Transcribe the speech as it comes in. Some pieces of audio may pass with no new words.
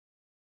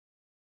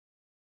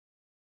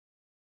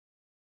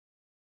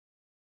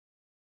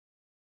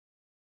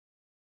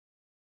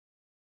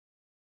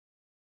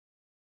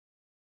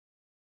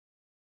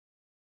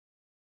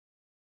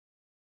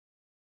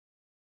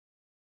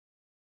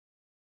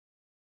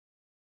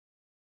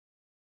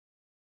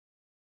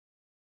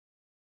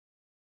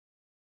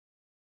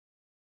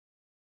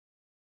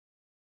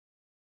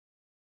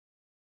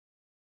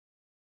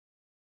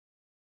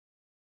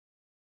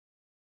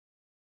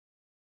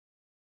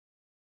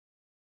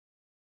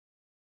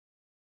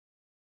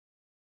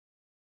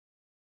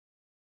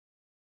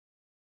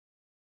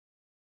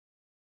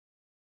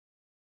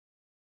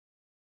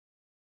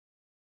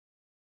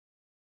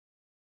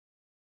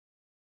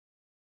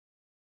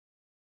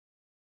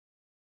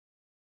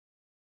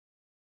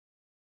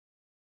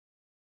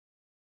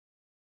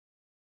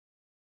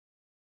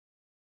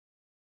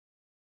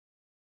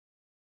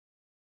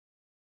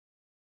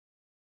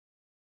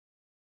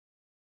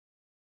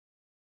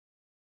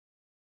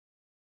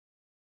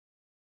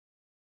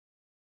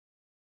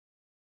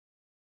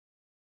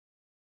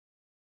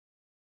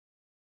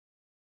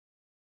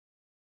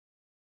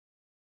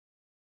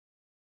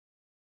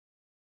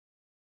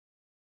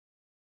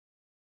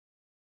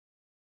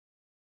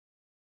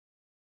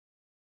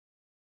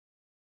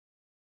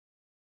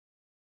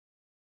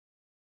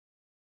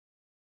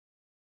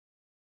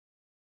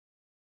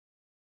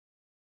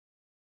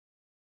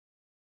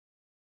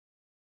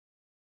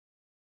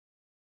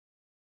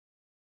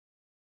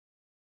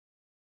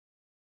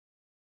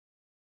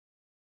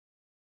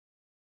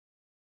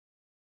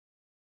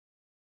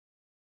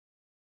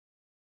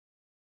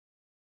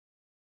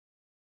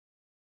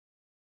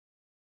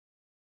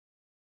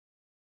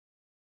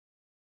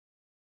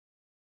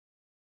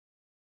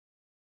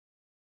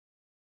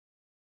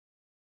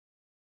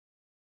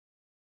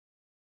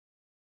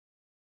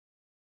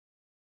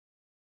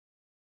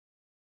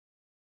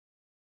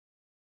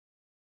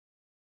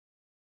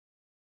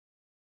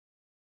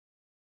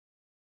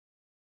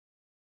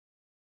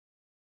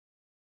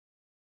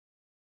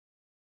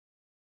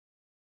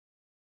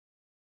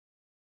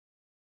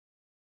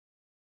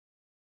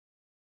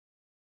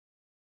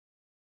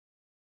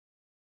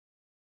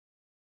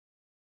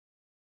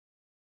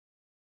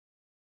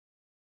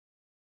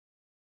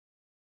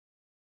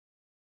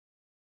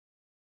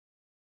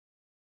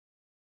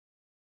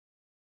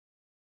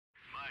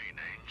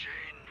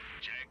engine,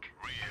 check.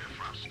 Rear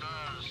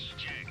thrusters,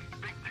 check.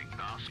 Picnic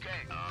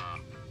basket,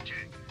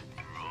 check.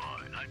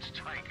 Right, let's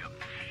take 'em.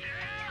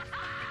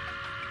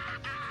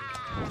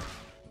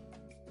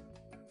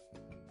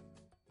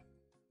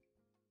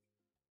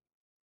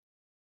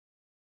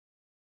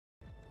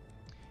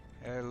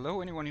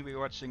 Hello, anyone who will be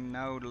watching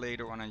now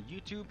later on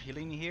YouTube.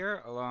 Hillyan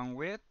here, along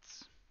with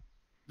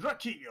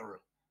Drakir!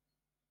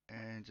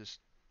 and just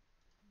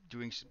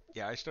doing.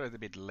 Yeah, I started a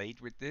bit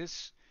late with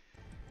this,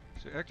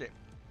 so okay,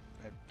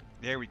 uh,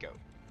 there we go.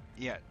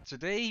 Yeah,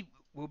 today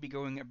we'll be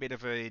going a bit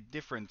of a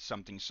different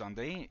something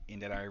Sunday in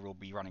that I will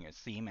be running a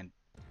theme, and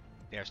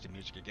there's the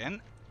music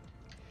again.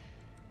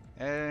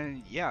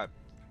 And yeah,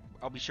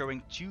 I'll be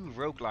showing two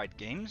roguelite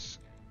games.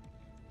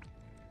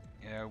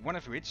 One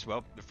of which,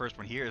 well, the first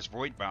one here is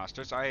Void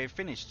Bastards. I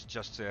finished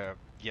just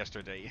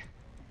yesterday,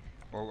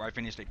 or I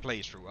finished a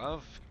playthrough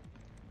of.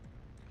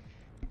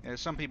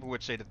 Some people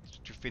would say that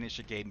to finish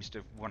a game is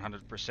to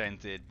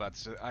 100% it,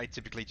 but I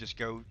typically just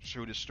go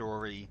through the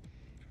story.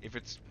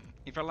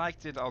 If I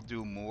liked it, I'll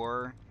do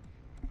more.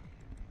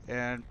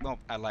 And well,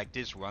 I like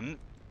this one.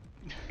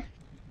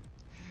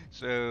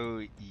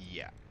 So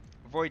yeah,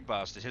 Void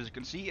Bastards. As you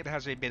can see, it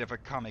has a bit of a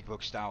comic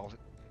book style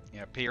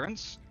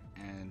appearance,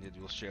 and it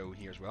will show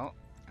here as well.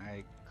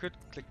 I could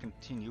click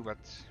continue, but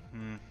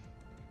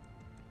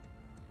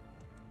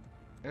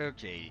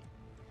okay.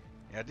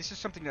 Yeah, this is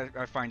something that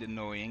I find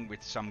annoying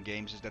with some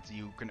games, is that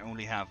you can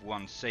only have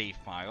one save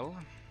file.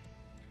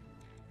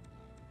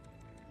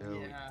 So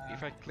Yeah.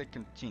 if I click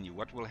continue,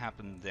 what will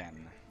happen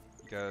then?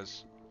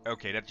 Because,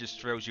 okay, that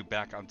just throws you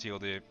back until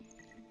the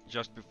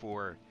just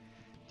before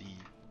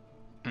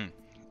the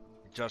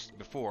just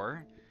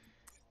before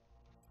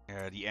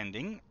the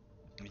ending.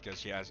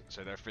 Because yeah, as I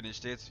said, I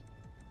finished it.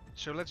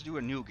 So let's do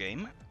a new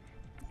game.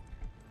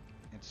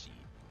 Let's see,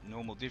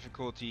 normal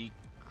difficulty,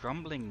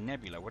 Crumbling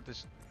Nebula. What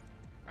is?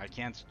 I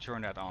can't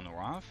turn that on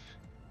or off.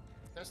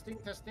 Testing,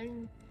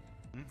 testing.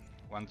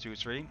 1, 2,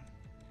 3.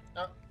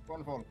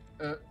 Wonderful.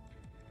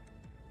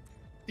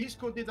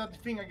 Disco did that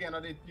thing again,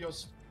 and it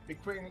just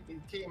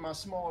became a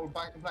small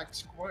black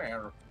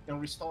square and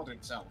restarted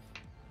itself.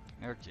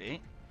 Okay.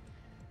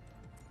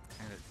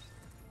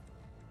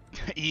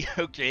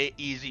 Okay,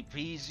 easy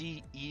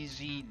peasy,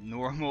 easy,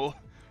 normal,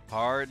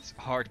 hard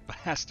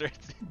bastard.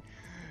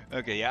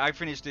 Okay, yeah, I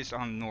finished this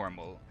on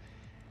normal.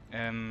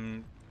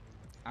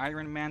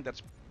 Iron Man,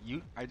 that's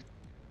you.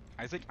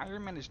 I think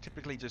Iron Man is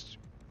typically just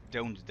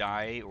don't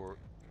die, or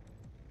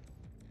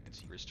let's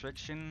see,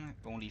 restriction,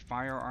 only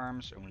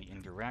firearms, only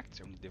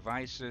indirect, only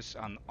devices,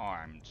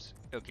 unarmed.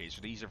 Okay,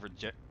 so these are for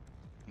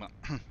well,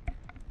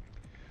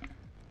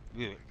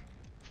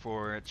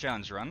 for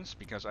challenge runs,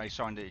 because I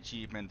saw in the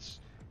achievements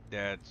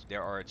that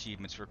there are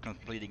achievements for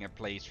completing a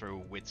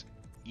playthrough with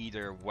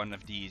either one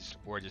of these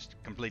or just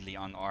completely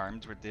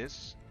unarmed with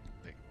this.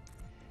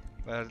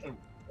 But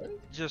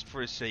just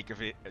for the sake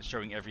of it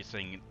showing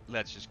everything,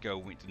 let's just go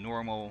with the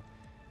normal.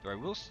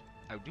 Though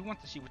I do want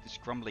to see what this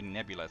Crumbling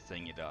Nebula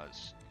thing it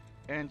does.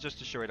 And just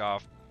to show it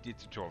off, the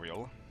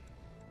tutorial.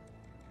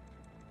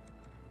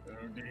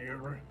 Oh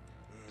dear.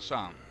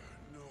 Some.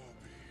 No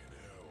being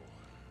hell.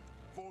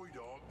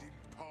 Voidart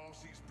didn't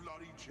pass his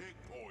bloody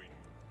checkpoint.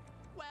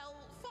 Well,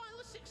 file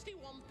a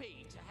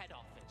 61p to head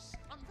office.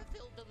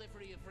 Unfulfilled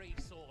delivery of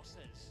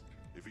resources.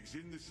 If it's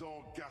in the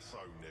Sargasso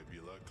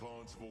Nebula,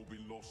 clients have all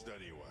been lost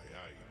anyway,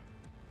 eh?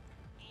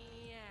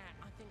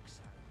 Yeah, I think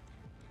so.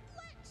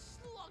 Let's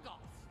log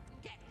off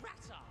and get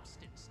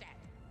rat-arsed instead.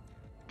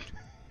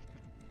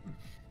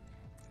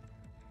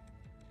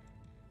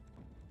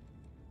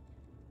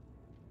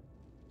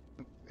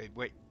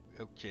 Wait,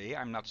 okay,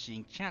 I'm not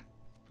seeing chat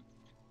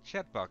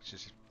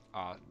boxes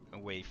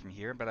away from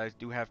here, but I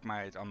do have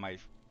my on my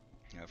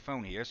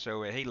phone here.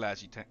 So hey,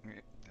 Laffy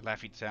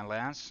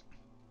Lass,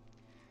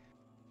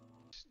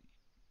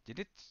 did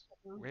it?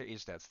 Where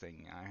is that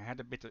thing?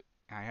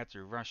 I had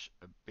to rush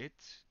a bit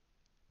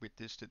with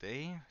this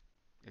today.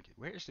 Okay,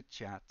 where is the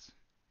chat?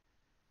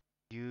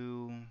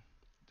 You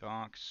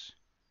docs.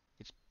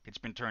 It's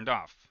been turned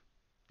off.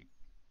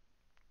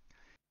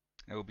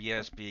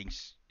 OBS being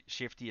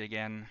shifty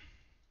again.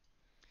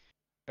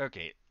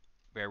 Okay,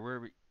 where were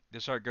we? The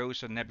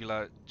Sargasso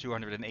Nebula,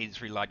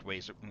 283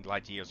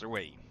 light years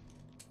away.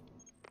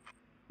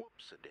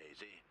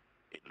 Whoops-a-daisy.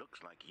 It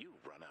looks like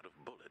you've run out of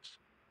bullets.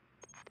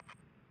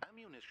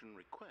 Ammunition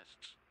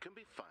requests can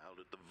be filed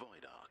at the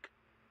Void Ark.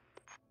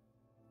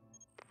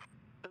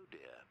 Oh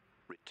dear,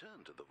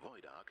 return to the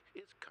Void Ark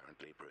is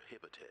currently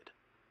prohibited.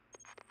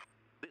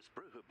 This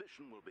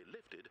prohibition will be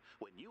lifted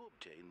when you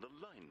obtain the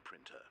line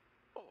printer,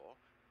 or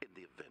in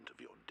the event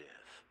of your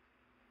death.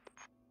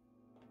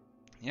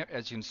 Yep,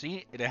 as you can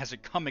see, it has a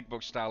comic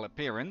book style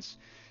appearance,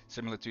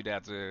 similar to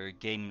that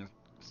game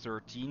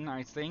 13,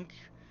 I think.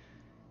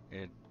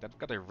 That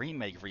got a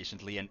remake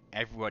recently, and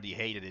everybody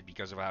hated it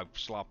because of how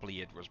sloppily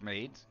it was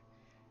made.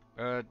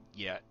 But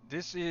yeah,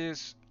 this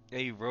is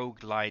a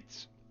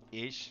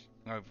roguelite-ish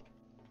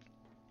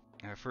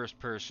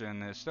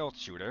first-person stealth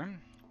shooter.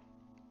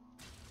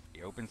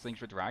 You open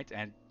things with right,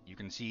 and you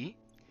can see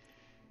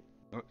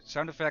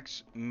Sound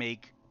effects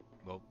make,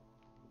 well,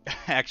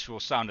 actual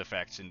sound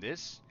effects in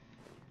this.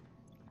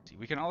 See,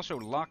 we can also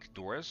lock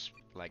doors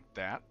like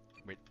that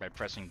by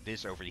pressing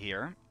this over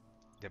here.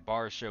 The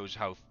bar shows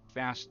how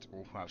fast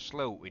or how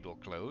slow it will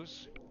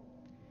close.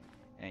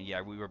 And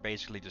yeah, we were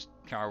basically just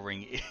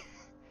cowering.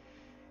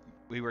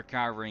 We were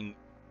cowering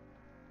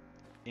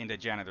in the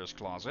janitor's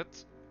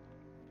closet.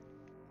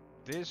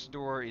 This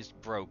door is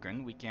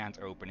broken, we can't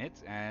open it,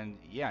 and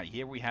yeah,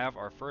 here we have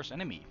our first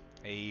enemy,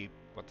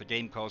 what the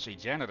game calls a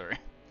janitor.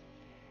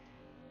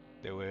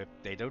 Though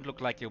they don't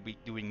look like they'll be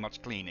doing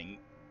much cleaning.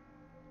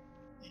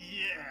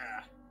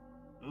 Yeah.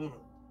 Ugh.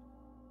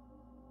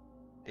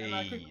 And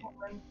a quick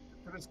comment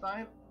to the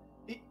style.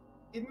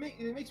 It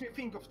makes me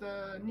think of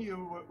the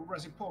new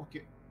Jurassic Park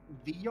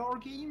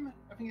VR game.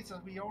 I think it's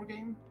a VR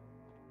game.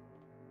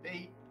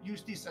 They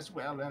use this as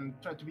well and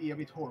try to be a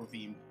bit horror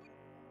themed.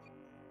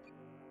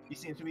 It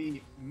seems to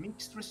be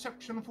mixed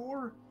reception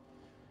for.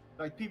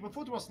 Like, people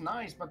thought it was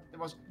nice, but they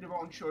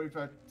weren't sure if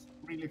it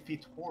really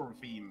fit horror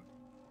theme.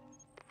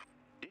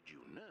 Did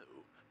you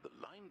know the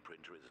line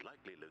printer is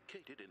likely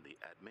located in the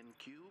admin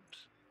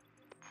cubes?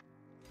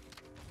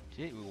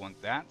 Okay, we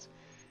want that.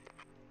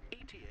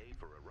 ETA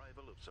for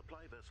arrival of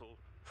supply vessel,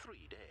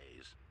 3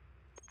 days.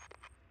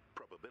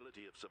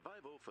 Probability of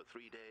survival for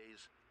 3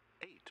 days,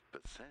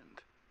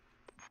 8%.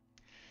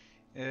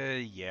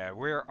 Yeah,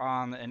 we're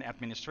on an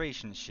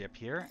administration ship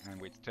here, and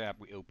with tab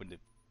we open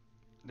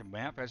the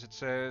map as it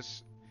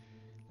says.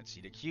 Let's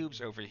see, the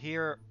cubes over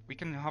here. We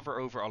can hover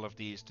over all of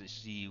these to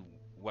see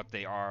what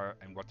they are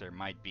and what there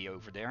might be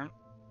over there.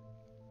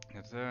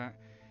 But,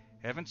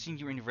 haven't seen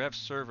you in Rev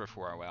server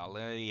for a while.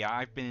 Yeah,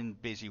 I've been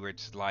busy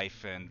with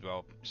live and,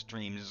 well,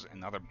 streams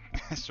and other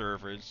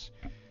servers.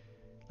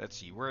 Let's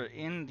see, we're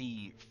in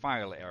the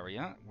file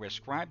area, where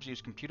scribes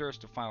use computers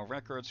to file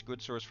records,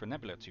 good source for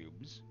nebula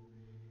tubes.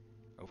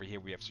 Over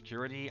here we have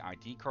security,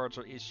 ID cards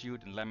are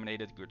issued and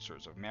laminated, good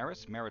source of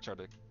merits. Merits are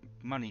the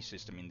money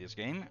system in this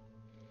game.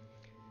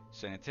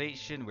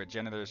 Sanitation, where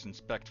janitors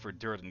inspect for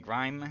dirt and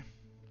grime.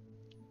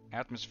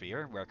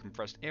 Atmosphere, where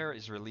compressed air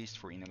is released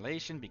for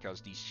inhalation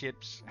because these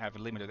ships have a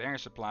limited air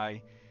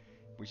supply,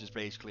 which is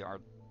basically our,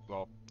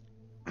 well,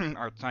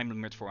 our time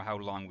limit for how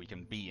long we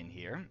can be in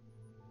here.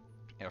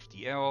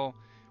 FTL,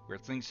 where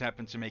things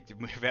happen to make the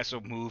vessel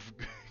move,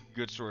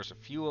 good source of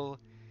fuel.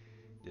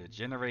 The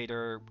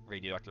generator,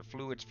 radioactive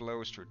fluids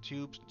flows through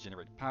tubes to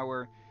generate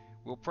power.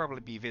 We'll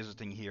probably be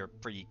visiting here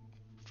pretty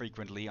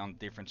frequently on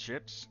different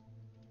ships.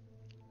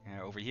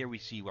 Over here we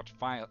see what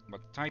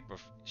type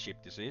of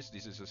ship this is.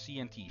 This is a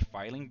CNT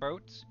filing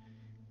boat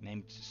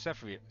named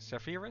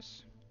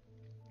Zephyrus.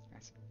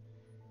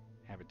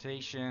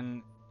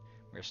 Habitation,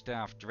 where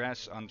staff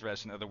dress,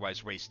 undress and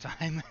otherwise waste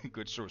time.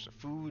 Good source of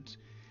food.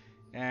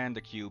 And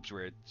the cubes,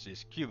 where it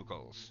is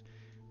cubicles,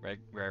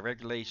 where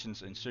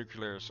regulations and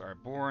circulars are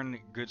born.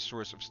 Good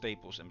source of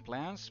staples and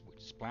plants,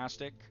 which is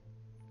plastic.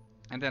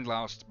 And then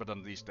last but not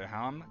least the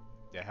helm,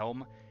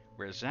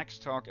 where Zax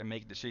talk and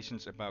make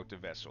decisions about the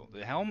vessel.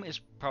 The helm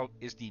is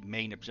the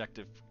main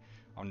objective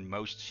on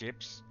most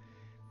ships,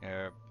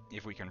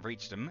 if we can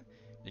reach them,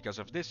 because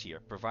of this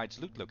here,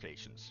 provides loot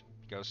locations.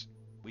 Because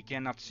we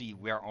cannot see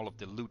where all of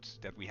the loot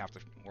that we have to,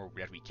 or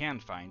that we can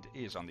find,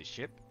 is on this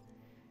ship.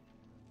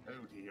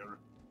 Oh dear.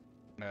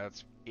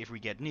 But if we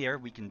get near,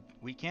 we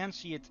can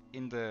see it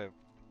in the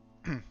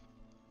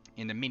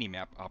in the mini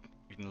map up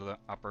in the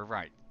upper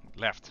right,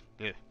 left.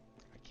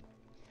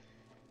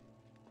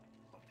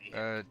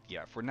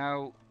 Yeah, for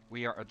now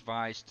we are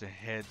advised to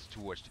head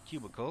towards the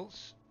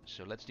cubicles,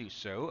 so let's do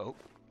so. Oh,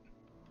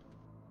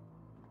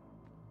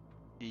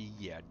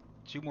 yeah,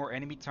 2 more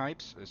enemy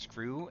types, a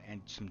screw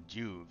and some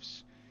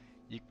juves.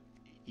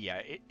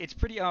 Yeah, it's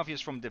pretty obvious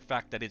from the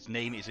fact that its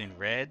name is in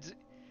red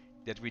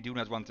that we do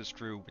not want to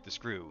screw with the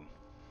screw.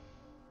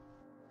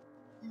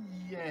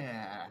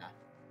 Yeah.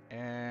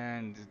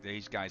 And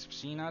these guys have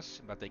seen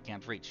us, but they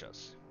can't reach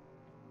us.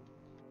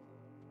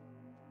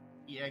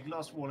 Yeah,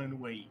 glass wall in the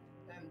way.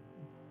 And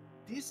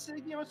this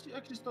game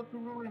actually started to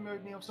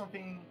remind me of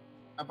something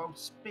about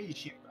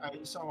spaceship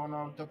I saw on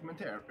our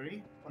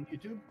documentary on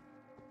YouTube.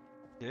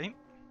 Okay.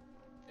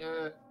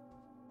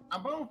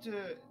 About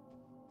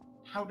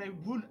how they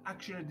would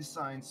actually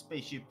design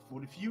spaceship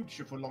for the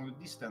future for longer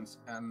distance,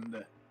 and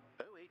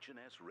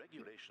OH&S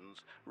regulations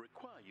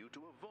require you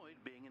to avoid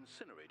being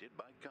incinerated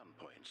by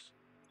gunpoints.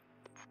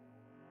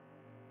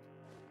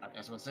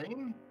 as I was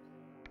saying,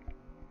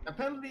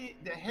 apparently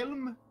the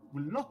helm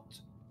will not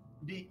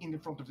be in the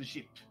front of the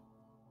ship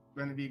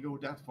when we go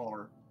that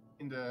far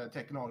in the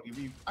technology.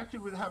 We actually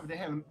will have the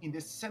helm in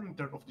the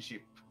center of the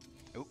ship.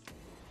 Oh.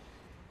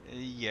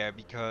 Yeah,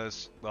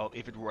 because, well,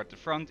 if it were at the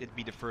front, it'd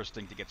be the first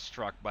thing to get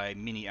struck by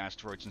mini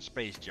asteroids and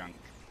space junk.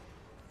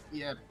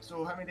 Yeah,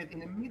 so having it in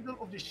the middle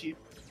of the ship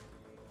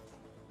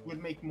will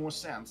make more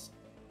sense.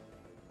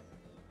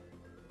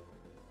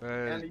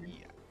 Yeah.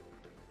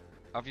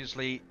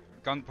 Obviously,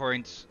 gun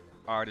points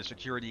are the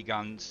security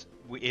guns.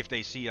 If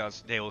they see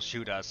us, they will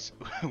shoot us.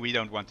 We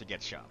don't want to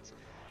get shot.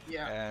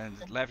 Yeah. And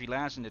Lavi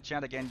Laz in the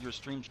chat again, your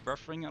stream's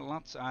buffering a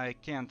lot. I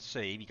can't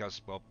say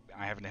because, well,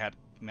 I haven't had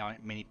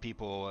many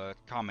people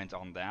comment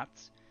on that.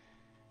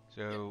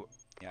 So,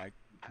 yeah.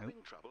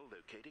 Having trouble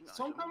locating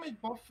Sometimes items?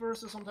 it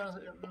buffers, and sometimes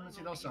Why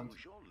it not doesn't.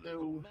 use your local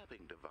So,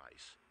 mapping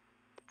device?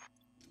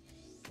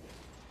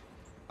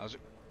 Also,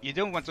 you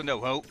don't want to know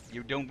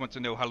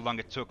how long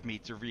it took me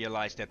to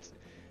realize that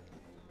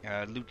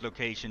loot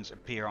locations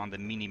appear on the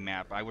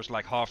mini-map. I was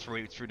like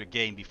halfway through the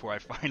game before I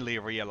finally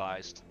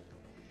realized.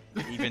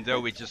 Even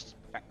though it just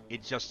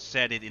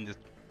said it in the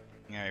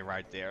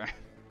right there.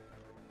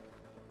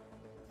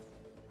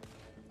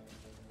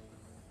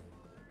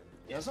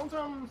 yeah,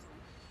 sometimes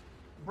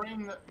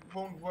brain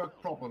won't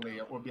work properly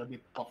or be a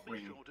bit Be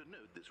buffering. sure to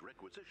note this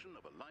requisition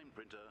of a line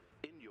printer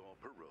in your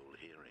parole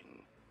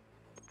hearing.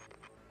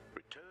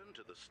 Return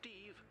to the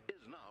Steve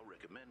is now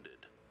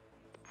recommended.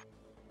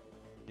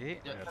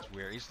 Okay, that's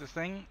where is the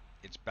thing?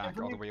 It's back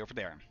all the way over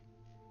there.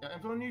 Yeah,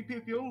 and for new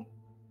people,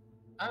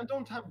 I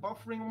don't have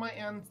buffering on my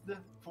end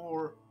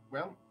for,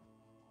 well,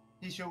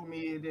 he showed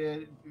me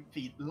the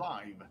feed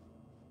live.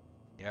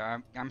 Yeah,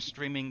 I'm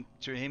streaming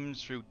to him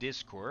through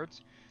Discord,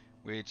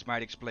 which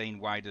might explain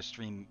why the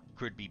stream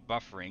could be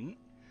buffering.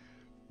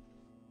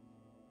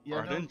 Yeah,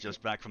 Arden,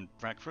 just back from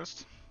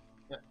breakfast.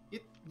 Yeah,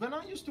 when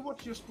I used to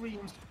watch your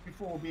streams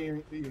before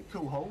being a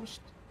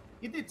co-host,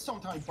 it did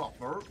sometimes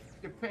buffer,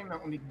 depending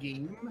on the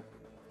game.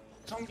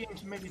 Some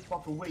games made it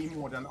buffer way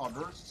more than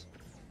others.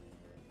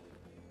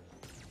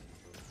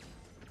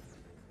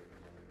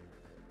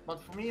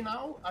 But for me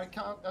now, I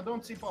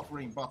don't see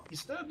buffering, but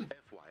instead,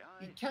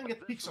 FYI, it can get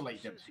a vessel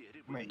pixelated,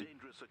 associated with maybe.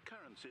 dangerous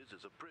occurrences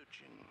is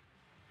approaching.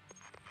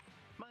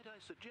 Might I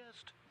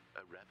suggest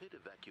a rapid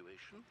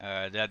evacuation?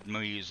 That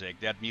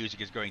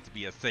music is going to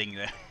be a thing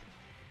there.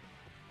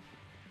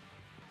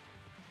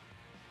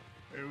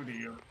 Oh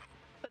dear.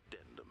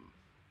 Addendum.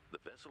 The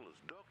vessel is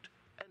docked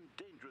and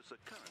dangerous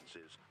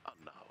occurrences are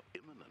now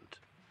imminent.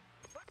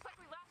 Looks like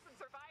we lost some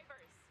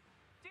survivors.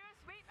 Do a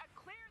sweep and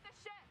clear the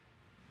ship.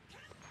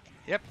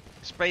 Yep,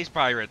 space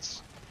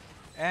pirates.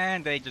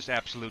 And they just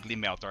absolutely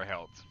melt our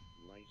health.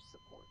 Life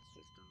support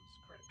systems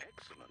critical.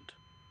 Excellent.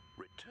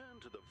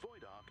 Return to the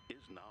Void Ark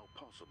is now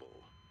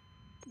possible.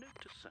 Note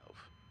to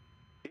self.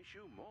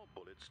 Issue more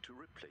bullets to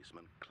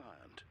replacement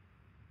client.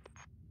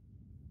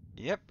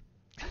 Yep.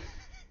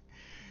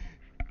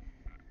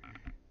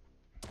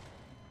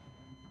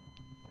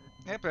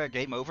 Yep,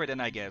 game over then,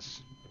 I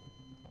guess.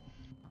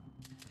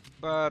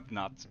 But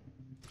not.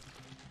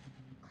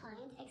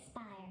 Client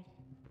expired.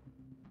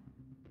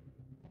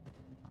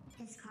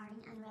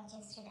 Discarding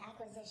unregistered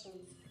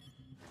acquisitions.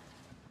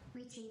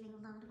 Retrieving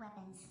loaned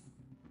weapons.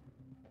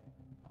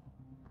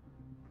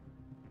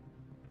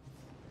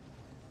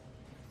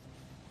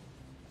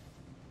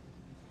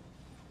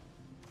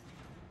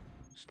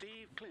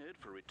 Steve cleared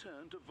for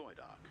return to Void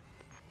Ark.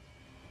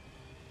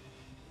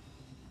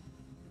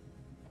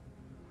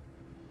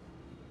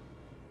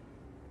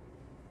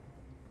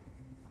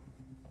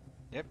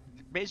 Yep.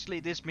 Basically,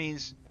 this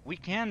means we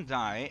can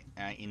die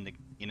in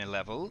a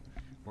level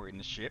or in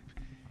the ship,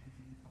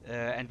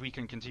 and we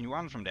can continue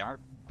on from there.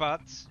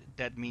 But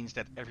that means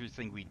that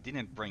everything we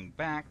didn't bring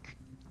back,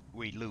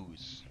 we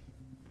lose.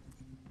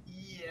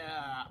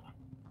 Yeah.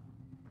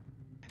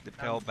 The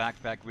Pell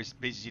backpack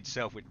busies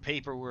itself with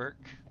paperwork.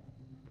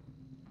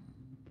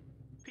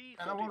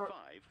 P-35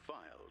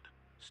 filed.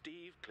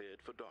 Steve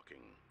cleared for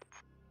docking.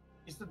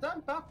 Is the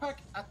damn backpack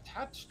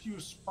attached to your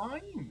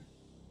spine?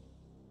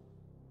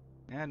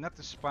 Yeah, not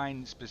the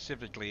spine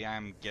specifically,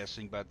 I'm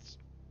guessing, but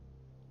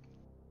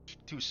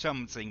to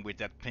something with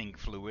that pink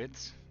fluid.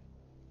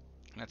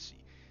 Let's see.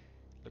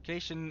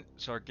 Location,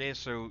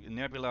 Sargasso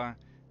Nebula,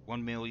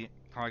 1 million,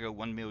 cargo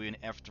 1 million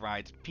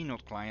F-dried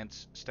Peanut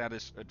clients,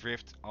 status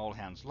adrift, all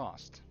hands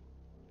lost.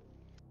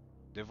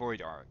 The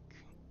Void Ark.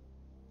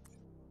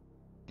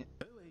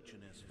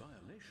 OH&S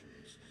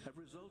violations have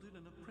resulted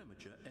in a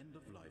premature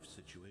end-of-life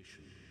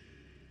situation.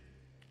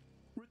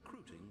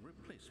 Recruiting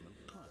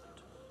replacement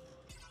client.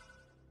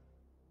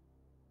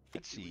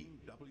 Let's see.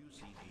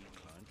 WCD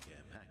client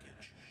care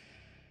package.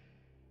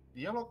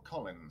 Yellow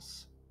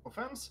Collins.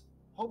 Offense?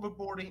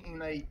 Hoverboarding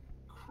in a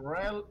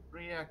Krell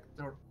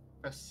reactor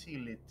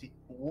facility.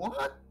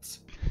 What?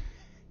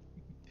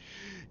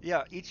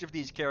 Yeah, each of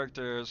these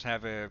characters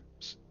have a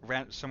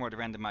somewhat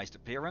randomized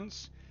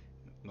appearance,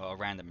 well,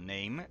 random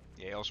name.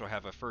 They also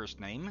have a first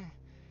name.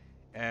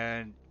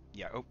 And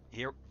yeah, oh,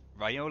 here,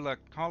 Viola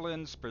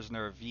Collins,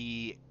 prisoner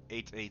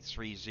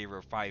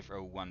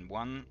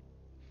V88305011.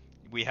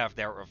 We have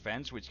their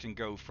events, which can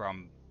go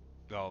from,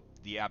 well,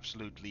 the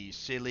absolutely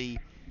silly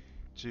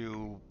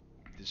to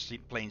the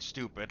plain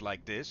stupid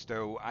like this.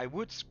 Though I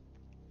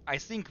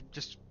think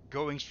just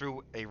going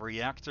through a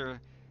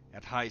reactor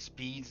at high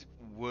speed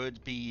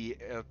would be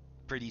a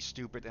pretty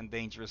stupid and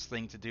dangerous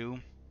thing to do.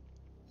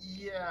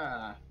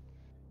 Yeah.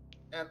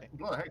 And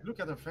blood heck, look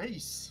at her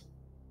face.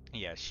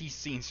 Yeah, she's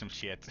seen some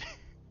shit.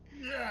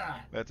 Yeah.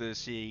 But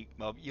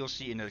well, you'll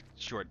see in a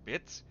short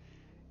bit.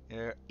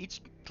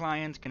 Each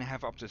client can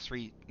have up to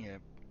three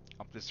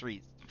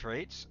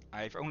upgrades.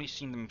 I've only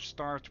seen them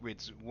start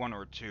with 1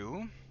 or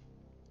 2.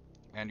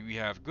 And we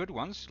have good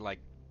ones, like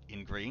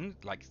in green,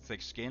 like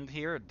thick-skinned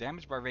here,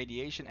 damaged by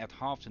radiation at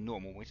half the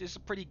normal, which is a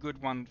pretty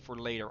good one for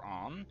later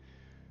on.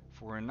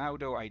 For now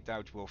though, I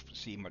doubt we'll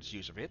see much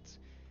use of it.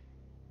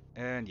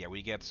 And yeah,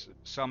 we get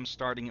some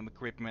starting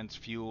equipment,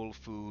 fuel,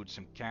 food,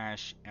 some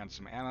cash, and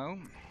some ammo.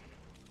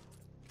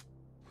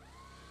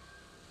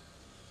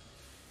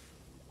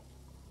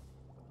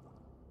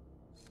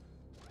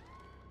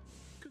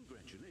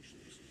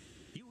 Congratulations.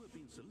 You have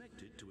been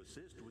selected to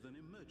assist with an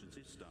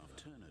emergency staff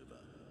turnover.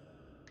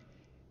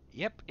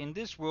 Yep, in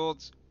this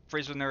world,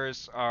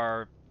 prisoners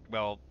are,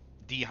 well,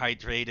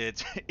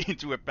 dehydrated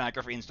into a pack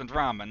of instant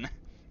ramen.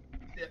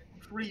 Yeah,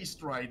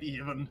 freeze-dried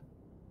even.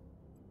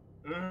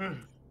 Ugh.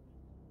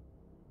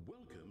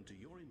 Welcome to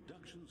your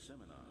induction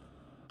seminar.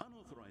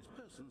 Unauthorized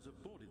persons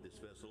have boarded this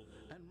vessel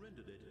and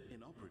rendered it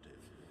inoperative.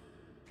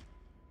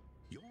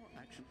 Your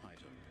action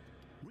item: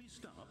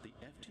 restart the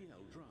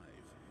FTL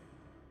drive.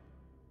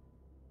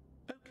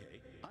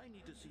 Okay, I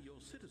need to see your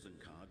citizen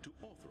card to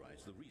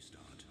authorize the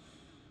restart.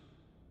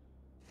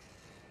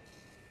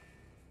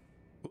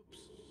 Oops.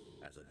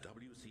 As a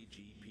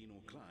WCG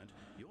penal client,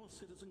 your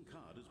citizen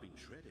card has been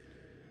shredded.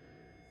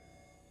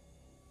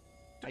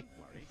 Don't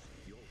worry,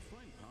 you'll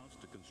find parts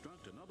to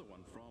construct another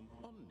one from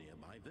on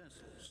nearby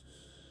vessels.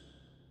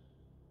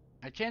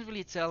 I can't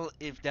really tell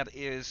if that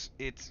is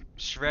it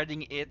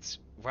shredding it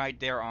right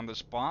there on the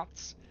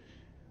spot,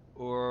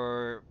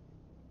 or...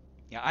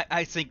 Yeah,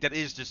 I think that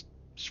is just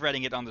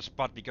shredding it on the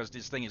spot because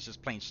this thing is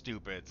just plain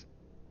stupid.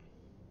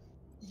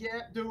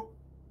 Yeah, though,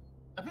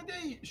 I think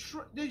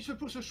they're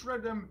supposed to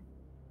shred them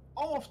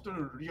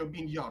after you've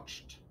been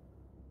judged.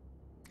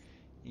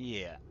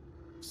 Yeah.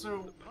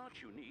 So The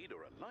parts you need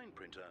are a line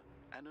printer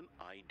and an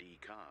ID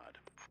card.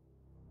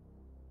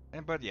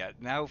 But yeah,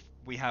 now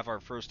we have our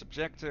first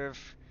objective.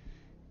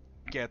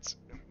 Get...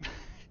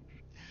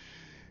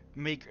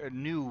 make a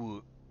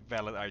new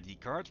valid ID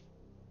card.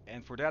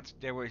 And for that,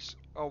 there is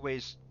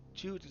always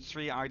 2 to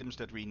 3 items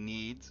that we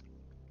need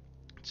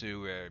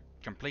to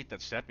complete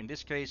that step. In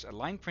this case, a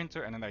line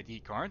printer and an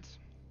ID card.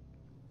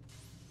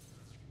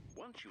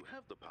 Once you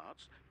have the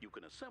parts, you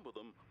can assemble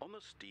them on the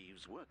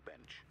Steve's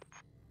workbench.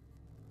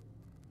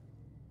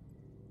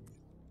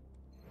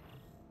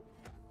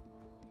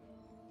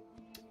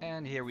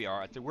 And here we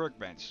are at the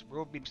workbench.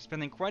 We'll be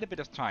spending quite a bit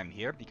of time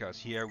here, because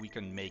here we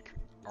can make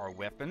our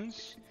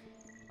weapons,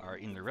 our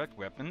indirect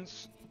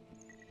weapons,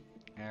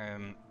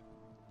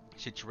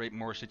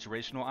 more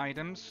situational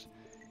items,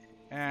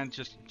 and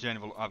just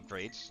general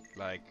upgrades,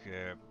 like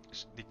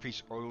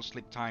decrease oil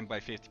slip time by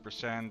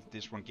 50%.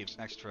 This one gives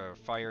extra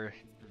fire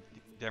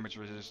damage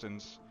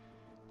resistance,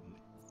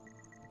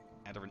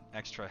 and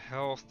extra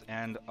health,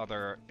 and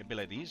other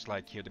abilities,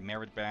 like here the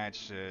merit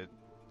badge,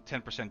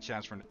 10%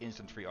 chance for an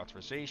instant free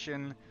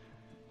authorization,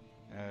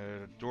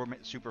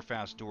 super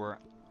fast door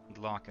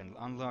lock and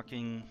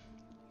unlocking,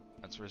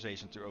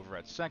 authorization to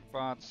override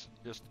sackbots,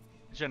 just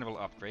general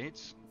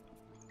upgrades.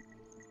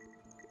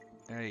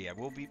 Yeah,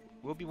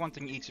 we'll be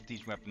wanting each of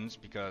these weapons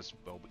because,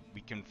 well,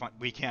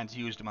 we can't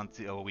use them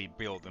until we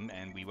build them,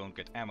 and we won't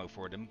get ammo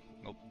for them.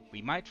 Well,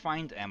 we might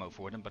find ammo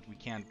for them, but we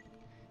can't.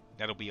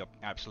 That'll be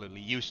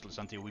absolutely useless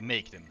until we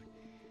make them.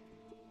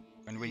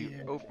 When we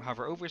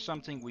hover over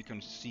something, we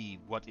can see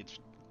what it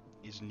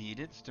is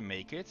needed to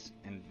make it,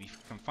 and we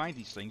can find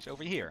these things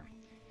over here.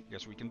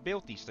 Because we can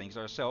build these things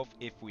ourselves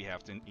if we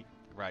have the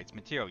right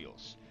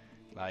materials.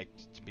 Like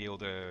to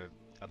build a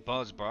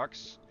buzz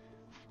box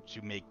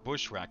to make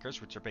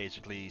bushwhackers, which are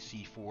basically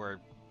C4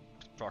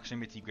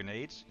 proximity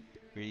grenades,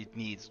 where it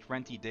needs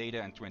 20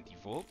 data and 20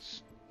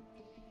 volts.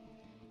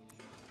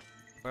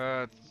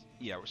 But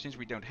yeah, since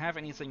we don't have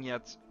anything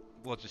yet,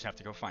 we'll just have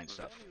to go find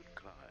stuff. Valued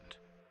client,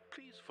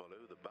 please follow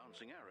the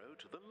bouncing arrow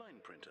to the line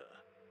printer.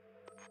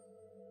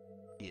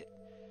 Yeah.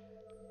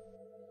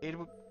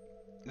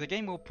 The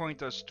game will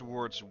point us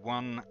towards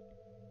one,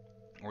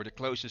 or the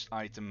closest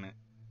item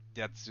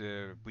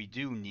that we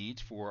do need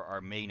for our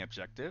main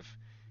objective,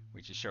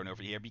 which is shown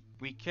over here.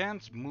 We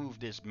can't move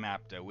this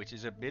map though, which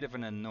is a bit of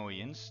an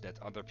annoyance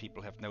that other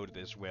people have noted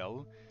as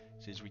well,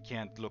 since we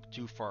can't look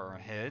too far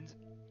ahead.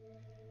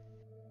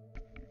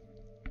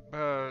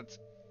 But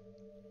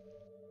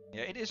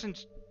yeah, it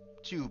isn't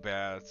too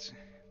bad.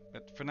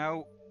 But for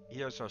now,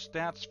 here's our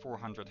stats: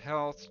 400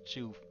 health,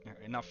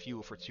 enough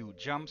fuel for 2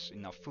 jumps,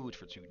 enough food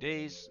for 2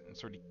 days, and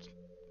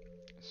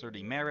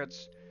 30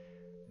 merits.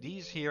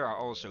 These here are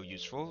also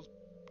useful.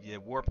 The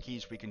warp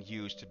keys we can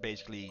use to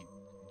basically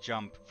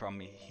jump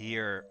from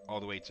here all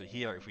the way to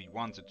here if we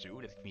wanted to.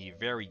 That can be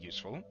very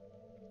useful.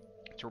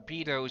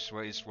 Torpedoes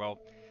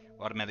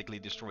automatically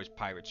destroys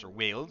pirates or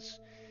whales,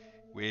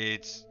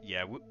 which,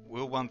 yeah,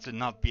 we'll want to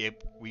not be able,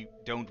 we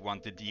don't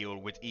want to deal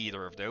with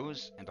either of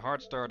those. And the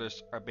hard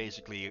starters are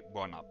basically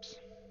 1-ups.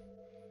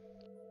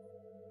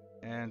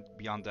 And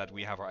beyond that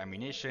we have our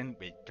ammunition,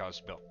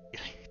 because, well,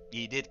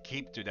 he did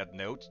keep to that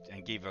note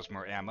and give us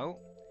more ammo.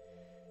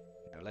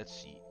 Now let's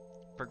see.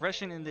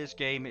 Progression in this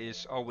game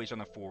is always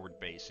on a forward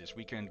basis.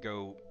 We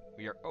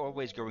are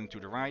always going to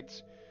the right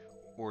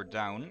or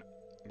down,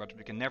 but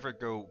we can never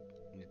go.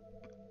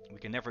 We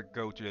can never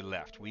go to the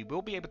left. We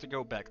will be able to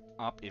go back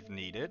up if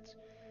needed,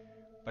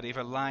 but if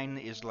a line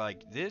is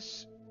like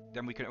this,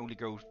 then we can only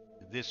go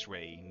this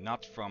way,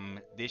 not from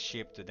this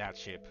ship to that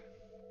ship.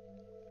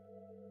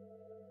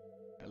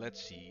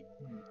 Let's see.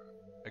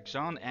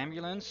 Exxon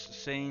Ambulance,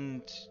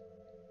 Saint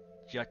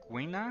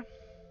Jacquina.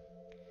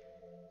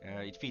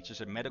 It features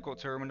a medical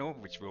terminal,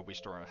 which will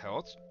restore our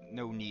health.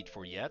 No need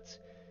for yet.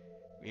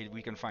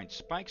 We can find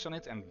spikes on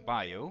it and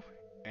bio,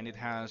 and it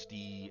has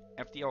the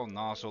FTL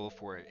nozzle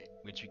for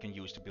which we can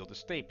use to build a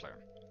stapler.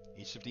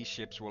 Each of these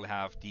ships will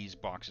have these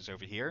boxes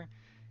over here.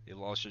 It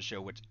will also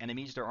show what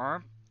enemies there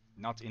are,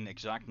 not in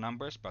exact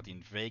numbers, but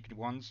in vague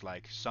ones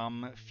like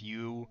some,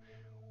 few,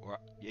 or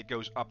it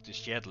goes up to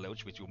shed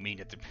loads, which will mean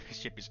that the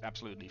ship is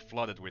absolutely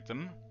flooded with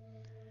them.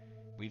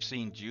 We've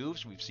seen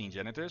Juves, we've seen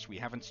Janitors, we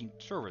haven't seen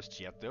tourists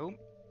yet though.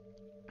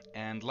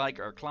 And like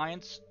our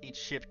clients, each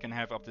ship can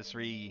have up to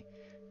 3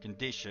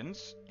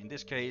 conditions. In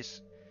this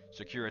case,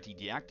 security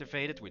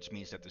deactivated, which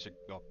means that the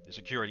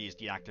security is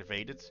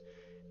deactivated.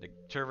 The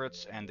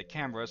turrets and the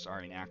cameras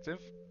are inactive.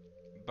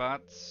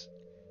 But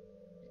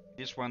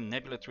this one,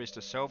 Nebula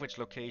Twister salvage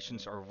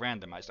locations are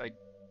randomized. I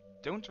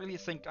don't really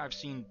think I've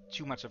seen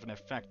too much of an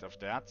effect of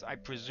that. I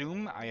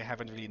presume, I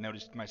haven't really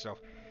noticed myself,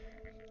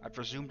 I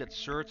presume that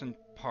certain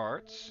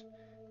parts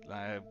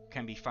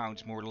can be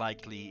found more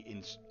likely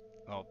in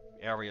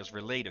areas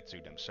related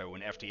to them. So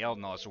an FTL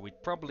nozzle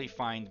we'd probably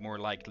find more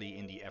likely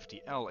in the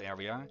FTL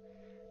area,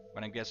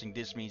 but I'm guessing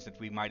this means that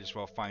we might as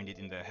well find it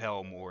in the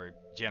helm or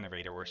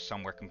generator or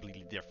somewhere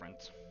completely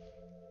different.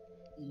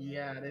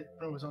 Yeah, that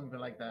probably something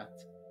like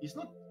that. It's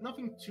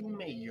nothing too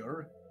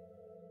major.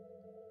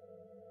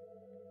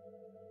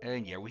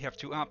 And yeah, we have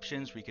 2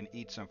 options. We can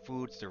eat some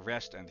food to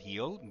rest and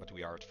heal, but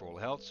we are at full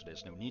health, so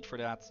there's no need for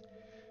that.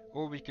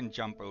 Or we can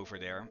jump over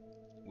there,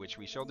 which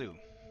we shall do.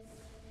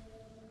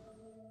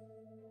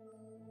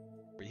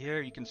 Over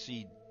here you can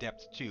see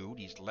depth 2,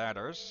 these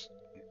ladders.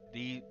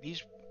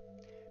 These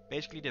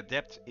basically, the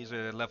depth is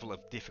a level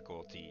of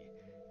difficulty.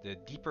 The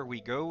deeper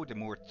we go, the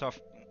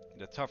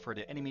tougher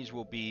the enemies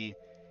will be,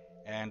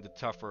 and the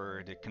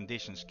tougher the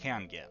conditions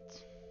can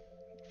get.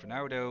 For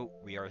now though,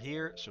 we are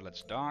here, so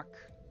let's dock.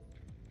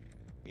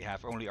 We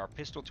have only our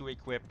pistol to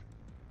equip,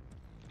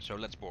 so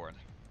let's board.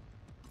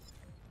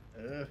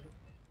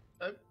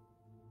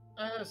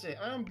 I say,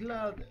 I'm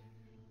glad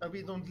that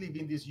we don't live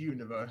in this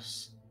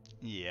universe.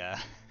 Yeah.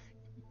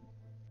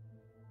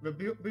 The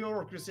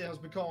bureaucracy has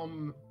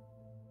become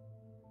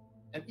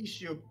an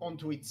issue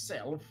unto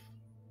itself.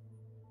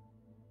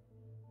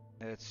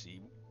 Let's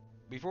see.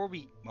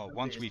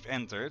 Once we've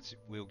entered,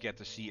 we'll get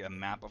to see a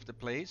map of the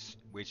place,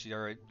 which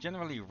are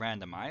generally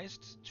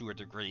randomized to a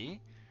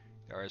degree.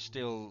 There are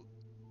still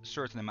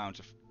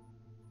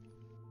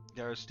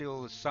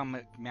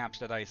some maps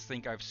that I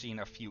think I've seen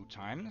a few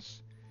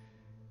times.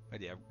 But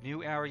yeah,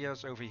 new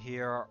areas over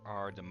here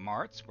are the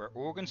Mart, where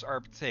organs are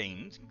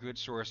obtained, good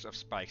source of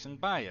spikes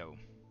and bio.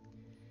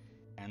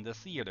 And the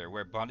theater,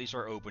 where bodies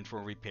are opened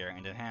for repair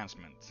and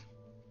enhancement.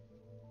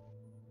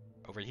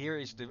 Over here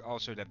is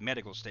also that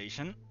medical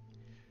station.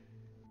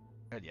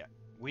 But yeah,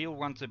 we'll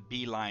want to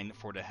beeline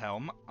for the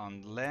helm,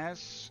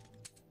 unless...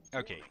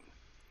 Okay.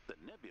 The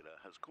nebula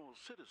has caused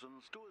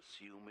citizens to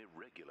assume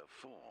irregular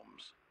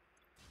forms.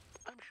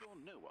 I'm sure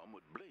no one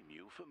would blame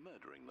you for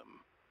murdering them.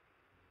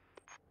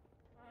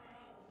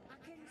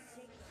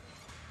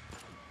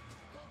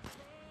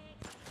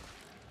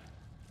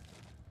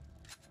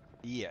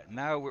 Yeah,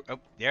 now we're... Oh,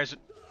 there's a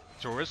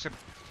tourist.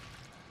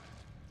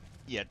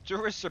 Yeah,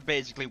 tourists are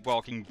basically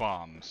walking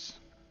bombs.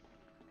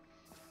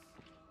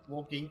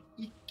 Walking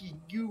icky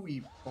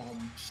gooey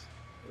bombs.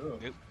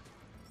 Nope.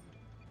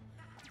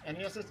 And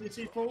yes, as you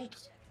see,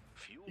 folks,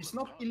 it's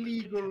not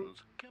illegal.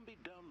 Can be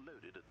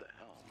downloaded at the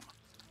helm.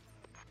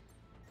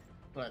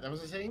 Right, I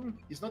was saying,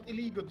 it's not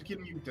illegal to kill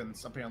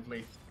mutants,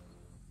 apparently.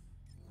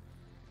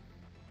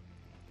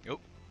 Oh,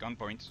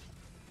 gunpoint.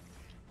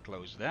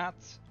 Close that.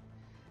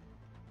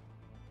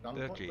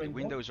 Okay, the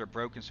windows are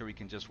broken, so we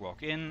can just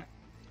walk in.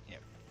 Yeah.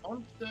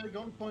 Aren't the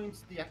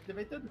gunpoints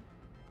deactivated?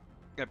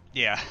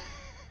 Yeah.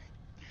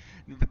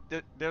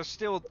 But there's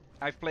still...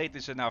 I've played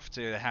this enough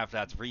to have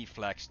that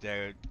reflex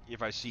there.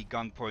 If I see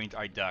gunpoint,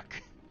 I duck.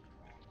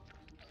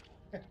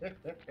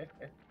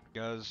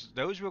 Because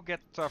those will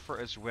get tougher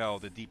as well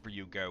the deeper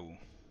you go.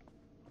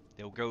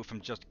 They'll go from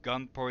just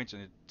gunpoints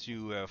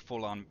to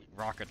full-on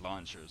rocket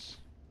launchers.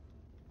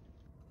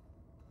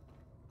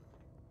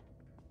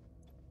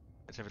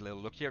 Let's have a little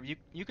look here.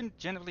 You can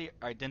generally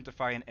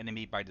identify an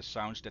enemy by the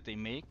sounds that they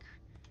make,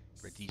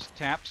 with these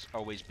taps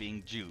always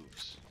being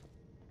Juves.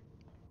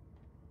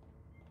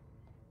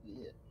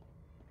 Yeah.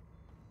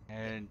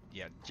 And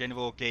yeah,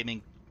 general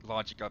gaming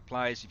logic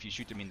applies. If you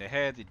shoot them in the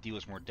head, it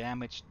deals more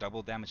damage,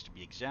 double damage to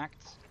be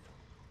exact.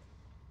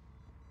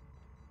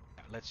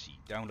 Now, let's see,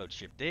 download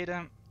ship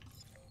data.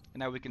 And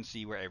now we can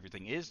see where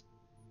everything is,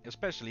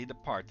 especially the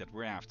part that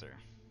we're after.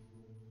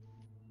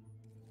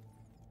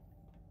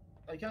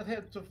 I can't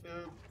help to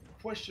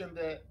question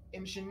the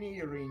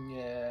engineering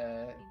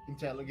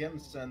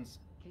intelligence and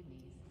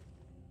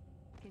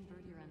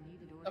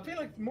I feel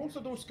like most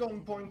of those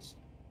gun points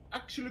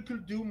actually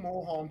could do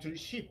more harm to the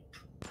ship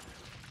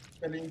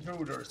than the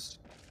intruders.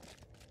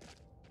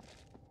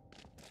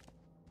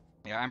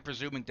 Yeah, I'm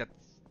presuming that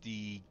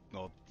these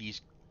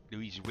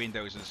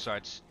windows and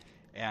such,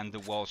 and the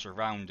walls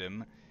around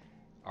them,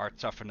 are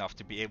tough enough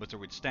to be able to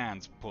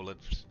withstand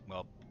bullets.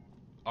 Well,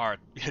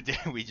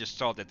 we just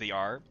saw that they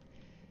are.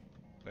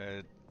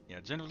 But yeah,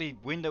 generally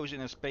windows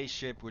in a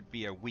spaceship would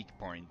be a weak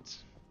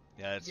point.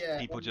 That Yeah,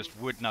 people just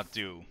would not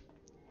do.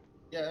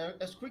 yeah,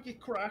 as quick it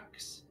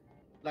cracks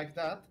like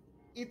that,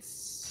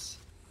 it's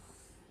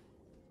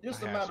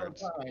just a matter of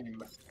hazard.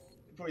 time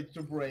for it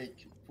to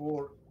break.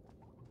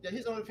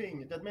 Here's another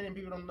thing that many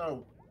people don't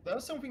know.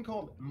 There's something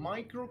called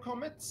micro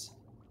comets.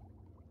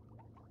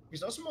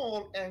 These are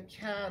small and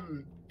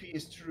can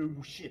pierce through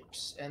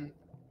ships, and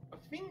I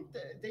think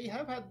they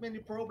have had many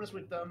problems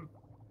with them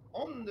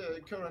on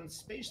the current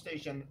space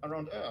station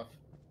around Earth.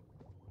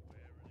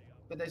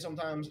 That they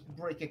sometimes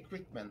break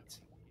equipment.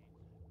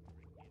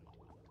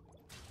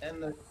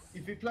 And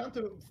if we plan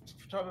to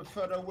travel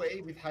further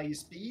away with high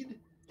speed,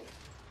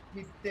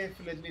 we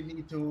definitely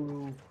need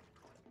to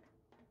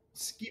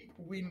skip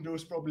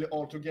windows probably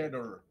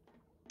altogether.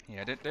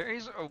 Yeah, there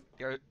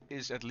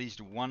is at least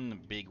one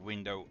big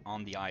window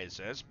on the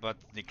ISS, but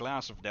the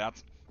glass of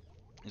that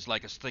is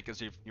like as thick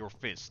as if your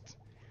fist,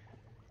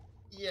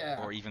 Yeah,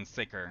 or even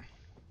thicker.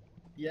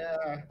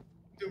 yeah.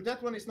 Dude,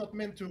 that one is not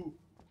meant to,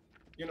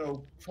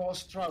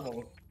 fast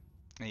travel.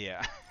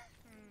 Yeah.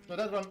 So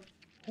that one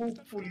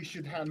hopefully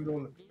should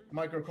handle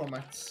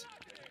microcomets.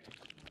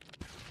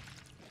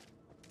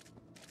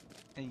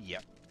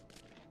 Yep.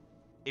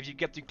 If you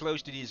get too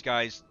close to these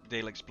guys,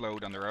 they'll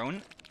explode on their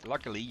own.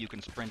 Luckily, you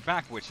can sprint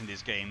backwards in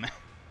this game.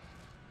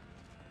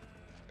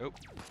 Oh.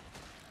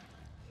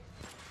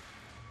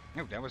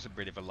 Oh, that was a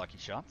bit of a lucky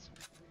shot.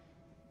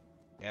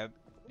 Yeah,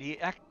 the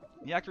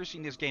accuracy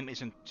in this game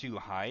isn't too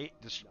high.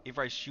 If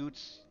I shoot,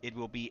 it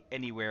will be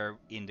anywhere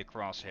in the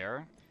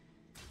crosshair.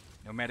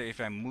 No matter if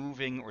I'm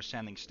moving or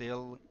standing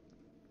still.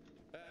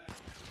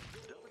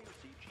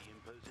 WCG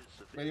imposes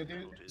But you severe do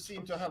penalties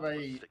seem for to have a...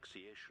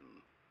 asphyxiation.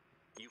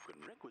 You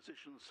can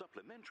requisition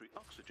supplementary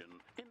oxygen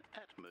in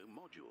Atmo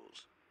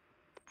modules.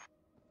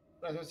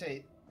 As I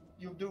say,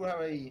 you do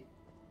have a,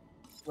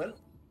 well,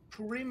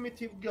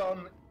 primitive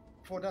gun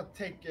for that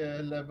tech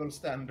level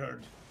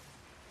standard.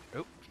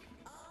 Oh.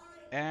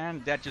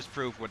 And that just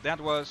proved what that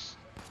was.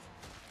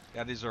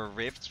 That is a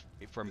rift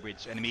from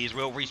which enemies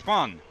will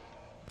respawn.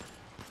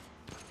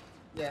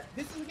 Yeah,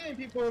 this is a game,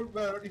 people,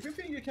 where if you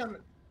think you can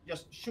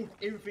just shoot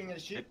everything in a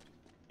ship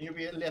and you'll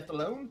be left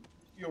alone,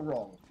 you're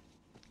wrong.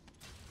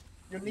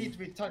 You need to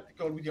be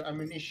tactical with your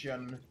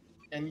ammunition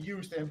and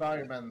use the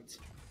environment.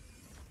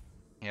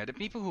 Yeah, the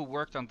people who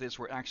worked on this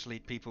were actually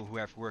people who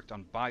have worked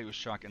on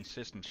Bioshock and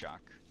System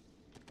Shock.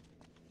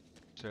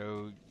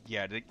 So,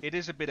 yeah, it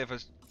is a bit of a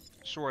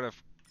sort of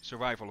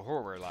survival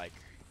horror-like.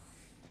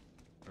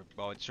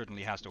 Well, it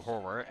certainly has the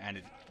horror,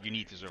 and you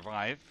need to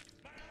survive.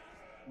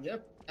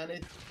 Yep, and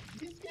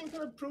this game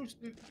kind of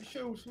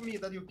shows me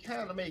that you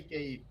can make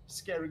a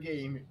scary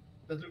game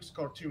that looks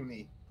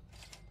cartoony.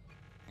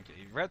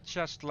 Okay, red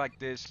chests like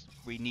this,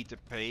 we need to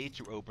pay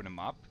to open them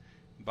up,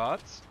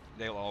 but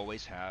they'll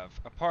always have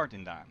a part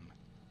in them.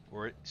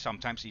 Or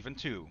sometimes even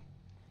two.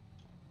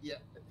 Yeah,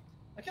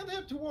 I can't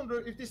help to wonder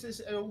if this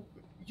is a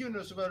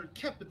universe where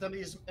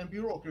capitalism and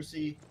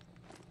bureaucracy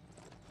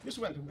just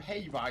went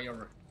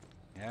haywire.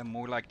 Yeah,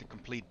 more like the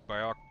complete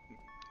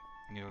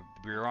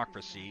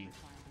bureaucracy.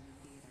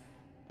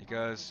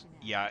 Because,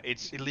 yeah,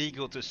 it's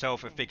illegal to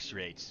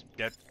self-affixuate.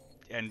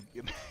 And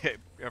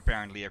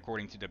apparently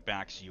according to the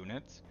BAX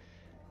unit.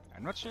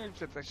 I'm not sure if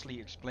that's actually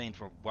explained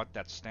for what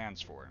that stands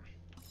for.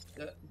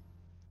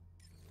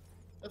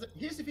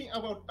 Here's the thing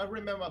I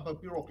remember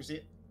about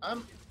bureaucracy.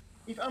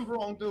 If I'm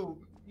wrong, though,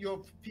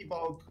 your people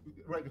are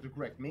ready to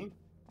correct me.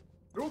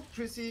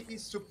 Bureaucracy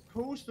is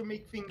supposed to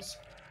make things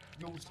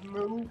go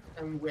smooth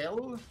and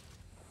well.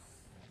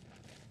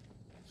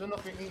 So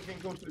anything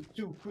goes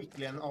too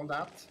quickly and all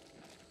that.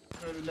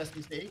 Less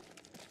mistake.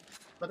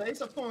 But there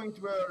is a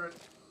point where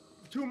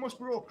too much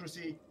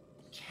bureaucracy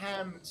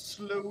can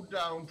slow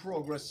down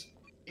progress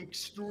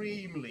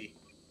extremely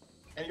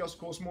and just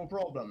cause more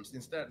problems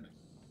instead.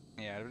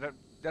 Yeah,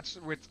 that's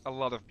with a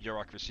lot of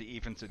bureaucracy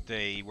even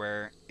today,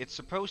 where it's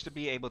supposed to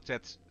be able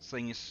that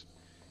things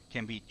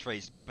can be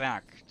traced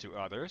back to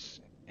others,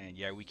 and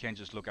yeah, we can't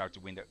just look out the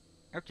window.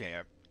 Okay,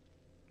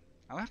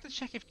 I'll have to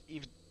check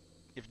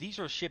if these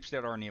are ships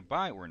that are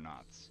nearby or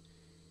not.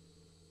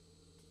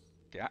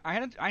 Okay,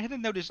 I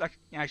hadn't noticed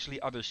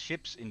actually other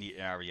ships in the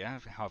area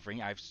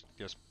hovering. I've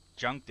just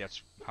junk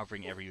that's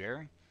hovering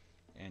everywhere,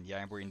 and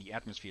yeah, we're in the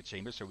atmosphere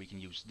chamber, so we can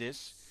use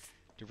this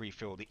to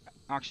refill the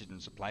oxygen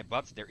supply,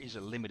 but there is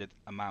a limited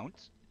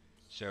amount.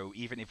 So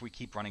even if we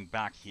keep running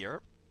back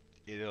here,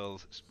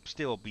 it'll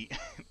still be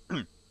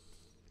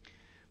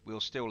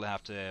we'll still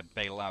have to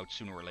bail out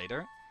sooner or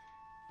later.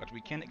 But we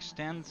can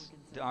extend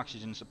the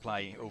oxygen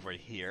supply over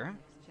here.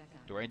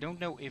 Though I don't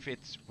know if it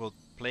will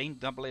plain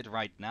double it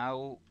right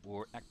now,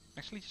 or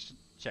actually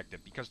check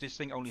that, because this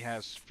thing only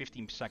has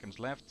 15 seconds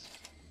left.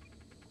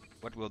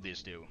 What will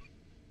this do?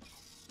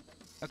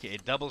 Okay,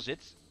 it doubles it.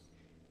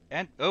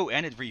 And, oh,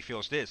 and it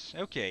refills this.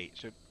 Okay,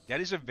 so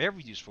that is a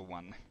very useful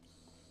one.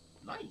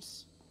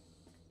 Nice.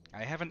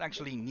 I haven't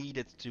actually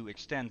needed to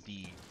extend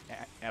the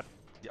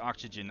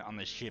oxygen on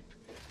the ship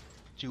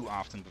too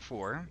often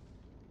before.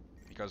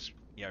 Because,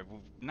 yeah,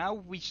 now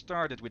we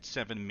started with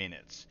 7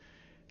 minutes.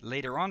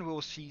 Later on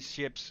we'll see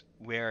ships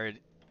where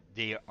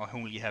they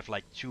only have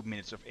like 2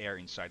 minutes of air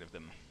inside of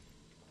them.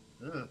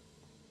 Ugh.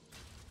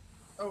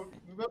 Oh,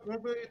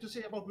 what were you to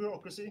say about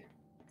bureaucracy?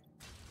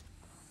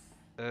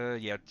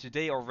 Yeah,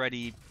 today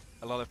already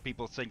a lot of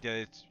people think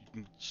that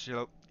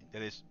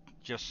it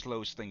just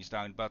slows things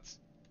down, but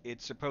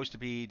it's supposed to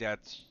be that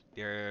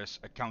there's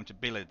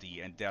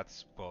accountability and that,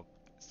 well,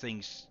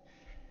 things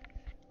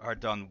are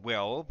done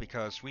well,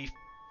 because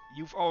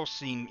you've all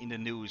seen in the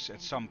news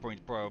at some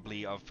point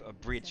probably of a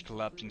bridge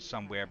collapsing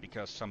somewhere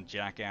because some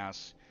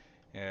jackass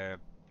uh,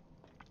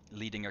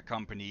 leading a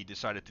company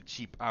decided to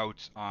cheap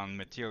out on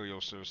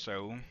materials or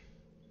so.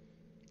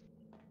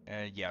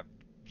 Yeah,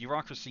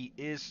 bureaucracy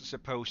is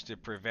supposed to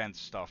prevent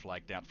stuff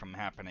like that from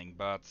happening,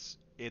 but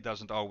it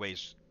doesn't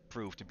always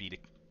prove to be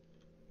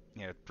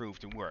prove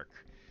to work.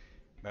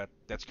 But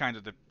that's kind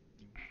of a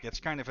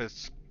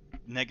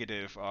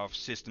negative of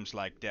systems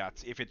like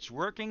that. If it's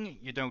working,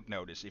 you don't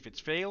notice. If it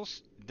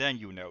fails, then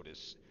you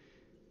notice.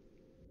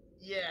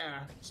 Yeah,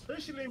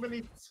 especially when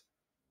it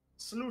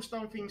slows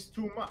down things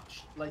too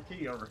much, like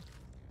here.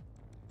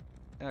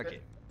 Okay,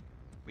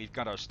 we've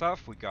got our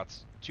stuff. We got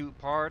 2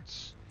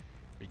 parts.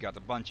 We got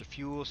a bunch of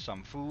fuel,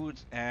 some food,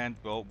 and,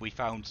 well, we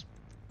found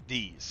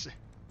these.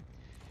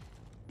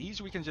 These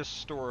we can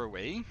just store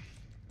away,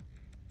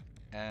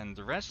 and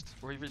the rest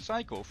we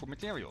recycle for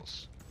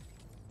materials.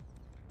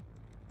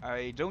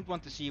 I don't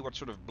want to see what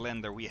sort of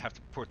blender we have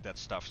to put that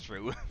stuff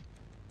through.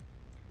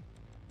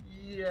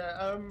 Yeah,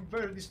 I'm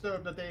very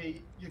disturbed that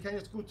you can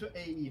just go to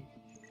a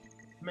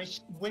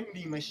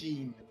vending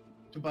machine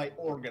to buy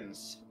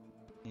organs.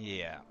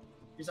 Yeah.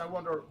 Because I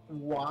wonder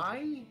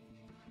why?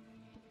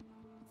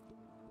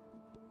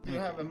 Do you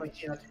have a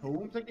machine at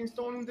home like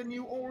installing the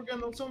new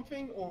organ or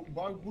something? Or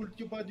why would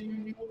you buy the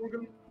new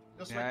organ?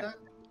 Just like that?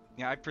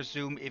 Yeah, I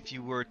presume if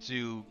you were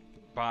to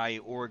buy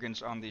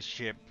organs on this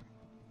ship,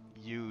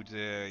 you'd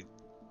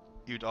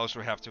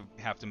also have to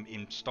have them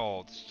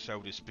installed,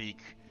 so to speak,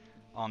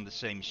 on the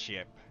same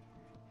ship.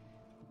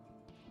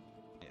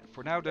 Yeah,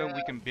 for now though,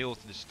 we can build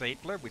the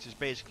stapler, which is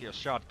basically a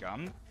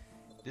shotgun.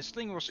 This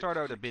thing will start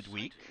out a bit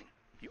weak.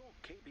 Your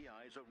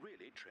KPIs are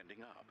really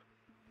trending up.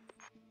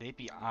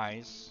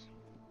 KPIs.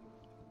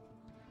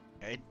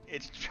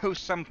 It throws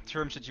some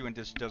terms at you and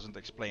this doesn't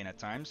explain at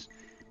times.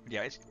 But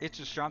yeah, it's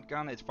a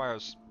shotgun. It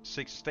fires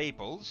 6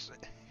 staples.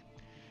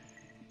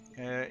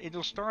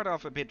 It'll start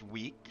off a bit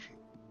weak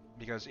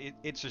because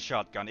it's a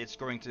shotgun. Its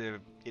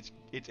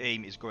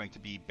aim is going to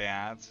be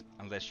bad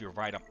unless you're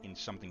right up in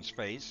something's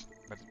face.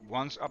 But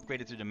once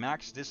upgraded to the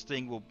max, this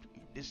thing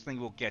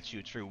will get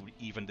you through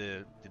even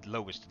the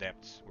lowest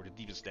depths or the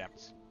deepest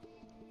depths.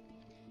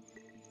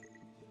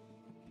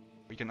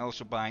 We can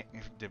also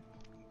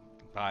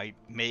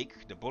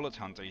make the bullet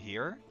hunter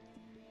here,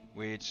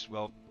 which,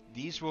 well,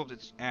 these will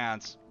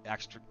add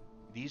extra.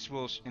 These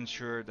will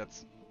ensure that,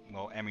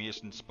 well,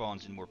 ammunition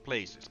spawns in more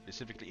places,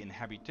 specifically in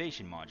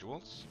habitation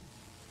modules.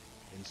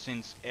 And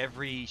since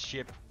every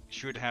ship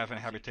should have a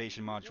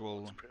habitation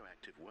module,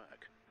 Proactive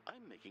work.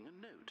 I'm making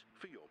a note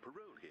for your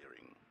parole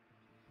hearing.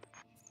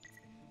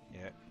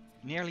 yeah,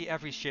 nearly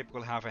every ship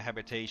will have a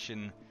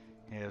habitation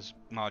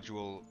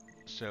module,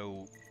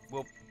 so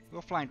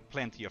we'll find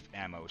plenty of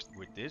ammo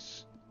with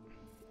this.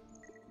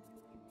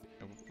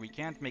 We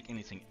can't make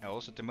anything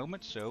else at the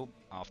moment, so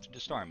off to the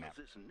star map.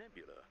 This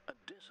nebula, a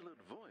desolate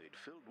void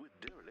filled with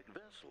derelict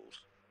vessels.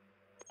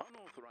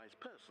 Unauthorized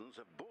persons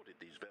have boarded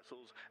these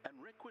vessels and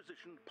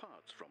requisitioned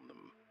parts from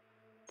them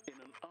in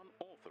an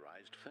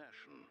unauthorized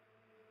fashion.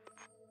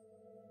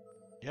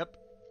 Yep,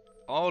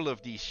 all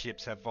of these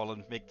ships have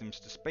fallen victims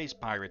to space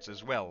pirates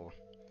as well.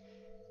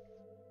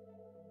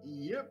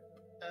 Yep,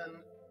 and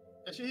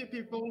as you hear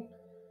people,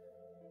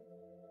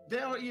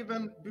 there are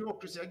even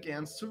bureaucracy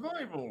against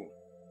survival.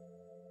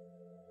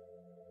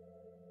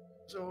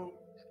 So,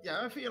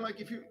 yeah, I feel like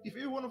if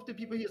you're one of the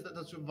people here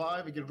that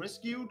survive and get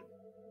rescued,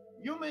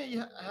 you may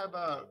have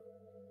a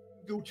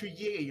go to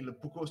jail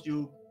because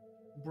you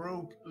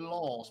broke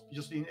laws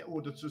just in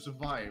order to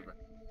survive.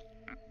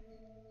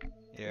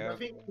 Yeah. And I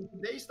think in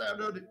today's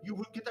standard you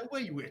will get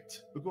away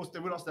with because they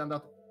will understand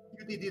that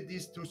you did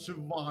this to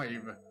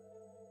survive.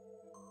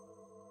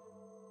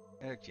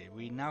 Okay,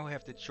 we now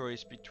have the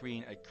choice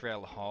between a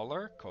Krell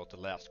hauler called the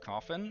Last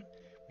Coffin.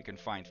 We can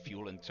find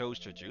fuel and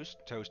toaster juice.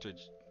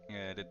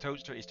 The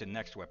toaster is the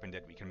next weapon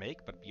that we can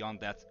make, but beyond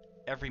that,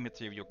 every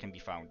material can be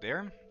found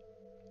there.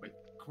 Wait,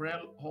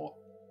 Krell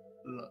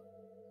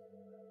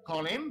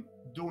call him.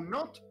 Do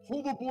not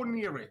hoverboard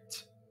near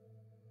it.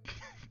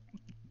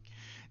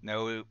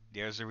 No,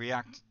 there's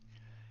a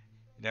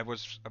There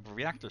was a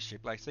reactor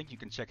ship. I think you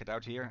can check it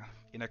out here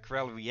in a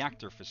Krell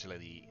reactor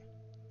facility.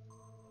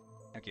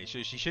 Okay,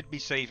 so she should be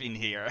safe in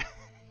here.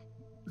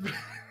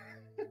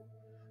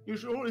 You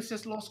should always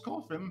just lost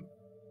coffin.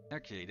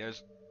 Okay,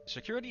 there's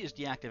security is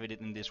deactivated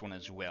in this one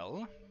as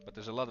well, but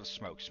there's a lot of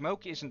smoke.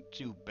 Smoke isn't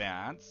too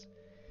bad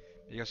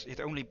because it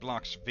only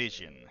blocks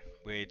vision,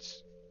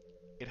 which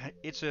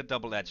it's a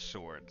double-edged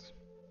sword.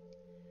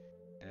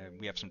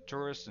 We have some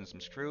tourists and some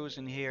screws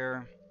in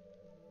here,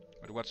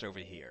 but what's over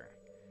here?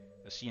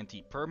 A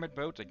CNT permit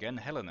boat, again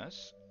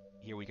Hellenus.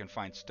 Here we can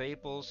find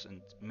staples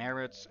and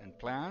merits and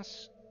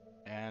plas,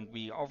 and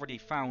we already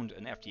found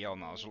an FTL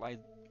nozzle. I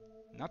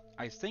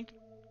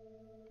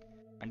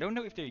don't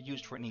know if they're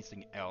used for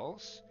anything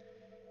else.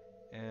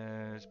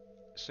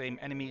 Same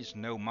enemies,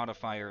 no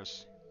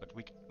modifiers, but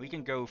we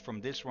can go from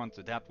this one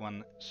to that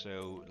one,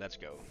 so let's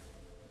go.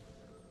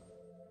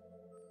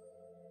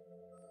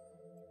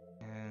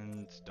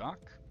 And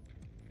dock.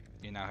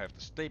 You now have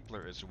the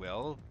stapler as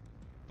well,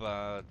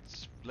 but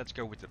let's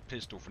go with the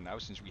pistol for now,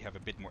 since we have a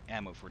bit more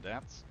ammo for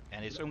that.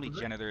 And it's only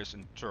janitors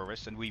and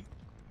tourists, and we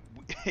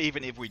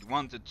even if we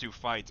wanted to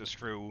fight a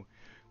screw,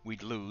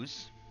 we'd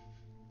lose.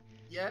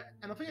 Yeah,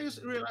 and I think I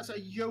just realized a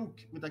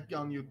joke with that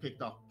gun you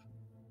picked up.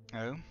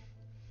 Oh?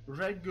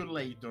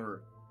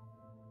 Regulator.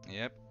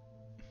 Yep.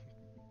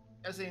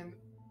 As in,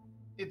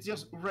 it's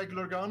just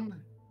regular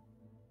gun?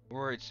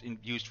 Or it's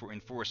used for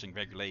enforcing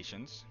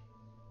regulations.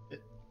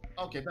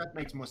 Okay, that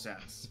makes more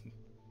sense.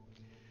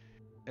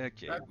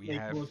 Okay, that we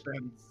makes more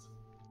sense.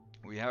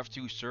 We have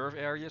 2 serve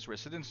areas where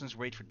citizens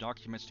wait for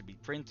documents to be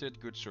printed,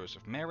 good source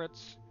of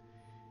merits.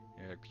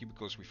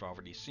 Cubicles we've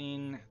already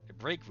seen. A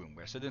break room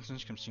where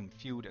citizens consume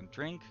food and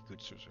drink,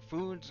 good source of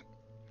food.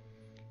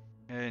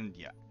 And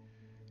yeah.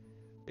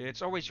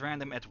 It's always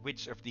random at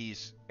which of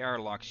these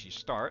airlocks you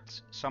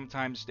start.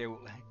 Sometimes the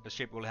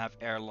ship will have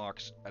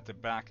airlocks at the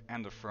back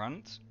and the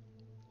front.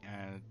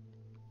 And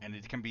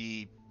it can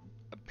be...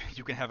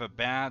 you can have a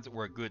bad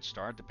or a good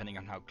start depending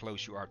on how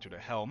close you are to the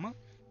helm.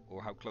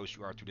 Or how close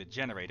you are to the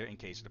generator in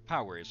case the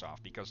power is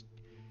off. Because...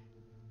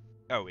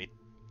 oh,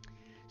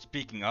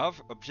 speaking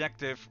of,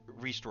 objective,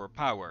 restore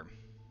power.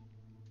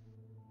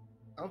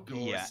 Of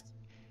course. Yeah.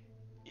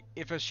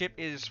 If a ship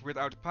is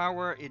without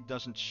power, it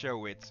doesn't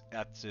show it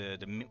at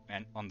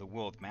on the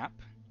world map.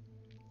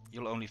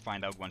 You'll only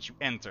find out once you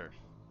enter.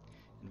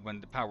 And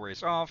when the power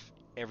is off,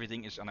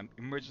 everything is on an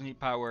emergency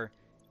power.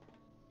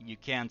 You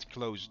can't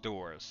close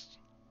doors.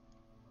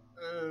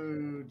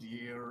 Oh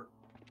dear.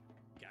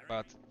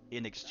 But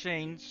in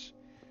exchange,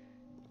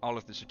 all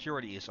of the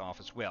security is off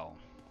as well.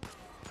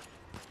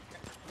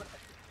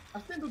 I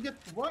think we get,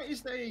 why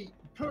is there a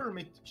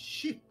permit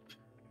ship?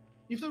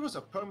 If there was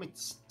a permit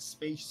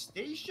space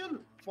station,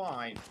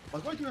 fine.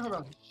 But why do you have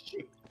a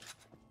ship?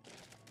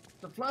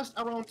 The flashed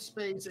around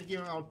space and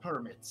giving out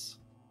permits.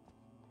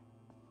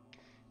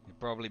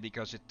 Probably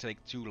because it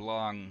takes too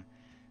long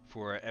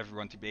for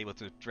everyone to be able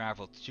to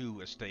travel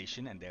to a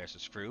station, and there's a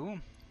screw.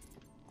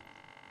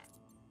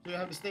 Do you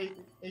have a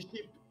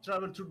ship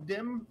travel to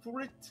them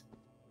for it?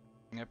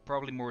 Yeah,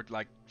 probably more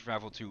like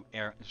travel to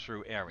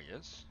through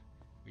areas.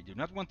 We do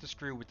not want the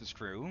screw with the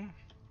screw.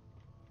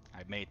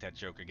 I made that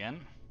joke again.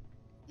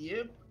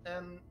 Yep,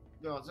 and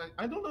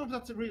I don't know if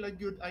that's a really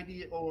good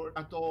idea or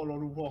at all or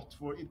what.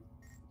 For it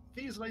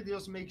feels like it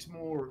just makes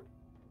more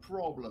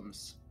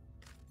problems,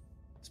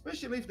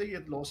 especially if they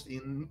get lost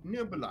in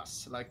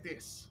nebulas like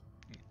this.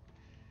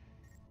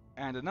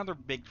 And another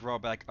big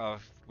drawback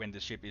of when the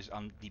ship is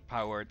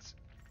undepowered,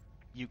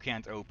 you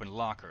can't open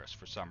lockers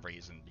for some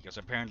reason, because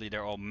apparently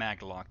they're all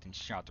mag-locked and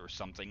shut or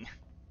something.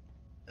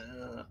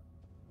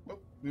 Well,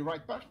 be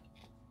right back.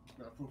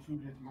 Gotta put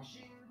food in the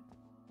machine.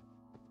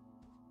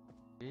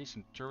 Okay,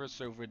 some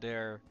tourists over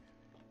there.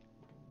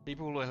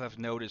 People will have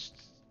noticed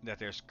that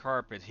there's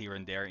carpet here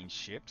and there in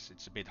ships.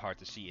 It's a bit hard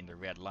to see in the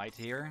red light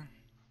here.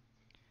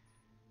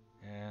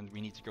 And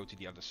we need to go to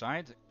the other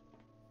side.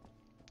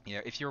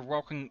 Yeah, if you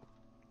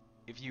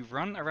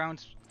run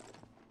around,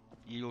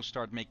 you'll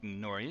start making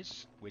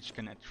noise, which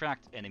can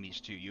attract enemies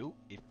to you.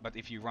 But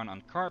if you run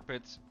on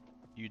carpet,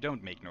 you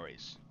don't make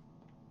noise.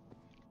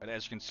 But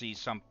as you can see,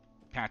 some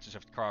patches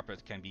of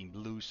carpet can be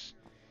loose,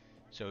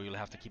 so you'll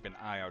have to keep an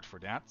eye out for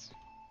that.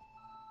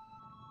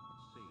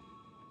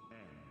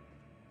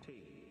 C-N-T.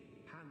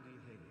 Handy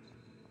hint.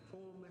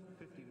 Form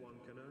F51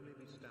 can only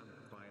be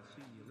stamped by a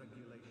senior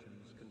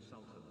regulations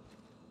consultant.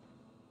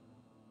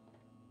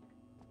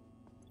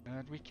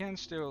 And we can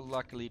still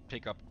luckily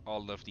pick up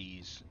all of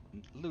these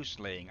loose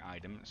laying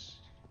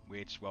items,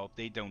 which, well,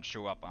 they don't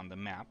show up on the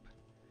map.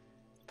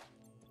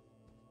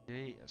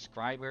 Okay, a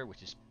scriber,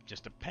 which is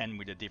just a pen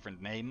with a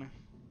different name.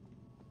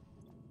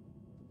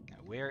 Now,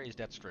 where is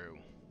that screw?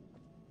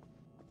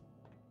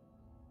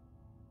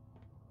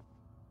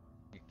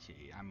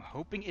 Okay, I'm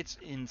hoping it's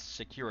in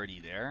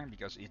security there,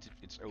 because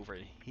it's over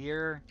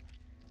here.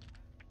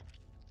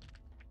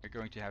 We're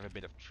going to have a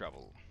bit of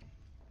trouble.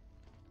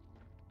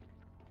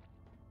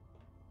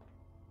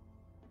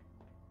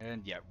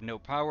 And yeah, no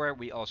power.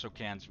 We also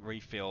can't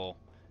refill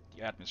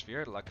the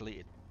atmosphere.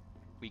 Luckily,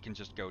 we can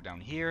just go down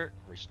here,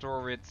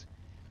 restore it,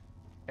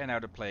 and now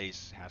the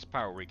place has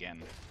power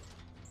again.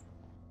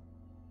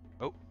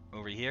 Oh,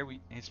 over here we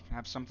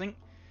have something.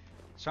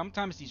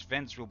 Sometimes these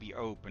vents will be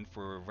open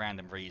for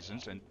random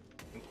reasons,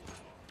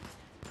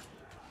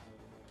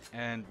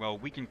 and well,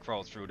 we can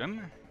crawl through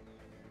them,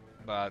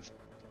 but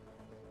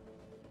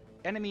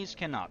enemies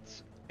cannot,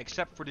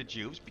 except for the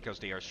Jews because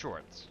they are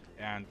short,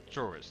 and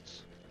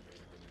tourists.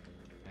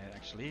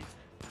 Actually,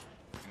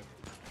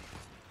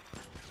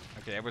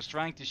 okay, I was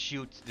trying to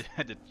shoot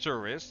the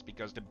tourists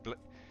because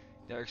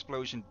their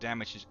explosion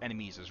damages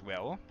enemies as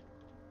well.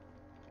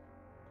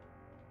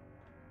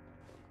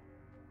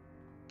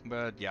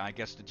 But yeah, I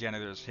guess the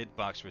janitor's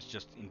hitbox was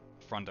just in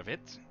front of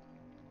it.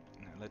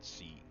 Now, let's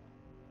see.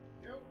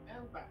 Go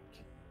and back.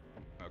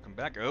 Welcome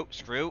back. Oh,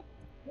 screw.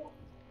 Whoa.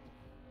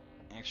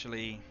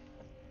 Actually,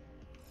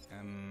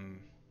 no.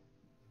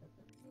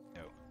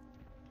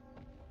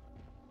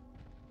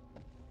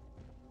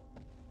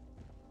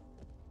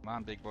 Come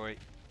on, big boy.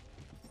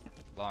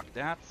 Lock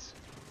that.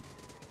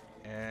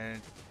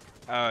 And,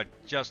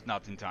 just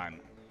not in time.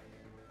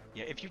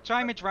 Yeah, if you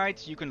time it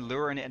right, you can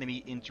lure an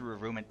enemy into a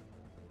room and...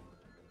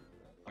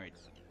 Wait.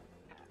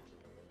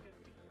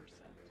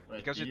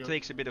 Because it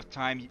takes a bit of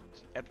time,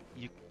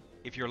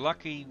 if you're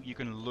lucky, you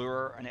can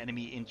lure an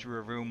enemy into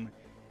a room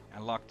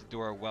and lock the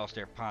door whilst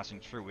they're passing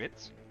through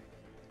it.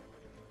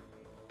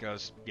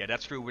 Because, yeah,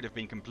 that screw would have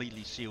been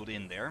completely sealed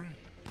in there.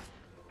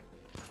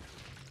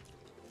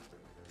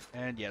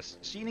 And yes,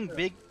 stealing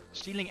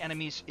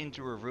enemies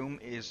into a room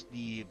is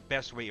the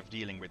best way of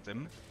dealing with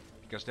them.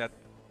 Because that,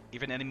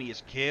 if an enemy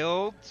is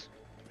killed...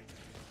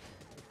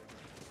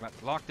 Right,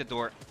 lock the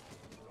door.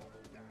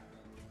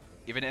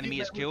 If an enemy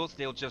is killed,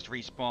 they'll just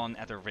respawn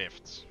at the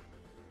rifts.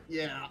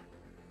 Yeah.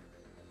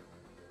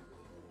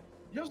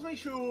 Just make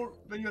sure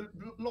when you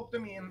lock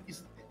them in,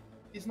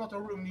 it's not a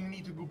room you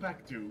need to go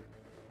back to.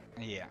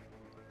 Yeah.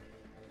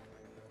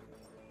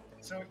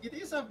 So it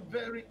is a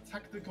very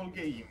tactical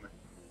game.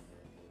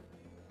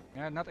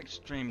 Yeah, not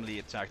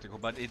extremely tactical,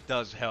 but it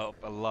does help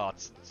a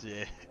lot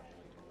to,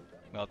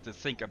 well, to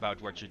think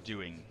about what you're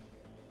doing.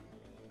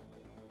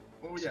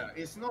 Oh yeah,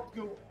 it's not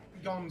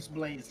guns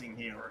blazing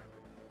here.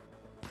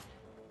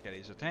 Get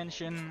his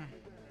attention.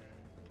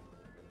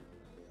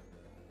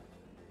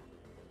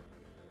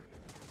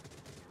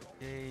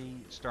 Okay,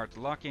 start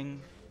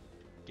locking.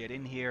 Get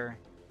in here.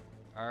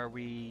 Are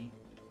we...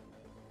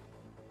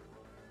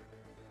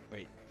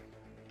 Wait.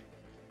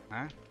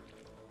 Huh?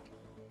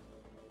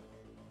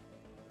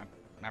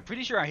 I'm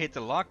pretty sure I hit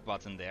the lock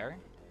button there.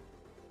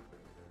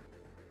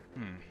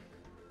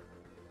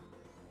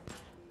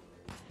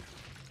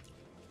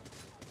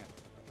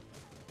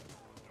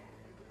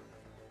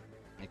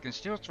 You can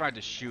still try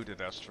to shoot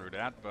at us through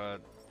that,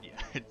 but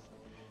yeah,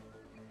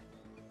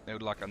 no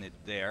luck on it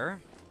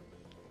there.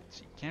 Let's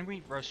see, can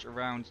we rush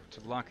around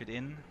to lock it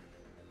in?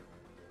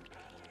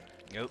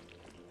 Nope.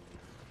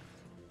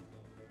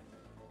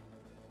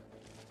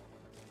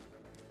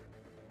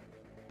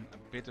 A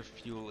bit of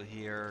fuel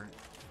here.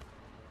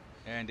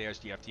 And there's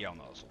the FTL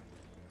nozzle.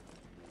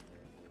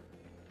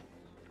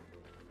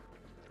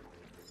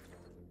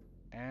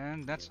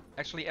 And that's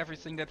actually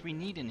everything that we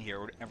need in here,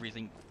 or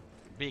everything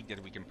big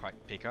that we can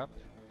pick up.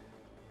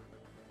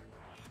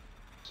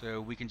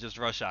 So we can just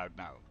rush out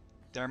now.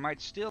 There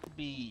might still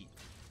be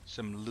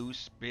some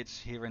loose bits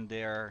here and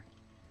there,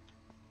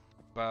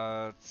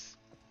 but...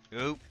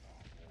 Oh!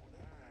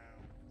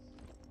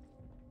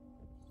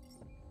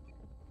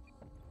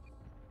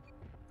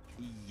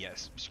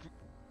 Yes.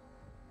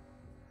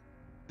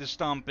 The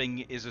stomping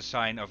is a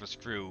sign of a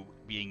screw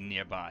being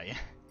nearby.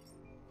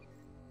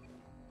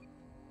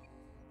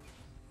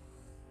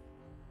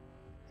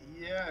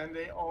 Yeah, and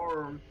they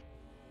are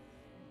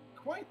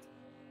quite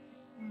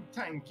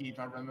tanky, if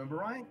I remember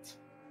right.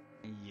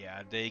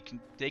 Yeah, they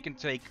can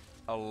take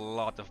a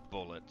lot of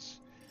bullets.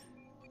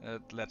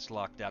 Let's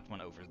lock that one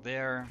over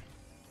there.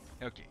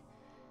 Okay,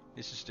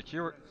 this is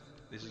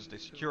the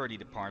security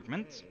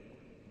department.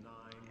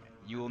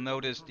 You will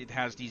notice it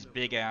has these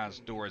big ass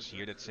doors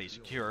here that say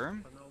secure.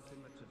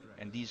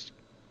 And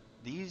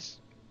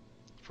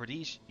for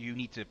these you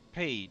need to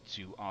pay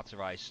to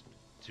authorize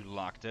to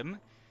lock them.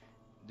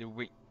 The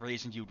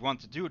reason you'd want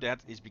to do that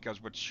is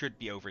because what should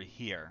be over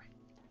here.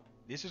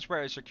 This is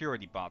where a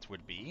security bot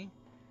would be,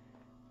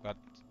 but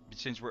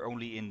since we're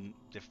only in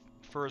the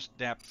first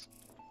depth,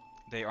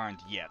 they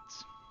aren't yet.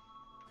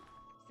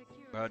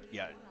 But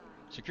yeah,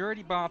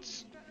 security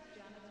bots,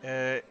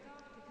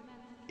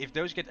 if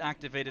those get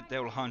activated, they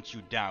will hunt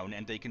you down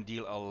and they can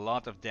deal a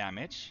lot of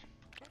damage.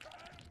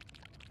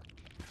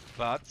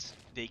 But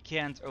they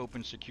can't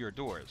open secure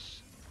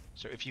doors.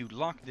 So if you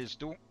lock this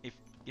door, if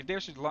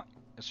there's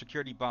a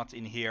security bot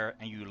in here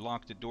and you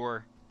lock the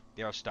door,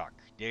 they are stuck.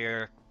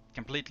 They're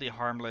completely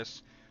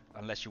harmless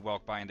unless you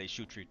walk by and they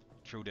shoot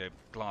through the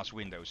glass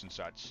windows and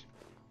such.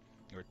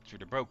 Or through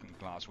the broken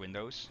glass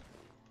windows.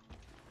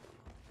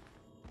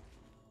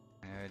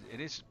 It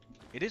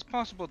is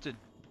possible to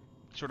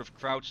sort of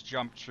crouch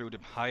jump through the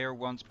higher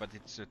ones, but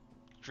it's a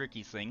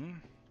tricky thing.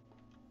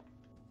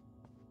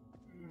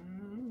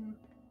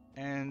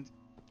 And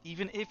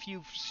even if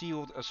you've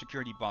sealed a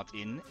security bot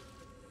in,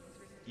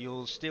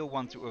 you'll still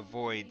want to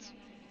avoid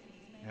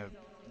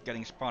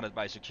getting spotted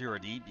by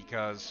security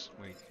because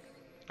wait,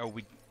 oh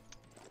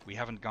we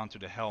haven't gone to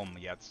the helm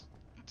yet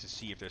to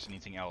see if there's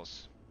anything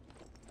else.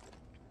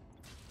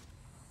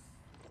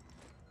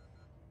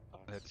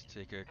 Let's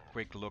take a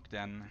quick look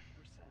then.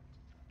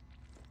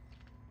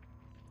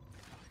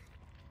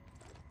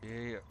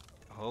 Okay,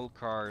 whole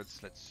cards.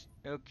 Let's.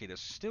 Okay,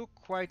 there's still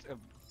quite a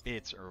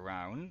bit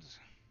around.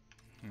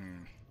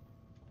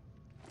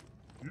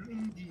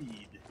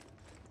 Indeed.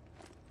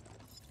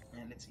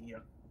 And let's see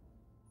here.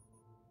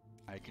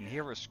 I can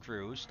hear a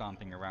screw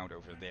stomping around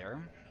over there.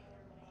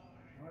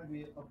 Are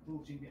we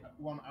approaching the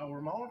 1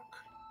 hour mark?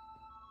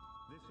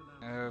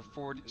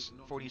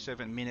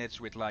 47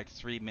 minutes with like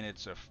 3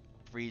 minutes of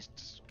freeze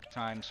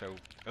time, so...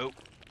 Oh!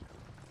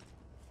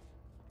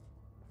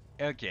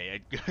 Okay, a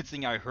good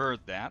thing I heard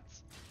that.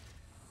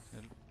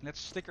 Let's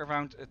stick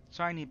around a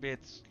tiny bit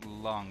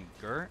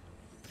longer.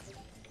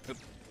 Oop.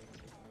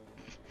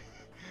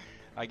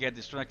 I get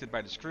distracted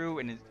by the screw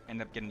and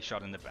end up getting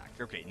shot in the back.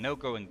 Okay, no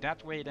going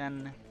that way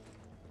then.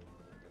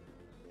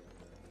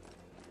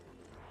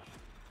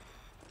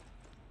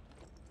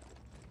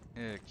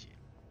 Okay.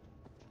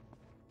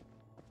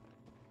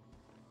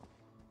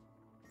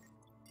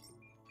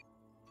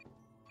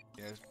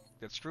 Yes,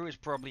 that screw is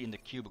probably in the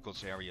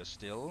cubicles area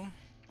still.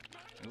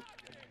 Oop.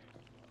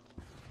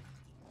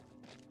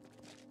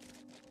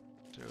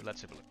 So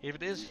let's have a look. If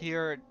it is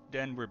here,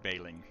 then we're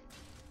bailing.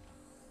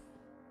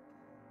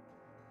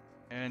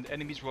 And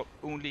enemies will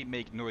only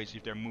make noise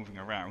if they're moving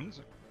around.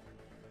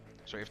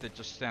 So if they're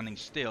just standing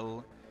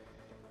still,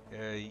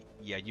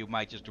 yeah, you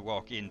might just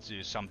walk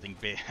into something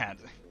bad.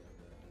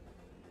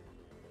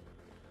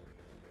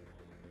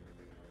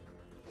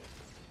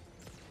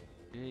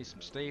 Okay,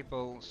 some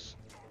staples.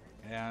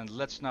 And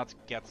let's not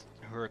get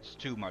hurt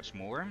too much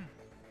more.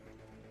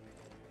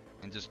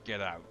 And just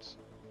get out.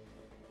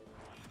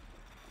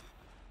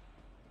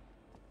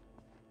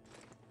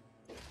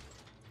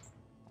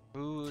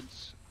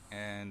 Foods.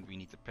 And we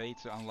need to pay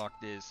to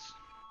unlock this.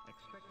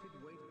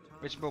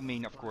 Which will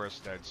mean, of course,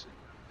 that...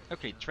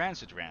 Okay,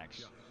 transit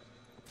rags.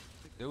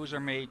 Those are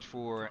made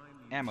for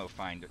ammo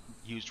finder,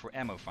 used for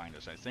ammo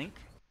finders, I think.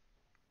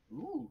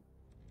 Ooh.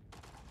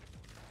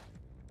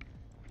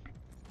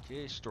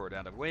 Okay, store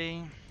that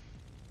away.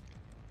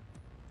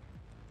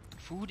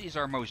 Food is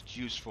our most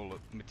useful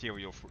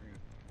material for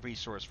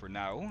resource for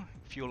now.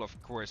 Fuel,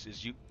 of course,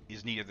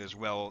 is needed as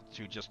well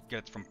to just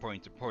get from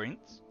point to point.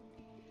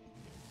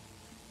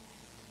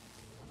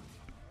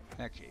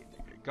 Okay,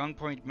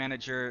 gunpoint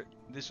manager.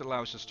 This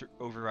allows us to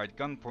override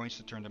gunpoints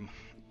to turn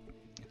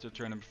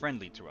them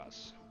friendly to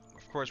us.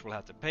 Of course, we'll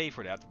have to pay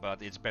for that,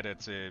 but it's better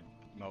to,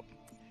 well,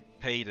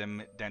 pay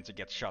them than to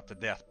get shot to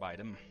death by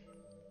them.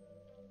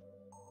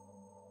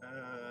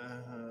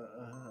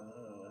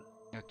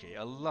 Okay,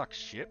 a lock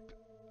ship,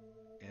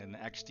 an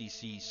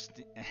XTC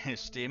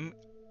stim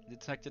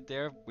detected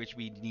there, which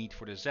we need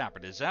for the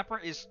zapper. The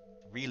zapper is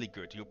really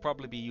good. You'll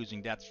probably be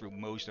using that through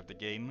most of the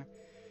game,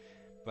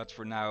 but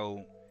for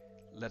now,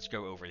 let's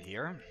go over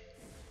here.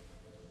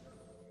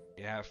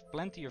 We have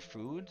plenty of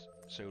food,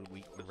 so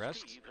we can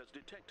rest. Steve has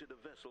detected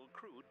a vessel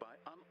crewed by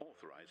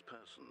unauthorized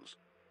persons,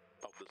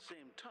 of the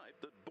same type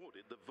that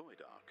boarded the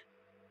Void Ark.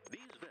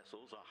 These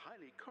vessels are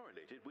highly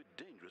correlated with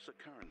dangerous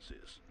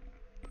occurrences.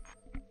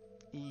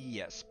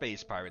 Yes,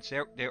 space pirates.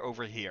 They're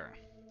over here.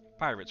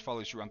 Pirates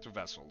follow you onto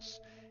vessels,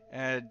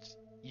 and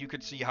you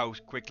could see how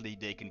quickly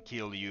they can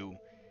kill you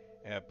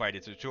by the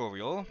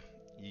tutorial.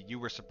 You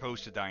were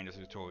supposed to die in the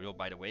tutorial,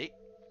 by the way.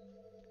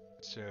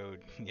 So,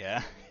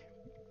 yeah.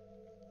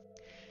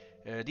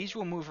 These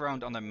will move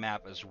around on the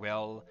map as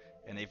well,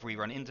 and if we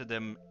run into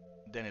them,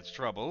 then it's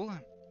trouble.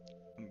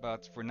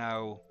 But for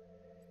now,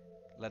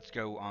 let's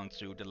go on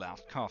to the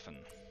last coffin.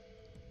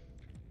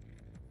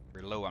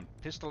 We're low on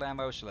pistol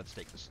ammo, so let's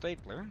take the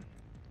stapler.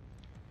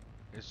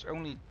 There's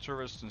only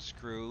turrets and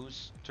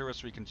screws.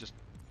 Turrets we can just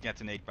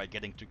detonate by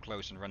getting too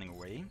close and running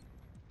away.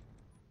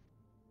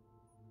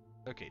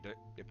 Okay,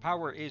 the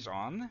power is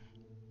on.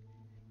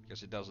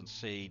 Because it doesn't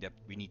say that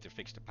we need to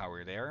fix the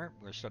power there.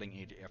 We're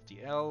studying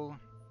FTL.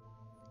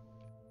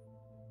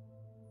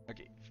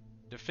 Okay,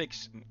 the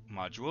fix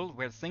module,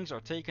 where things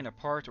are taken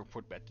apart or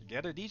put back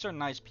together. These are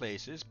nice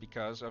places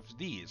because of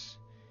these.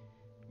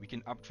 We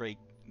can upgrade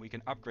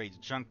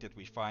junk that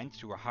we find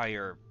to a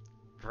higher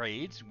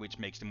grade, which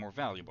makes them more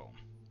valuable.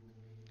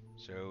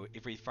 So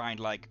if we find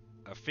like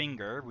a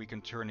finger, we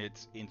can turn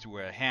it into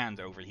a hand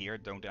over here.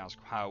 Don't ask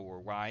how or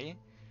why,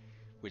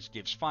 which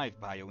gives 5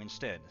 bio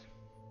instead.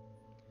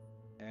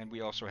 And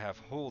we also have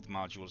hold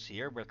modules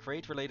here, where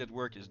crate-related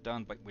work is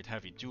done with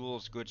heavy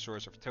tools, good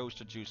source of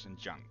toaster juice and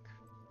junk.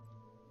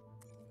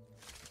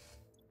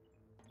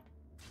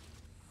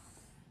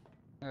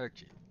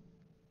 Okay.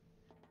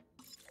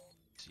 Let's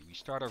see, we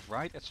start off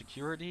right at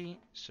security,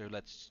 so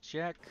let's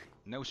check.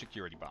 No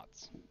security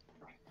bots.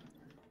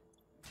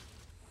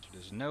 So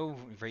there's no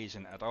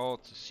reason at all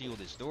to seal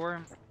this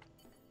door.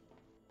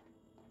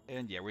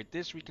 And yeah, with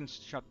this we can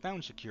shut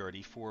down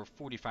security for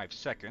 45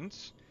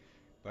 seconds.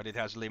 But it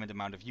has a limited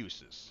amount of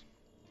uses.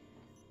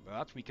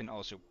 But we can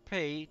also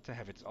pay to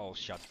have it all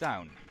shut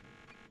down.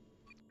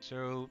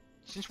 So,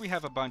 since we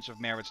have a bunch of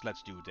merits,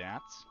 let's do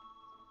that.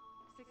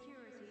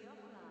 Security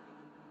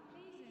offline.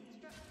 Please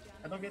instruct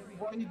I don't get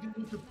why you do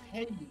need to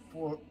pay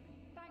for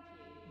Thank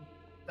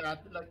you.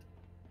 that. Like,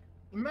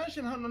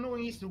 imagine how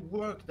annoying it is to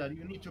work that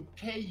you need to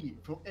pay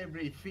for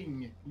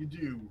everything you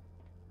do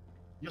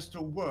just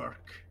to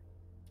work.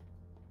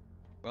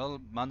 Well,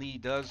 money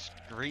does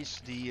grease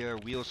the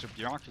wheels of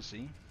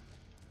bureaucracy.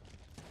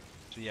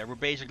 So yeah, we're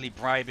basically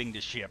bribing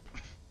the ship.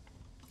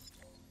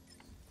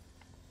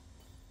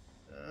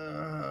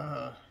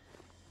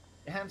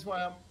 Hence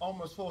why I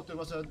almost thought there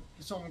was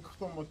some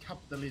form of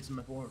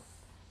capitalism for.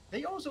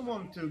 They also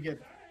want to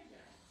get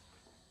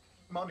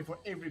money for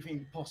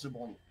everything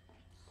possible.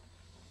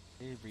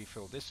 Okay,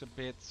 refill this a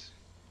bit.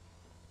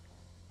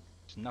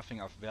 There's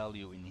nothing of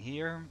value in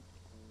here,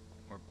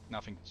 or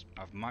nothing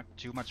of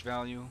too much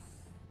value.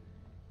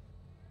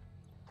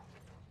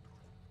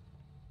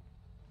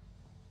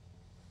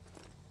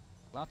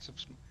 Lots of.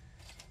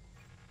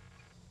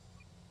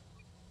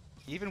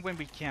 Even when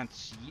we can't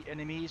see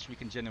enemies, we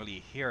can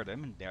generally hear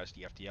them. And there's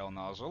the FTL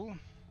nozzle.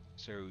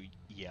 So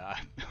yeah,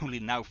 I'm only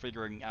now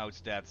figuring out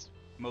that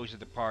most of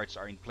the parts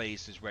are in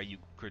places where you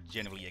could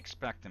generally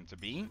expect them to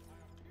be.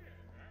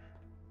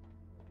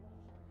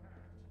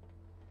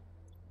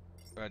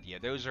 But yeah,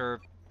 those are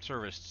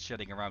tourists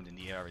shedding around in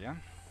the area.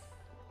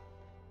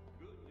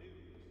 Good news.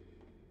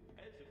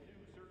 As of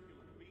new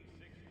circular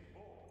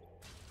B64,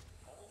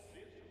 all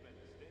shifts have been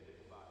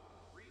extended by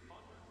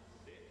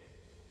 306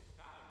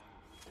 time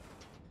units.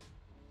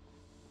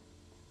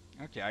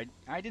 Okay,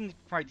 I didn't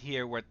quite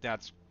hear what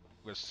that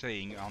was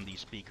saying on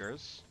these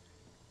speakers.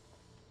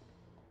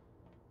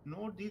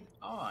 Nor did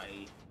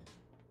I.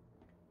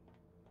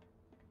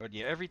 But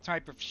yeah, every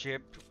type of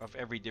ship of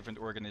every different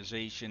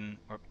organization,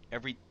 or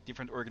every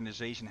different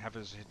organization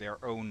has their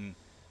own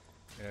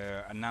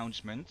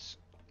announcements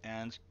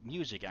and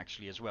music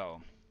actually as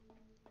well.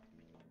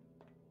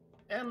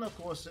 And of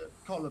course,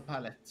 color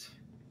palette.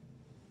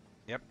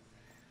 Yep.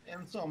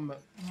 And some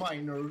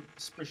minor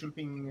special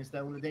things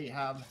that only they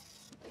have.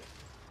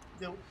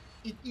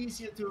 It's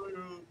easier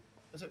to.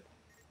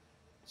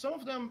 Some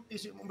of them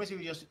is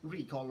basically just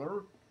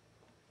recolor,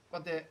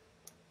 but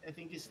I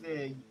think it's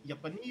the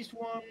Japanese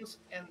ones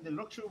and the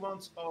luxury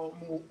ones are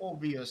more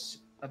obvious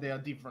that they are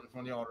different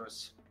from the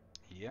others.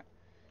 Yeah.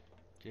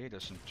 Okay,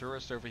 there's some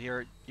tourists over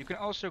here. You can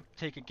also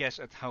take a guess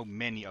at how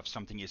many of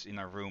something is in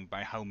a room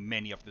by how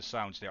many of the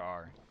sounds there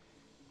are.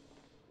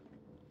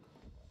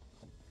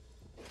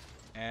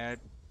 And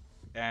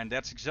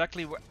that's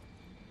exactly what...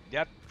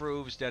 That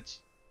proves that...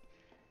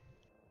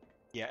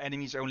 Yeah,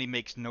 enemies only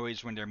make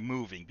noise when they're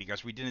moving,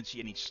 because we didn't see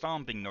any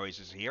stomping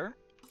noises here.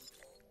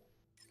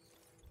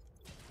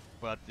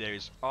 But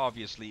there's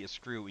obviously a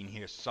screw in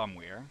here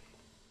somewhere.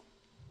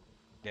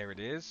 There it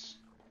is.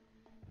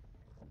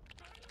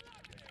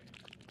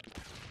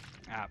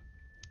 Ah,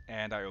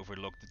 and I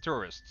overlooked the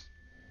tourist.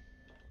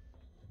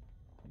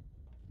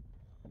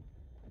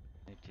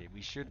 Okay,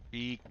 we should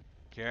be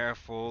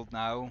careful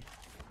now.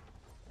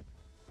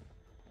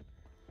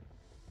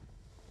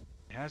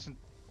 It hasn't...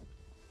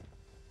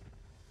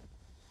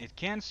 It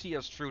can see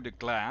us through the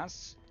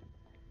glass,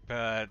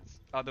 but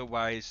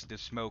otherwise the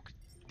smoke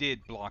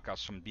did block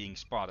us from being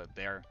spotted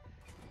there.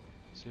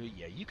 So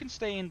yeah, you can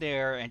stay in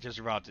there and just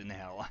rot in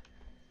hell.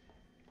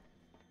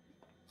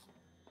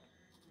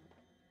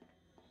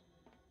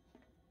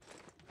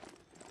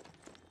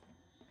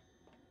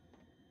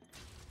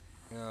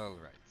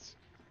 Alright.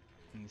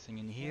 Anything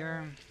in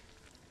here?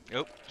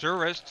 Oh,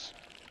 tourists!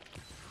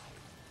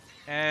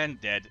 And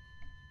dead.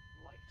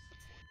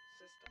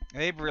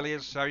 Hey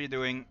Brillius, how are you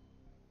doing?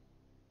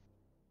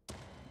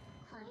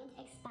 Client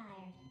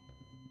expired.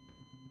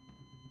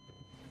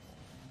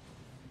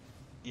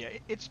 Yeah,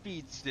 it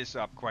speeds this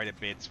up quite a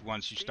bit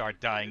once you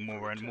start dying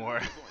more and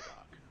more.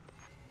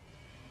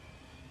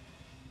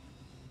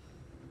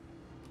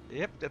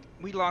 Yep,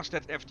 we lost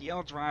that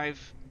FTL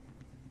drive,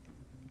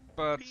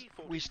 but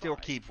we still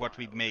keep what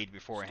we made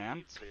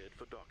beforehand. Cleared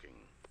for docking.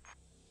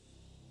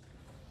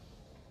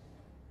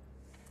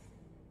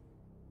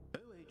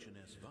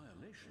 OH&S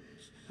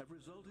violations have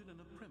resulted in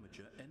a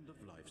premature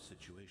end-of-life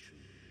situation.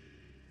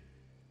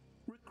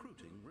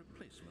 Recruiting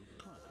replacement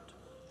client.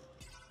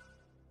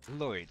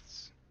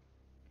 Lloyd's.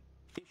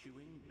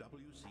 Issuing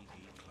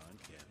WCD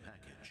client care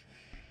package.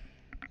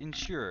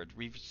 Insured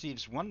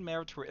receives 1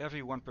 merit for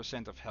every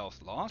 1% of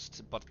health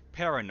lost, but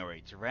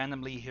paranoid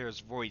randomly hears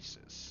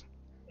voices.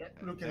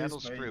 That'll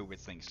screw with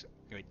things.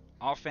 Wait.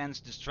 Offense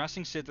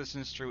distressing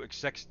citizens through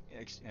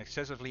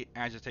excessively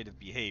agitated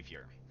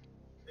behavior.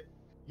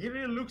 He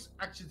really looks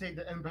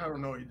agitated and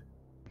paranoid.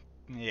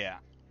 Yeah.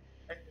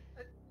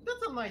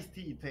 That's a nice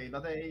detail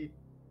that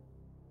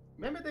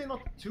maybe they're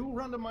not too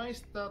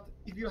randomized, that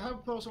if you have a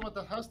person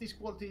that has these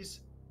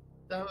qualities,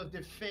 they have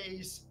the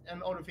face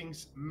and other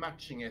things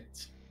matching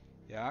it.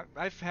 Yeah,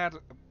 I've had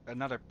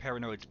another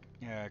paranoid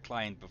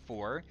client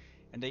before,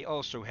 and they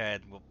also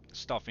had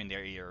stuff in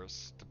their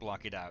ears to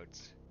block it out.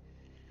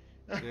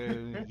 So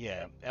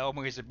yeah,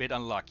 Elmer is a bit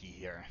unlucky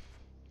here.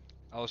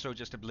 Also,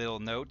 just a little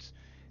note,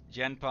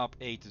 Genpop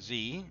A to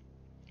Z.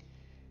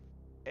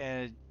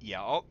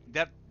 Yeah,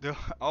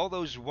 all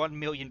those 1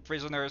 million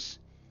prisoners,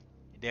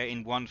 they're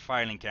in one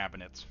filing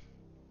cabinet.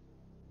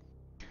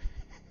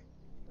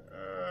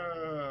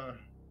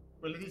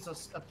 Well, it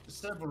is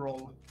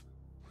several.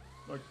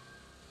 Like,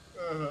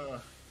 uh,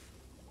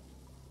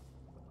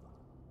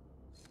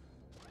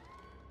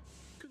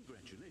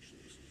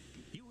 Congratulations.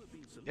 You have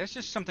been selected. There's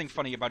just something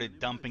funny about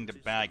it dumping the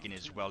bag in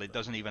as well. It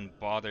doesn't even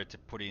bother to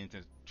put it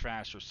into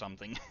trash or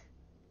something.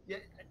 yeah,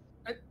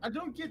 I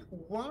don't get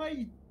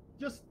why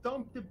just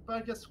dump the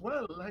bag as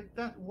well like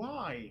that.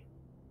 Why?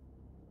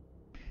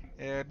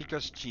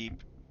 Because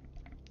cheap.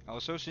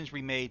 Also, since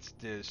we made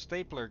the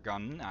stapler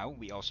gun now,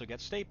 we also get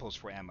staples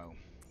for ammo.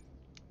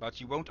 But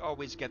you won't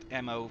always get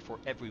ammo for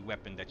every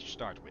weapon that you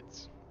start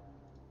with.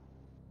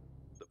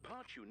 The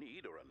parts you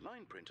need are a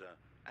line printer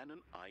and an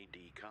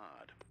ID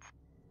card.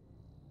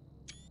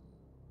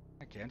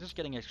 Okay, I'm just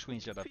getting a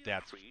screenshot of Feel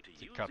that free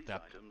to use cut these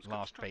that items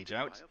last page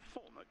constructed out. by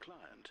a former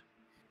client.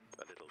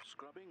 A little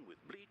scrubbing with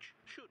bleach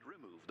should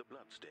remove the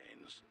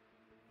bloodstains.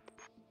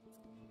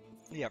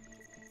 Yep,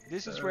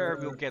 this is where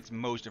we'll get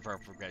most of our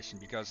progression,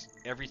 because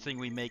everything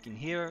we make in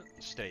here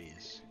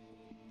stays.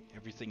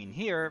 Everything in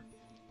here,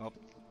 well,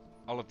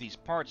 all of these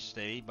parts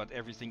stay, but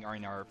everything are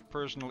in our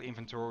personal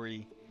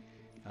inventory,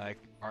 like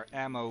our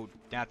ammo,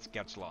 that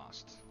gets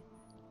lost.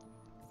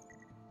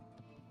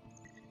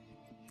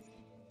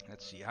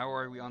 Let's see, how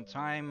are we on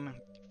time?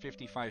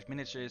 55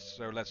 minutes is,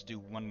 so let's do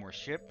one more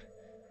ship.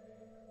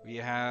 We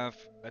have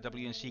a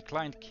WNC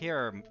client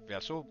care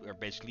vessel, or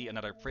basically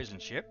another prison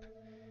ship.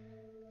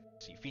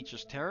 Let's see,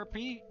 features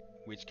therapy,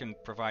 which can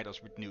provide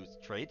us with new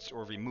traits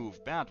or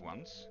remove bad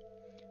ones.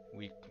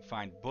 We can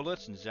find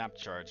bullets and zap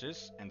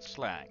charges and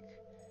slag.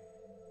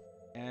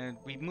 And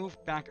we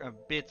moved back a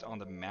bit on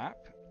the map.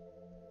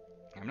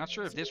 I'm not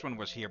sure if this one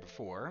was here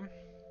before.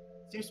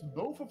 Seems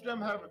both of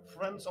them have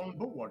friends on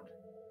board.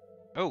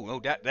 Oh,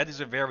 that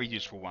is a very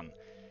useful one.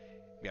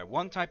 Yeah,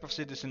 one type of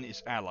citizen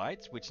is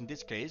allied, which in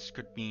this case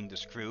could mean the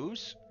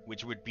screws,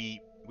 which would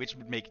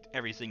make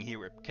everything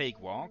here a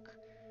cakewalk,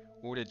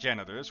 or the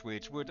janitors,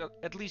 which would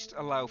at least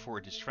allow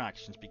for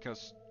distractions,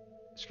 because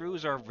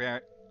screws are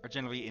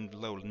generally in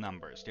low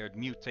numbers. They're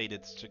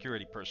mutated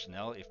security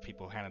personnel, if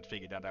people hadn't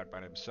figured that out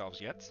by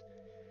themselves yet.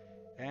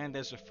 And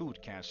there's a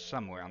food cache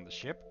somewhere on the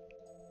ship.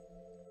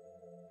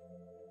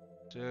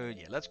 So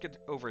yeah, let's get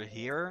over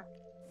here,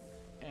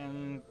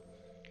 and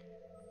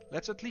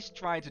let's at least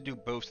try to do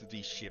both of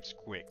these ships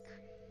quick,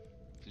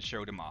 to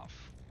show them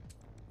off.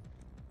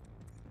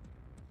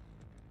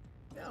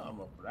 Yeah,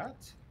 I'm up for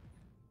that.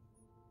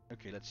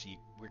 Okay, let's see.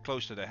 We're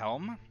close to the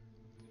helm.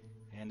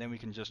 And then we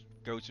can just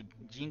go to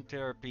gene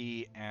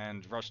therapy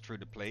and rush through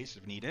the place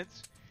if needed.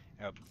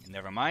 Oh,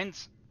 never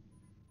mind.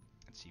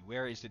 Let's see,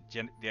 where is the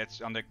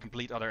that's on the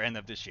complete other end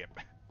of the ship.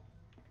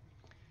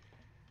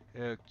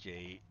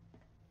 Okay.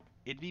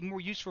 It'd be more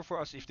useful for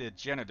us if the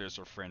janitors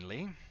are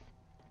friendly,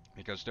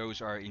 because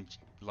those are in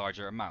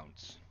larger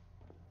amounts.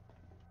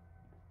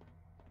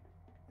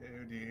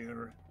 Oh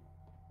dear.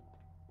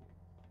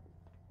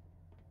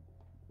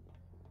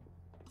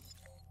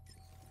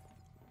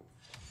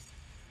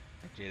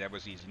 Okay, that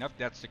was easy enough.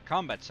 That's the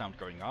combat sound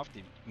going off.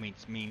 It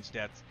means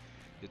that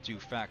the two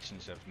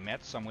factions have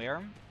met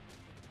somewhere.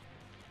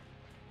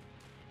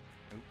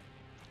 Oh.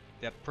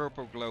 That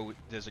purple glow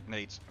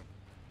designates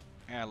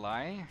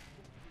ally.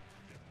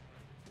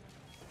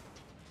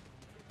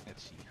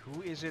 Let's see,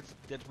 who is it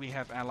that we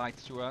have allied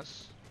to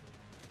us?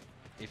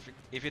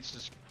 If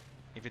it's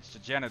the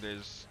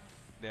janitors,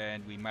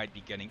 then we might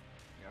be getting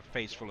a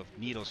face full of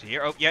needles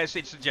here. Oh yes,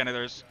 it's the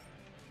janitors.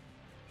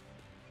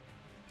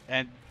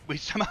 And we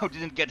somehow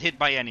didn't get hit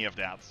by any of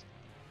that.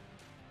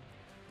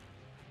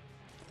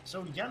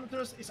 So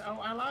janitors is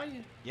our ally?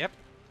 Yep.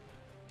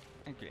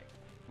 Okay.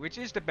 Which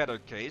is the better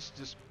case.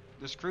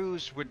 The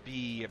screws would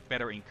be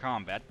better in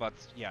combat, but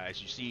yeah, as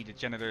you see, the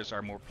janitors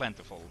are more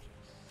plentiful.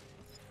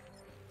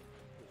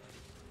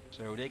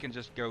 So they can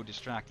just go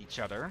distract each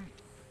other.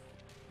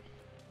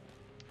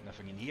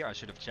 Nothing in here. I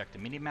should have checked the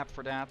minimap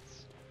for that.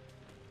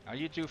 Are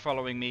you two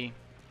following me?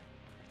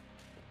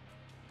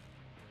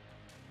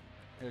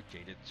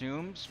 Okay, the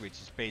tombs, which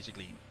is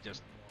basically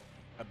just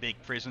a big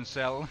prison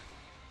cell.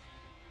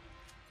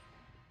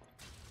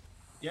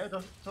 Yeah,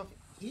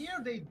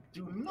 here they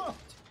do not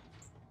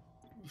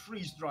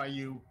freeze dry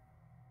you.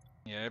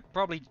 Yeah,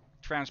 probably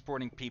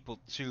transporting people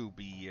to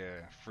be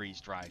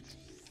freeze dried.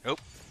 Oh,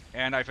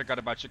 and I forgot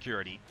about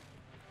security.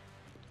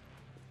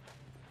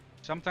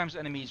 Sometimes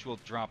enemies will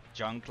drop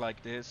junk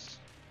like this.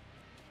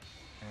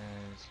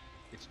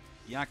 It's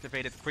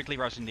deactivated. Quickly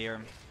rush in there.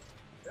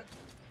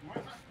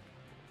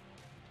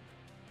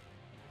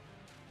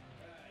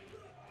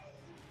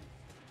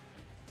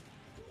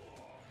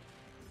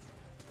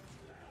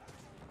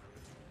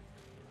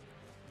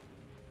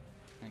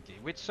 Okay,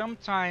 with some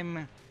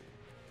time,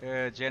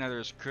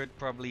 janitors could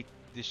probably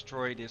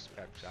destroy this.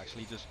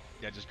 Actually,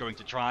 they're just going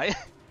to try.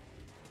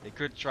 They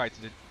could try to.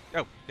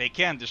 Oh, they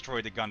can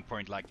destroy the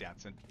gunpoint like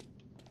that. And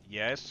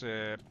yes,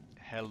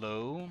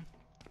 hello.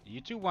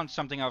 You two want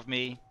something of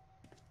me?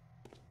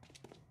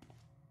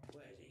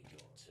 Where'd he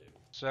got to?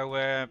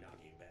 So,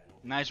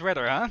 nice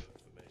weather, huh?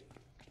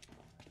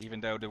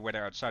 Even though the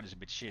weather outside is a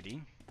bit shitty.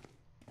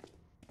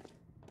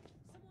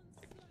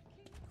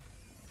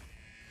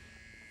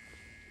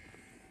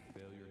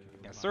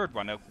 Yeah, third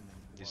one. Oh,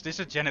 is this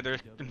a janitor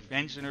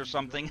convention or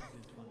something?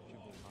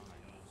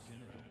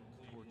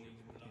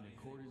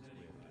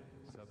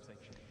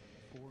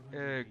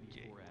 Okay,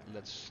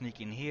 let's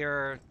sneak in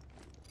here,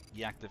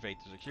 deactivate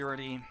the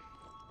security,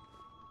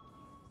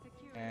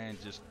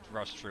 and just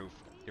rush through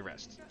the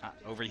rest. Ah,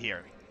 over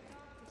here.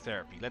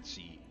 Therapy. Let's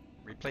see.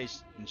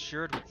 Replace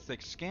insured with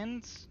thick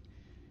skins,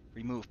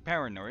 remove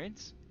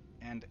paranoids,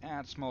 and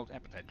add small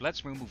appetite.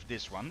 Let's remove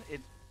this one.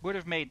 It would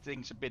have made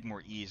things a bit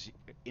more easy,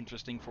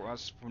 interesting for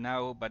us for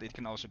now, but it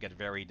can also get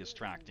very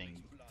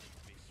distracting.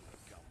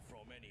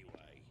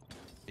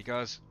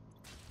 Because,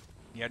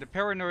 yeah, the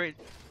paranoid,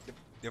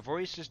 the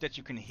voices that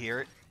you can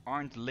hear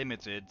aren't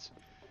limited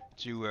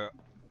to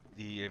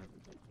the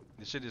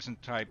citizen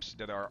types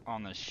that are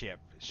on a ship.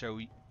 So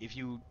if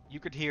you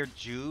could hear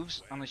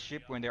Jews on a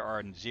ship when there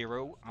are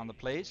 0 on the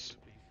place,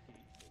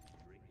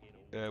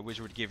 which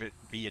would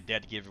be a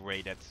dead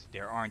giveaway that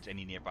there aren't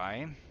any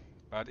nearby.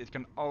 But it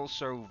can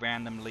also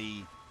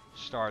randomly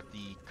start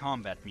the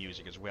combat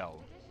music as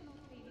well.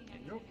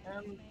 Nope,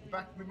 and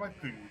back with my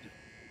food.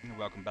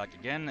 Welcome back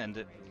again,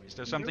 and is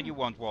there something you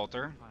want,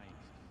 Walter?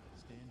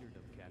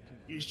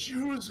 Your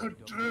shoes are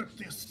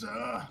dirty,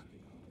 sir.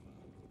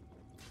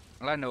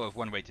 Well, I know of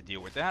one way to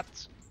deal with that.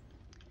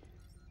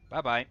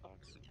 Bye-bye.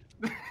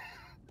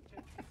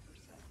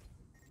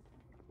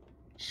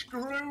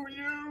 Screw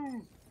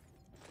you!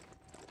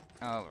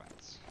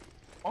 Alright.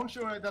 I'm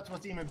sure that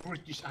was even a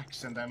British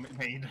accent I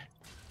made.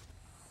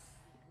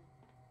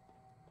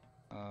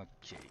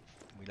 Okay,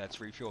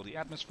 let's refuel the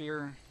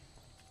atmosphere.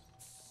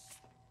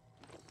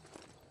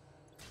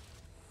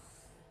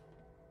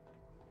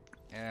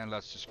 And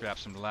let's just grab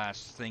some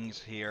last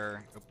things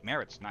here. Oh,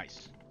 merits,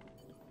 nice.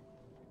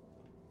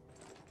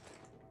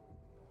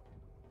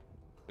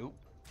 Ooh.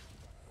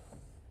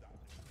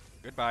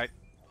 Goodbye.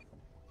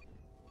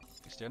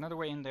 Is there another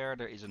way in there?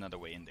 There is another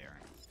way in there.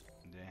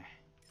 The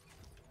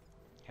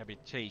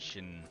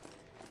habitation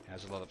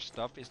has a lot of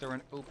stuff. Is there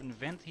an open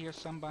vent here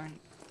somewhere?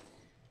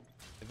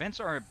 The vents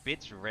are a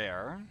bit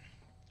rare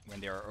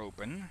when they are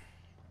open.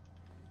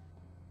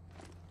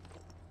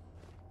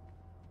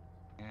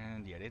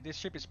 And yeah, this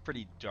ship is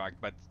pretty dark,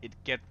 but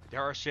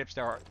there are ships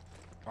that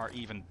are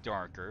even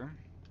darker.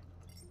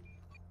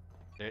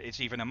 It's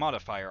even a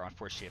modifier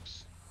for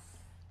ships.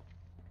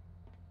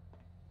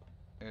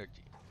 Okay,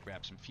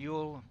 grab some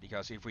fuel,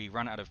 because if we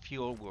run out of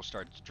fuel, we'll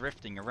start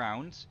drifting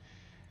around,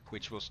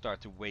 which will start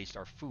to waste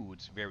our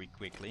food very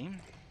quickly.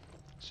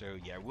 So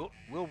yeah,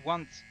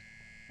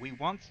 we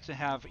want to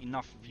have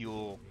enough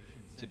fuel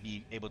to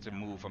be able to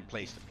move from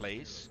place to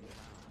place.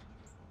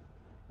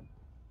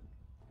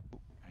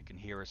 I can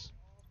hear us.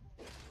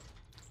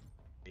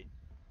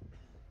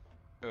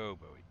 Oh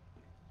boy.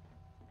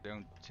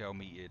 Don't tell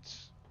me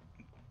it's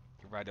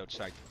right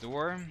outside the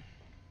door.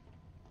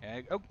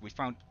 Oh, we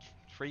found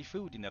free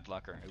food in that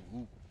locker.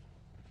 Ooh.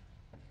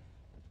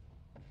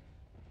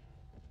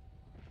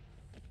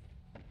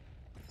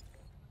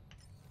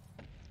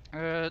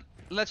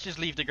 Let's just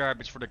leave the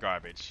garbage for the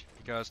garbage,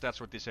 because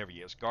that's what this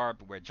area is.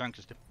 Where junk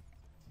is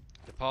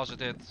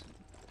deposited.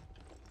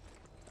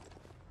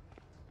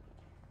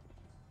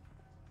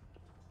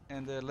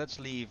 And let's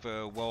leave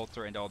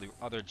Walter and all the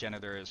other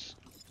janitors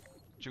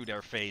to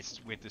their face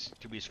with this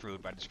to be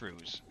screwed by the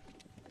screws.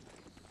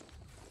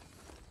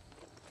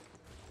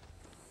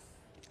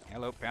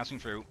 Hello, passing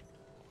through.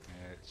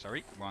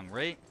 Sorry, wrong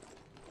way.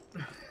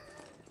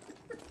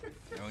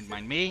 Don't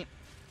mind me.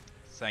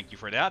 Thank you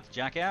for that,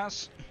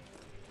 jackass.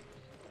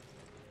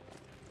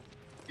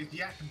 It's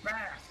Yak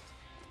Bass!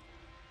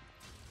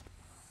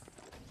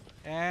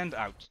 And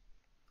out.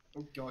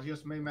 Oh god,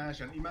 just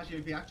imagine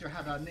if we actually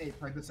had a name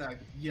like this, like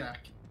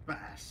Yak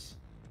Bass.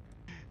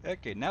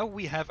 Okay, now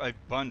we have a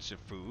bunch of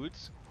food,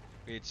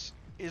 which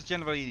is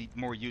generally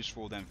more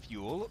useful than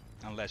fuel,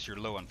 unless you're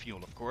low on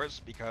fuel, of course,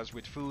 because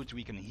with food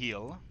we can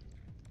heal.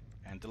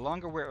 And the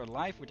longer we're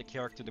alive with the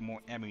character, the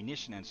more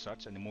ammunition and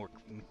such, and the more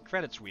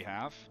credits we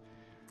have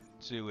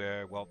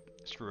to, well,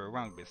 screw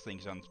around with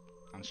things on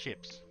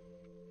ships.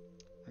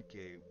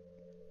 Okay,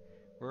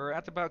 we're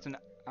at about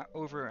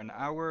over an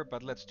hour,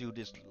 but let's do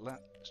this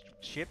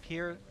ship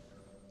here,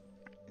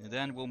 and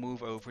then we'll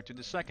move over to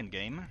the second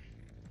game.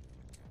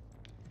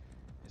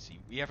 Let's see,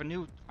 we have a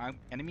new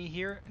enemy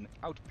here, an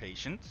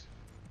outpatient.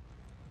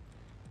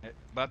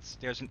 But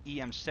there's an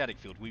EM static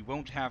field. We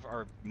won't have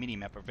our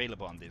minimap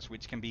available on this,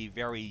 which can be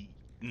very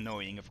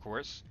annoying, of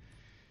course,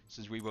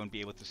 since we won't be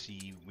able to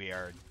see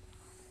where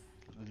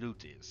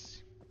loot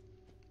is,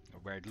 or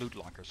where loot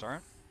lockers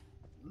are.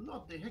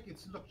 What the heck,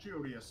 it's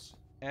luxurious.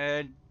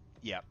 And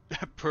yeah,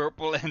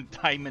 purple and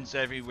diamonds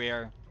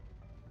everywhere.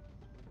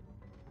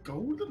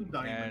 Golden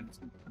diamonds.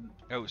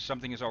 Oh,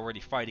 something is already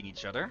fighting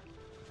each other.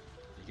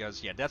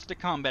 Because yeah, that's the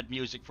combat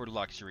music for the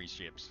luxury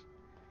ships.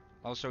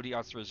 Also, the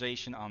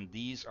authorization on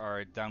these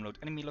are download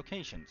enemy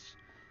locations.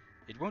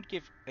 It won't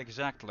give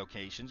exact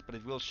locations, but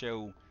it will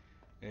show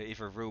if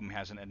a room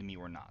has an enemy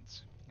or not.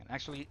 And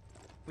actually,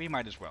 we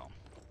might as well.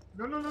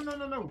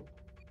 No.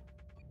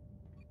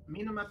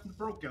 Minimap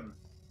broken.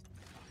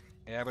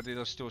 Yeah, but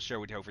it'll still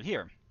show it over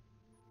here.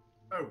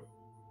 Oh.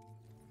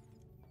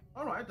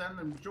 Alright then,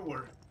 I'm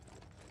sure.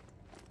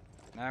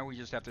 Now we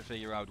just have to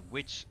figure out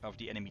which of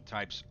the enemy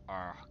types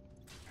are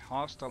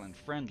hostile and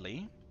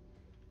friendly.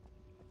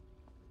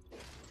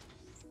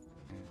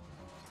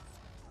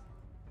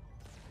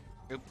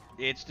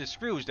 It's the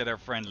screws that are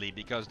friendly,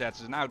 because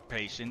that's an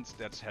outpatient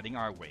that's heading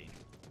our way.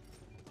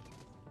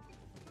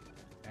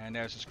 And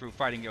there's a screw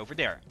fighting over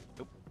there.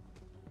 Oop.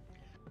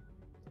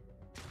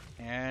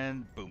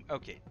 And boom.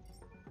 Okay.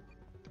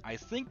 I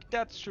think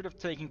that should have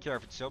taken care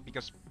of itself,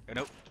 because...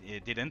 no,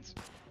 it didn't.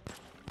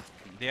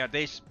 Yeah,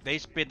 they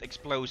spit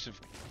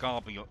explosive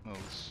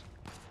globules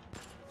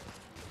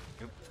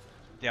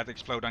that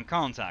explode on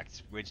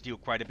contact, which deal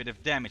quite a bit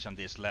of damage on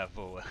this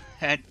level.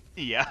 And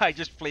yeah, I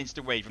just flinched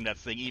away from that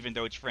thing, even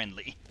though it's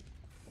friendly.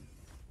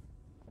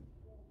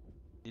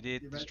 Did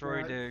it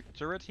destroy the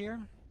turret here?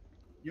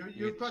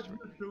 You tried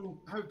to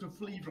how to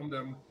flee from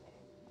them.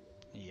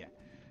 Yeah.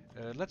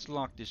 Let's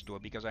lock this door,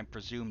 because I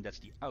presume that's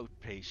the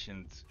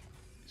outpatient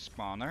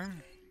spawner.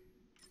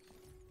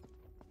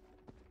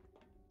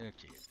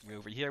 Okay,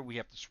 over here we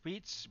have the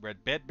suites where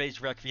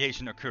bed-based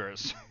recreation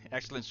occurs.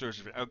 Excellent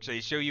source of it.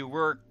 Okay, so you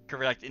were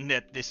correct in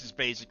that this is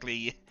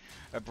basically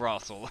a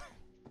brothel.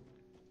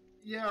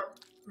 Yeah,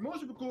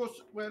 mostly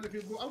because, well, if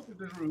you go out of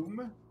the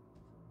room,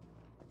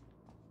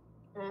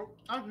 or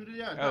out of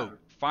the oh,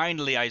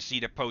 finally I see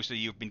the poster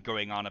you've been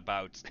going on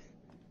about.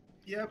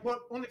 Yeah, but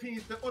only thing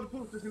is the other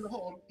posters in the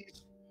hall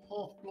is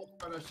half blocked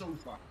by the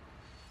sofa.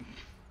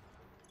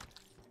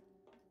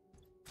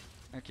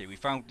 Okay, we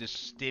found the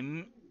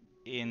stim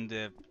in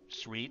the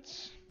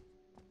suites.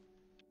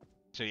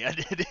 So yeah,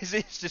 this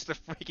is just a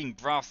freaking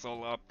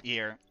brothel up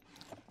here.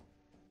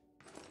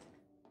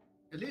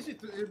 At least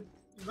it's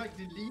like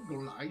the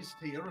legalized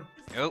here.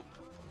 Oh.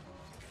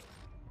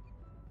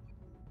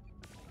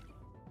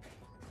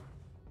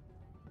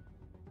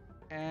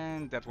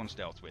 And that one's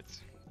dealt with.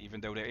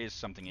 Even though there is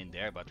something in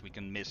there, but we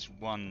can miss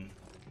one.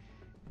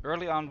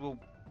 Early on,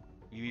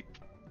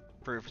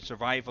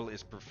 survival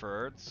is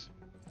preferred,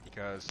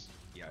 because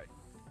yeah,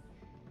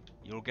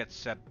 you'll get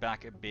set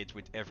back a bit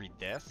with every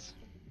death.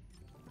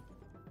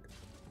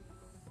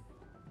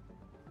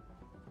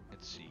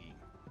 Let's see.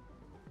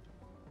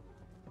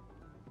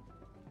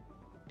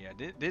 Yeah,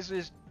 this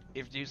is.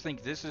 If you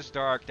think this is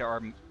dark,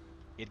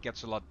 it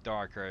gets a lot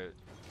darker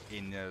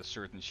in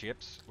certain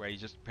ships where you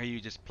just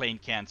plain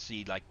can't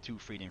see like 2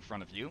 feet in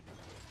front of you.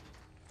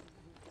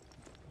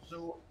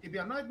 So it'd be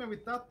a nightmare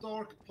with that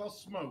dark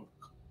plus smoke.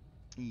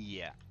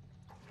 Yeah.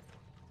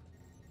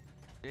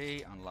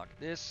 Okay, unlock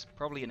this.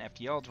 Probably an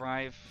FTL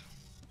drive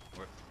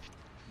or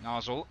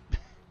nozzle.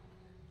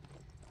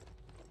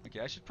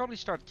 Okay, I should probably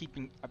start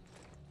keeping up.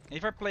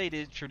 If I play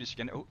this through this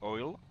again,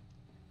 oil.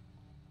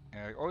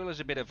 Oil is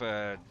a bit of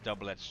a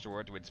double-edged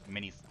sword, with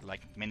many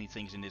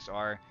things in this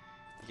are,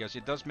 because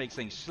it does make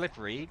things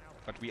slippery,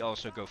 but we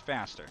also go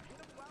faster.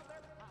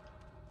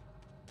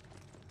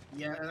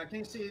 Yeah, and I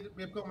can see it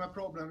become a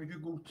problem if you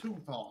go too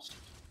fast.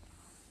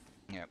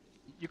 Yeah,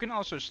 you can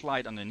also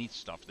slide underneath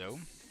stuff though,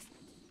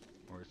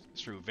 or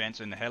through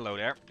vents. And hello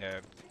there.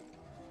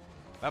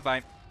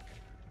 Bye-bye.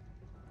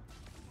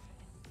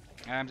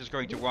 I'm just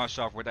going to wash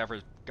off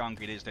whatever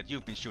gunk it is that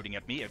you've been shooting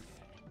at me.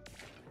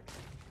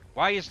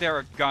 Why is there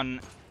a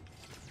gun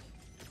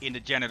in the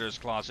janitor's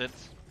closet?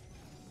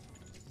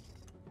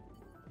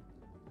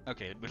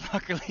 Okay, but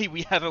luckily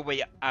we have a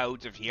way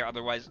out of here,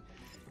 otherwise...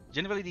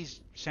 Generally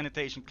these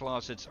sanitation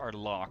closets are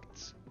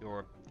locked,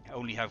 or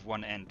only have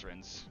one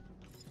entrance.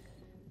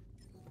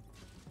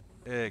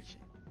 Okay.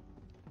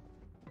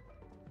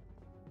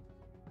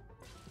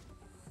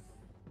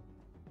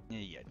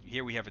 Yeah,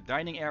 here we have a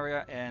dining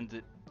area,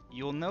 and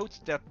you'll note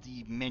that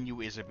the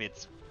menu is a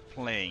bit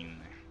plain.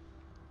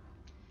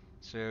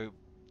 So,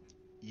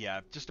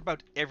 yeah, just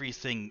about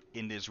everything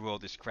in this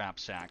world is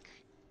crapsack.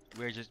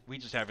 We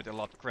just have it a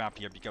lot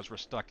crappier because we're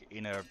stuck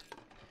in a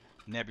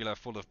nebula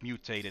full of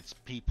mutated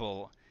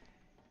people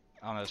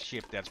on a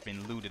ship that's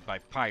been looted by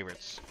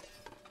pirates.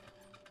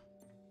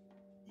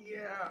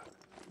 Yeah,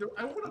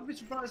 I wouldn't be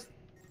surprised.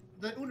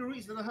 The only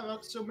reason I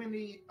have so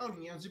many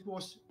onions is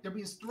because they've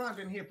been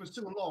stranded here for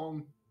so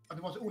long, and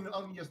it was only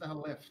onions that have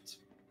left.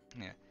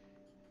 Yeah.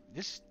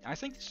 I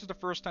think this is the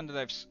first time that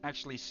I've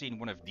actually seen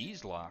one of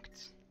these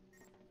locked.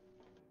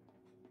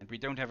 And we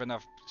don't have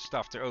enough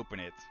stuff to open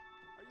it.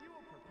 Are you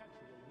a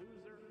perpetual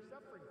loser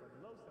suffering from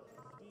low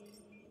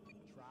self-esteem?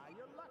 Try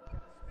your luck at a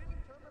spin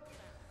terminal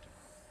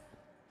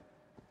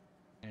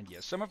now. And yeah,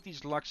 some of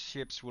these locked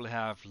ships will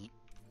have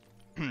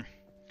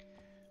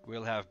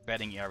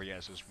bedding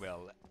areas as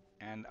well.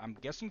 And I'm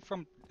guessing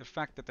from the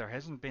fact that there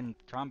hasn't been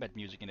combat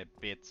music in a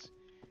bit,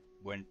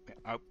 when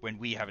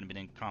we haven't been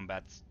in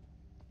combat,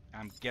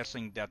 I'm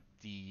guessing that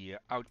the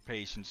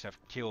outpatients have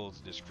killed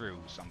the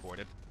screws on board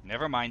it.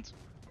 Never mind.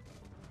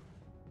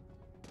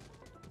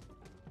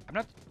 I'm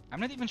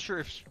not even sure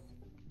if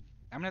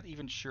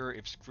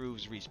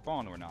screws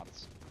respawn or not.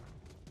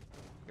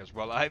 Because,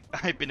 well,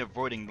 I've been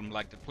avoiding them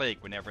like the plague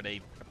whenever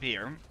they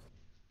appear.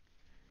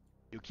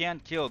 You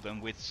can't kill them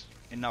with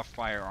enough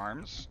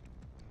firearms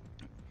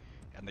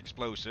and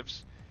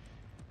explosives,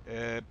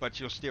 but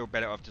you're still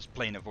better off just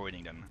plain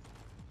avoiding them.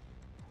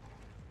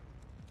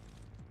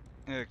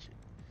 Okay.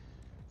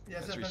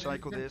 Yes, Let's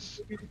recycle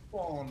this. It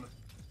spawn,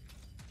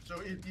 so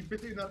it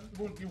better not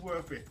won't be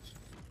worth it.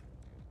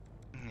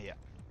 Yeah.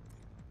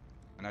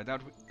 And I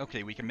doubt.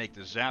 Okay, we can make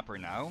the zapper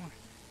now.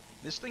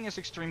 This thing is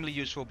extremely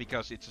useful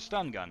because it's a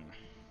stun gun.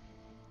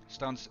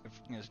 Stuns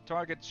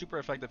target super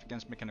effective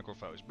against mechanical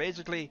foes.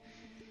 Basically,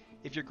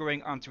 if you're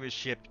going onto a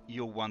ship,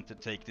 you'll want to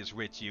take this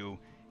with you.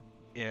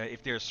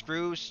 If there's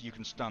screws, you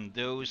can stun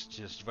those,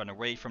 just run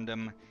away from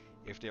them.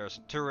 If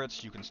there's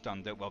turrets, you can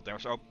stun them. Well,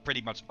 there's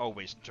pretty much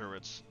always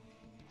turrets.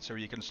 So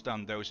you can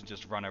stun those and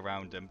just run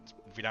around them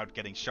without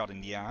getting shot in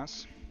the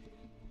ass.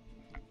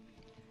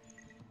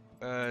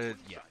 Yeah.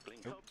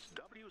 Recycling helps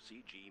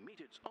WCG meet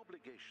its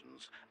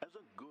obligations as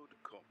a good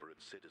corporate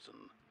citizen.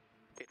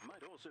 It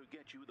might also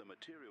get you the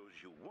materials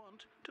you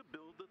want to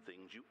build the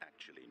things you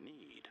actually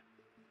need.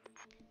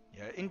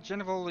 Yeah, in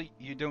general,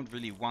 you don't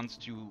really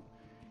want to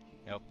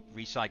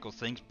recycle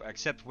things,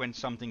 except when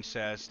something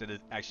says that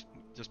it actually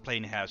just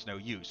plain has no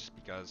use.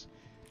 Because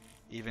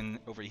even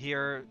over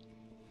here,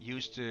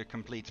 used to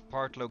complete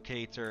part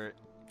locator,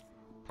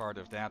 part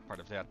of that, part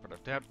of that, part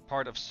of that,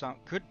 part of some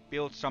could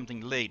build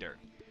something later.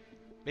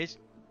 This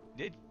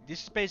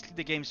is basically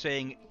the game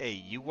saying, hey,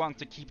 you want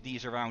to keep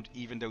these around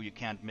even though you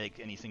can't make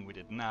anything with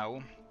it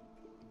now,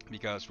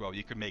 because, well,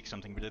 you could make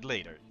something with it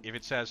later. If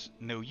it says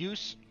no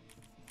use,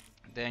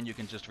 then you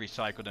can just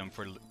recycle them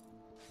for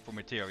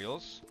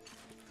materials.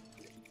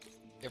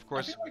 Of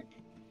course,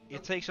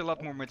 it takes a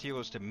lot more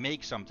materials to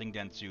make something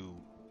than to,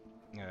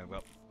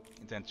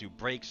 than to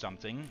break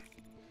something.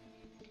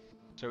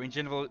 So in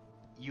general,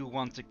 you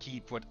want to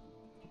keep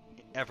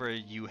whatever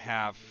you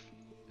have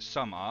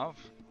some of.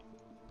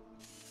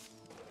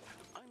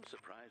 I'm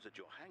surprised that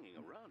you're hanging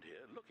around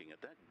here looking at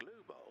that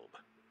glow bulb,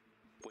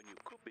 when you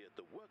could be at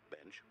the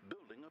workbench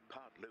building a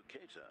part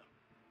locator.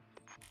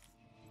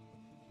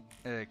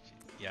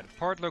 Yeah, the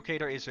part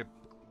locator is a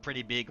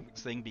pretty big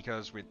thing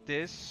because with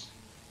this,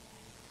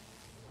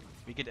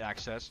 we get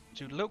access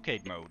to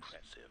locate mode.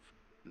 Impressive.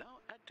 Now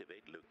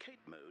activate locate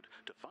mode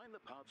to find the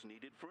parts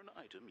needed for an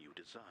item you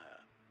desire.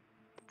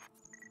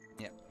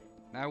 Yeah.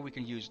 Now we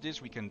can use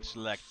this. We can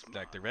select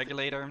like the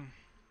regulator.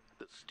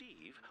 The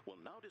Steve will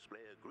now display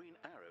a green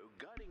arrow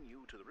guiding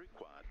you to the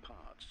required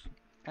parts.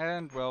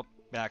 And well,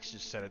 Max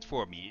just set it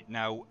for me.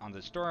 Now on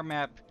the store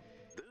map,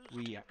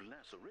 those deep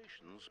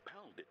lacerations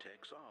PAL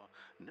detects are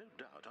no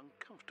doubt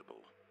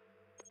uncomfortable.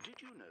 Did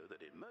you know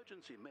that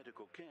emergency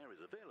medical care is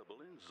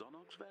available in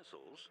Zonox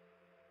vessels?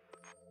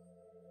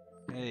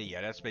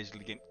 Yeah, that's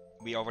basically.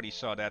 We already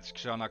saw that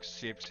Zonox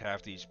ships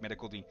have these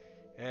medical.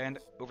 And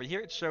over here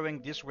it's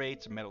showing this way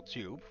to metal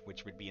tube,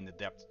 which would be in the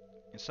depth,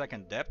 in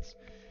second depth.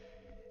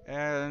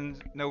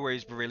 And no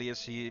worries,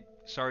 Berilius.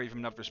 Sorry if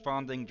I'm not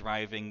responding.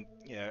 Driving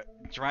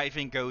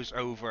goes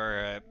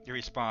over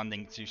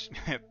responding to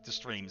to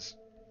streams.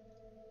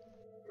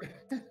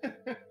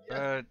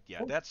 But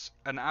yeah, that's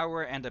an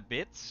hour and a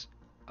bit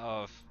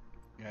of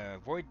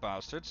Void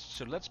Bastards.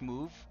 So let's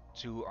move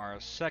to our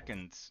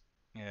second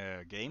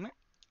game.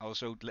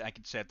 Also, like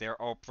it said there,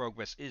 all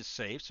progress is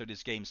saved. So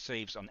this game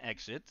saves on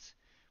exit,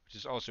 which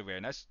is also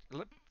very nice.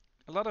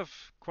 A lot of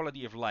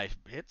quality of life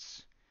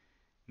bits.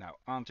 Now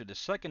on to the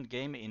second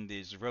game in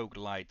this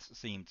roguelite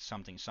themed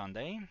something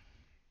Sunday,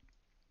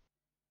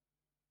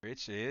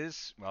 which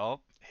is,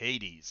 well,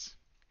 Hades,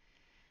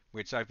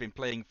 which I've been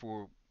playing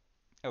for.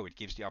 Oh, it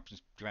gives the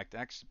options direct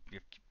access.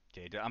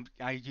 Okay,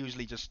 I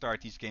usually just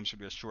start these games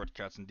with their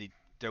shortcuts and they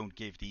don't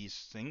give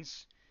these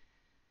things.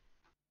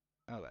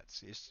 Oh, let's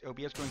see. Is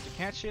OBS going to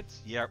catch it?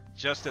 Yeah,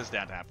 just as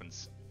that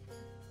happens.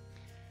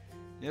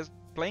 Just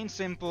plain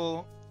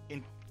simple.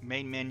 In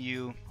main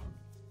menu,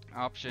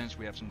 options,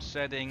 we have some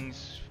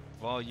settings,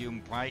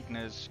 volume,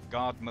 brightness,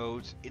 god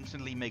mode.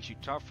 Instantly makes you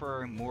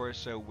tougher, more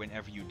so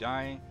whenever you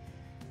die.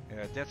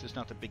 Death is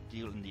not a big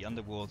deal in the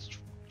underworld.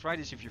 Try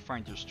this if you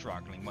find you're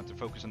struggling, want to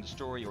focus on the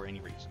story or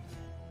any reason.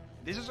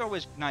 This is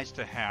always nice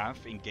to have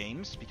in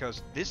games,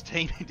 because this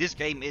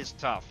game is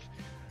tough.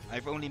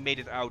 I've only made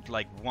it out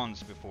like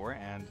once before,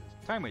 and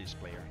timer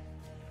displayer.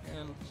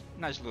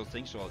 Nice little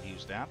thing, so I'll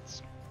use that.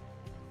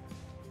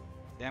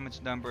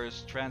 Damage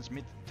numbers,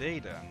 transmit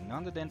data.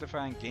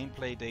 Non-identifying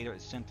gameplay data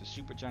is sent to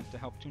Supergiant to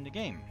help tune the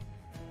game.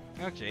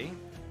 Okay.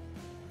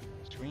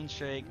 Screen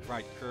shake,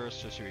 right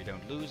cursor so you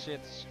don't lose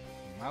it.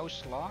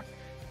 Mouse lock.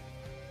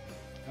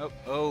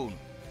 Oh,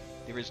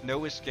 there is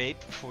no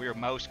escape for your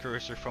mouse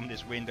cursor from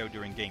this window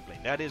during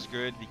gameplay. That is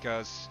good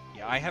because,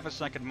 yeah, I have a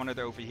second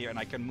monitor over here and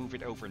I can move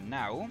it over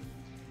now.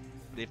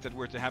 But if that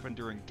were to happen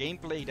during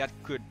gameplay, that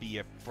could be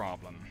a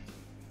problem.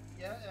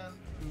 Yeah,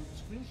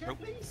 screen share,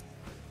 please.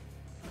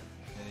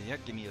 Yeah,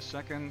 give me a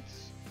second.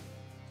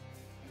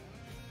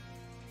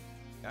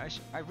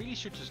 I really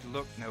should just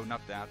look. No,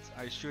 not that.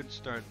 I should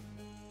start.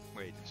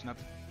 Wait, it's not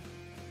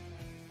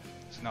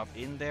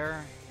in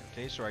there.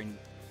 Okay, so I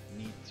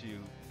need to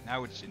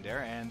Now it's in there,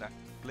 and I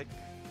click.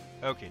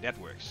 Okay, that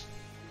works.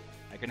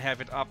 I can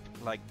have it up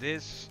like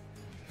this,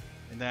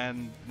 and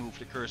then move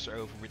the cursor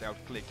over without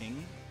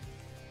clicking.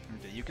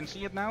 Okay, you can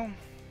see it now?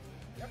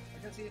 Yep,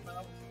 I can see it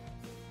now.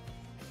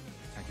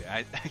 Okay,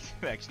 I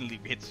accidentally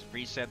hit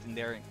reset in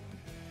there.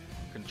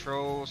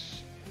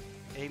 Controls.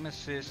 Aim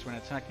assist when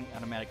attacking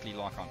automatically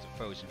lock onto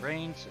foes in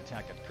range.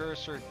 Attack at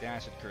cursor,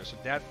 dash at cursor.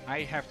 That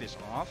I have this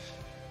off.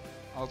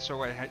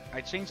 Also,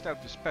 I changed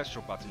out the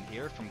special button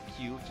here from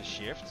Q to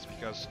Shift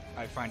because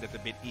I find it a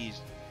bit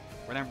easy.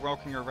 When I'm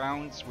walking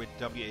around with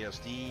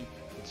WASD,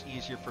 it's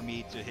easier for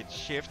me to hit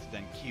Shift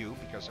than Q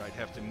because I'd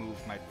have to move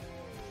my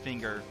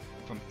finger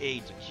from A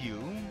to Q.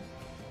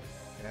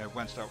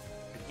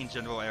 In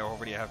general, I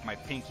already have my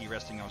pinky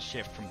resting on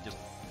Shift from just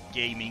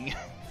gaming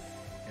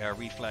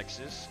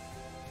reflexes.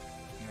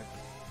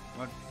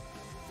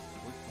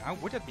 How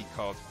would that be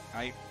called?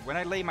 When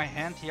I lay my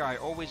hand here, I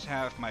always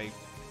have my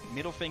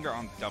middle finger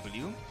on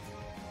W,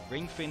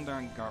 ring finger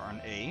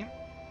on A,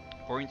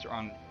 pointer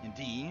on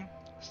D,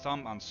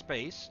 thumb on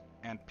space,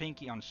 and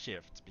pinky on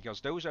shift,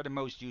 because those are the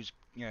most used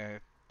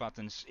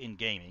buttons in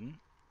gaming.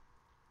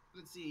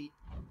 Let's see.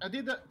 I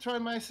did try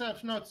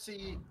myself now to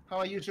see how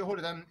I usually hold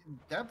it, and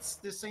that's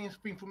the same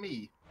thing for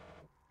me.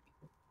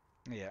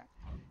 Yeah,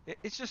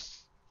 it's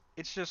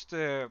just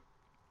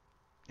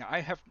I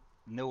have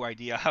no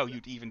idea how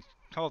you'd even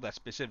call that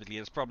specifically.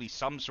 There's probably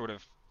some sort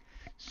of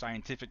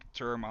scientific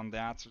term on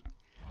that.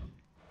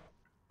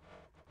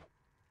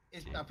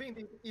 I think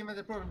even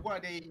the problem why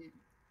they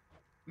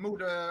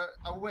moved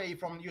away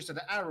from using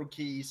the arrow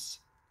keys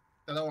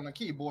that are on the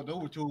keyboard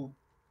over to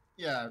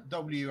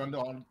W and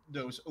all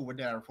those over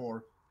there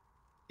for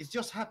it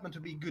just happened to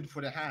be good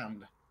for the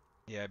hand.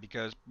 Yeah,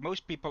 because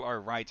most people are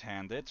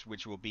right-handed,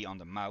 which will be on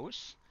the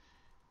mouse.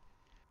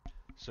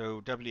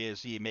 So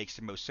WASD makes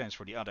the most sense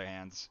for the other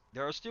hands.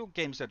 There are still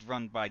games that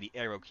run by the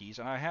arrow keys,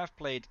 and I have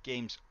played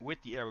games with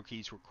the arrow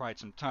keys for quite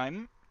some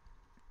time.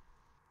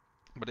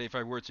 But if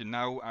I were to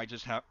now,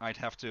 I'd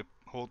have to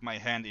hold my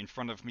hand in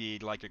front of me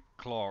like a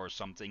claw or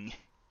something.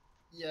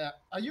 Yeah,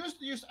 I used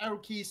to use arrow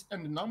keys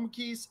and the number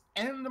keys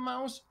and the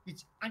mouse.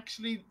 It's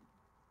actually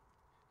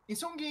in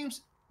some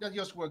games that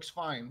just works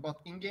fine, but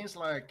in games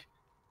like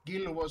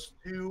Guild Wars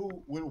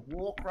 2, World of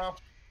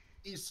Warcraft,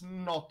 is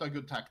not a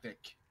good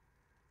tactic.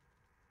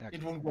 Okay.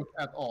 It won't work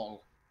at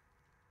all.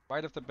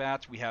 Right off the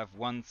bat, we have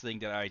one thing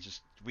that I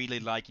just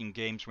really like in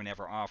games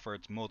whenever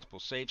offered: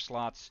 multiple save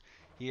slots.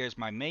 Here's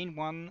my main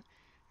one.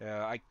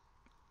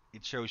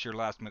 It shows your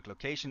last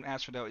location.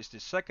 Asphodel is the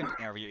second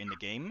area in the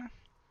game.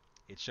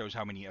 It shows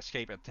how many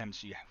escape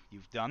attempts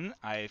you've done.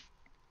 I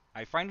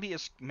finally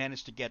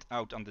managed to get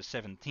out on the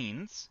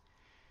 17th,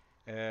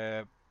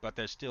 but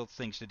there's still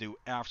things to do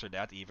after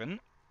that even.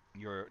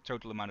 Your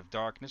total amount of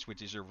darkness,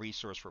 which is a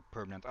resource for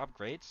permanent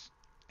upgrades,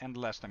 and the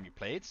last time you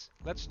played.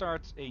 Let's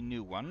start a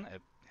new one.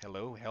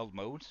 Hello, Hell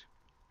mode.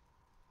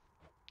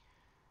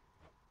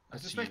 I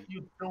suspect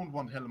you don't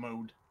want Hell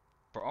mode.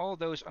 For all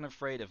those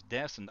unafraid of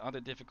death and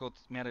other difficult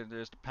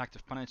matters, the Pact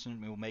of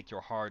Punishment will make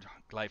your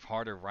life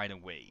harder right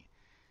away.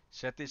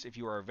 Set this if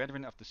you are a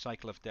veteran of the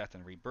cycle of death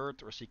and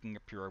rebirth or seeking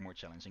a purer, more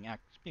challenging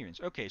experience.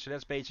 Okay, so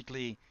that's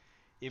basically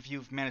if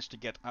you've managed to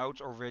get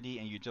out already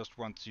and you just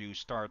want to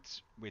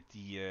start with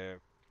the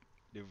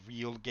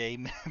real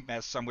game,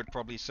 as some would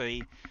probably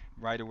say,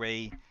 right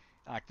away,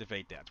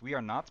 activate that. We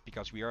are not,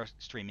 because we are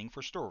streaming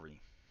for story.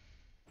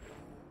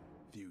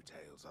 Few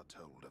tales are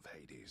told of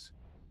Hades,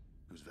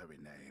 whose very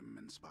name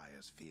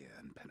inspires fear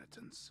and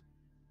penitence,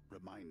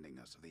 reminding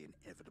us of the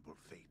inevitable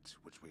fate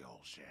which we all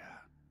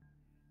share.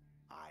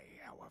 I,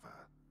 however,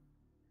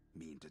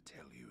 mean to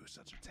tell you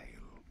such a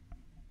tale.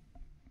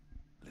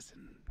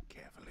 Listen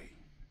carefully.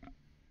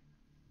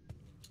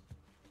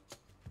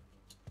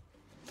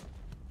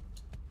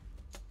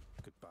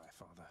 Goodbye,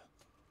 Father.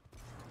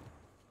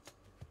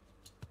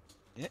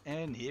 Yeah,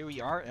 and here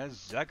we are as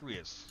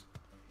Zagreus,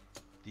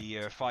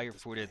 the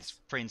fire-footed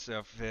prince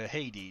of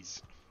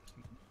Hades.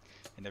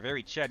 And a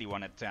very chatty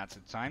one at that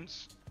at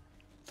times.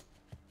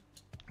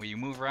 When you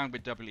move around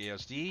with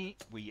WASD,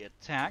 we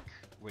attack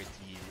with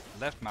the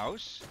left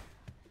mouse.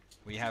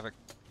 We have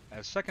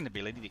a second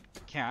ability, the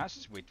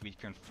cast, which we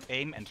can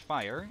aim and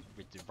fire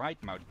with the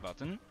right mouse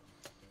button.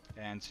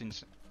 And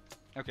since...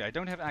 Okay, I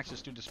don't have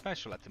access to the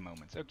special at the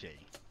moment. Okay.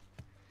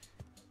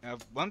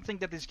 One thing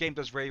that this game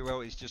does very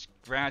well is just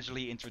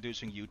gradually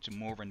introducing you to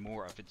more and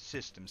more of its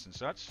systems and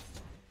such.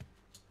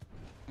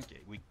 Okay,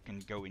 we can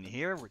go in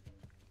here.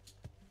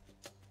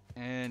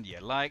 And yeah,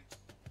 like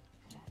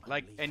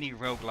any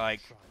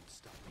roguelike,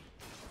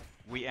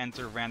 we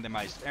enter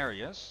randomized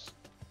areas.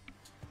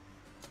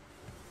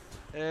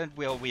 And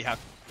well, we have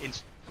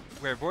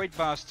where in Void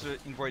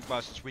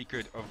Busters we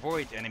could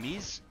avoid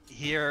enemies.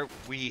 Here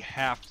we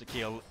have to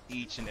kill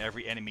each and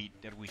every enemy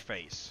that we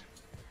face.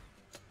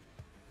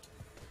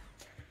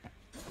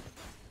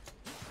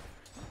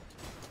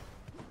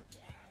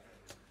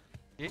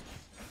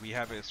 We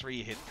have a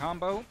 3-hit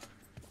combo.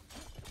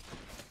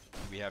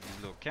 We have these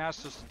little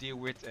casters to deal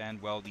with,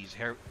 and well,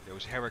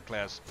 those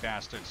Heracles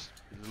bastards,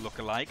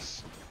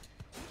 lookalikes.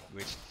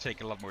 which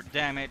take a lot more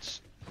damage,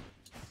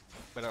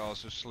 but are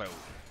also slow.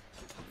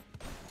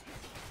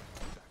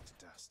 Back to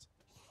dust.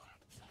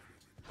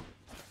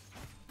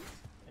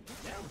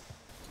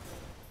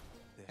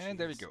 And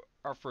there we go,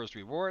 our first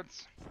reward.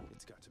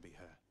 It's got to be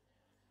her.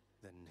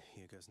 Then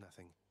here goes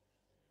nothing.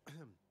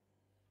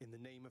 In the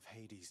name of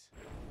Hades,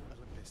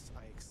 Olympus,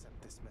 I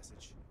accept this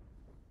message.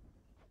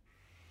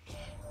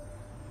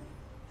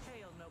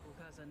 Hail, noble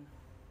cousin.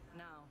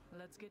 Now,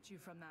 let's get you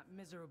from that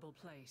miserable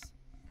place.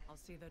 I'll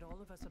see that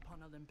all of us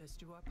upon Olympus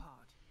do our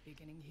part,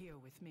 beginning here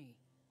with me.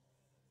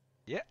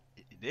 Yeah,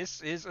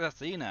 this is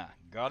Athena,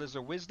 goddess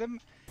of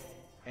wisdom,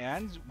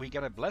 and we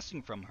got a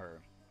blessing from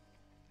her.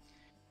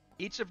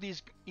 Each of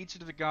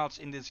the gods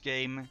in this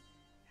game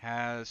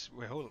has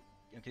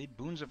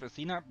boons of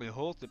Athena.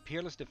 Behold the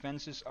peerless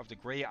defenses of the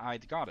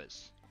grey-eyed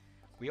goddess.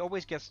 We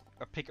always get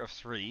a pick of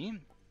 3.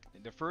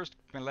 The first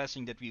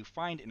blessing that we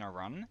find in our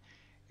run,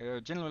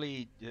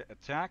 generally the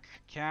attack,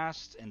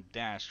 cast, and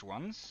dash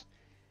ones.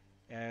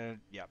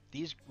 Yeah,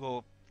 these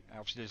will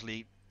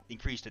obviously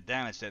increase the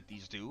damage that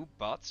these do,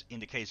 but in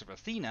the case of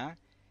Athena,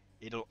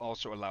 it'll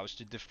also allow us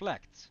to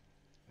deflect.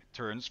 It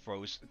turns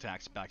foes'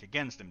 attacks back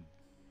against them.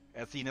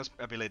 Athena's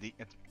ability,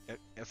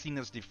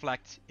 Athena's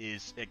deflect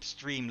is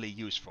extremely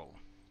useful.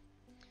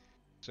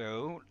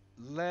 So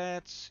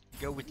let's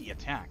go with the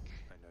attack.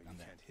 I know you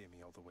can't hear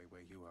me all the way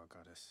where you are,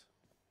 goddess,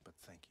 but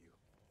thank you.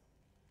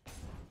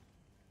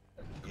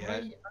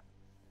 Yeah.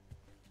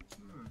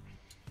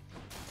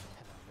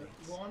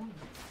 One.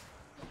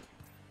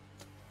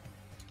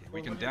 Okay,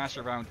 we can dash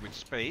around with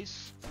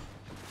space,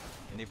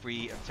 and if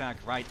we attack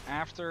right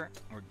after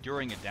or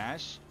during a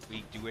dash,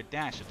 we do a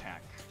dash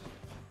attack.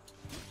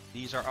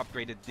 These are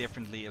upgraded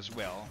differently as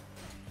well,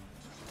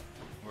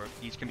 or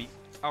these can be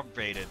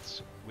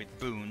upgraded with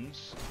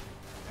boons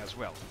as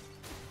well.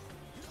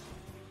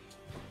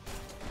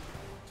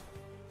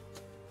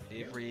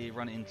 If we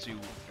run into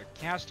a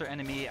caster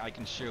enemy, I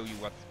can show you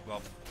what,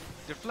 well,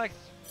 deflect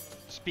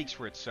speaks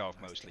for itself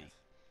mostly.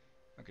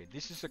 Okay,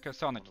 this is a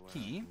chthonic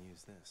key.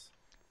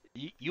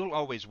 You'll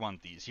always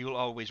want these. You'll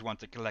always want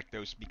to collect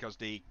those because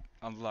they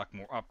unlock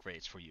more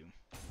upgrades for you.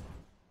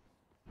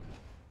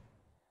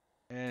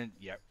 And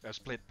yeah, a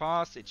split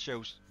path, it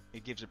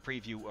gives a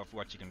preview of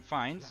what you can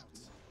find.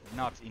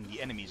 Not in the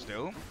enemies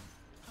though.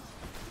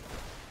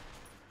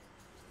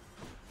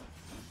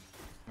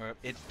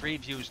 It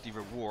previews the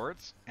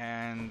rewards,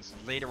 and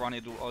later on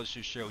it will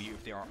also show you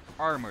if there are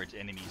armored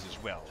enemies as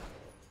well.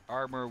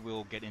 Armor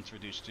will get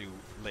introduced to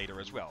later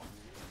as well.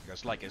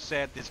 Because like I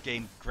said, this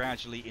game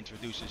gradually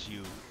introduces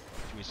you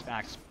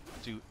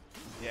to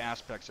the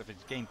aspects of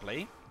its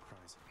gameplay.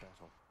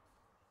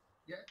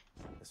 Yeah,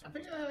 This I one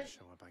think will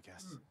show up, I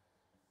guess.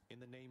 In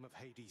the name of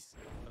Hades,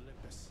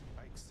 Olympus,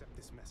 I accept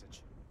this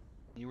message.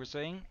 You were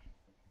saying?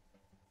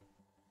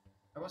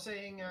 I was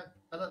saying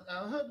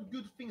I heard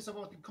good things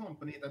about the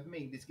company that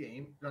made this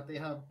game. That they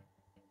have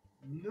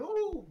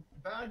no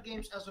bad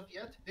games as of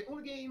yet. The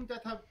only game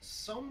that have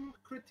some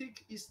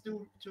critic is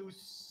to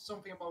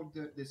something about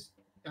this.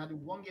 They had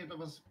one game that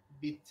was a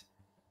bit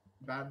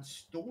bad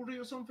story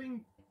or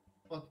something,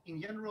 but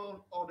in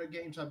general, other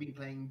games have been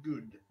playing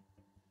good.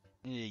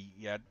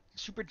 Yeah,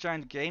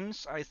 Supergiant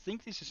Games, I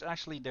think this is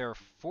actually their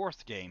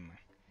 4th game.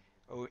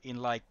 Oh,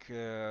 in like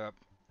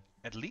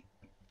at least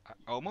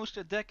almost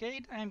a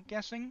decade, I'm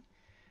guessing.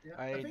 Yeah,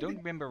 I don't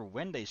remember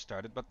when they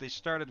started, but they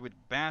started with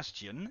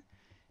Bastion,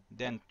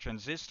 then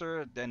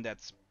Transistor, then that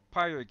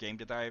Pyre game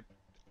that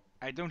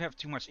I don't have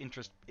too much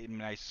interest in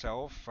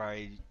myself.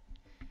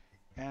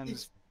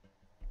 It's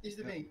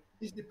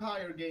the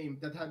Pyre game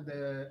that had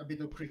a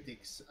bit of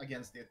critics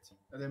against it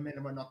that many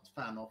were not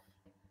fan of.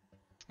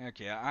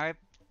 Okay, I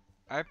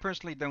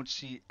personally don't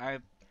think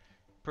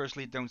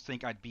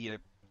I'd be a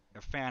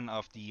fan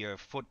of the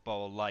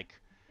football-like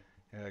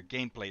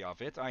gameplay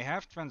of it. I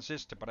have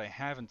Transistor, but I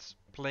haven't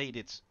played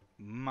it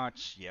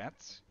much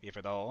yet, if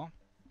at all.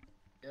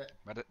 Yeah.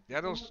 But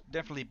that'll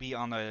definitely be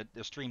on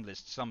the stream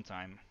list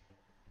sometime.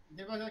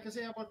 Yeah, what I can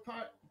say about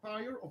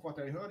Pyre, of what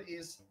I heard,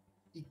 is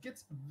it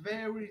gets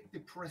very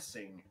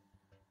depressing.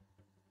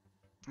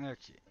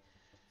 Okay.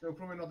 So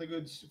probably not a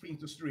good thing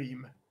to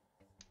stream.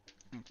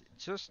 Okay,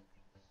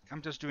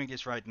 I'm just doing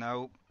this right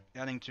now,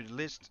 adding to the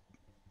list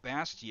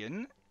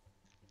Bastion.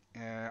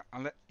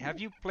 Have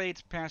you played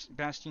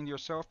Bastion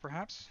yourself,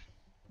 perhaps?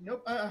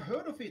 Nope, I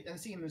heard of it and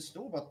seen it in the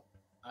store, but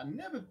I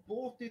never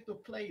bought it or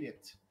played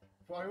it.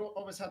 For I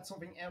always had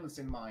something else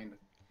in mind.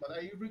 But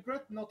I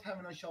regret not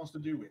having a chance to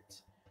do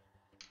it.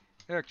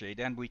 Okay,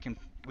 then we can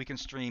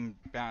stream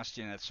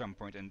Bastion at some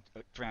point and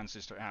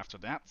Transistor after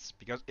that,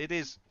 because it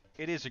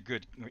isn't a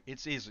good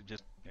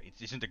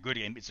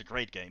game, it's a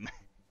great game.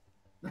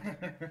 You've got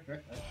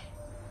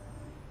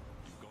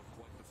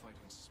quite the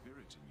fighting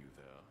spirit in you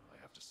there, I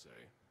have to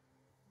say.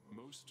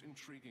 Most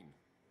intriguing,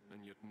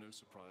 and yet no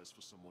surprise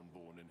for someone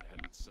born in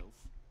hell itself.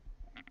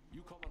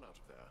 You come on out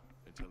of there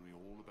and tell me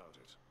all about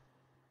it.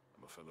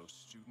 I'm a fellow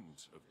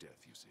student of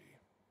death, you see.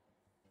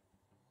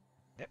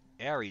 Yep,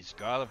 Ares,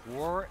 god of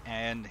war,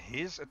 and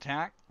his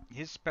attack,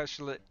 his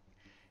special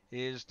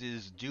is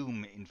this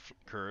Doom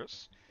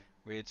curse,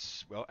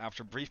 which, well,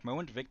 after a brief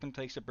moment, the victim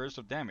takes a burst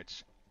of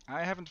damage.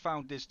 I haven't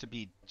found this to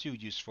be too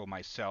useful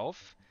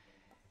myself.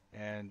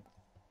 And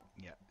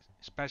yeah,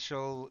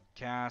 special,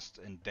 cast,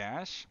 and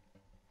dash.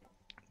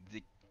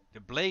 The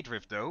blade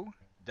rift though,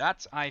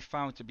 that I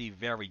found to be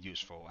very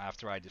useful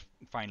after I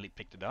finally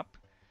picked it up.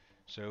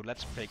 So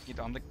let's pick it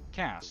on the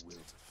cast.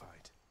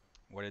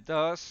 What it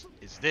does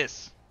is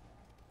this.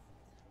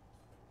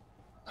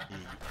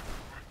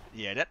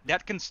 Yeah,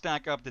 that can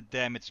stack up the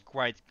damage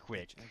quite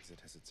quick. Each exit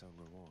has its own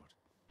reward.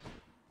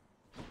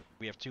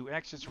 We have 2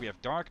 exits, we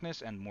have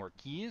darkness and more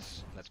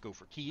keys. Let's go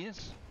for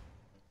keys.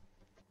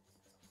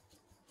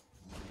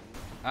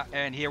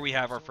 And here we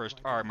have our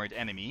first armored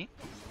enemy.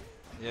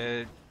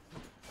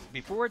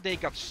 Before they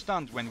got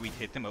stunned when we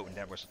hit them, oh, and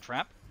that was a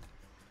trap.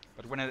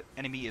 But when an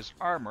enemy is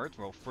armored,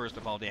 well, first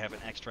of all they have an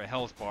extra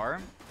health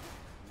bar,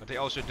 but they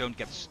also don't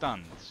get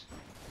stunned.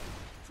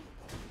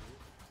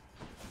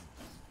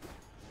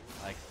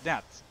 Like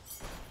that.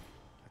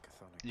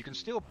 You can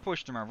still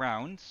push them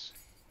around,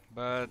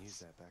 but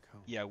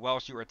yeah,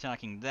 whilst you're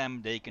attacking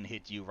them, they can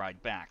hit you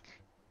right back.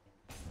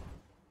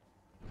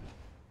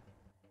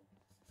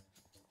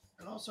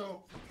 And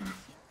also,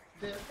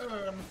 they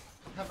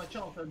have a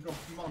chance to drop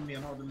money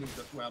and other loot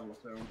as well,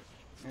 so...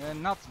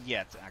 Not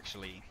yet,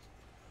 actually.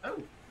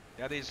 Oh!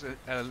 That is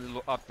a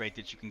little upgrade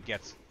that you can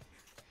get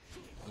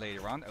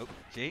later on.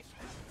 Okay.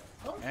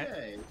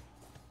 Okay.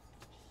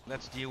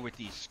 Let's deal with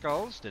these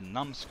skulls, the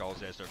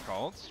numbskulls as they're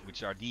called,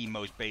 which are the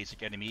most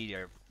basic enemy.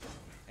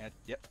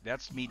 Yep,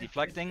 that's me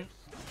deflecting.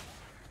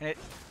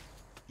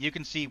 You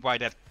can see why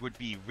that would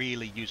be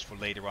really useful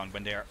later on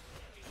when there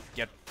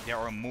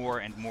are more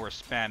and more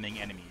spamming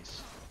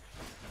enemies.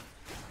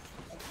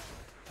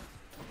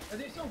 And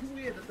there's something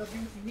weird that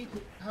you need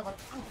to have an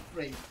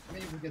upgrade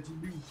maybe to get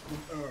loot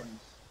from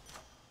urns.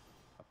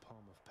 A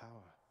palm of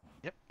power.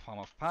 Yep, palm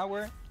of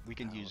power. We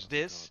can use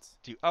this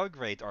to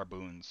upgrade our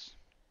boons.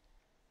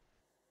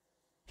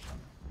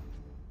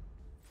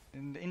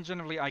 And in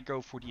generally I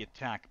go for the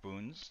attack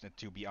boons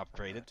to be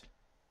upgraded.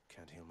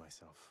 Can't heal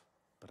myself,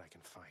 but I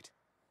can fight.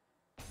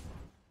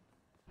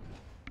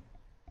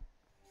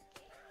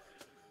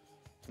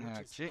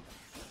 Okay.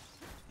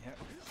 Yeah.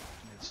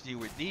 Let's deal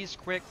with these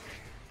quick.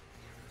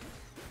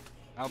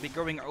 I'll be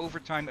going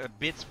overtime a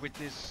bit with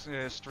this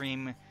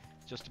stream,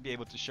 just to be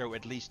able to show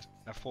at least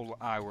a full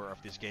hour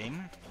of this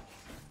game.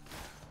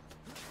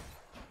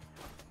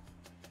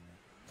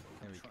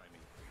 There we go.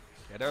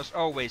 Yeah, there's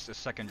always a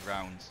second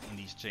round in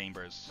these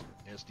chambers.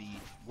 There's the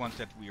ones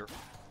that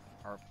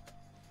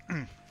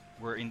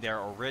we're in there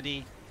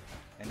already,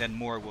 and then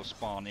more will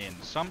spawn in.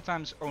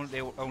 Sometimes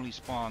they will only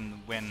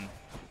spawn when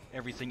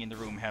everything in the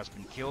room has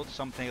been killed.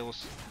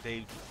 Sometimes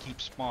they keep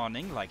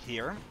spawning, like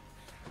here,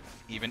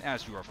 even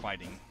as you are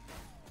fighting.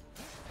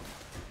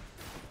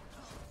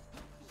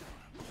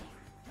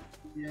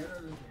 Yeah.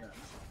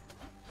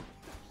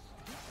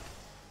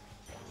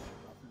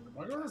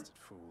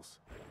 Fools.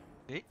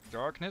 Okay,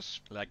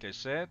 darkness, like I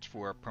said,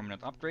 for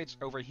permanent upgrades.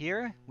 Over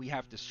here we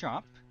have the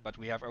shop, but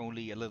we have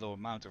only a little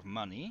amount of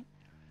money.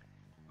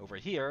 Over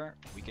here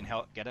we can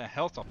get a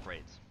health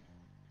upgrade.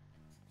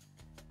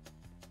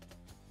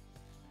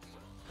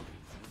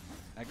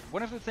 Like,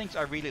 one of the things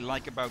I really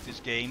like about this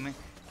game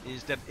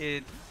is that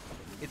it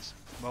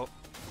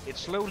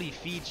slowly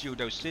feeds you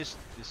those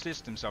the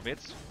systems of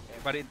it,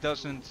 but it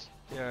doesn't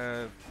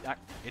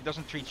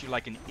treat you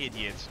like an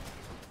idiot.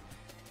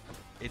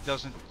 It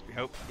doesn't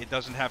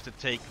have to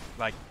take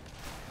like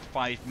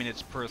 5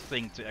 minutes per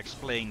thing to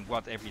explain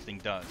what everything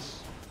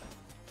does.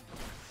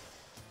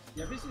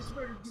 Yeah, this is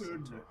very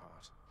good.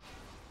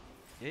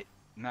 Okay,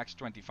 max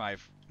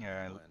 25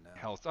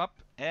 health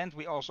up, and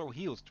we also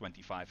healed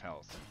 25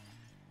 health.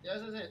 Yeah,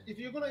 as I said, if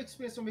you're gonna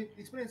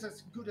experience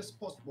as good as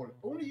possible,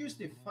 only use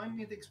the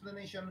 5-minute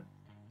explanation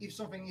if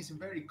something is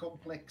very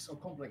complex or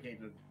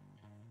complicated.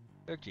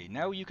 Okay,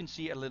 now you can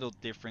see a little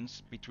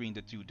difference between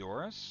the two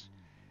doors.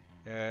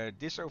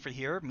 This over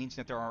here means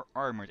that there are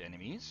armored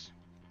enemies,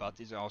 but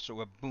is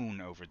also a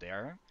boon over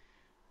there.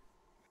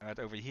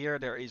 Over here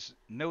there is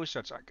no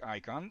such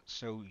icon,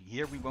 so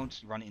here we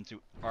won't run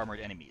into armored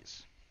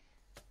enemies.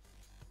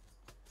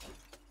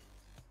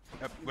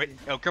 Wait,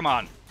 oh come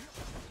on!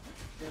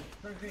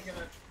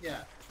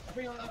 Yeah, I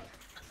think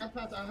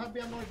I have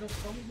been annoyed with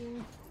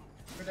something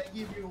where they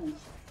give you...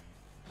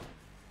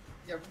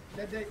 Yeah,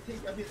 they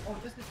take a bit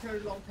unnecessarily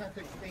long time to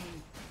explain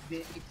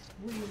the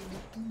extremely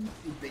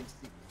easy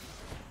basics.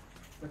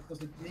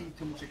 Because it needs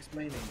too much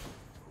explaining.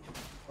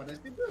 But it's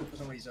been good for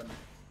some reason.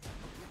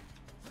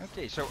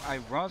 Okay, so I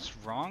was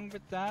wrong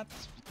with that.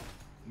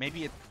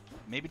 Maybe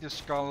the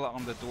skull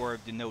on the door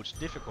denotes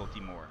difficulty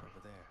more.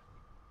 Over there.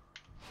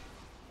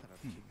 That'll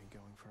keep me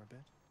going for a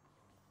bit.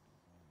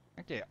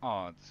 Okay,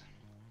 odd.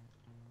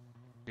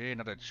 Okay,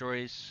 another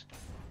choice.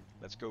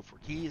 Let's go for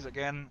keys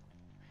again.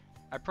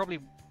 I probably...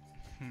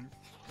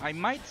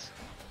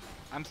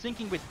 I'm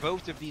thinking with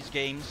both of these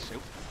games... So,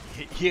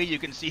 here you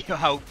can see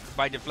how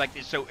by deflect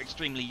is so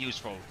extremely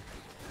useful.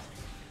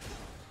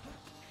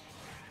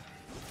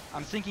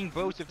 I'm thinking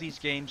both of these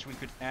games we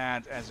could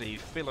add as a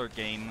filler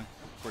game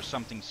for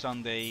something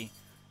Sunday,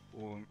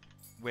 or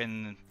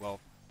when,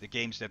 well, the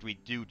games that we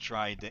do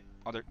try,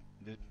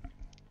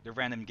 the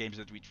random games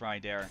that we try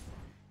there,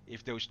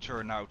 if those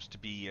turn out to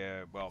be,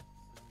 well,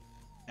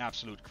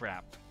 absolute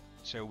crap.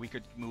 So we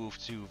could move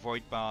to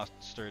Void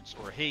Bastards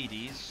or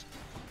Hades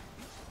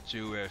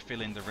to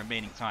fill in the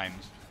remaining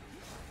times.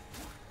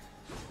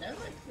 That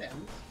makes sense,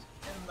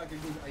 and like a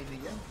good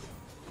idea.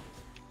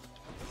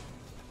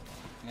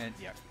 And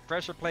yeah,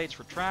 pressure plates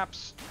for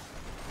traps.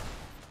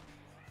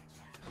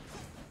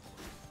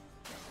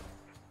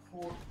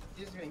 For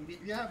this game,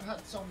 we have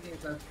had some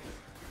games that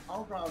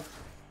outright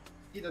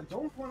either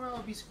don't want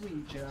to be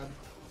screen shared,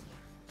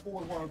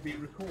 or want to be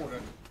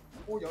recorded,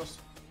 or just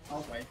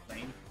outright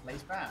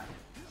plays bad.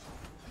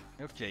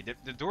 Okay,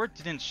 the door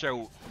didn't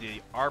show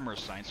the armor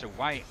sign, so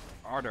why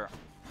are there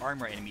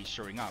armor enemies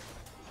showing up?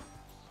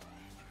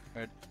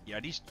 Yeah,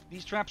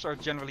 these traps are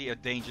generally a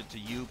danger to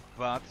you,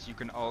 but you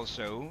can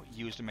also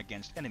use them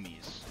against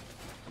enemies.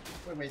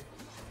 Wait.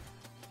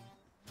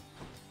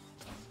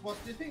 Was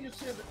the thing you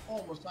said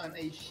almost on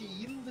a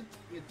shield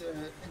with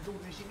a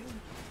golden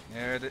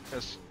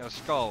shield? A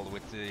skull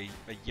with a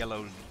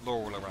yellow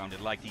laurel around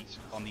it, like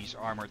these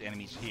armored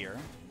enemies here.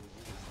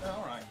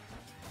 All right.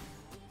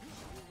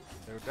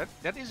 So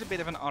that is a bit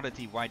of an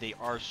oddity why they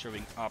are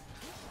showing up.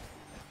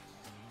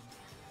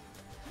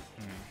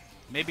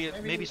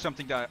 Maybe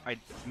something that I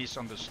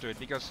misunderstood,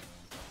 because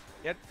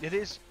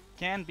it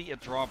can be a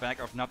drawback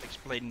of not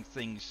explaining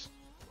things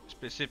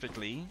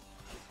specifically,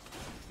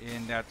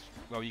 in that,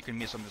 well, you can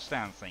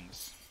misunderstand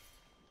things.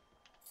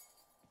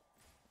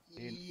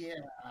 Yeah.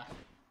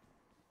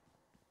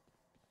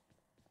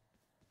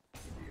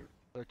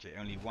 Okay,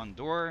 only one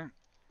door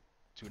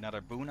to another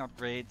boon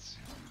upgrade.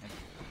 And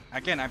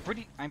again,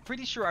 I'm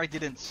pretty sure I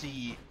didn't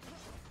see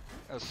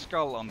a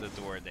skull on the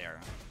door there.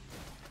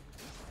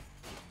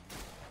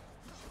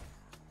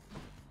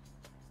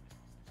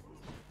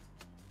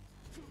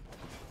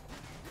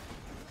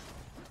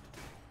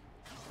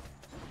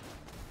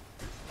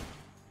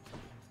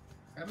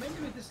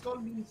 Maybe with the skull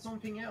means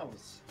something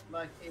else,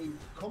 like a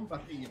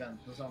combat event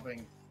or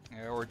something.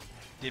 Or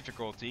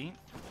difficulty.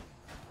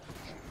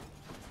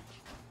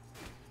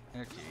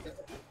 Okay.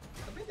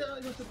 I think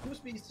there's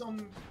supposed to be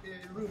some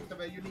rooms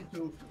where you need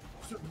to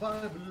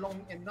survive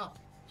long enough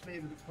to be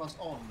able to pass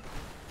on.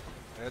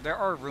 There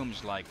are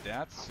rooms like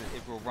that.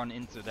 If we'll run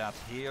into that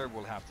here,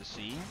 we'll have to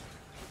see.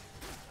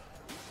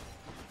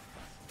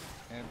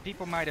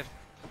 People might have...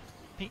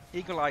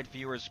 Eagle-eyed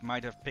viewers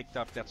might have picked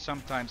up that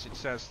sometimes it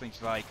says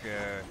things like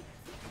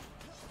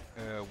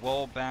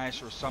wall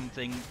bash or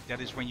something. That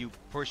is when you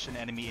push an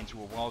enemy into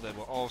a wall that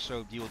will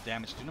also deal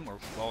damage to them, or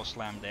wall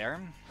slam there.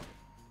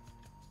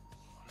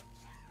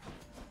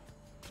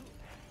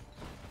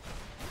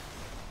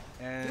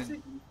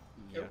 And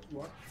yeah,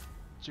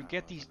 to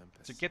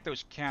get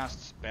those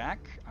casts back,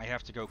 I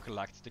have to go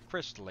collect the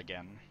crystal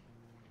again.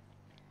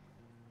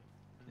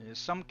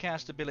 Some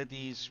cast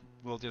abilities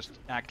will just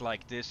act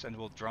like this and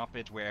will drop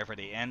it wherever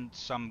they end.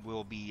 Some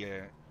will be,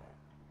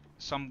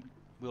 some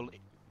will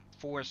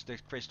force the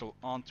crystal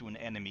onto an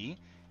enemy,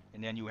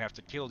 and then you have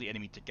to kill the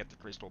enemy to get the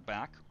crystal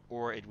back,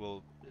 or it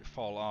will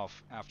fall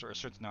off after a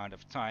certain amount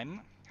of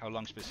time. How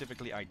long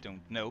specifically, I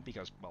don't know,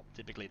 because, well,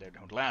 typically they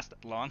don't last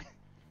that long.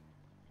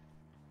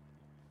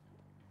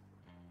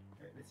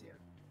 Okay, let's see.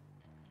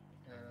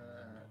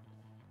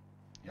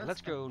 Yeah,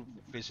 let's go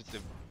visit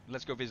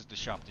the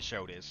shop to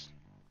show this.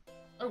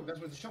 Oh,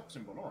 that's with the shop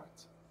symbol, alright.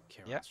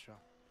 Yeah.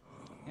 Shop.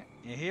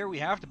 Yeah. Here we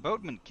have the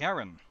boatman,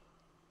 Karen.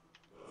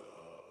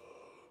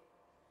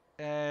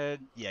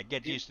 Yeah,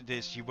 get used to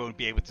this, you won't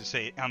be able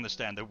to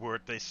understand a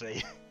word they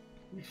say.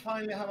 We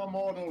finally have a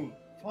model!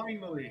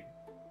 Finally!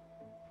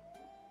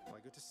 Why,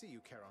 good to see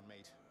you, Charon,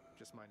 mate.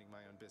 Just minding my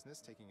own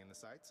business, taking in the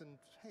sights, and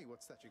hey,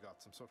 what's that you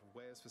got? Some sort of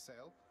wares for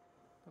sale?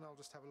 Then I'll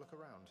just have a look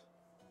around.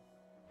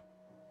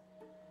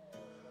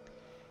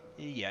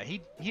 Yeah,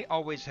 he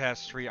always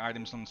has 3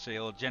 items on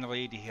sale.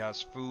 Generally, he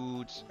has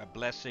food, a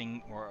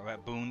blessing, or a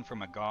boon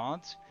from a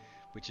god,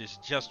 which is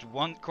just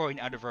 1 coin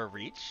out of our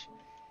reach.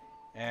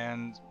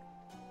 And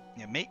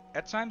yeah,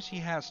 at times he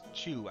has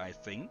 2, I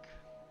think.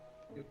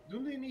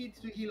 Do they need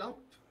to heal up?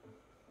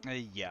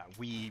 Yeah,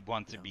 we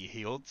want to be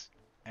healed,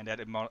 and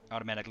that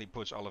automatically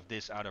puts all of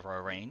this out of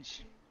our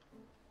range.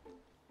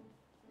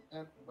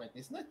 Wait,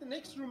 isn't that the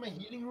next room a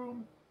healing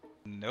room?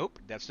 Nope,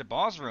 that's the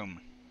boss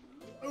room.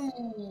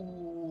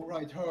 Oh,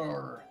 right,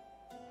 her.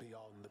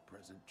 Beyond the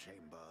present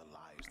chamber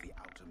lies the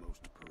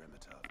outermost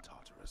perimeter of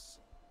Tartarus,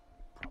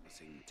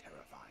 promising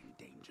terrifying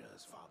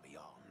dangers far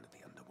beyond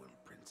the Underworld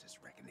Princess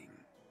reckoning.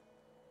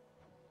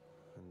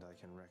 And I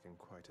can reckon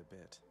quite a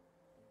bit.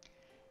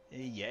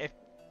 Yeah,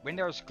 when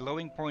there's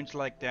glowing points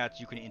like that,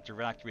 you can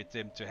interact with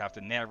them to have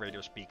the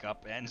narrator speak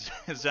up, and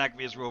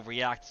Zagreus will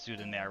react to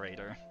the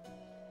narrator.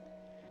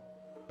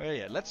 But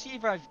yeah, let's see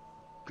if I've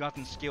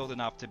gotten skilled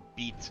enough to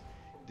beat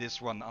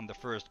this one on the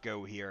first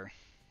go here.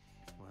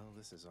 Well,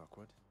 this is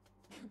awkward.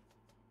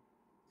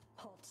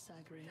 Halt,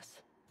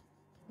 Zagreus.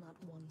 Not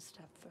one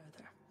step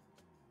further.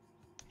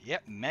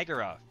 Yep,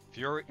 Megara,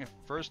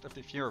 first of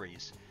the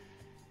Furies.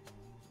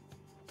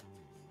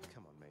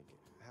 Come on, Meg.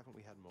 Haven't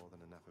we had more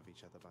than enough of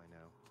each other by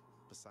now?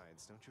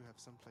 Besides, don't you have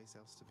someplace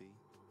else to be?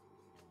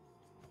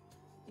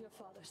 Your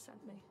father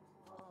sent me.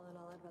 All in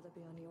all, I'd rather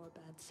be on your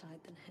bad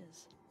side than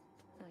his.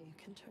 Now you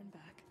can turn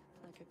back,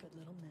 like a good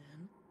little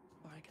man,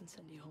 or I can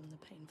send you home the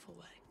painful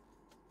way.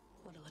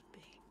 What'll it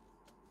be?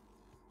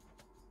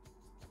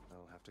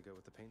 I'll have to go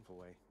with the painful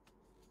way.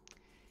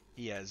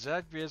 Yeah,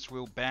 Zagreus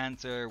will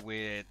banter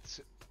with,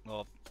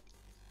 well,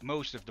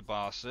 most of the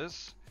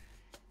bosses.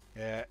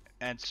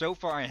 And so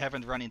far I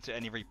haven't run into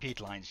any repeat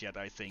lines yet,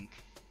 I think.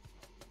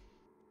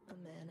 A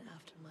man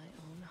after my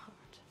own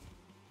heart.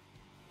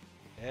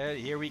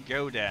 Here we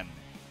go then.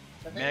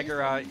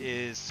 Megara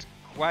is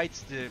quite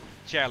the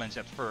challenge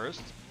at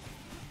first.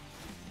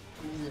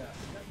 Yeah,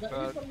 that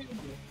is a little bit,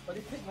 but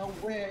it takes a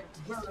very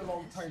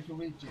long time to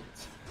reach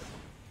it.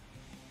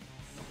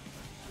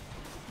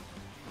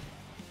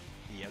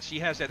 Yeah, she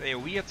has that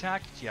AoE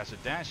attack, she has a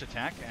dash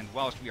attack, and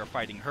whilst we are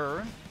fighting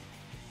her,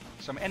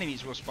 some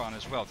enemies will spawn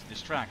as well to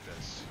distract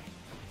us.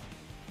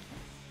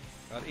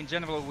 But in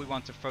general we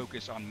want to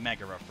focus on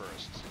Megara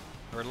first.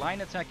 Her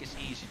line attack is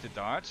easy to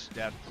dodge,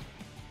 that,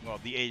 well,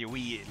 the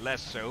AoE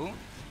less so.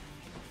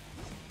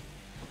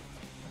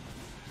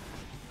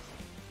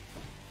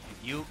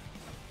 You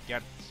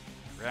get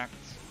wrecked.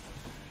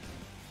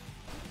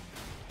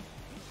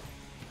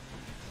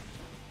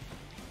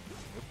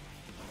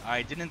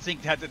 I didn't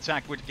think that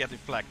attack would get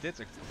deflected.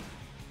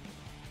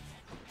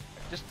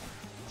 Just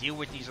deal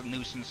with these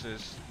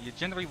nuisances. You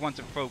generally want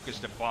to focus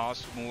the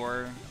boss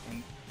more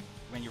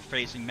when you're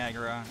facing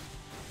Megara.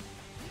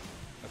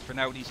 But for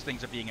now these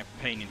things are being a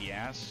pain in the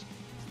ass.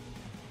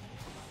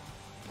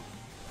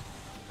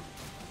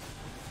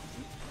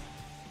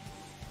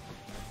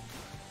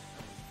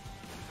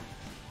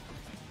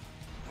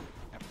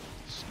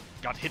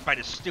 Got hit by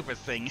this stupid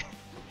thing.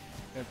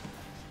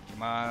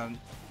 Come on.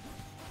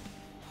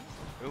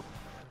 Oh.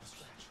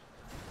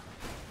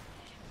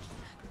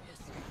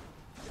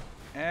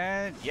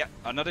 And yeah,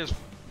 another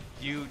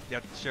view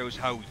that shows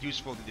how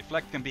useful the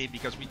deflect can be,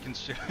 because we can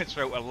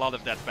throw a lot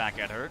of that back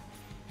at her.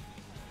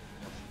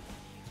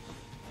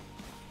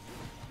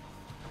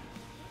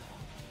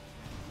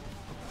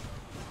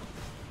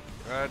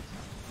 But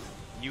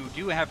you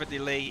do have a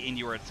delay in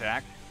your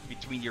attack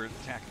between your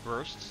attack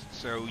bursts,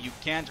 so you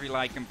can't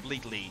rely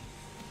completely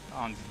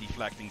on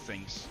deflecting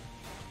things.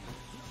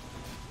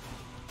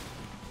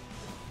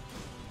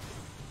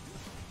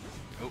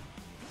 Oh,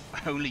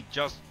 I only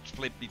just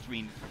flipped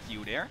between a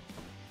few there.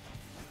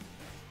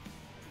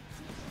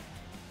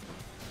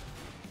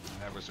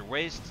 That was a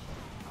waste.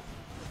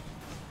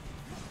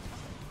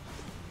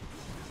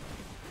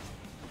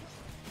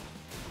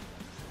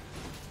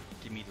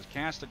 Give me the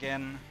cast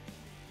again.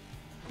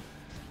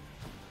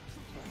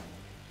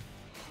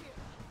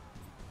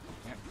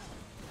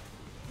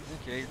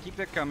 Okay, keep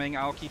that coming,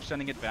 I'll keep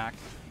sending it back.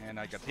 And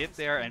I got hit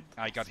there, and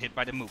I got hit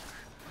by the mook.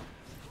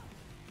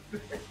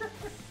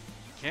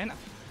 Can I?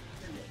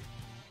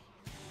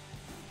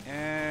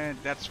 And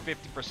that's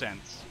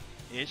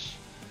 50%-ish.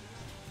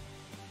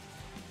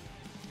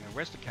 And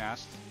where's the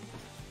cast?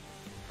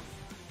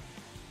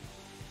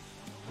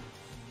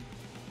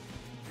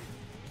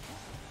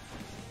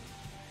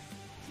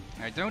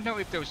 I don't know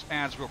if those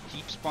ads will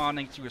keep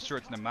spawning to a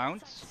certain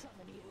amount.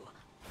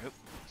 Oh,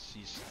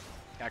 she's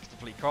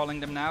actively calling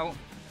them now.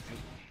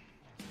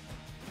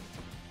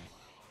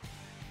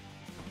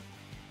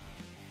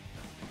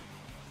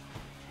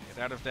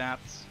 Get out of that.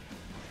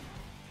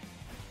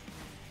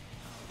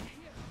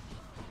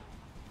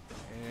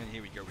 And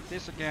here we go with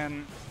this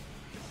again.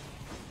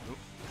 Oop.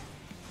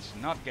 Let's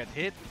not get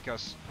hit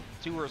because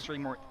 2 or 3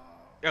 more.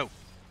 Oh,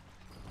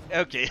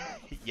 okay.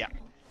 Yeah,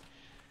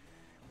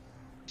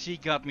 she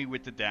got me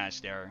with the dash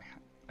there,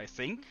 I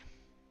think.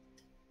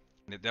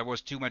 That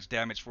was too much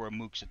damage for a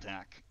mook's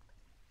attack.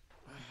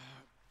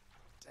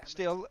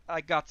 Still,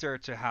 I got her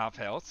to half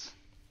health.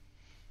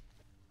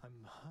 I'm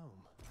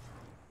home.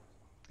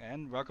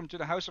 And welcome to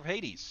the House of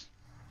Hades.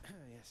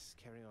 Yes,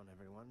 carry on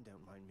everyone,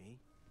 don't mind me.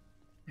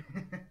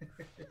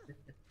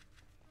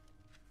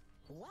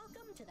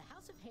 Welcome to the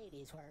House of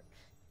Hades, where...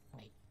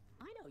 Wait,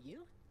 I know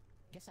you.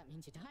 Guess that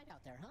means you died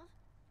out there, huh?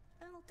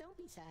 Well, don't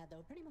be sad,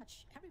 though. Pretty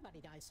much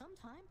everybody dies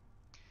sometime.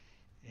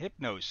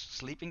 Hypnos,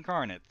 sleep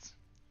incarnate.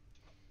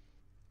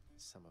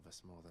 Some of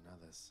us more than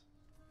others.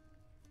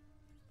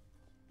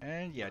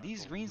 And yeah,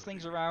 these green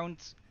things around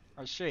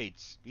are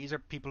shades. These are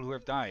people who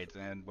have died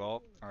and,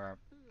 well, are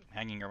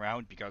hanging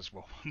around because,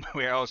 well,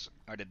 where else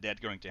are the dead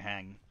going to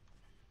hang?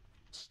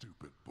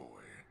 Stupid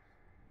boy.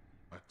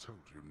 I told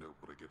you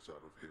nobody gets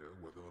out of here,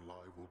 whether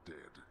alive or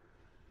dead.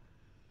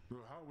 So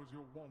how was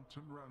your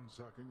wanton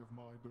ransacking of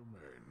my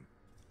domain?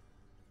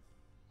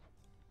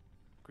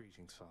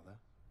 Greetings, Father.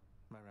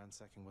 My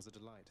ransacking was a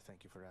delight,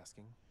 thank you for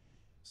asking.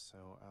 So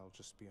I'll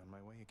just be on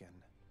my way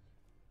again.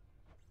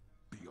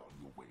 Be on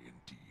your way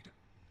indeed.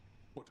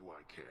 What do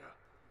I care?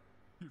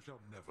 You shall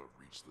never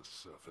reach the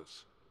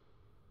surface.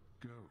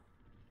 Go,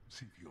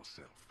 see for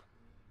yourself.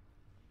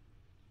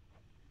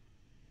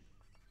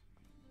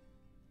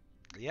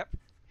 Yep.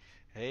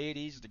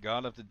 Hades, the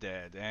god of the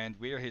dead, and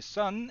we're his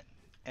son,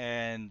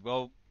 and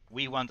well,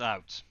 we want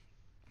out.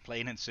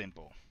 Plain and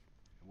simple.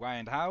 Why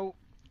and how?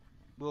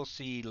 We'll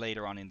see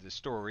later on in the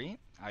story.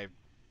 I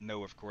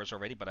know, of course,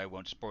 already, but I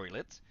won't spoil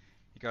it,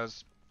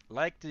 because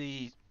like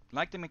the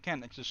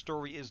mechanics, the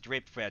story is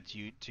drip fed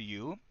to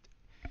you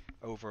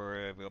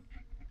over well,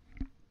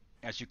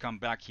 as you come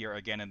back here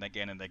again and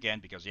again and again,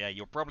 because yeah,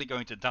 you're probably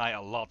going to die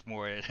a lot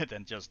more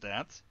than just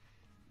that.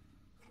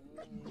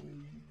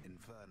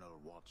 Infernal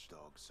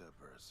watchdog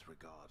Cerberus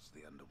regards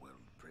the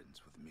underworld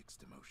prince with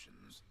mixed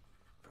emotions,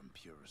 from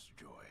purest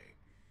joy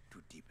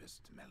to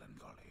deepest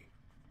melancholy.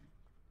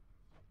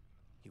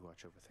 You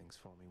watch over things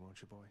for me,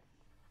 won't you, boy?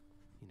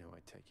 You know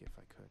I'd take you if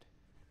I could.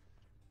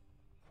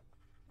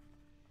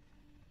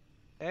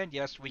 And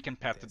yes, we can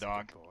pet the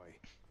dog. Boy.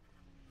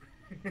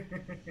 Do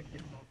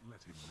not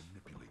let him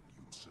manipulate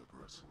you,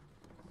 Cerberus.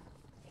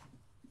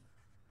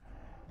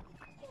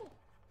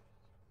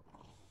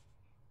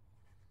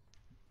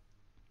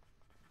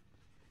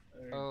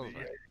 All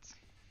right.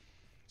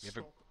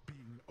 Stop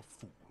being a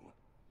fool.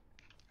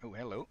 Oh,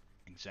 hello.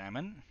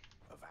 Examine.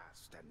 A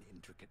vast and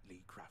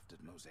intricately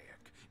crafted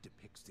mosaic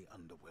depicts the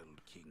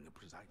underworld king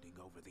presiding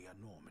over the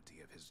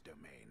enormity of his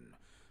domain,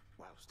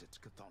 whilst its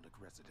chthonic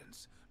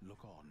residents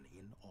look on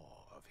in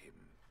awe of him.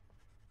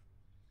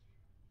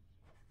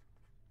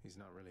 He's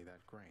not really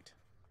that great.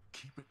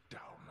 Keep it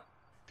down.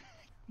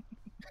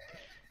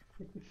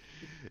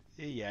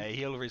 Yeah,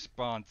 he'll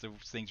respond to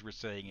things we're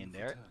saying in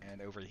there.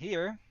 And over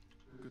here...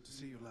 Good to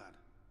see you, lad,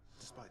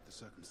 despite the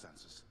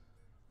circumstances.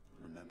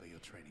 Remember your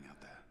training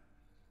out there.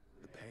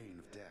 The pain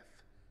of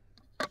death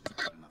is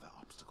but another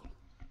obstacle.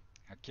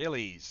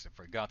 Achilles, the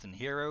forgotten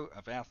hero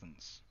of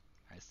Athens.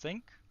 I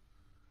think.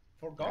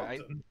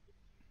 Forgotten?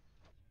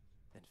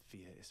 And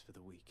fear is for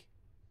the weak.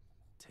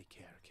 Take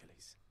care,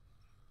 Achilles.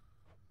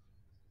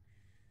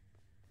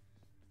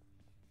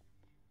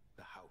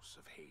 The House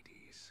of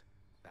Hades,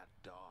 that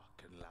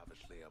dark and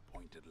lavishly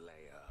appointed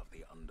lair of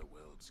the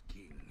underworld's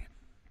king,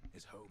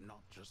 is home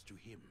not just to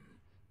him,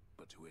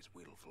 but to his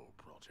willful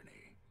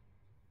progeny.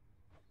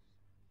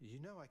 You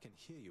know I can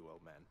hear you,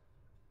 old man.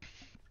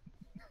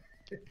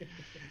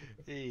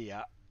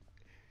 Yeah.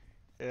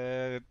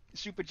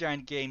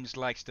 Supergiant Games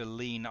likes to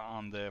lean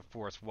on the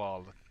fourth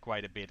wall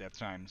quite a bit at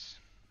times.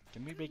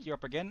 Can we wake you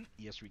up again?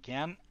 Yes, we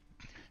can.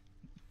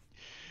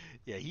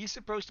 Yeah, he's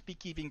supposed to be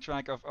keeping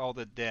track of all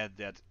the dead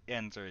that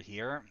enter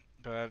here,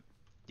 but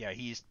yeah,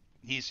 he's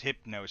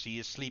Hypnos. He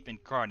is sleep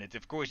incarnate.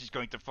 Of course, he's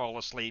going to fall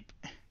asleep.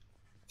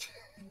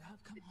 You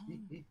have come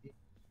home.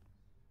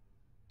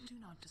 Do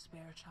not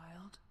despair,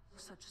 child.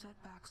 Such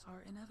setbacks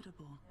are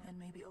inevitable and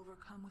may be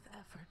overcome with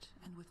effort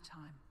and with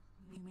time.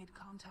 You made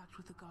contact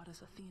with the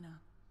goddess Athena.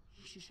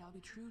 She shall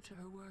be true to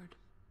her word.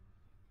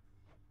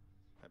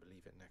 I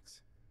believe it,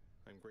 Nyx.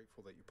 I'm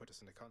grateful that you put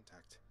us into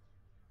contact.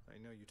 I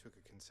know you took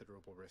a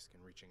considerable risk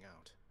in reaching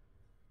out.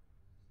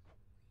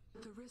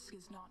 The risk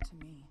is not to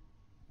me.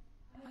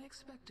 I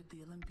expected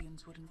the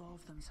Olympians would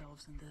involve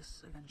themselves in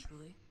this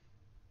eventually.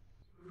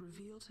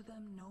 Reveal to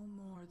them no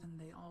more than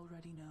they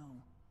already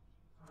know.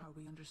 Are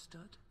we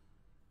understood?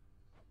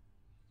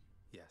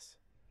 Yes,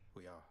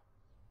 we are.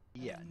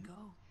 Yeah. Then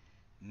go.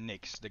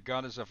 Nyx, the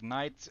goddess of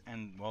night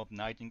and, well,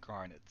 night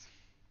incarnate.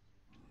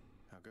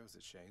 How goes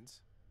it,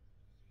 Shades?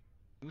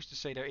 Who's to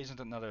say there isn't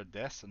another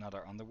death,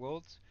 another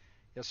underworld?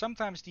 Yeah,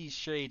 sometimes these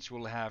shades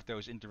will have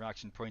those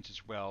interaction points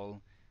as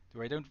well.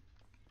 Though I don't...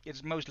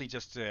 It's mostly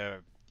just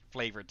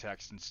flavor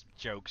text and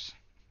jokes.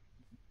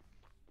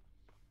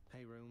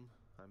 Hey, room.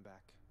 I'm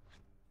back.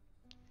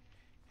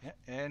 Yeah,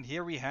 and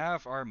here we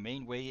have our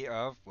main way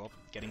of, well,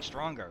 getting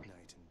stronger.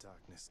 Night and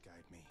darkness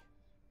guide me.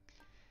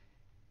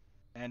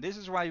 And this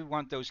is why we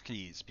want those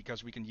keys,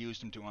 because we can use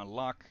them to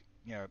unlock,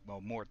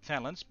 well, more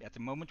talents. At the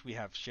moment we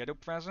have Shadow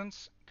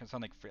Presence,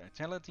 Chthonic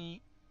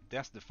Vitality,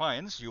 Death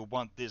Defiance, you'll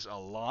want this a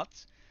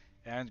lot,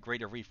 and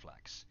Greater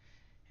Reflex.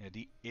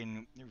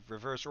 In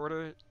reverse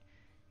order,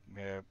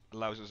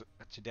 allows us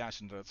to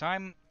dash at a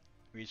time,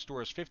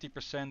 restores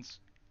 50%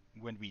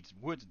 when we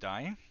would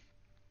die.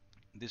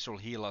 This will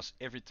heal us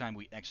every time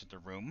we exit the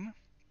room,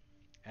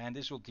 and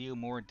this will deal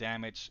more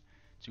damage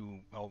to,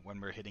 well,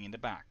 when we're hitting in the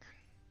back.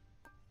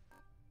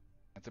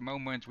 At the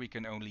moment we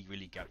can only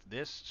really get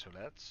this, so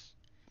let's...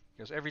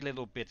 Because every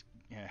little bit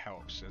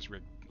helps as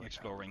we're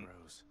exploring.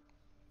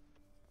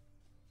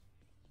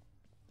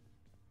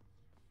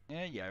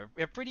 Yeah,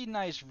 a pretty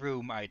nice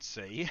room, I'd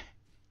say.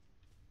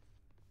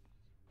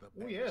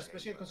 Oh yeah,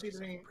 especially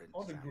considering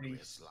all the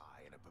grease.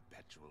 Lie in a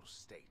perpetual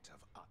state of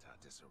utter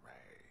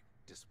disarray,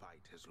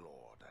 despite his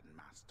lord and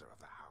master of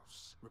the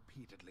house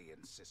repeatedly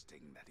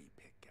insisting that he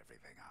pick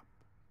everything up.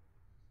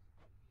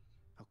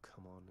 Oh,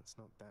 come on, it's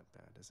not that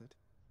bad, is it?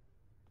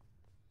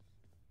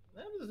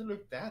 That doesn't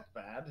look that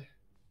bad.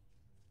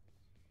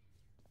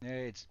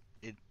 It's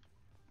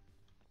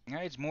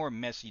more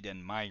messy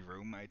than my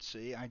room, I'd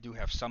say. I do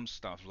have some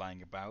stuff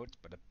lying about,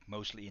 but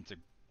mostly into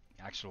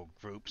actual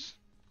groups.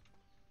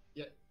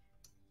 Yeah,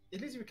 at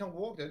least we can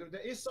walk there.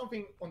 There is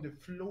something on the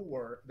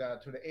floor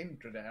that to the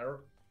entry there.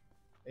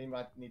 You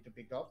might need to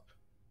pick up.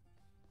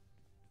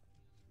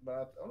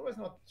 but otherwise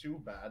not too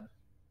bad.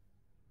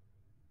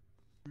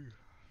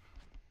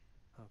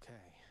 Okay.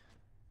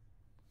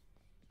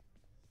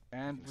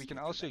 And we can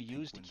also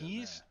use the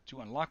keys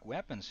to unlock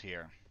weapons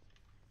here.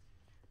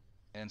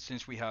 And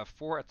since we have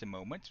 4 at the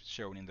moment,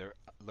 shown in the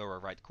lower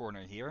right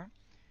corner here,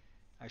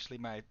 actually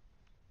my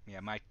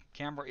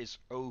camera is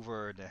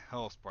over the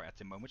health bar at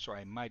the moment, so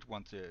I might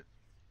want to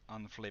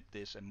unflip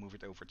this and move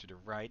it over to the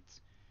right,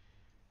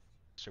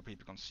 so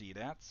people can see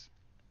that.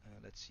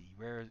 Let's see,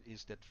 where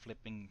is that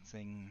flipping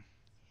thing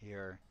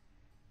here?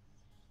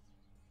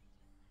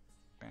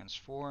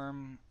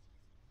 Transform.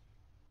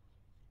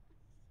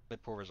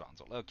 Flip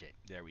horizontal. Okay,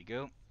 there we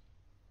go.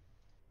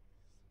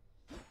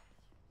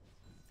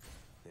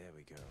 There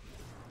we go.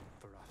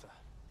 Barata,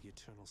 the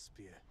Eternal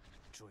Spear.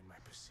 Join my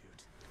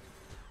pursuit.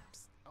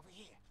 Psst, over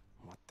here.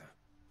 What the?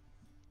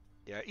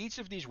 Yeah, each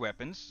of these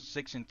weapons,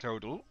 6 in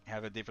total,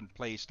 have a different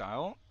play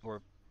style,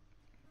 or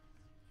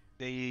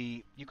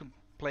you can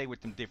play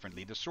with them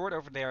differently. The sword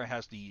over there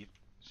has the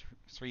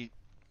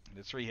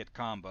three-hit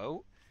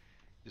combo.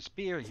 The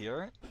spear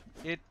here,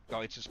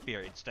 it's a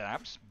spear, it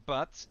stabs,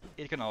 but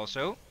it can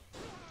also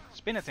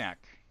spin attack.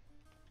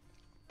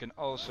 Can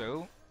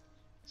also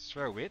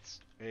throw it.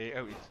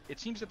 It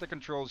seems that the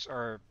controls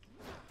are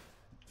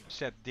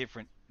set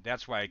different.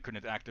 That's why I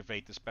couldn't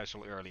activate the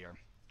special earlier.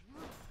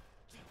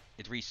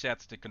 It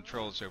resets the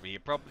controls over here.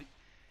 Probably.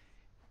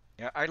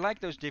 Yeah, I like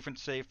those different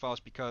save files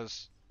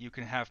because you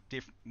can have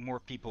more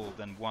people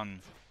than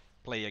one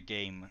play a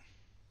game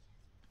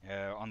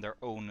on their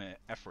own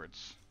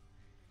efforts.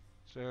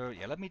 So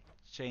yeah, let me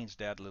change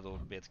that a little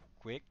bit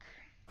quick.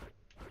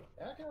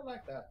 Yeah, I kind of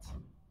like that.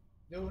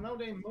 Though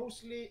nowadays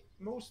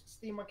most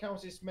Steam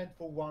accounts is meant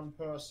for one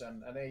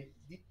person, and they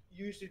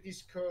usually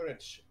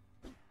discourage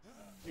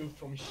you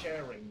from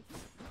sharing.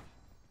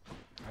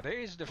 There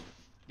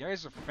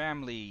is a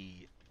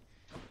family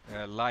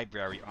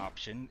library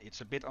option.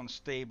 It's a bit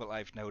unstable,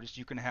 I've noticed.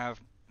 You can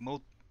have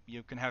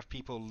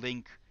people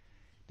link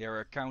their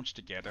accounts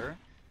together,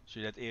 so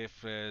that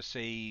if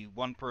say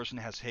one person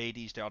has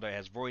Hades, the other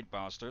has Void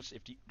Bastards,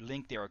 if you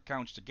link their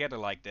accounts together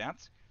like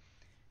that,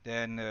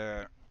 then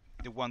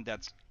the one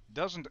that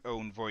doesn't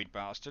own Void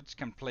Bastards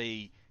can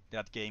play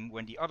that game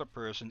when the other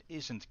person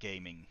isn't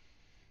gaming.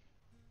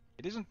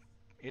 It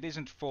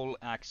isn't full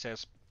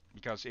access,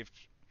 because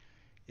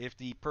if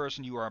the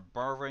person you are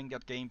borrowing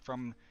that game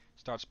from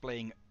starts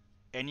playing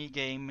any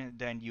game,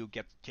 then you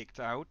get kicked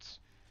out.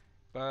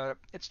 But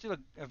it's still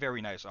a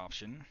very nice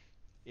option,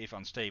 if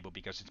unstable,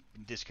 because it's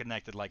been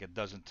disconnected like a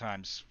dozen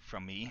times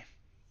from me.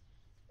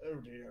 Oh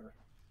dear.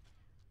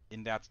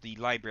 In that the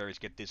libraries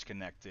get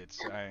disconnected.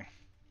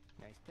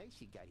 Nice place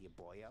you got here,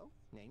 boyo.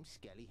 Name's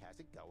Skelly, how's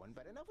it going?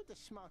 But enough with the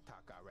small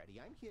talk already.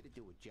 I'm here to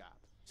do a job.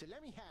 So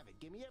let me have it.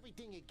 Give me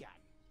everything you got.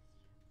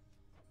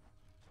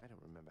 I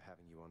don't remember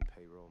having you on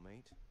payroll,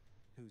 mate.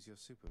 Who's your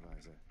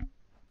supervisor?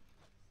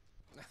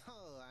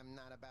 Oh, I'm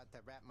not about to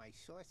rap my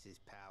sources,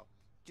 pal.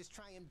 Just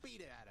try and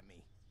beat it out of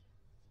me.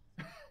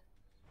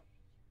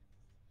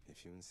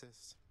 If you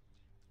insist.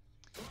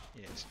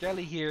 Yeah,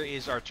 Skelly here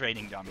is our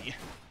training dummy.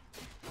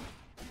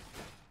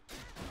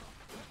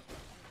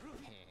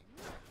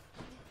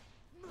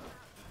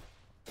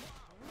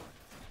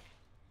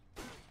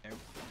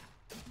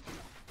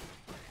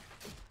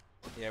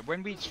 Yeah,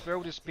 when we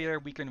throw the spear,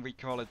 we can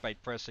recall it by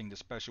pressing the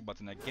special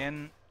button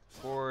again,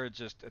 or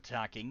just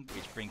attacking,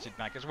 which brings it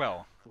back as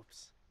well.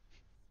 Oops.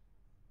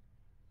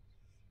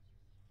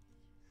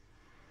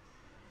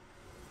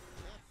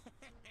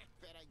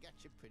 Bet I got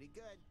you pretty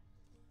good.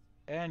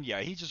 And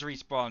yeah, he just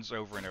respawns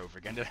over and over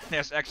again.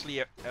 There's actually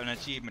an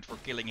achievement for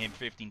killing him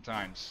 15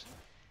 times.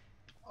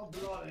 Oh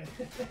bloody.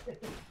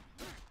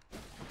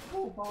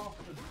 Oh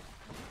bastard.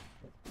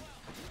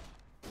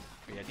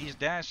 Yeah, these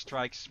dash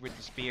strikes with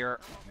the spear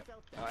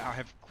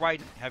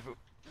have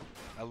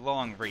a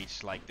long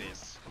reach like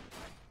this.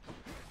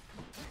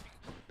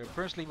 But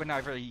personally,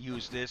 whenever I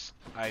use this,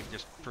 I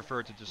just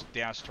prefer to just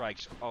dash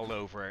strikes all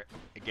over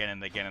again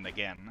and again and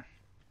again.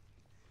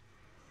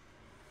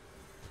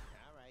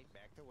 Alright,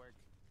 back to work.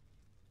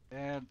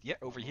 And yeah,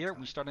 over here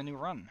we start a new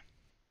run.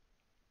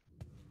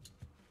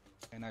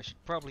 And I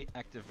should probably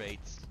activate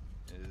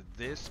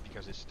this,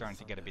 because it's starting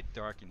to get a bit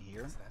dark in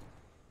here.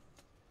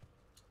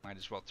 Might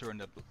as well turn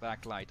the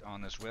backlight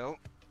on as well.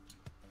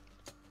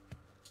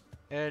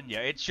 And yeah,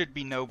 it should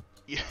be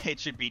it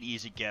should be an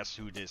easy guess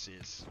who this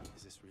is.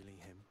 Is this really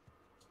him?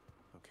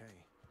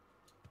 Okay.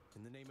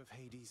 In the name of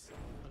Hades,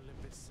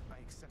 Olympus, I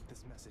accept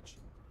this message.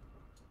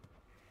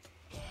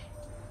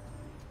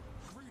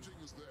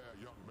 Greetings there,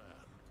 young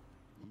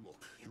man.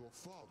 Look, your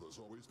father's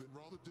always been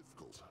rather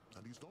difficult,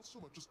 and he's not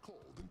so much as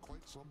called in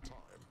quite some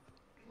time.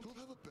 You'll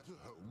have a better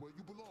home where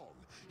you belong,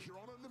 here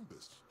on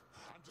Olympus.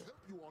 And to help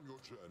you on your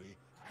journey,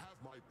 have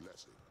my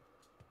blessing.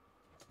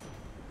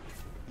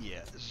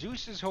 Yeah,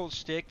 Zeus's whole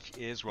shtick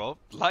is, well,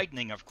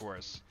 lightning, of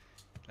course.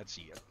 Let's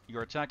see.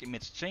 Your attack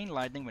emits chain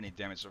lightning when it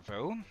damages a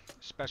foe.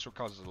 Special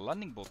causes a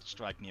lightning bolt to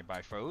strike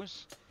nearby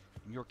foes.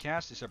 And your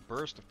cast is a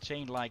burst of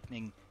chain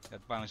lightning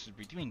that bounces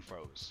between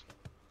foes.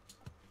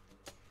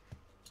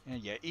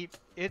 And yeah,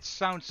 it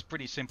sounds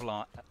pretty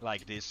simple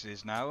like this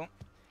is now,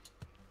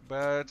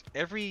 but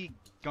every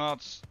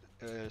god's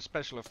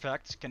special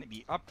effects can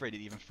be upgraded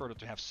even further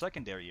to have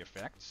secondary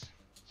effects.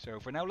 So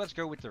for now, let's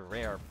go with the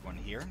rare one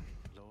here.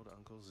 Lord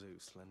Uncle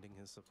Zeus lending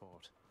his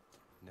support.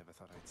 Never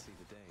thought I'd see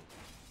the day.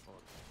 Or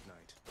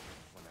night.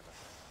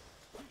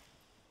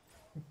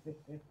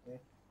 Whenever.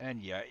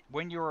 And yeah,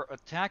 when your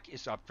attack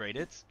is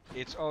upgraded,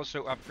 it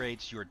also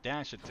upgrades your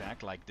dash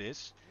attack like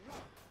this.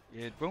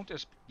 It won't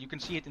you can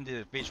see it in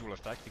the visual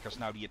effect because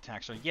now the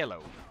attacks are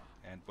yellow.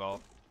 And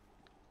well,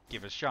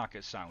 give a shock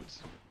a sound.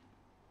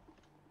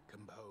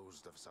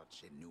 Composed of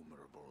such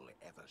innumerable,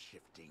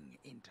 ever-shifting,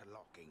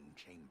 interlocking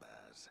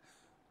chambers,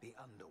 the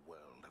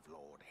underworld of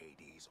Lord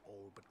Hades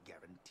all but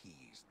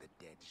guarantees the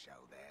dead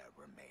shall there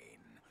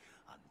remain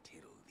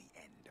until the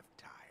end of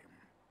time.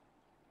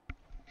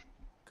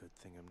 Good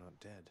thing I'm not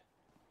dead.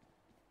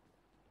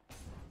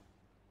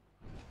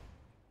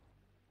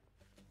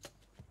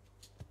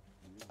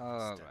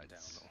 Alright. Down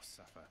or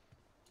suffer.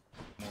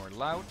 More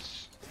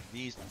louds.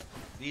 These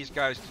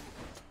guys,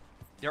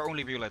 their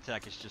only real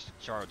attack is just to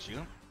charge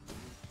you.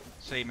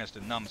 Same as the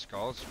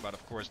numbskulls, but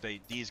of course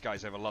these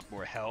guys have a lot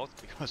more health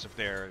because of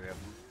their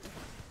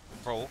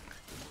bulk.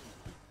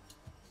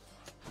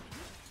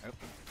 Oh.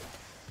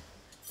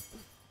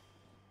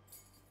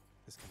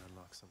 This can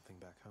unlock something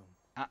back home.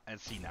 Ah,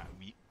 let's see now.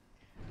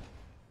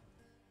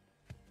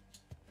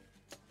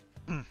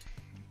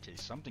 Okay,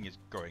 something is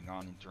going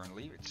on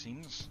internally, it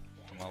seems.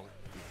 Well,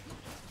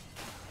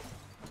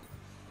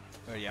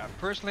 yeah,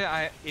 personally,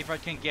 if I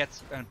can get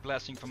a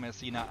blessing from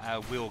Athena, I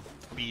will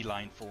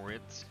beeline for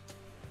it.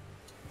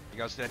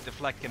 Because that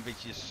deflect can be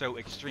just so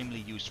extremely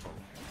useful.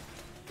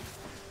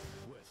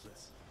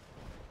 Worthless.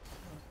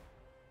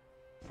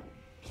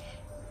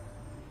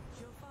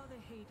 Your father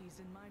Hades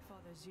and my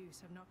father Zeus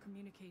have not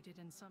communicated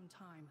in some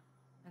time,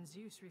 and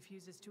Zeus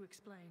refuses to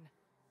explain.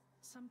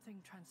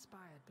 Something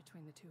transpired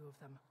between the two of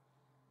them.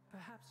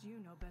 Perhaps you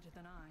know better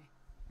than I.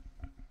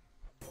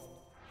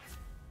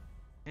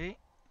 Okay.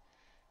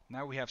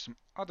 Now we have some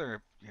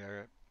other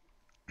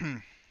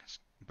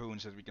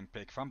boons that we can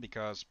pick from,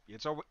 because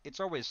it's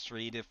always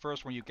 3. The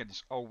first one you get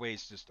is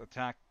always just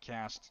attack,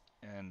 cast,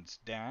 and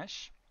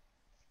dash,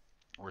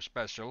 or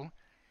special.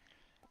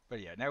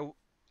 But yeah, now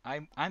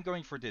I'm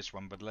going for this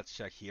one. But let's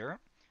check here.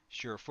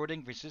 Sure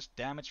footing, resist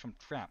damage from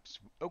traps.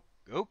 Oh,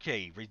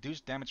 okay,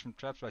 reduce damage from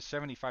traps by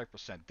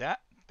 75%.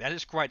 That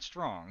is quite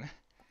strong.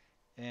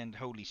 And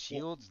holy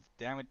shield,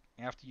 damage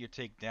after you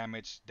take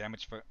damage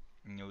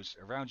goes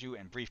around you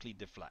and briefly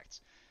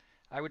deflects.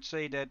 I would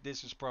say that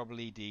this is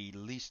probably the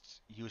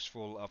least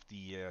useful of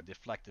the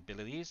deflect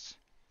abilities.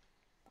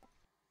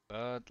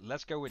 But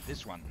let's go with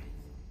this one.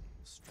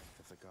 Strength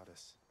of the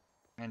goddess.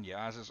 And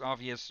yeah, as is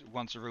obvious,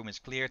 once a room is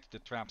cleared, the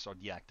traps are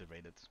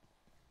deactivated.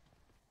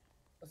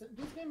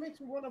 This game makes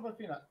me wonder about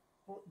Fina.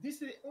 This is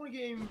the only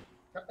game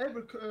I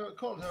ever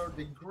called her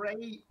the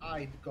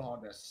Grey-Eyed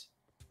Goddess.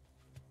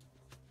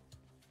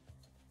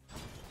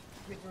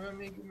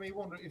 Makes me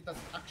wonder if that's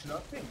actually a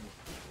thing.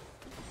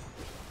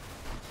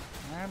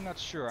 I'm not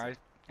sure.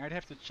 I'd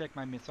have to check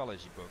my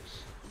mythology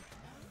books.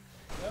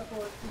 Yeah,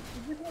 but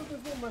if you want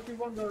this one, I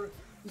wonder,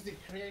 is it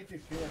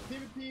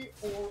creativity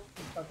or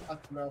is that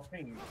actually a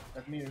thing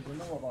that me will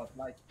know about?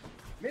 Like,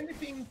 many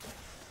things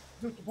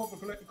due to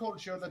popular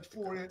culture that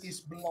Fury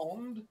is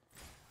blonde,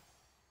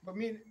 but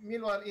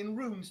meanwhile in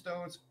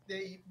Runestones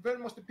they very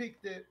much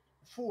depict the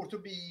Fury to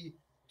be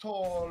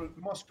tall,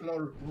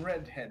 muscular,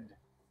 redhead.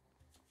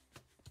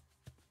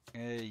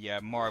 Yeah,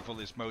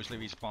 Marvel is mostly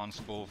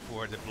responsible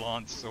for the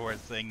blonde sword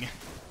thing.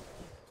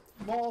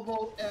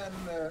 Marvel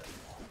and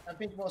I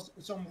think it was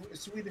some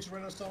Swedish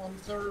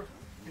Renaissancer,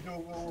 you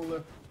know,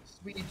 all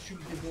Swedes should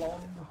be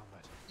blonde,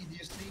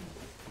 idiocy.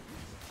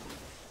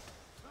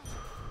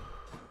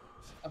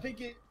 I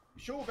think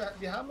sure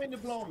we have many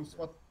blondes,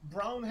 but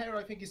brown hair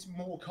I think is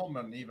more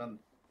common even.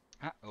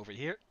 Ah, over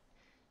here.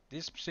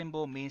 This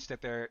symbol means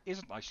that there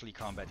isn't actually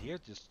combat here,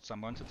 just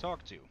someone to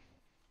talk to.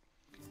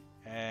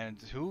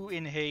 And who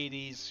in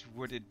Hades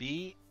would it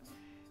be?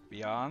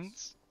 Beyond?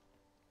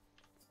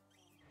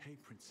 Hey,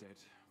 Prince Ed.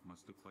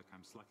 Must look like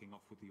I'm slacking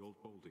off with the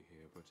old boulder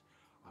here, but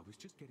I was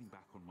just getting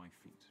back on my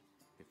feet.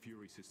 The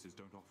Fury Sisters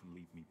don't often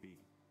leave me be.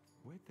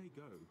 Where'd they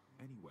go,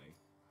 anyway?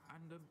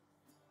 And,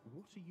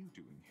 what are you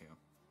doing here?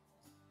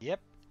 Yep,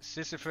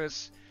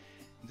 Sisyphus,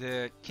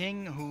 the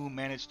king who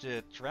managed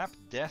to trap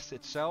death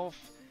itself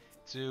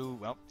to,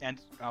 well,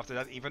 and after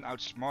that even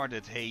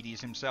outsmarted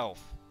Hades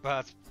himself.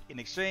 But in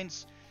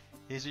exchange,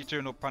 his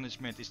eternal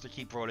punishment is to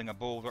keep rolling a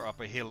boulder up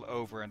a hill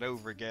over and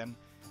over again.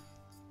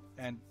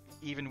 And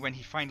even when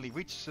he finally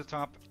reaches the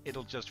top,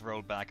 it'll just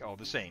roll back all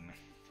the same.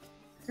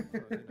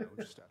 Well, you know,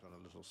 just out on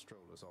a little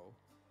stroll is all.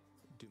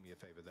 Do me a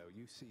favor though,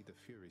 you see the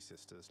Fury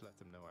Sisters, let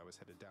them know I was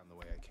headed down the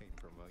way I came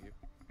from, will you?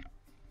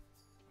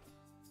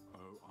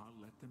 Oh,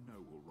 I'll let them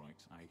know, all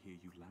right. I hear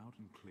you loud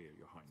and clear,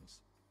 Your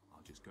Highness.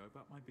 I'll just go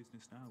about my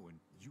business now, and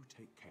you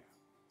take care.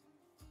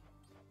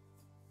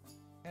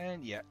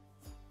 And yeah,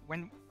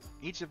 when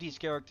each of these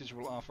characters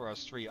will offer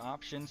us 3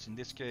 options. In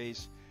this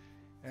case,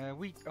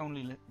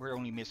 We're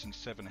only missing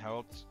 7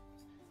 health,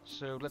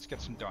 so let's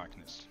get some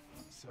darkness.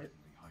 Certainly,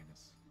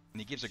 Highness.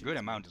 And he gives a good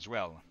amount as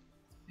well.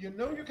 You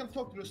know you can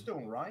talk to the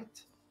stone,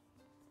 right?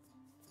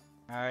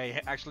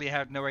 I actually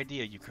had no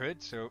idea you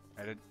could, so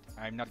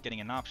I'm not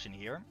getting an option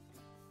here.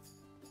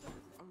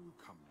 Oh,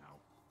 come now.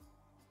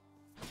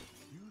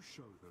 You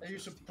show those. Are you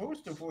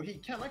supposed to? For he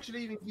can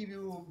actually even give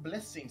you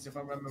blessings, if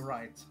I remember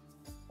right.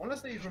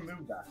 Unless they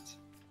remove that.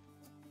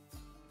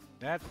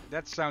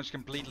 That sounds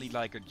completely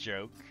like a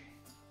joke.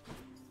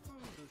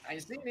 I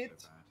seen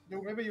it.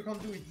 Though maybe you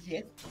can't do it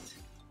yet.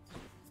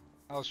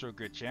 Also a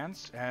good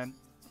chance, and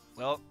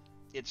well,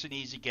 it's an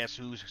easy guess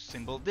whose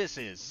symbol this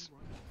is.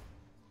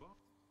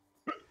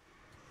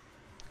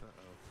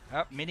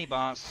 Oh, mini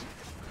boss.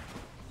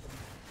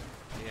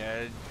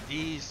 Yeah,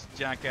 these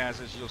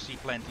jackasses you'll see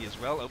plenty as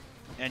well. Oh,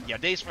 and yeah,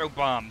 they throw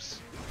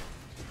bombs.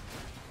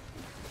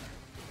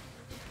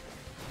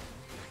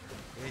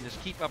 They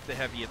just keep up the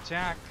heavy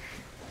attack.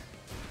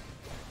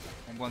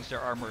 And once their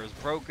armor is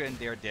broken,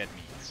 they're dead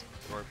meat.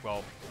 Or,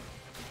 well,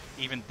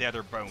 even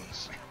deader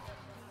bones.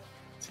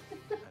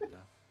 And,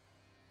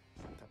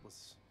 that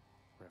was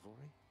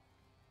revelry?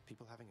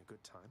 People having a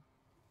good time?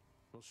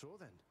 Well, sure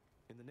then.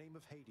 In the name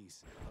of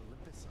Hades,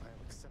 Olympus,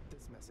 I'll accept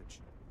this message.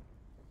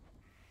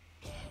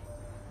 Hey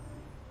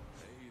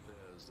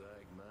there,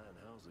 Zag man,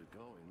 how's it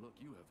going? Look,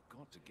 you have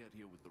got to get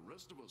here with the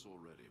rest of us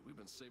already. We've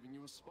been saving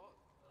you a spot.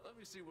 Let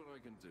me see what I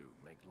can do.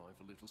 Make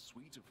life a little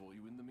sweeter for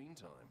you in the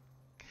meantime.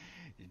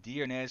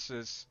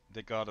 Dionysus,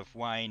 the god of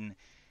wine.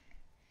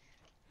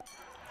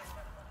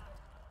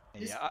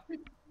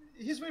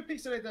 He's very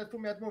pixelated for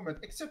me at the moment,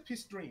 except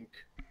his drink.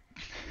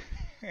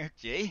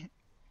 Okay.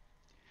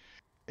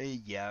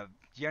 Yeah,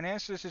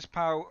 Dionysus'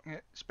 power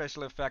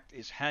special effect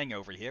is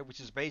Hangover here, which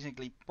is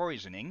basically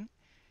poisoning,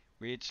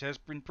 which has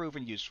been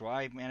proven useful.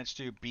 I managed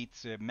to beat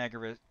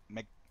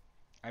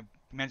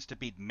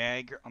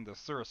Meg on the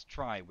 3rd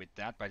try with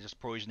that by just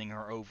poisoning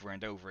her over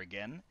and over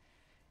again.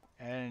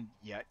 And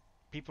yeah,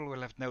 people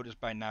will have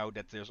noticed by now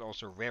that there's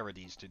also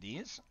rarities to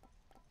these,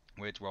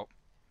 which, well,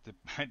 the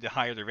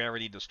higher the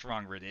rarity, the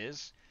stronger it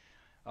is.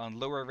 On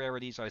lower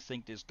rarities, I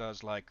think this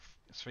does like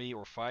 3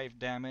 or 5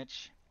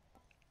 damage.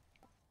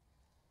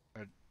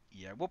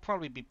 Yeah, we'll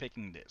probably be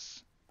picking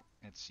this.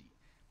 Let's see.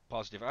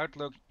 Positive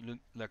outlook.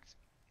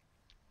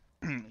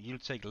 You'll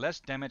take less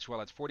damage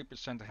while at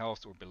 40%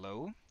 health or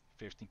below.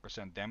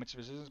 15% damage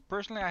resistance.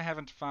 Personally, I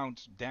haven't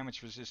found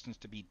damage resistance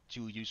to be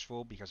too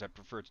useful because I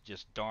prefer to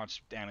just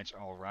dodge damage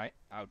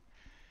out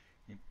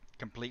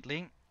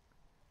completely.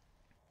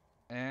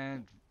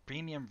 And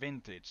premium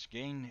vintage.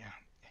 Gain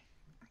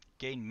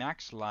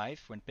max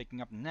life when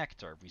picking up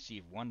nectar.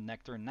 Receive 1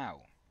 nectar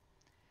now.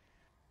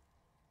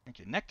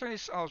 Okay, nectar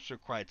is also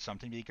quite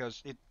something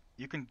because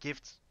you can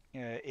gift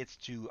it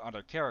to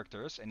other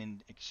characters, and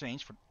in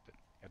exchange, for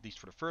at least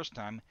for the first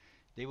time,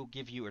 they will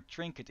give you a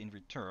trinket in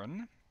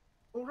return.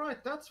 All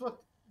right, that's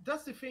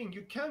the thing.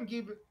 You can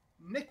give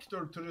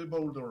nectar to the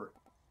boulder.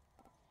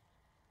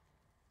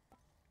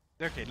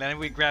 Okay, then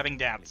we're grabbing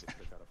that. A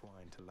quick out of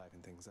wine to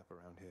liven things up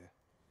around here.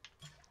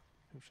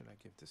 Who should I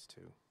give this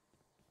to?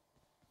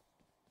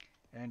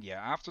 And yeah,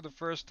 after the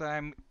first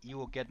time, you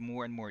will get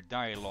more and more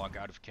dialogue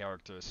out of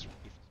characters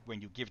when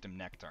you give them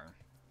nectar.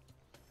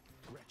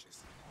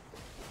 Wretches.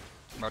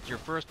 But your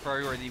first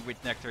priority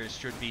with nectar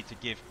should be to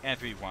give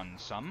everyone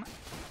some.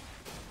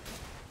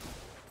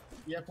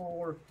 Yeah,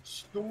 for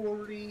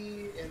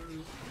story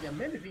and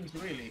many things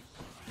really.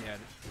 Yeah.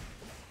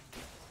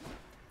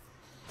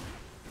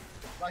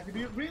 Like if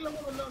you really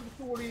want to learn the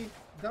story,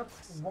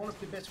 that's one of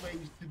the best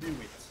ways to do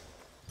it.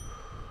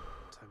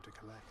 Time to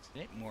collect.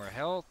 Okay, more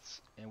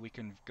health, and we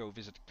can go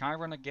visit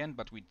Chiron again,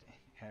 but we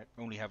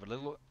only have a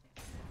little.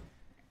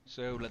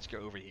 So let's go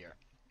over here.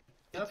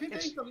 And I think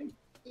there's something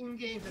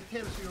in-game that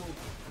tells you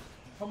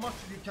how much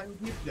you can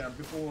give them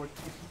before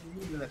it's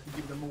meaningless to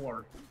give them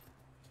more.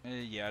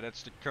 Yeah,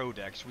 that's the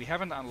codex. We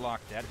haven't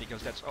unlocked that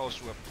because that's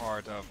also a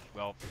part of,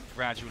 well,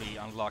 gradually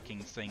unlocking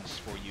things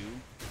for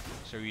you,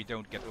 so you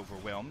don't get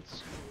overwhelmed.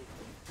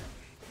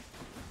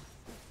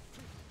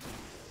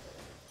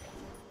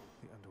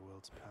 The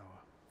underworld's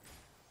power.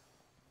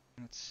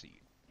 Let's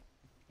see.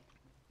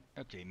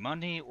 Okay,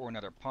 money or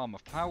another palm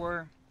of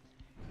power.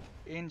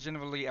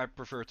 Generally, I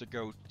prefer to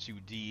go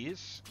to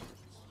these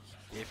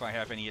if I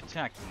have any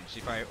attack boons.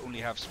 If I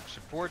only have some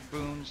support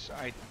boons,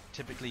 I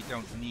typically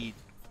don't need.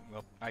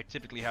 Well, I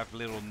typically have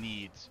little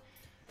need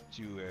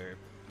to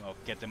well,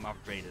 get them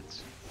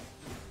upgraded.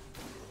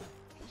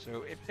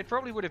 So it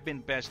probably would have been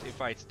best if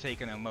I'd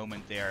taken a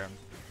moment there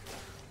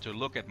to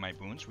look at my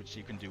boons, which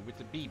you can do with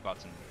the B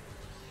button.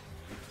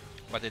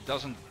 But it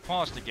doesn't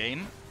pause the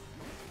game.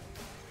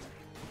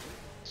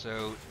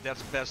 So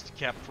that's best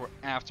kept for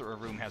after a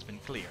room has been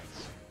cleared.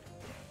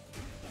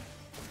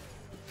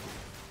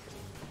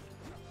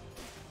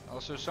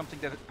 Also, something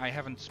that I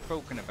haven't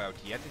spoken about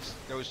yet is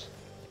those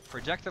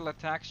projectile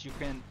attacks. You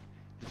can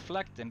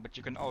deflect them, but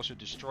you can also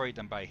destroy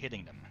them by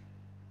hitting them.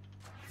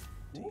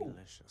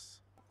 Delicious.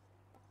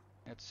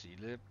 Let's see.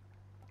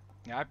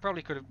 Yeah, I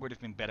probably would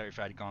have been better if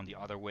I'd gone the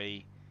other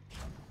way.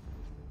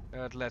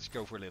 But let's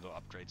go for little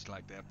upgrades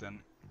like that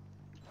then.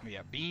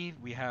 Yeah, B,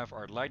 we have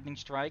our lightning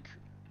strike,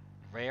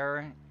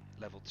 rare,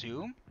 level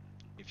 2.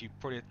 If you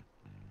put it,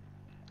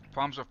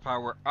 palms of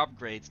power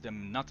upgrades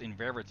them not in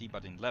rarity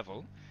but in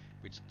level,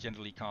 which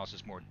generally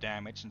causes more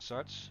damage and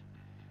such.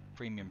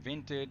 Premium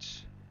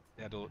vintage,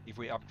 that'll, if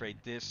we upgrade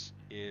this,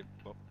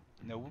 well,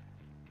 no,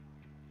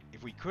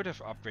 if we could have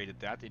upgraded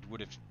that, it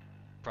would have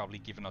probably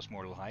given us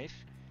more life.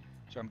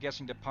 So I'm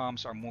guessing the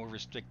palms are more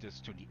restricted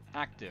to the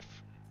active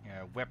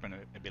weapon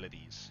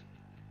abilities.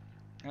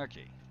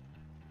 Okay.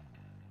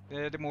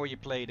 The more you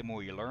play, the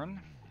more you learn.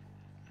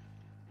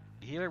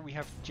 Here we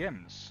have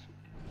gems.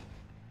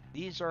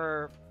 These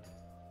are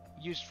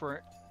used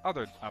for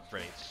other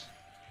upgrades.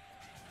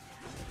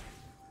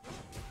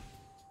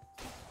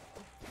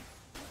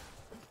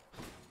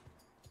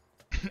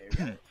 There you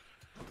go.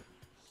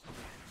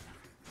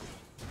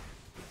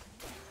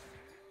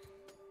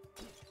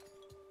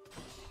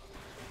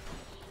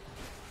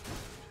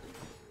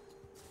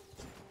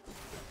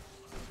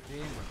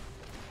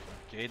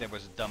 Okay, that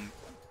was dumb.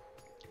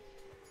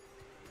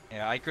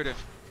 Yeah, I could have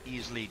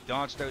easily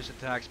dodged those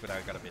attacks, but I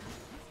got a bit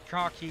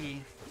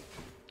cocky,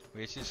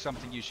 which is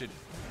something you should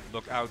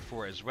look out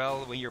for as well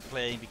when you're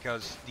playing,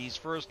 because these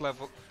first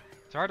level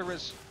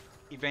Tartarus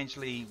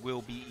eventually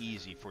will be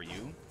easy for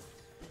you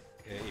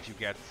if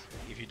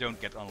you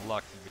don't get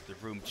unlucky with the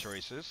room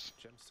choices.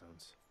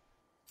 Gemstones.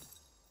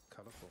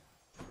 Colorful.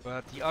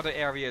 But the other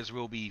areas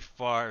will be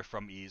far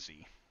from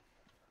easy.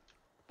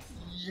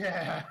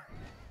 Yeah.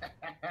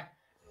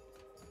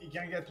 It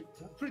can get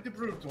pretty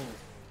brutal.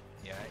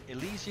 Yeah,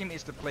 Elysium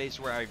is the place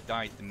where I've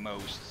died the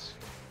most.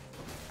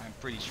 I'm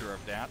pretty sure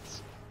of that.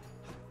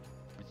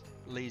 With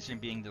Elysium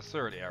being the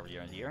third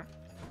area here.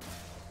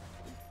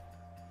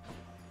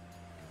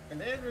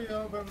 An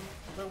area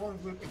the one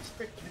would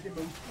expect to be the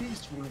most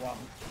peaceful one.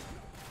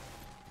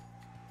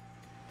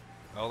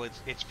 Well,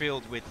 it's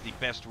filled with the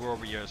best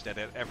warriors that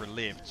have ever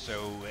lived,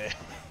 so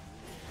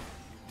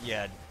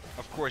yeah,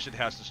 of course it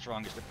has the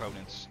strongest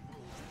opponents.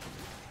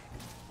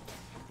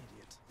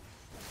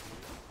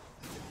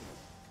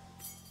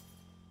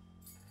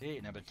 Okay,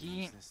 another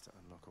key. This to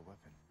unlock a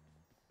weapon.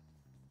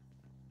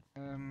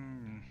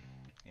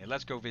 Yeah,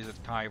 let's go visit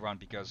Chiron,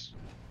 because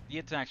the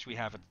attacks we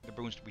have, the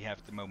boosts we have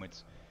at the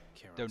moment,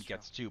 don't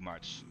get too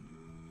much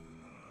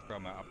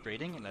from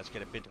upgrading. And let's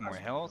get a bit more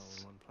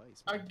health.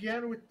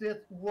 Again with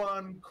that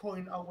one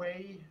coin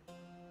away.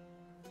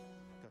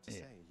 Got to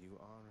say, you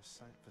are a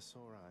sight for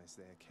sore eyes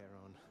there,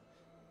 Chiron.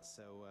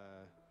 So,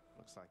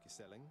 looks like you're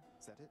selling.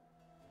 Is that it?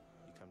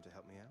 You come to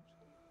help me out?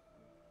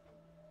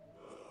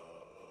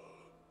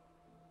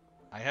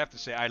 I have to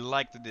say, I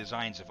like the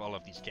designs of all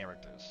of these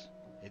characters.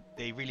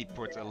 They really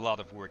put a lot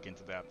of work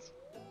into that.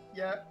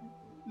 Yeah,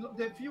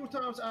 the few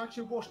times I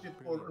actually watched it,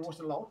 or it was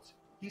a lot,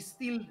 he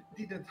still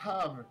didn't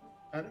have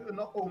an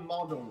own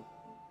model.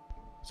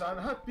 So I'm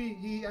happy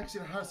he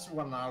actually has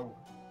one now.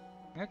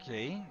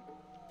 Okay.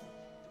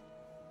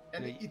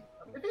 And I think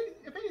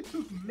it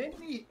took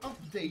many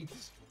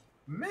updates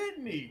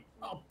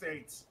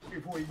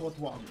before he got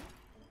one.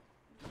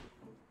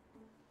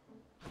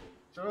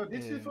 So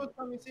this is the first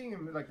time we're seeing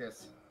him like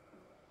this.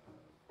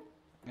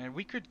 And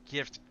we could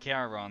gift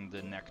Charon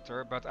the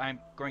nectar, but I'm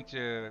going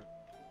to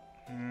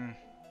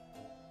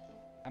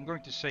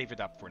save it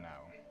up for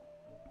now.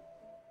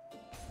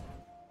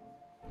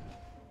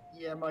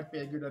 Yeah, might be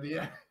a good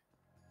idea.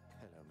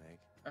 Hello, Meg.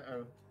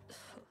 Uh-oh.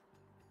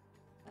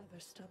 Ever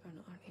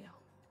stubborn, aren't you?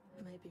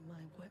 Maybe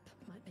my whip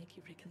might make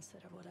you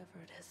reconsider whatever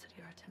it is that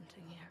you're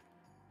attempting here.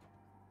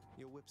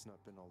 Your whip's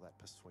not been all that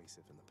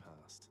persuasive in the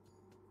past.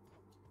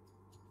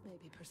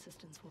 Maybe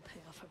persistence will pay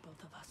off for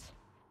both of us.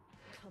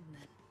 Come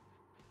then.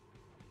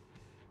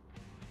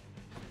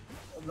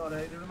 Oh God,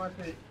 it reminds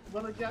me,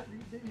 when I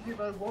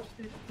watched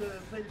it,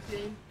 play this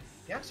game,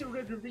 I actually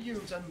read the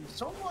reviews and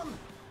someone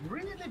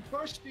really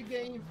pushed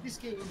this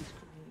game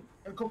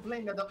and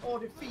complained that all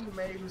the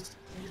females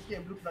in this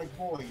game look like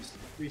boys,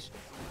 which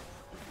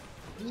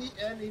me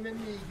and even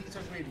me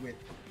disagreed with.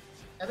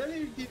 And then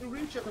I did a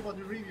research about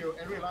the review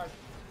and realized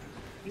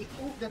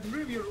that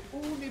reviewer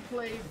only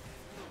played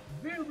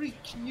very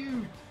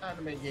cute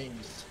anime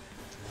games.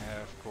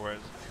 Yeah, of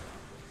course.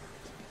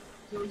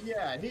 So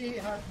yeah, he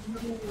had no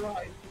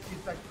right to be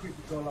that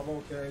critical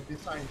about the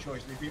design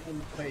choices if he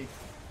only played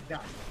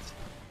that.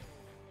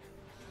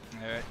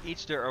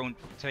 Each their own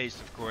taste,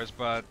 of course,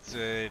 but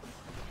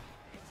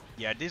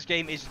yeah, this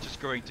game isn't just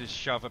going to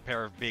shove a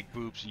pair of big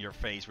boobs in your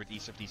face with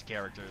each of these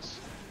characters.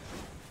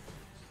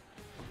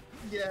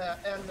 Yeah,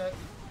 and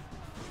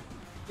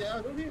yeah,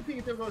 I don't even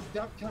think there were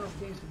that kind of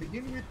games to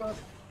begin with, but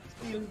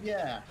still,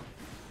 yeah.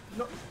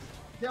 No,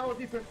 there are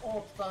different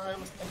art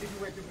styles and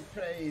different ways to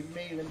portray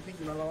male and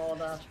female and all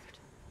that.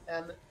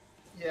 And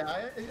yeah,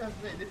 I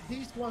say that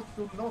these ones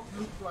do not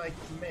look like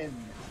men.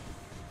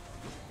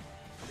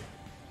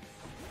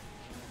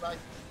 Like,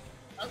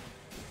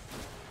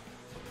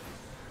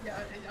 yeah,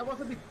 I was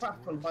a bit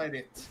baffled by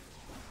it.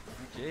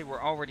 Okay,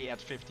 we're already at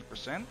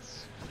 50%.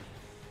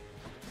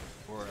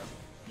 Or,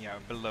 yeah,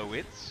 below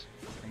it.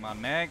 Come on,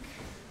 Meg.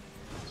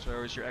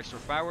 So is your extra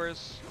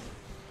powers.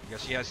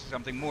 Because she has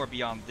something more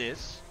beyond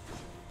this.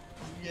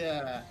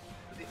 Yeah.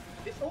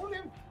 The only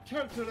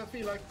character I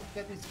feel like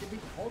that is a bit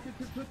hard to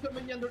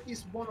determine gender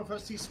is one of her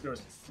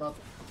sisters, but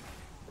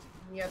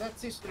yeah, that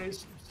sister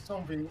is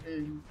something.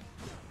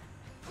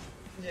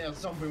 Yeah,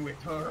 something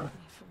with her.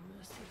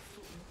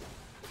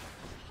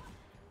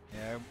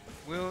 Yeah,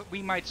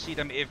 we might see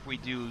them if we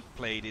do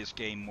play this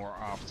game more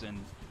often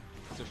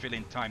to fill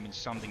in time in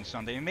something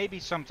Sunday. And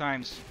maybe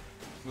sometimes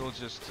we'll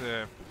just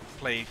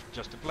play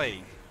just to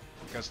play,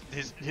 because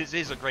this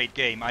is a great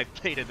game. I've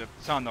played it a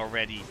ton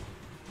already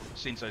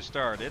since I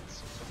started.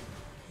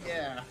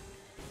 Yeah.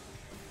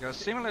 Because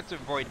similar to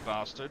Void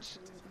Bastards,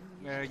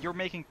 you're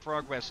making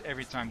progress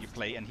every time you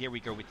play, and here we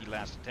go with the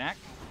last attack.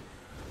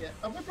 Yeah,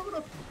 I'm probably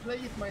not play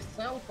it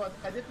myself, but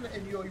I definitely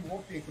enjoy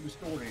watching for the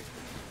story.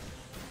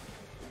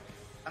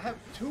 I have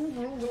 2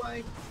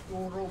 roguelike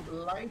or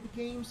roguelite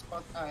games,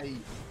 but I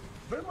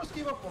very much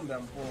give up on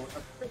them for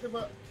a bit of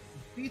a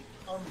bit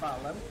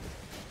unbalanced.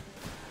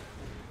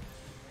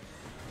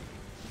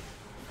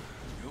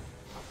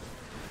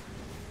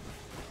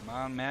 Come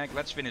on, Mag,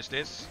 let's finish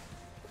this.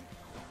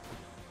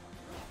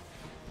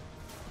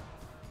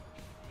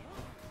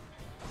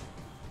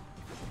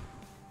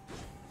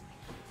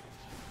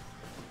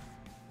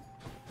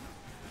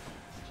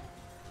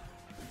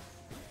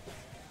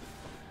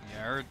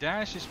 Yeah, her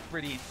dash is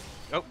pretty...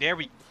 Oh, there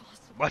we...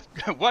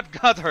 What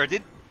got her?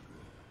 Did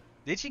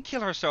she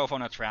kill herself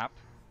on a trap?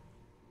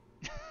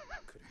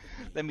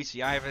 Let me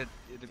see, I have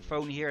the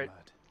phone here.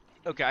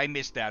 Okay, I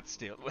missed that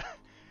still.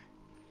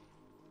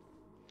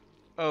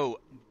 Oh,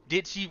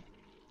 did she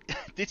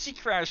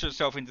crash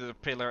herself into the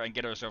pillar and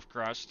get herself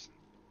crushed?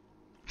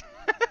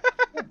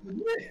 Achilles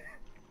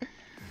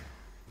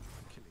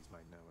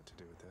might know what to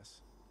do with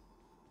this.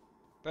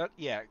 But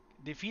yeah,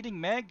 defeating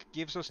Meg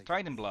gives us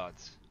Titan Blood.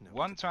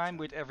 1 time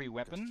with every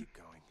weapon.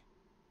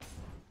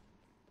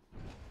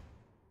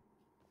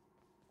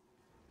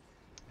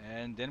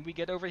 And then we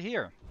get over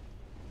here.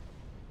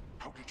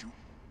 How did you...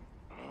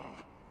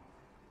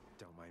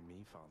 Don't mind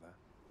me, Father.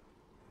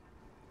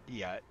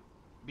 Yeah,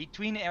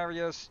 between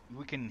areas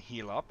we can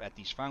heal up at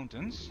these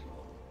fountains.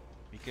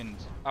 We can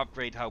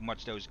upgrade how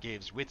much those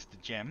gives with the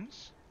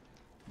gems.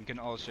 We can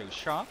also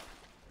shop.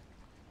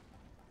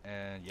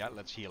 And yeah,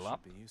 let's heal up.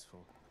 Should be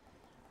useful.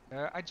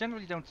 I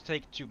generally don't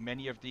take too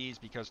many of these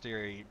because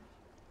their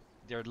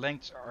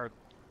lengths are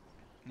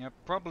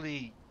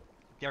probably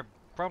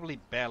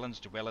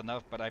balanced well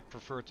enough, but I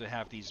prefer to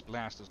have these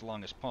blast as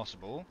long as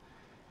possible.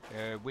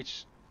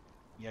 Which,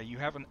 yeah, you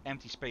have an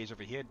empty space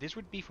over here. This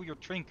would be for your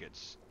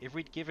trinkets. If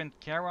we'd given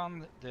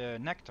Charon the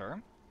nectar,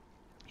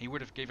 he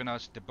would have given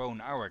us the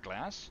bone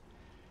hourglass,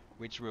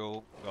 which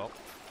will, well,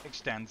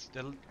 extend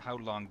how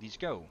long these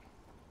go.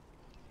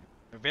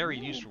 A very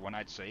useful one,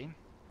 I'd say.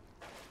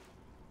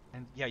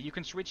 And yeah, you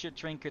can switch your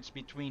trinkets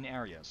between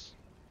areas.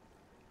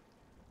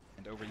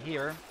 And over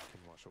here,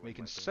 we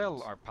can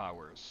sell our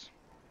powers.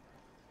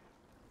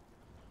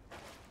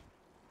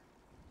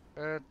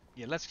 Yeah,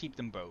 let's keep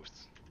them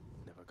both.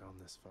 Never gone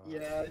this far.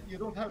 Yeah, you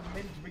don't have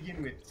many to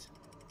begin with.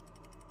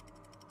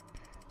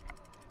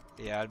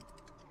 Yeah,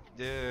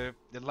 the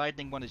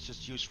lightning one is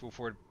just useful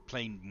for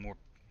playing more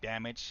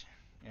damage.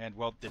 And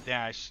well, the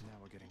dash, now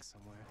we're getting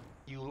somewhere.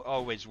 You'll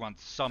always want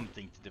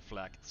something to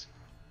deflect,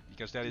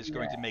 because that is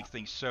going to make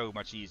things so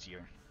much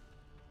easier.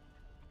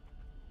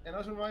 And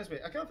that reminds me,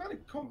 I can't find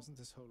it. Wasn't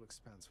this whole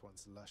expanse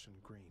once lush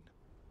and green?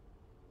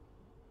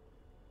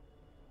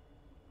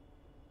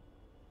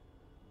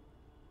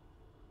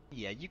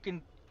 Yeah, you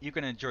can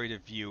enjoy the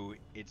view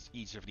in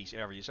each of these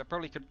areas. I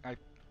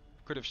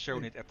could have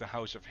shown it at the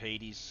House of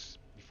Hades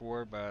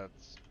before, but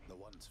the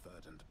once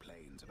verdant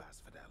plains of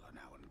Asphodel are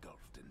now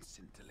engulfed in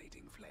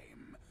scintillating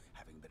flame,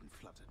 having been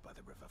flooded by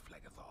the river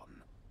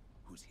Phlegethon,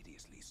 whose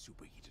hideously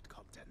superheated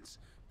contents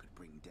could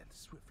bring death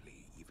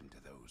swiftly even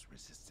to those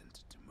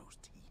resistant to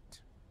most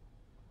heat.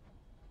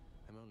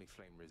 I'm only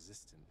flame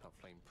resistant, not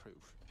flame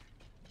proof.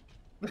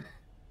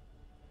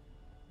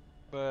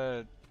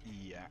 But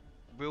yeah,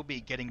 we'll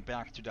be getting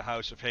back to the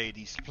House of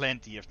Hades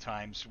plenty of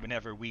times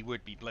whenever we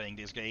would be playing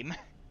this game.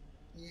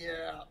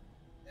 Yeah,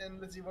 and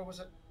let's see, what was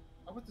it?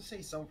 I want to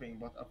say something,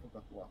 but I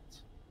forgot what.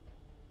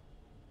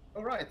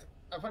 Alright,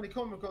 I find it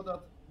comical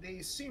that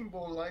the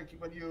symbol, like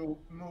when you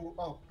move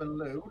up and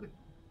load,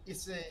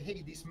 is a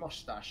Hades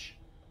mustache.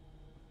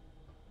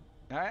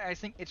 I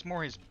think it's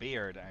more his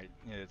beard, I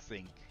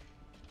think.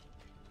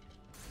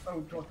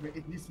 Oh, trust me,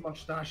 it is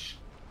mustache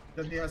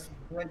that he has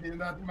blended in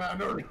that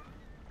manner.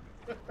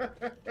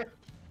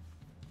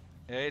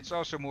 It's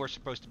also more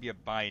supposed to be a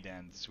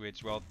bident,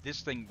 which, well,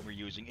 this thing we're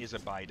using is a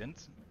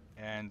bident,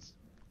 and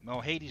well,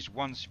 Hades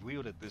once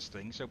wielded this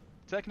thing, so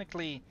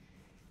technically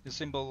the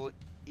symbol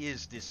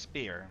is this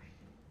spear.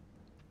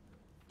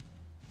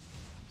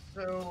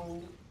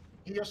 So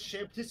he has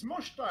shaped his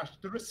mustache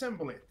to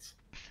resemble it.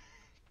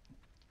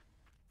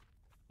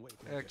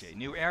 Okay,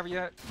 new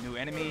area, new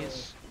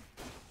enemies.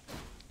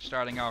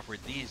 Starting off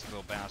with these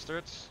little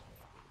bastards.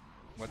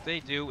 What they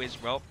do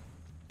is, well,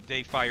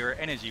 they fire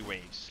energy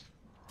waves.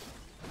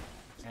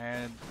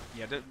 And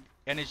yeah, the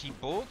energy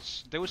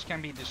bolts, those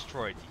can be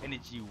destroyed. The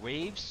energy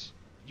waves,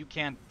 you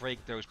can't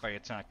break those by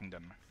attacking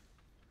them.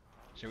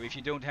 So if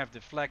you don't have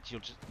deflect,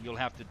 you'll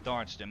have to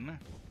dodge them.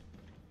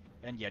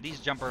 And yeah, these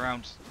jump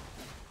around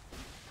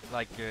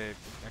like a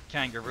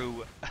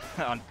kangaroo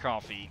on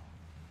coffee.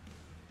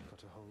 Got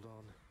to hold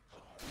on.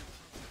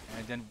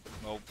 And then,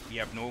 well, we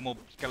have normal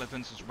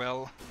skeletons as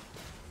well.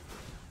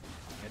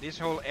 Yeah, this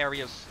whole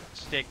area's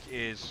stick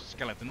is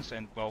skeletons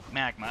and, well,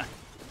 magma.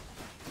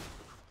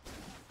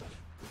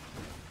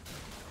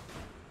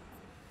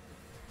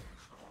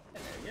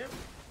 Yep.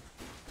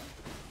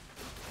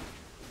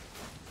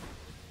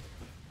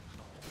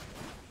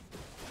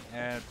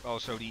 And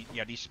also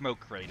these smoke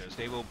craters,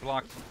 they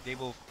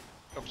will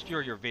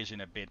obscure your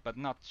vision a bit, but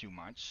not too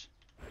much.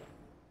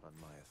 On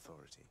my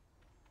authority.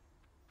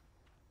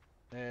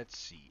 Let's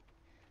see.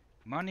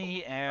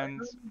 Money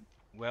and,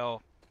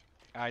 well,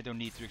 I don't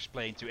need to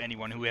explain to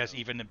anyone who has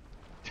even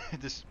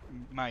the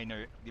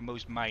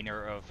most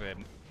minor of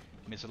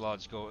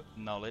mythological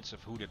knowledge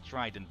of who the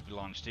trident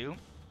belongs to.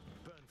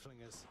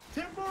 Burnflingers.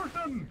 Tim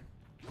Burton!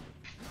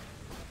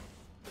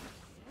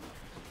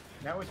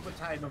 Now it's with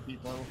time,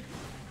 people.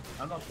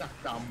 I'm not that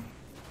dumb.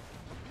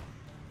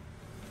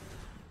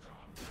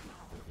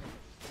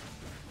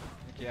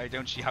 Okay, I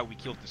don't see how we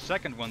killed the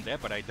second one there,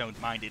 but I don't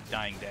mind it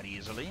dying that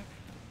easily.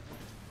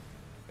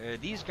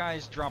 These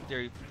guys drop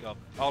their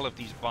all of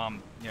these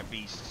bomb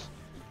beasts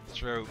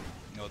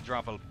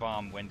drop a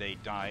bomb when they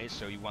die,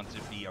 so you want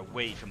to be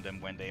away from them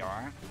when they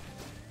are.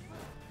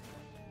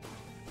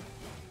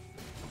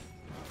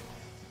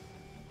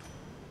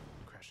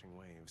 Crashing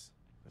waves.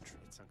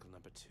 It's Uncle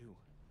number 2.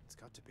 It's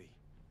got to be.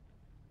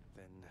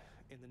 Then,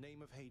 in the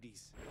name of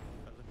Hades,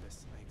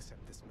 Olympus, I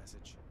accept this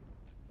message.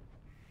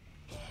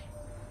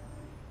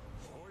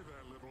 Ahoy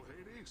there, little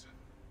Hades.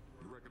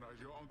 You recognize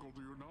your uncle,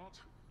 do you not?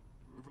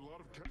 We've a lot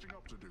of catching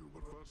up to do,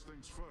 but first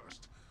things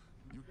first.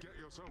 You get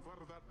yourself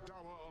out of that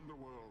dour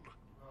underworld.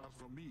 As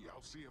for me,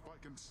 I'll see if I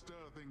can stir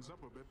things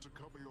up a bit to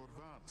cover your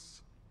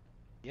advance.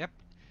 Yep.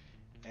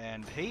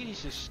 And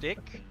Hades'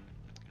 stick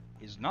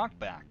is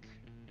knockback.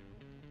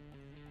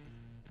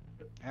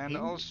 And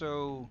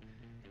also,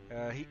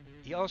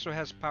 he also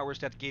has powers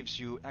that gives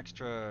you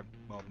extra,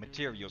 well,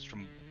 materials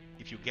from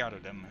if you gather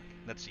them.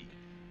 Let's see.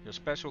 Your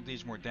special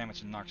deals more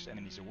damage and knocks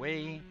enemies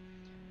away.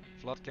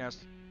 Floodcast.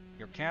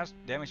 Your cast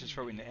damages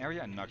throw in the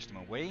area and knocks them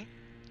away.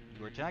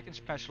 Your attack and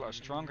special are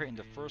stronger in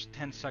the first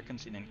 10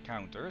 seconds in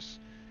encounters.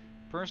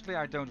 Personally,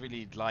 I don't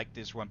really like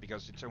this one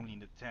because it's only in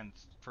the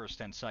first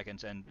 10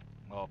 seconds and,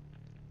 well,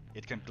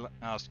 it can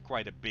last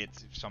quite a bit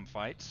in some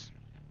fights.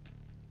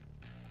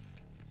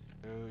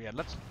 So yeah,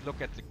 let's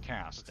look at the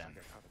cast then. Looks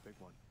like I caught a big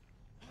one.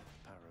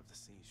 Power of the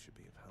seas should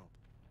be of help.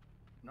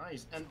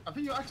 Nice, and I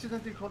think you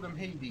accidentally called him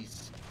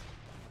Hades.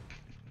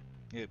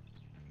 Yeah.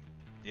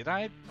 Did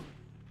I?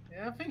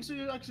 Yeah, I think so.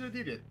 You actually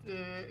did it.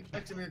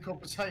 Accidentally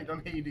called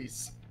Poseidon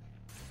Hades.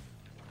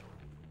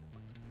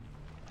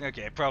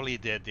 Okay, probably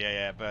did.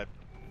 Yeah, but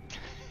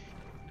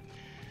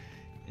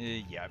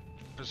yeah,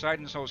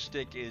 Poseidon's whole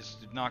stick is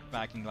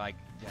knockbacking like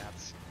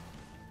that,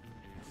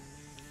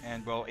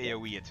 and well,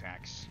 AOE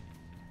attacks.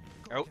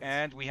 Oh,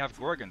 and we have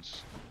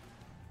Gorgons.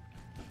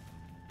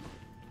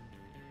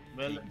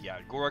 Well, yeah,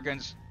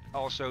 Gorgons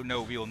also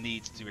no real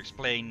need to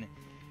explain.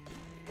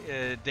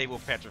 They will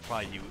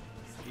petrify you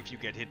if you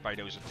get hit by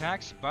those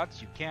attacks, but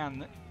you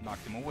can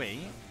knock them away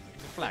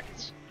with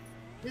deflect.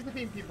 Here's the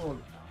thing, people.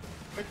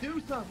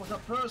 Medusa was a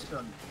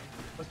person,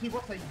 but he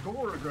was a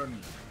Gorgon.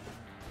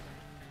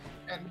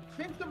 And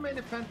think of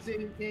many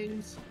fantasy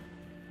games,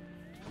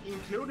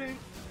 including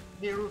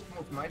Heroes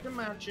of Might and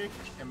Magic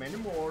and many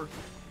more,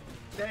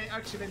 they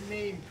actually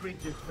name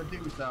creatures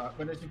Medusa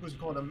when they're supposed to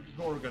call them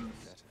Gorgons.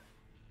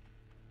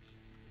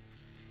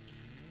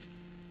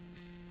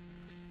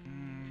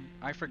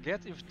 I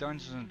forget if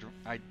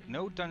I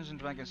know Dungeons and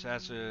Dragons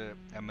has a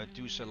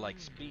Medusa-like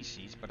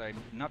species, but I'm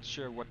not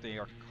sure what they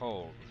are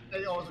called.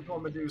 They also call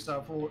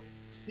Medusa for...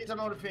 Here's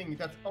another thing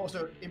that's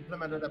also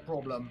implemented a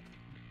problem.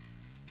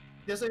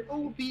 There's an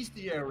old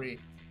bestiary,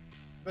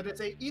 but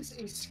it's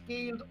a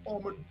scaled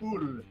armored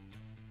bull,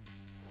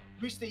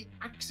 which they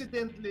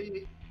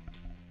accidentally,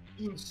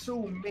 in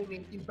so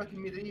many, in back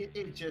in Middle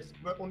Ages,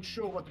 were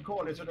unsure what to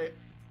call it, so they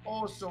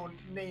also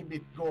named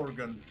it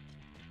Gorgon.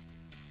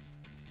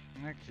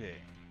 Okay.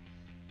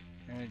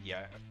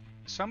 Yeah.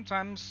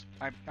 Sometimes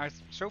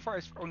so far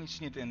I've only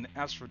seen it in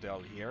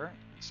Asphodel here.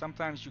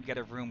 Sometimes you get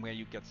a room where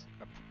you get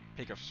a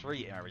pick of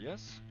 3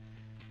 areas.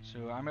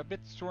 So I'm a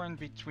bit torn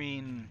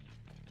between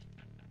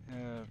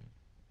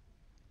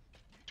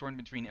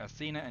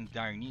Athena and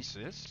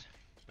Dionysus,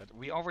 but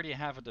we already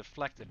have a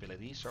deflect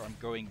ability, so I'm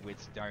going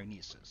with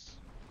Dionysus.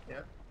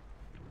 Yeah.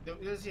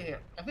 Let's see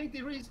here. I think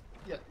there is,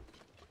 yeah.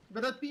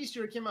 But that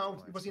bestiary came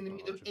out, it was in the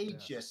Middle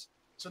Ages.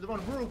 So the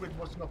one we're with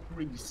was not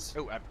Greece.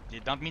 Oh, I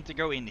did not mean to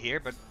go in here,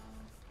 but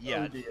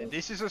yeah,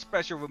 this is a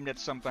special room that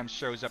sometimes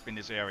shows up in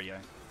this area.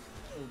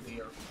 Oh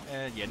dear.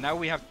 Yeah, now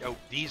we have,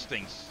 these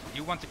things.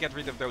 You want to get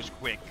rid of those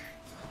quick.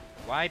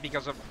 Why?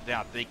 Because of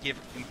that, they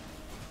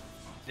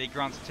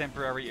grant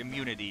temporary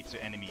immunity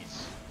to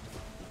enemies.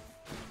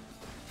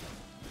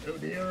 Oh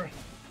dear.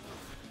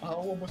 I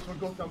almost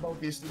forgot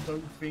about this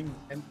dog thing,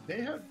 and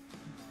they have...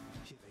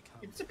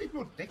 It's a bit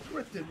more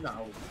decorative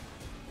now.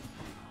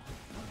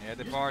 Yeah,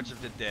 the Bards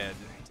of the Dead.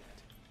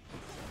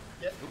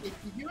 Yeah, it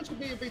used to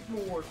be a bit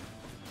more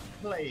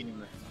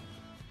plain.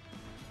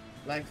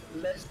 Like,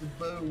 less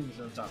bones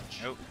and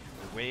such. Oh,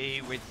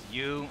 away with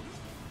you.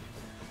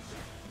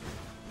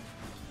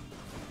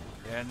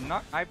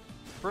 Yeah, I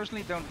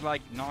personally don't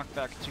like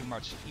knockback too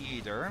much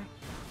either.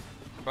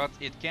 But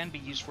it can be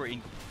used for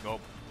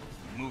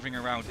moving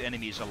around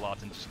enemies a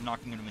lot and just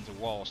knocking them into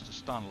walls to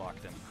stun lock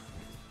them.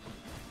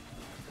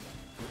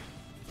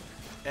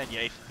 And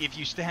yeah, if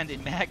you stand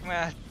in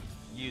magma,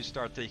 you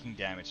start taking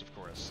damage, of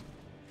course.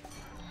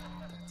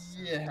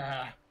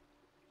 Yeah.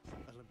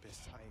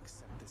 Olympus, I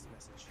accept this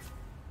message.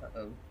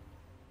 Uh-oh.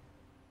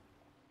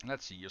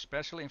 Let's see, your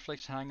special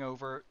inflicts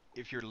hangover.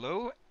 If you're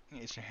low,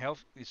 its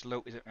health is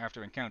low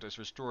after encounters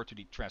restored to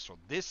the threshold.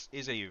 This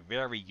is a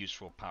very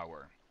useful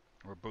power,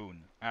 or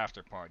boon,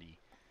 after party.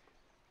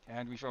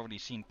 And we've already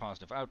seen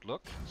positive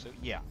outlook, so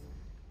yeah.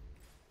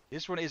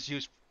 This one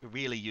is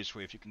really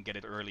useful if you can get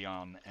it early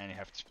on and you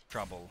have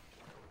trouble.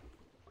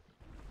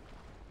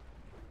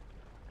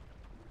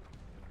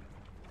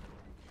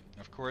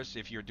 Of course,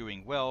 if you're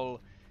doing well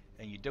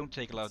and you don't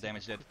take a lot of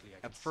damage, that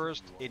at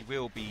first it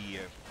will be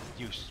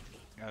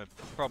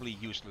probably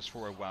useless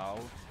for a while.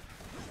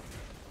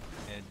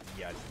 And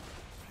yeah,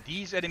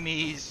 these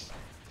enemies,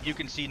 you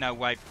can see now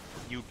why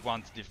you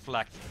want to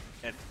deflect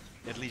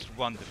at least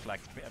one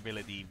deflect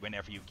ability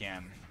whenever you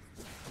can.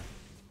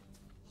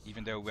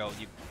 Even though, well,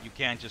 you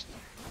can't just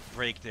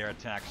break their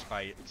attacks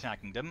by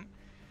attacking them.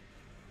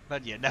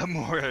 But yeah, now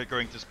more are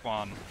going to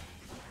spawn.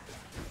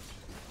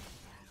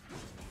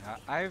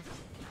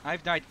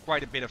 I've died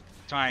quite a bit of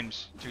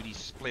times to these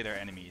splitter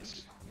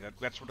enemies.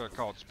 That's what they're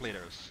called,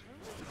 splitters.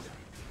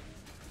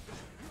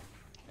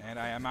 And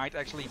I might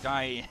actually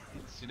die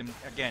to them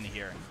again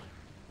here.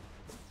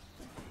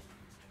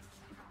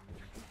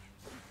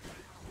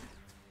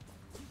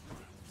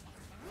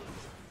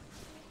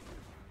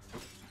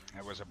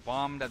 There was a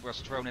bomb that was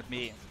thrown at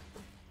me.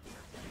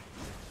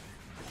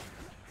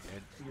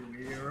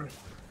 Yeah,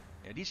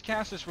 these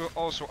casters will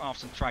also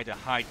often try to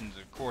hide in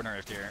the corner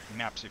of their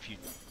maps if you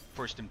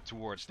push them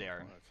towards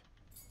there.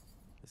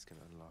 This can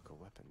unlock a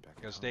weapon back.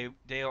 Because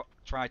they'll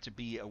try to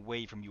be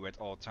away from you at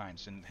all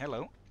times. And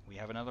hello, we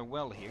have another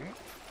well here.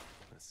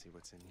 Let's see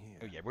what's in here.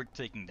 Oh yeah, we're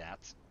taking that.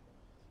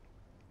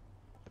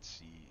 Let's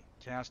see.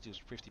 Cast deals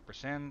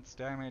 50%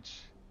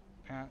 damage.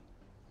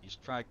 You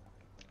strike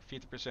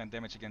 50%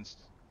 damage against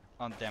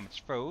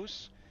undamaged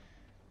foes.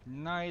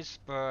 Nice,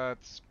 but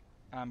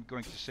I'm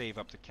going to save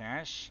up the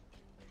cash.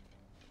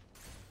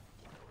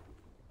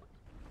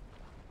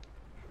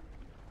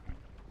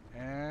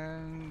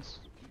 And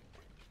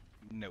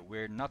no,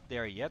 we're not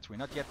there yet. We're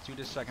not yet to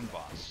the second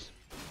boss.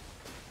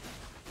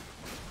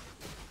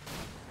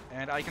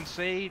 And I can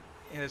say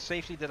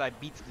safely that I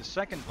beat the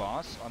second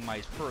boss on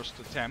my first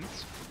attempt.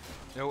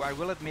 Though I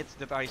will admit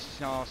that I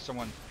saw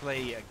someone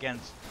fight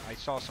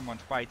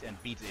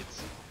and beat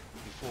it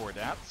before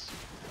that.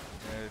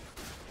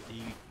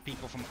 The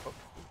people from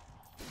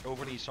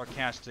Overly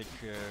Sarcastic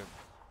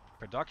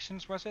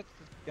Productions, was it?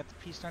 Get the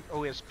piece down?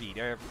 OSP.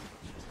 They're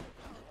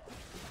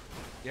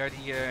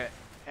the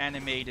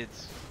animated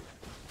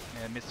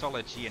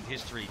mythology and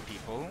history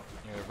people,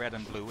 red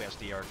and blue as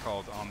they are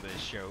called on the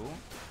show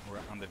or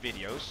on the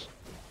videos.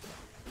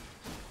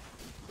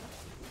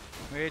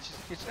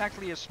 It's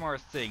actually a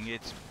smart thing.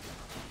 It's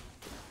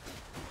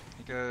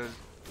because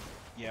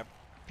yeah,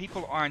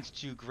 people aren't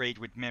too great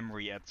with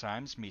memory at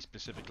times. Me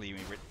specifically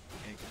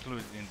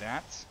included in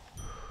that.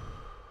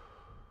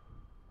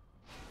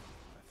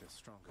 I feel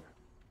stronger.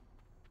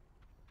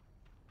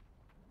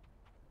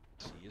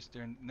 Let's see, is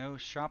there no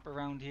shop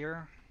around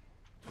here?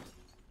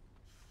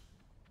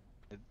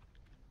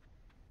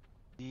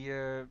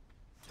 The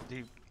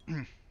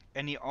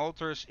any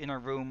altars in a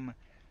room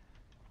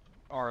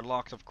are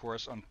locked, of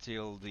course,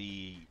 until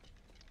the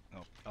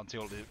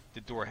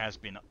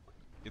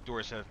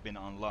doors have been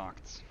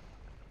unlocked.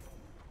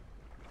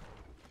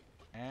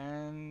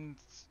 And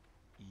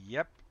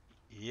yep,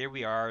 here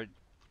we are.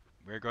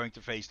 We're going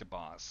to face the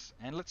boss,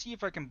 and let's see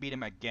if I can beat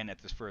him again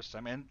at this first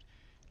time. And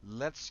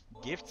let's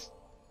gift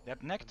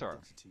that nectar. I'm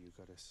indebted to you,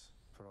 goddess,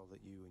 for all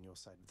that you and your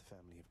side of the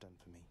family have done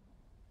for me.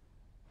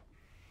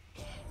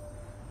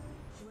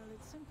 Well,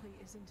 it simply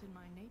isn't in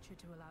my nature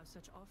to allow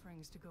such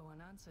offerings to go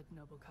unanswered,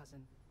 noble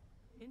cousin.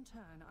 In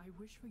turn, I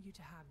wish for you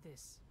to have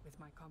this with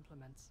my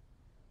compliments.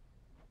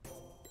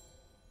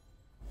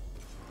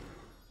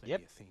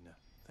 Yep. Athena,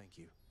 thank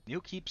you. New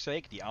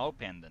keepsake, the owl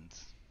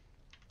pendant.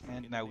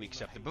 And now we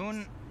accept the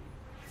boon.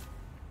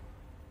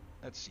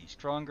 Let's see,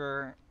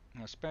 stronger,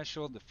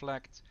 special,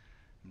 deflect,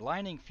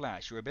 blinding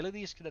flash. Your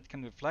abilities that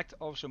can deflect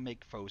also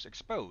make foes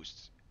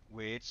exposed,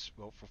 which,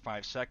 well, for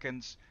 5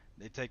 seconds,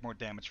 they take more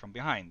damage from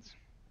behind.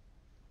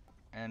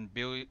 And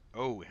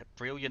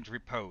brilliant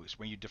repose.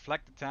 When you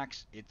deflect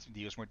attacks, it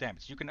deals more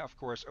damage. You can, of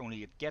course,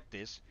 only get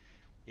this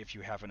if you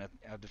have a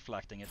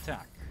deflecting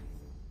attack.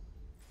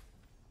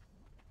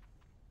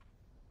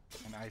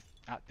 And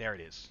there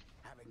it is.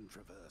 Having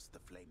traversed the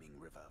flaming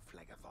river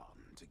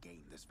Phlegathon to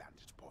gain this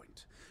vantage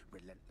point,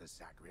 relentless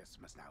Zagreus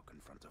must now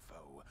confront a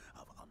foe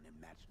of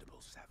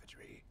unimaginable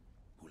savagery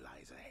who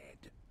lies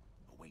ahead,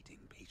 awaiting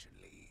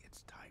patiently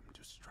its time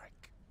to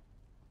strike.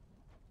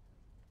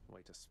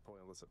 Way to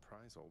spoil the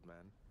surprise, old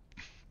man.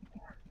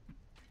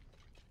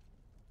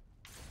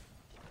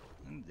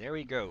 And there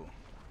we go.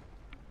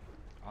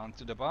 On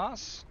to the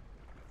boss.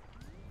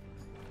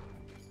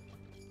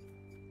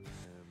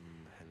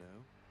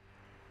 Hello?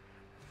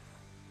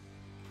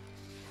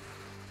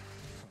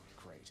 Oh,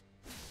 great.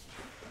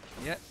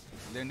 Yeah,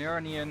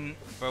 Lunarnian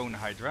Bone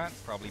Hydra.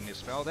 Probably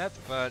misspelled that,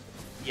 but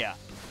yeah.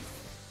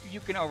 You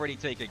can already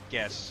take a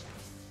guess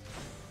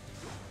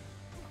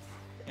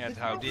at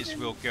how this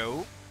will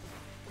go.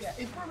 Yeah,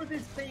 it's probably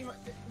the same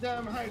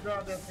damn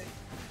Hydra that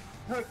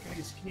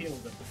Hercules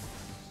killed.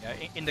 Yeah,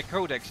 in the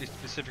Codex it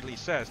specifically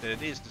says that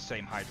it is the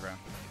same Hydra.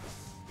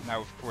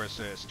 Now, of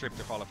course, stripped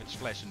of all of its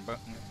flesh and bone,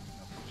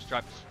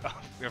 stripped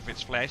of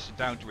its flesh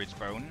down to its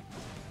bone.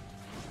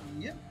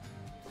 Yep.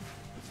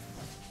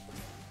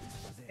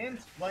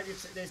 Hence why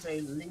they say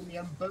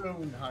Hillyan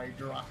Bone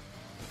Hydra.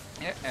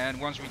 Yeah, and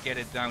once we get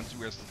it down to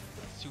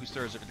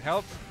 2/3 of its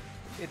health,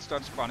 it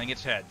starts spawning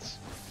its heads.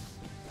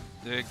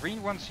 The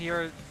green ones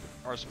here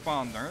are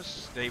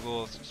spawners. They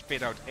will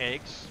spit out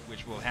eggs,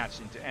 which will hatch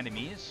into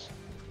enemies.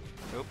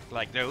 Oh,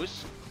 like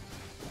those.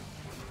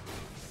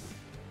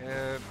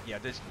 Yeah,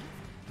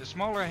 the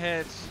smaller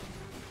heads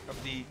of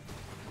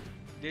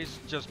this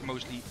just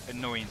mostly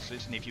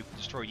annoyances, and if you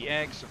destroy the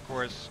eggs, of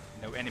course,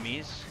 no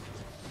enemies.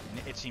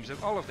 And it seems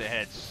that all of the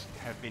heads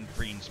have been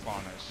green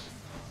spawners.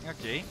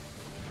 Okay,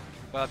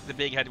 but the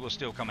big head will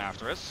still come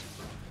after us.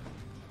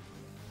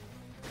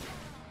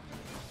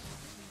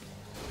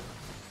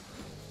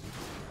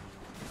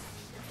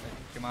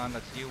 Come on,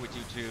 let's deal with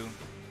you two.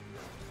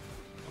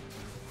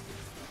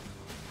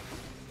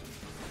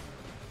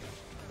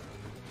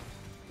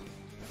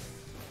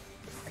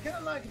 I kind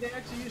of like they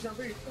actually use a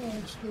very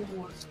old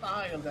school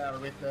style there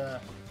with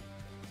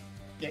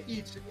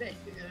each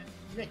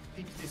neck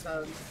picks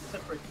a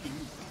separate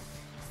piece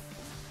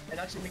and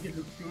actually make it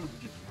look good.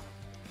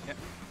 Yeah.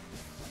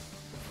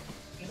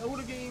 In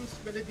older games,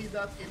 when they did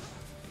that,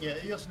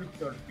 it just looked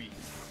dirty.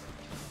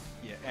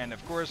 Yeah, and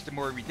of course, the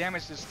more we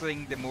damage this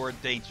thing, the more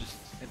dangerous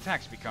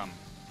attacks become.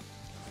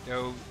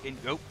 So,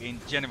 in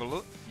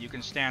general, you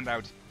can stand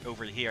out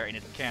over here and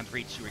it can't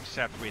reach you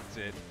except with,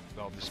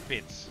 well, the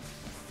spits.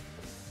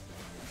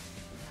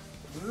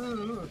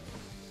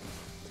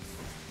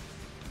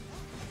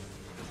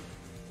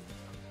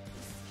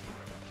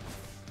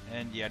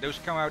 And yeah, those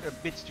come out a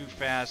bit too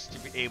fast to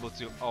be able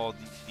to all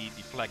be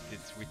deflected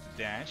with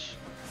the dash.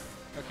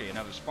 Okay,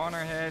 another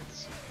spawner head.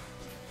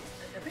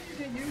 I think you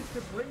can use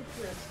the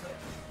blinkers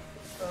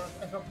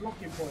as a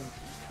blocking point.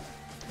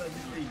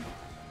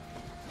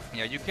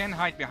 Yeah, you can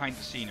hide behind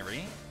the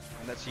scenery.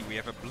 And let's see, we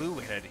have a blue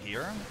head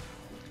here.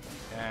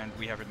 And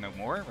we have it no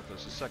more, but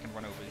there's a second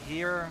one over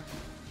here.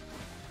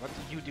 What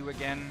do you do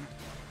again?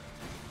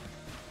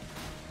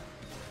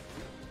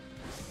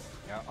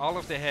 Yeah, all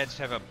of the heads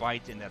have a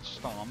bite in that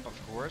stomp, of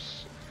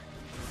course.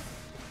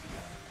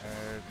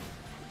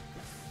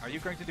 Are you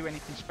going to do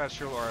anything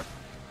special, or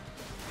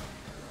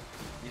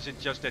is it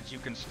just that you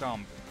can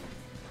stomp?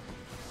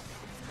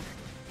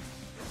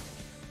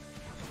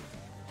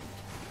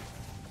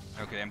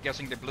 Okay, I'm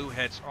guessing the blue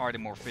heads are the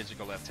more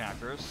physical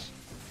attackers.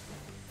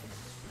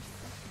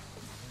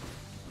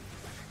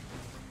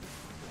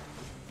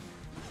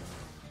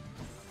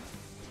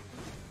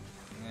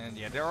 And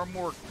yeah, there are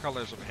more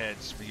colors of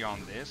heads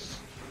beyond this.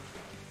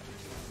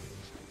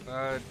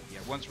 But yeah,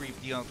 once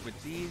we've dealt with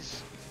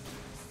these,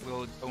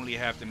 we'll only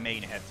have the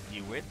main head to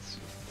deal with.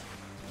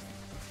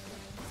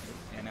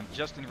 And I'm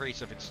just in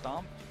range of its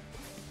stomp.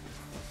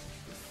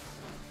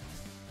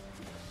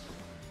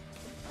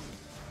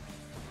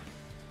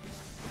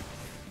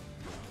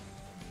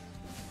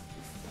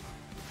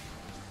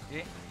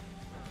 Okay.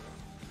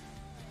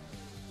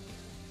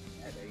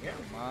 Yeah, there you go.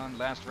 Come on,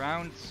 last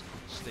round.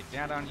 Stick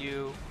that on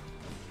you.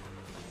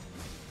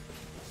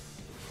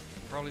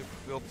 Probably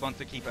will want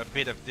to keep a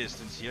bit of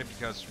distance here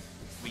because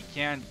we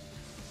can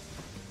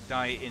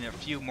die in a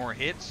few more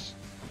hits.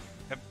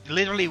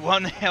 Literally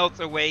one health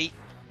away.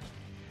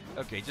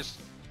 Okay, just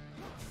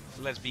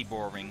let's be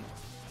boring.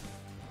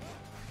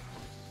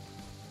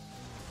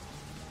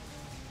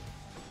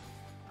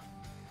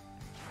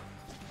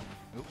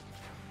 Oop.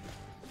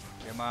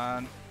 Come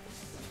on.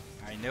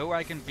 I know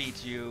I can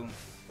beat you.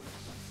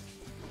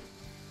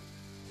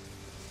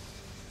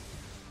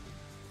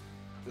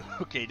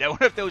 Okay, now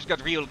one of those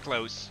got real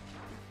close.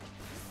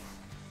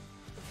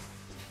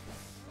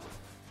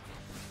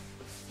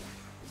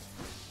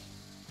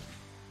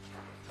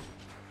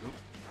 Oop.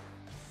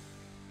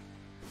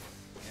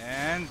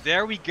 And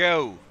there we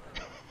go.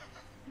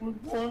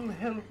 With one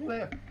health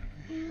left.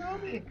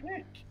 Bloody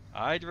heck.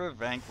 Hydra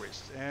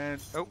vanquished.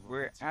 And oh,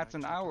 we're at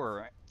an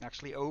hour.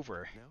 Actually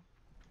over.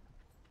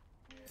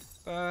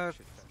 But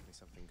Should fetch me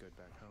something good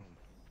back home.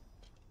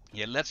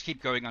 yeah, let's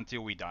keep going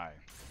until we die.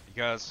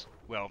 Because,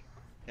 well,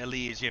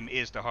 Elysium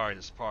is the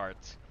hardest part.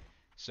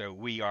 So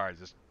we are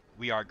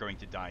going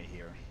to die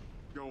here.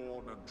 Go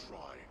on and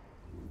try.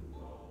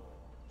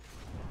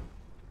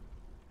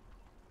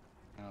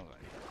 Alright.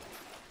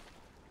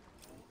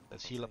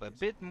 Let's heal up a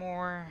bit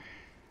more.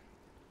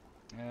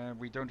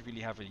 We don't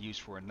really have a use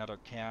for another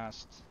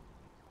cast.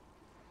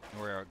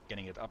 Nor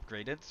getting it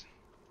upgraded.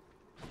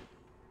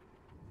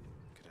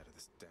 Get out of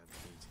this damn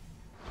heat.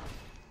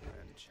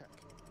 And check.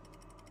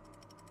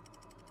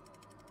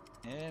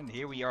 And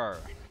here we are.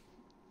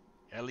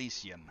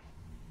 Elysian.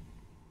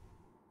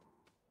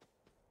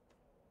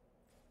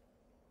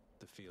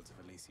 The fields of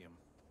Elysium.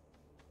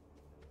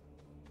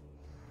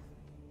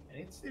 And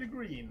it's still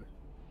green.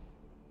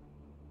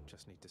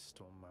 Just need to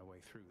storm my way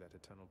through that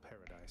eternal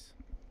paradise.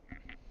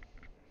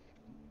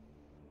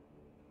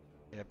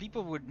 Yeah,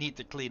 people would need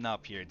to clean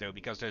up here though,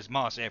 because there's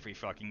moss every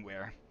fucking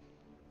where.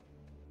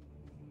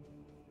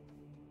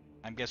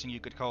 I'm guessing you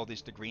could call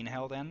this the green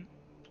hell then?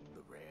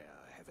 The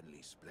rare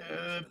heavenly splendors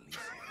of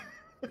Elysium,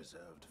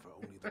 reserved for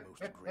only the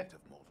most great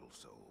of mortal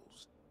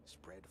souls,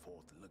 spread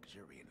forth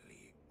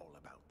luxuriantly all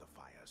about the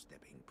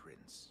fire-stepping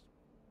prince.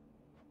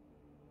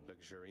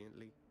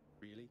 Luxuriantly?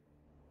 Really?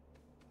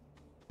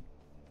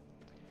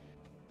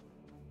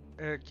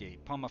 Okay,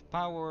 palm of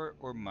power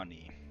or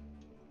money?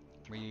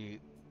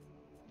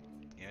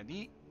 Yeah,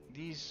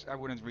 these I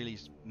wouldn't really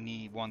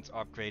want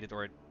upgraded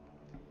or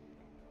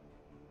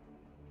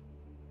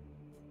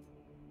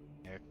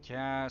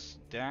cast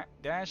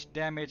dash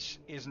damage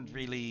isn't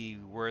really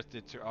worth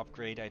it to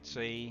upgrade, I'd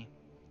say.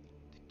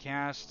 The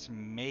cast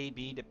may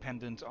be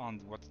dependent on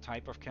what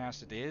type of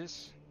cast it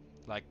is,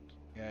 like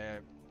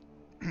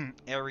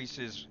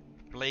Ares'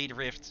 Blade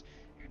Rift.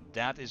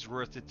 That is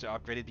worth it to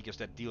upgrade it because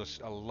that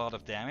deals a lot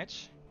of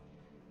damage.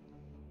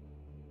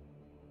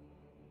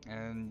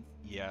 And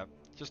yeah,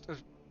 just a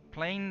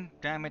plain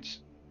damage,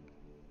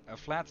 a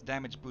flat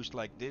damage boost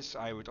like this,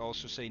 I would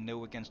also say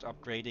no against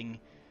upgrading.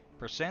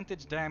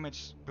 Percentage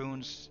damage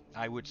boons,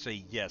 I would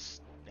say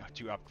yes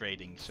to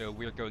upgrading. So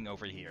we're going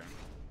over here.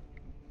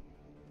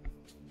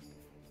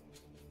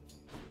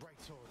 Bright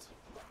swords.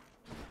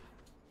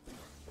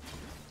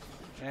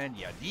 And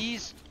yeah,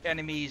 these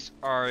enemies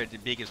are the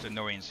biggest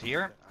annoyance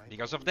here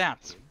because of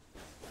that.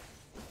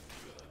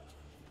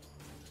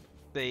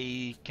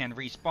 They can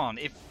respawn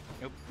if...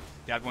 Nope,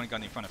 that one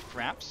got in front of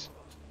traps.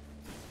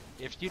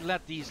 If you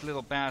let these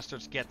little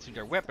bastards get to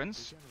their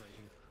weapons,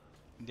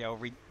 they'll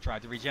try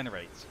to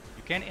regenerate.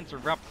 You can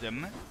interrupt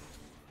them,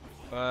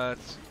 but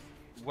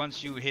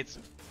once you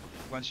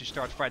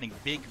start fighting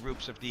big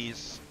groups of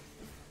these,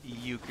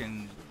 you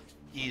can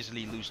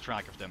easily lose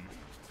track of them.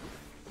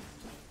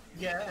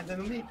 Yeah, and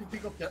then they need to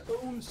pick up their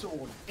own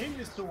sword.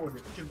 Any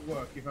sword should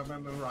work, if I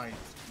remember right.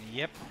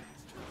 Yep.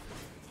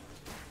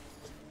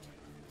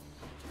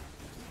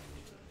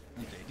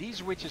 Okay,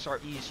 these witches are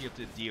easier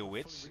to deal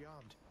with.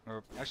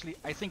 Or actually,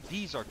 I think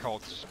these are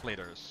called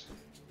splitters.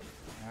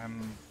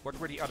 What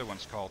were the other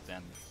ones called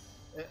then?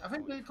 I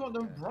think they call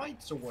them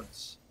bright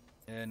swords.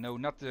 No,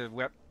 not the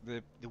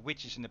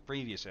witches in the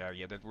previous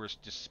area that were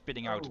just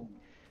spitting out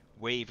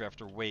wave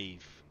after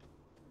wave.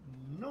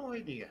 No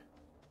idea.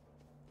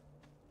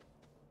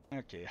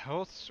 Okay,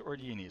 Health or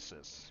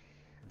Dionysus?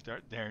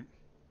 They're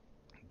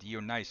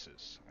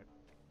Dionysus.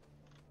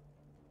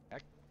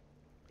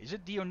 Is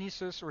it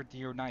Dionysus or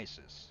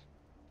Dionysus?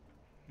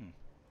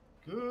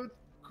 Good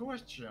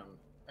question.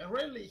 I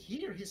rarely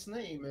hear his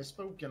name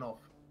spoken of.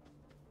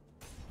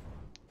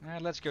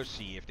 Let's go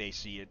see if they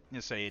see it.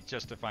 Say it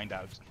just to find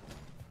out.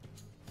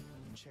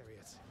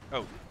 Chariots.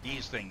 Oh,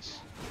 these things.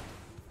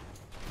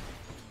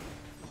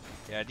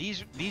 Yeah,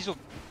 these will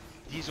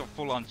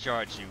full on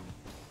charge you.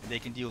 They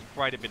can deal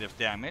quite a bit of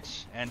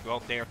damage, and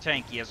well, they are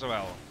tanky as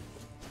well.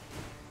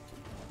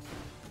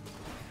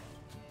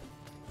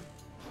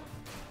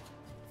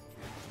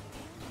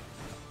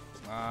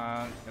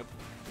 Nope.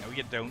 No,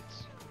 you don't.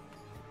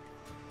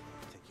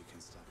 Think you can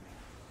stop me?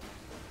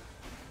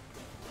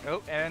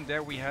 Oh, and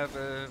there we have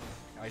a...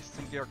 I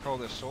think they are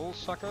called a soul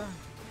sucker.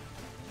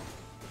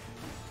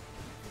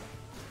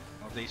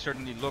 Well, they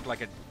certainly look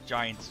like a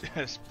giant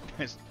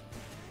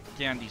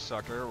candy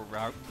sucker,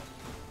 or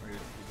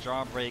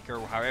jawbreaker,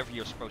 or however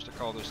you're supposed to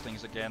call those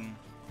things again.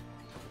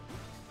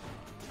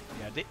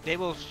 Yeah, they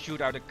will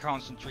shoot out a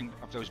constant string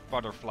of those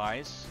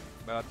butterflies,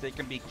 but they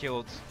can be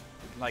killed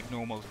like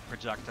normal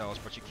projectiles,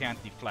 but you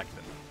can't deflect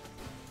them.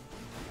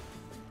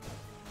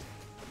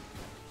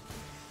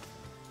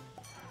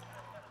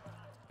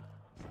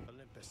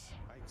 Olympus,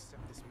 I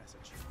accept this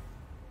message.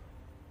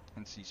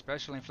 Let's see,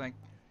 special inflict.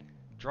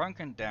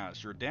 Drunken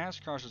Dash. Your dash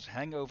causes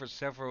hangover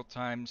several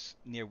times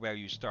near where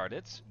you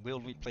started. Will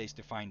replace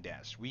Divine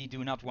Dash. We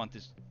do not want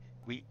this.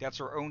 That's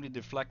our only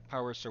deflect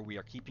power, so we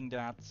are keeping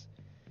that.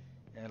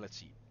 Let's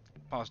see.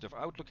 Positive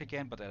outlook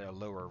again, but at a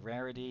lower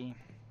rarity.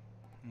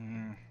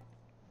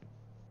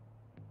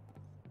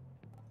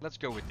 Let's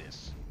go with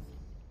this.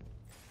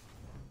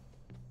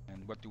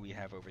 And what do we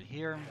have over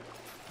here?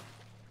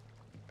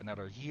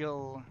 Another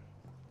heal.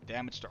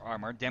 Damage to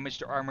armor. Damage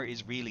to armor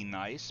is really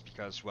nice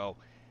because, well,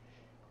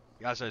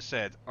 as I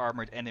said,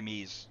 armored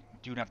enemies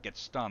do not get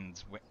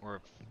stunned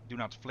or do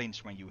not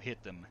flinch when you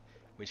hit them,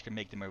 which can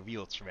make them a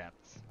real threat.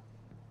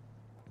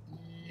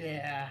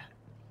 Yeah.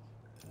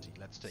 See,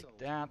 let's take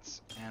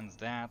that, and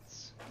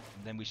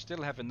then we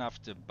still have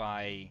enough to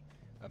buy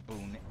a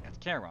boon at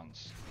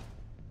Charon's.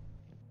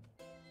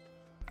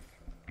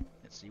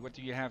 Let's see, what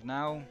do you have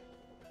now?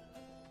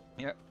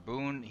 Yeah,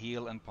 boon,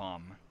 heal, and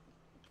palm.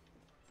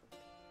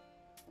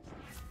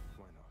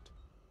 Why not?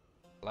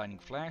 Lightning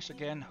flash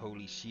again,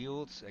 holy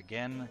shields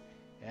again,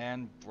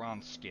 and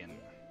bronze skin.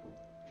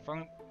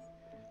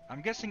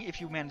 I'm guessing if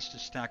you manage to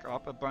stack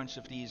up a bunch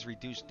of these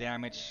reduced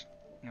damage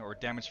or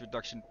damage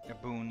reduction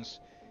boons,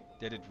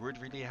 that it would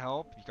really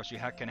help, because you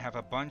can have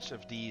a bunch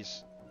of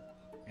these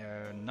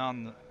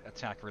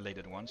non-attack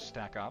related ones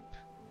stack up.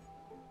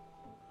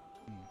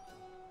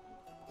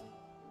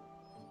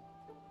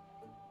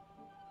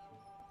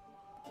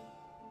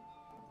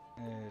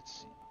 Let's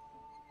see.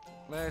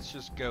 Let's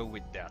just go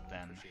with that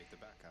then. Appreciate the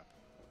backup.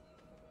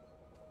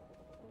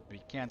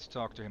 We can't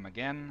talk to him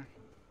again.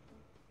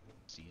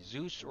 Let's see,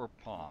 Zeus or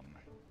Palm?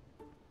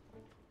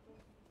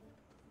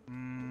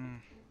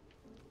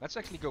 Let's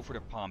actually go for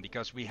the Palm,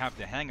 because we have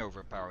the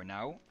hangover power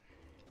now.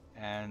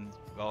 And,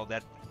 well,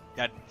 that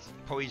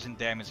poison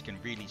damage can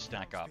really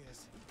stack up.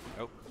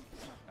 Oh,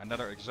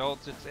 another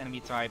exalted enemy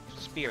type,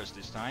 spears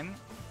this time.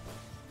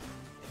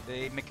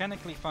 They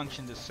mechanically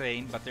function the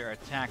same, but their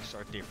attacks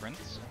are different.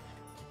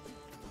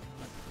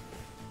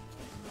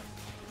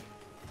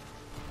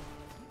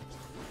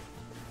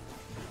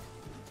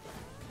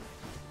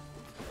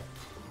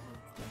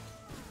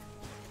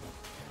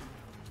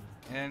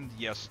 And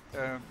yes,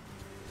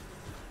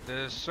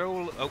 the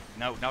soul... Oh,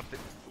 no, not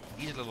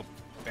these little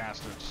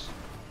bastards.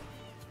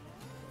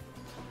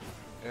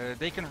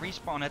 They can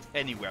respawn at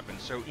any weapon,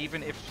 so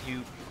even if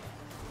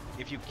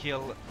you've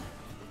killed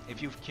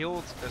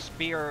a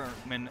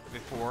spearman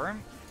before,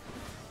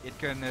 it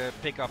can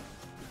pick up...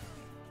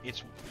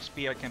 Its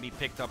spear can be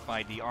picked up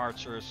by the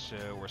archers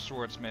or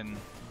swordsmen,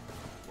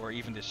 or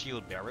even the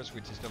shield bearers,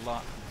 which is the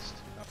last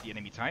of the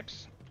enemy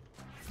types,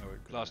 or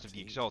last of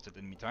the exalted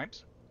enemy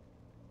types.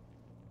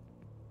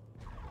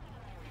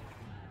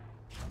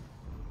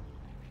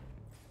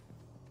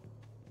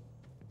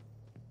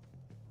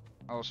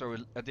 Also,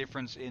 a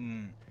difference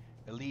in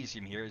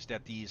Elysium here is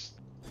that these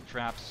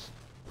traps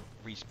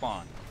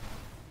respawn.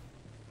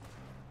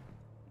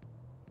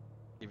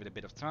 Give it a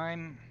bit of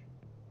time.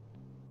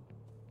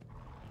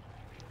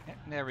 And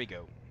there we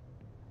go.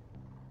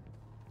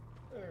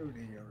 Oh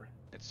dear.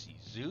 Let's see,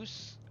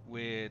 Zeus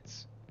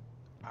with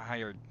a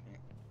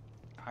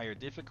higher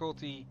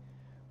difficulty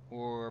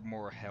or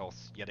more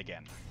health yet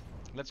again.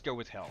 Let's go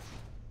with health.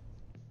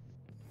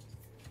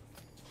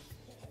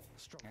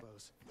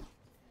 Strongbows.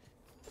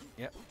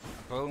 Yep,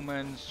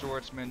 bowmen,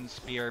 swordsmen,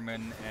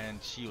 spearmen,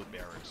 and shield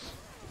bearers.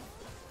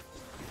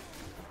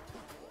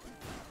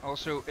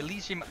 Also,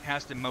 Elysium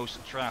has the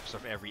most traps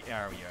of every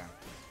area.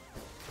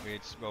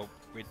 Which, well,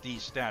 with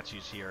these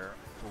statues here,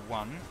 for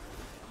one.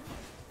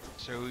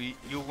 So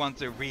you want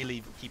to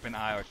really keep an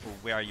eye out for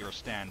where you're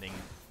standing.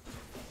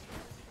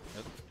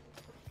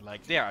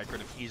 Like there, I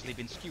could have easily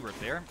been skewered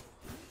there.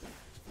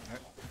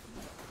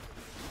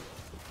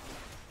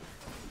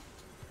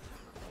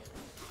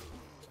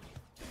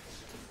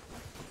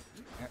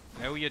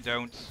 No, you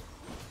don't.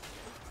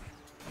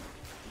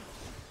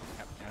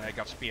 Yep, and I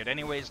got speared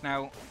anyways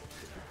now.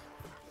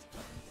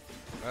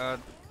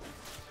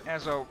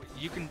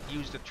 You can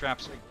use the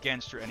traps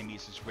against your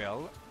enemies as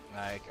well.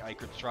 Like, I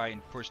could try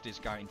and push this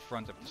guy in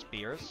front of the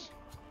spears.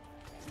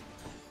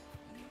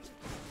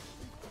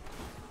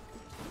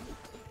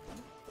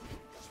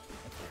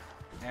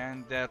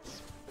 And that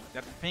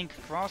pink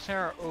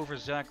crosshair over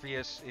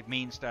Zagreus, it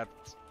means that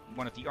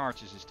one of the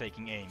archers is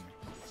taking aim.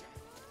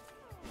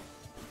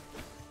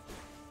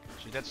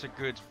 So that's a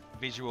good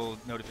visual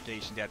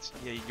notification that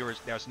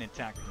there's an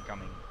attack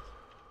incoming.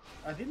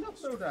 I did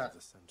not know that.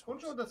 I'm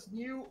not sure that's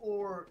new,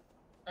 or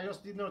I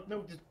just did not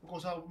notice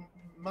because how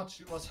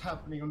much was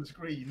happening on the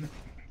screen.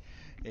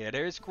 Yeah,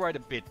 there is quite a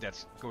bit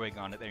that's going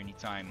on at any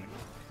time.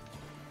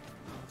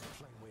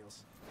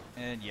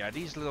 And yeah,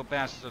 these little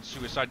bastards are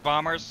suicide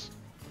bombers.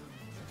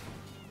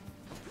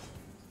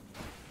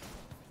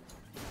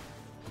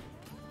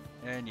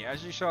 And yeah,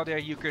 as you saw there,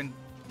 you can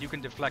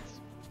deflect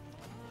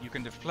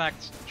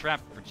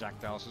trap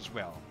projectiles as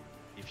well,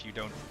 if you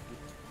don't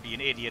be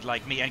an idiot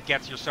like me and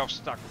get yourself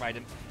stuck by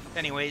them.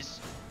 Anyways.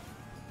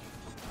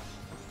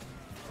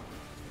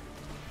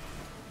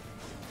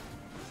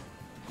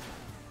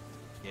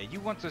 Yeah, you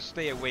want to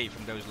stay away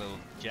from those little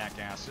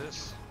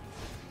jackasses.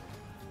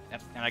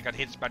 And I got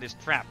hit by this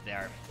trap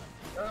there.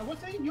 What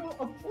saying you're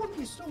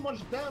avoiding so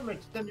much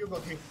damage, then you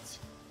got hit.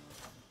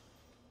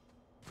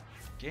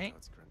 Okay.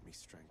 Let's grant me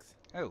strength.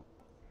 Oh.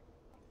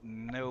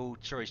 No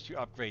choice to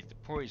upgrade the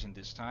poison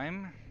this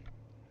time.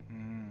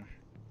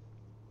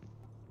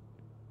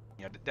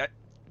 Yeah, that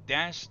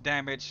dash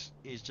damage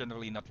is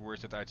generally not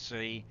worth it, I'd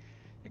say.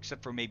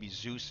 Except for maybe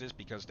Zeus's,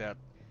 because that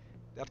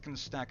can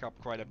stack up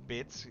quite a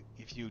bit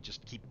if you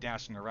just keep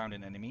dashing around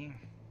an enemy.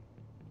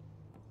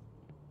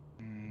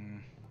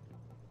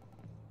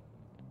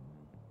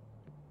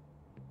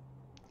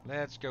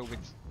 Let's go with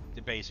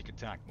the basic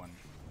attack one.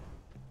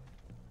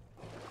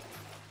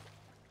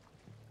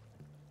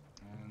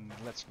 And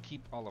let's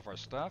keep all of our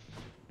stuff.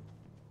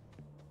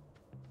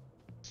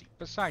 Let's see,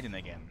 Poseidon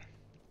again.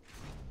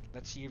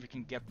 Let's see if we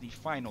can get the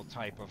final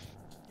type of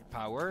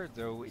power,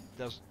 though it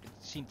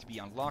seem to be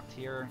unlocked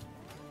here.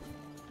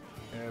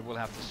 We'll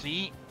have to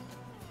see.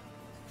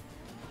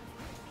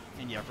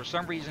 And yeah, for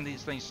some reason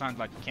these things sound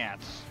like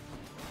cats.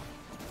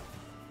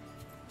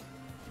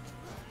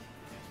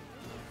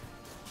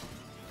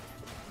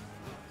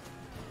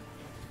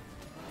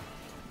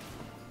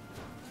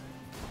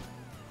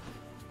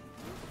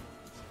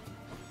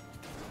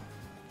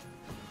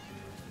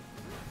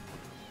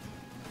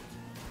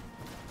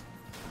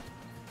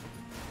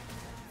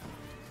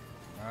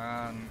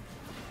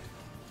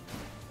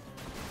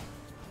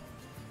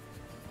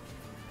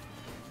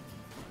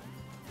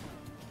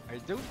 I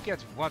don't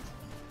get what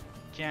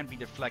can be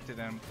deflected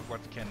and what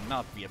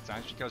cannot be at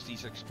times, because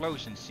these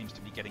explosions seems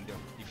to be getting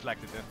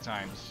deflected at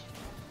times.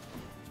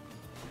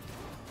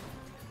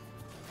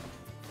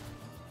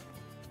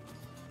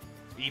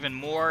 Even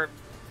more,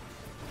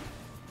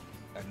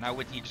 and now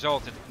with the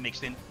Exalted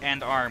mixed in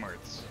and Armored.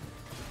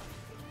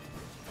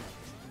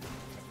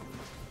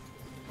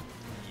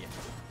 Yeah.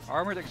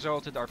 Armored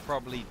Exalted are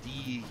probably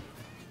the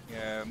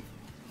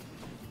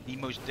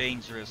most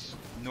dangerous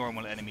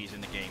normal enemies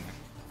in the game.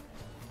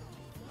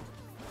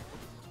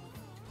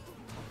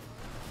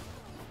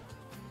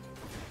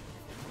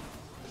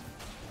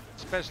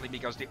 Especially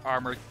because the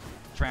armor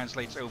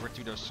translates over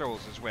to their souls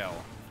as well.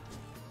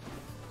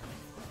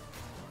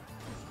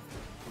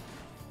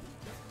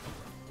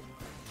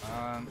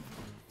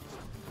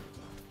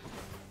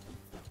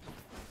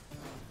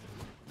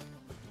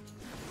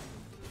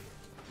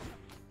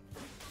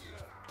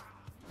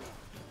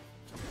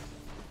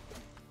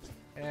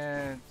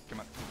 And come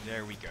on,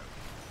 there we go.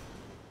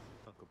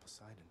 Uncle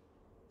Poseidon,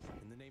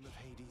 in the name of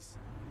Hades.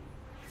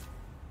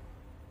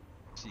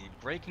 Let's see,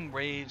 breaking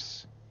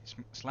waves.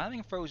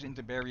 Slamming foes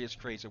into barriers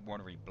creates a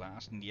watery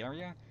blast in the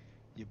area.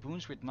 Your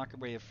boons with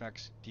knockaway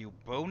effects deal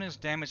bonus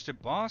damage to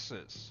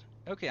bosses.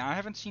 Okay, I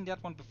haven't seen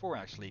that one before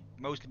actually,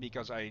 mostly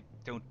because I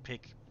don't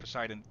pick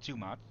Poseidon too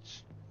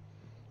much.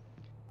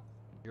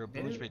 Your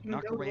boons with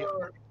knockaway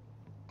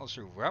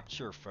also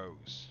rupture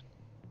foes.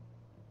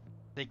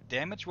 Take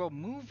damage while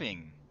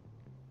moving.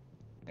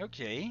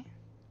 Okay.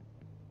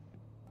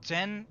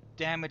 10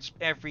 damage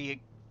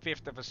every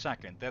 1/5 of a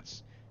second.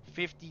 That's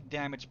 50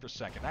 damage per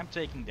second. I'm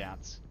taking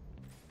that.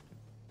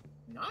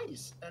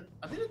 Nice. And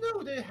I didn't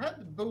know they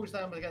had bonus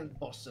damage against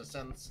bosses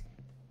since.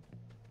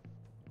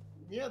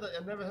 Yeah,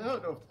 I've never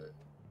heard of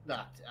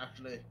that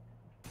actually.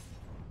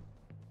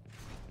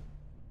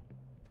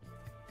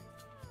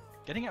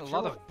 Getting a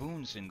lot of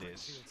boons in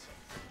this.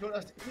 Sure,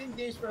 I've seen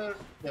games where,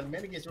 well,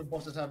 many games where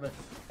bosses have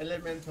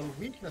elemental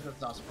weakness and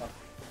such, but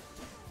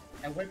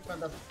a weapon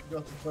that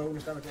got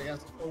bonus damage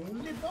against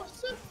only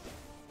bosses?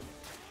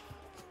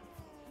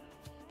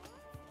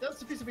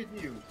 That's a piece of bit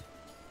new.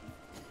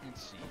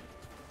 Let's see.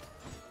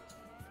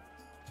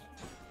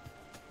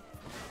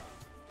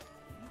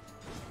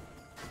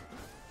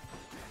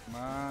 Come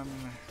on.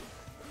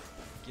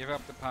 Give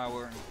up the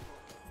power.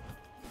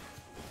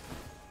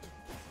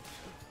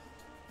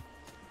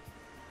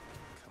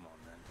 Come on,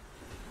 then.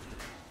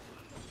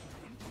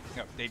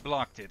 No, they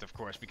blocked it, of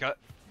course, because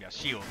yeah,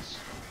 shields.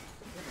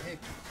 What the heck?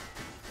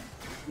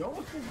 You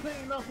almost been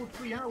playing now for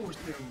 3 hours,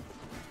 dude.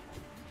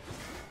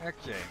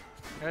 Okay.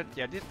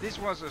 Yeah, this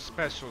was a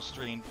special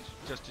stream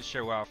just to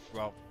show off,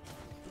 well,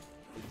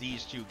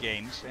 these two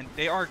games, and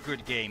they are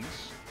good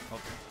games. Well,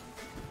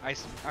 I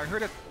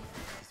heard that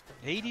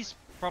Hades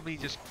probably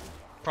is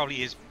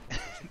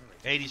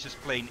Hades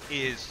just plain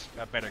is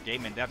a better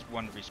game, and that's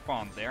one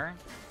Respawn there.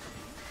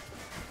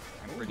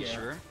 I'm pretty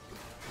sure.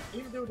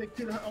 Even though they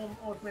could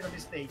have made a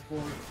mistake,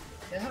 or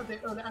they have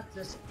the early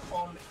access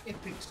on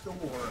Epic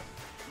Store,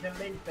 then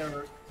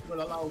later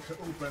will allow to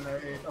open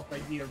it up a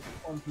year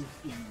onto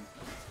Steam.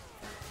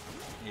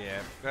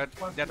 Yeah,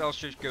 but that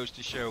also goes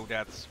to show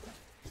that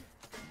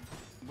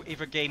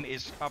if a game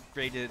is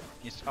updated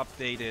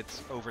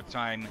over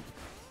time,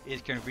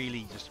 it can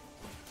really just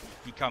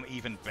become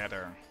even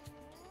better.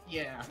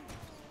 Yeah.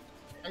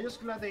 I'm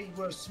just glad they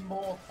were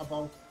smart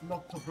about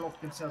not to block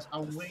themselves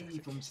away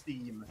from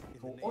Steam.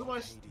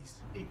 Otherwise,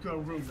 it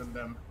could ruin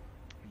them.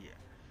 Yeah.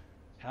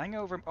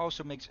 Hangover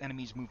also makes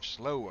enemies move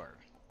slower.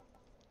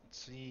 Let's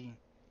see.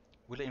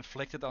 Will it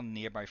inflict it on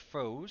nearby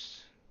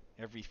foes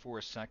every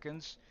 4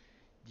 seconds?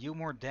 Deal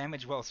more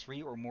damage while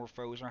 3 or more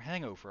foes are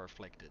hangover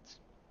afflicted.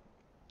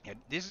 Yeah,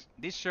 this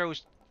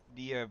shows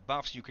the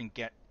buffs you can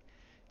get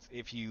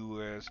if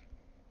you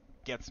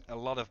get a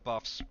lot of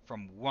buffs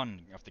from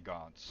one of the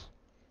gods.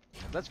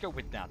 Let's go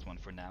with that one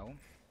for now.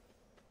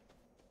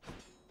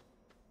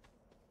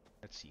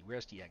 Let's see,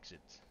 where's the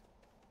exit?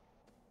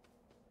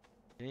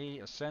 Okay,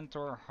 a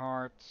centaur,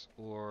 heart,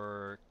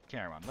 or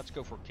Charon. Let's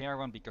go for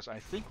Charon because I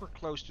think we're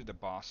close to the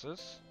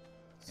bosses.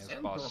 Yes,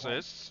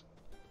 bosses.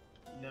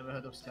 Never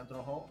heard of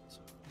Centaur Heart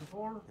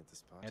before.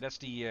 Yeah, that's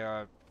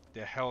the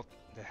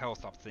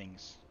health up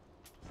things.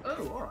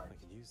 Oh, alright.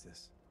 I could use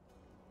this.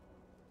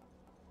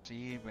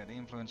 See, with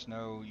influence,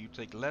 no. You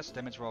take less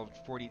damage roll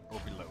 40 or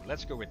below.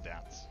 Let's go with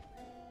that.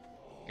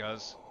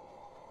 Because,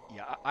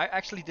 yeah, I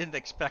actually didn't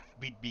expect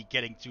we'd be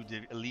getting to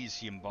the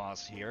Elysium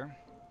boss here.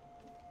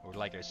 Or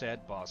like I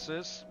said,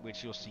 bosses,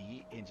 which you'll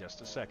see in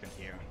just a second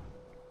here.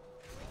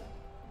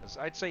 Because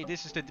I'd say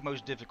this is the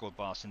most difficult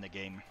boss in the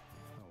game.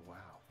 Oh, wow.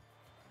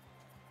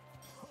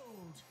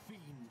 Hold,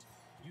 fiend!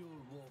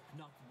 You'll walk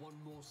not one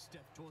more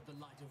step toward the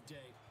light of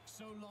day,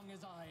 so long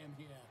as I am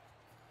here.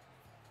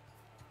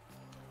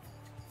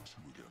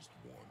 2 against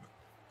 1.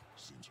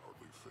 Seems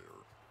hardly fair.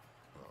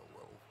 Ah,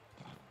 well.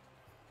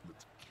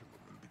 Let's kill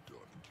him and be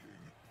done,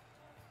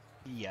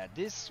 King. Yeah,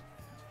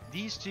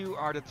 these two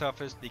are the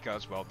toughest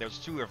because, well, there's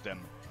 2 of them.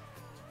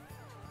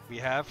 We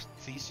have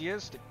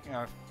Theseus,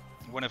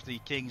 one of the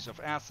kings of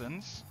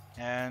Athens,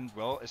 and,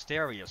 well,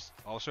 Asterius,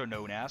 also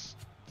known as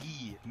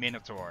the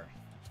Minotaur.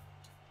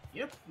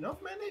 Yep,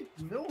 not many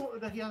know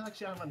that he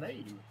actually has a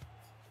name.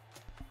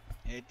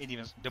 It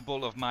even the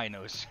Bull of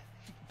Minos.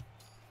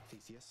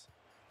 Theseus,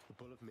 the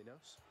Bull of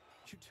Minos?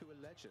 You two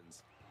are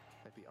legends.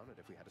 I'd be honored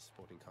if we had a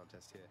sporting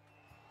contest here.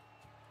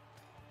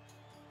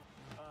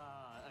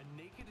 A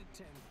naked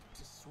attempt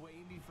to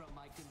sway me from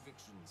my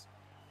convictions.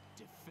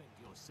 Defend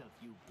yourself,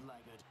 you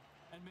blackguard,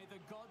 and may the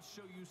gods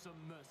show you some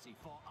mercy,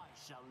 for I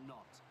shall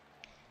not.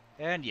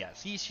 And yeah,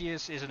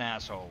 Theseus is an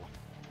asshole.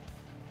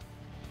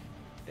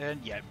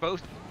 And yeah,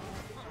 both...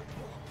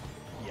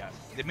 Yeah,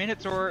 the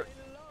Minotaur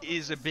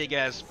is a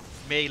big-ass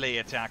melee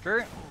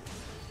attacker.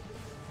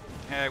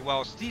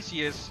 Whilst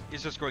Theseus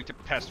is just going to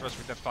pester us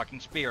with that fucking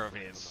spear of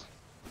his.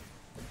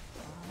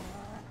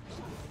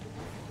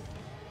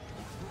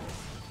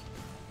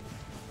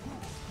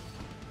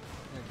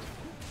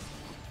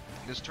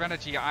 The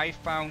strategy I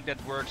found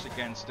that works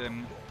against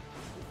them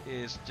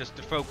is just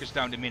to focus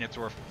down the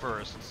Minotaur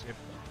first.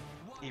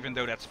 Even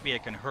though that spear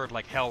can hurt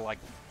like hell, like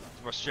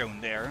was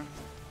shown there.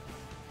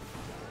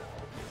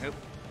 Nope.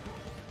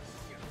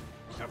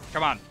 Oh,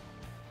 come on.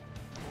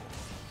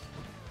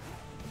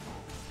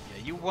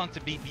 Yeah, you want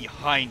to be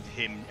behind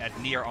him at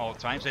near all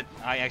times. And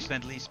I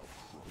accidentally...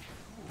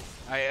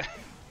 I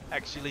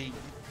actually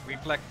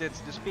reflected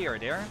the spear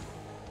there.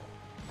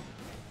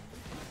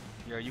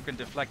 Here, you can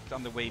deflect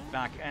on the way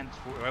back and...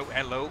 Oh,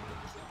 hello.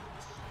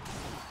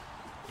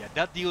 Yeah,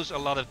 that deals a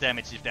lot of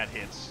damage if that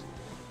hits.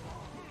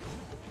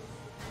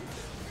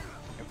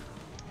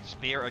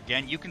 Spear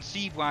again. You can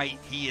see why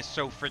he is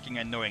so freaking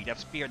annoying. That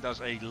spear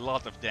does a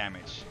lot of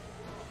damage.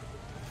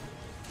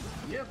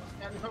 Yep,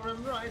 and if I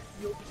remember right,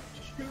 you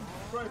should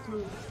try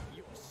to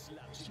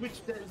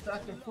switch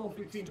back and forth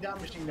between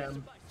damaging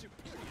them.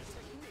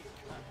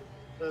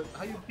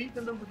 Have you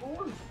beaten them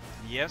before?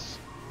 Yes.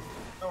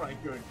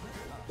 Alright, good.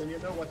 Then you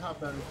know what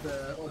happens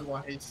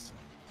otherwise.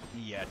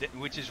 Yeah,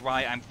 which is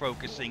why I'm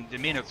focusing the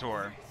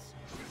Minotaur.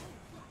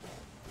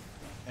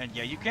 And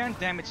yeah, you can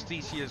damage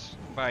Theseus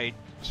by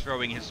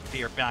throwing his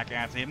spear back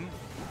at him.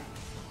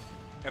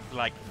 Up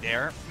like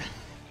there.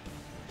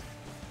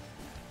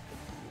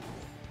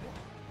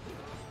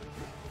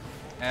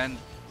 And,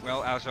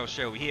 well, as I'll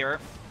show here...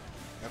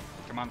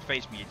 come on,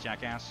 face me, you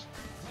jackass.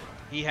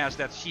 He has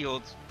that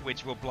shield,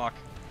 which will block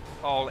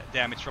all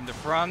damage from the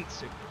front.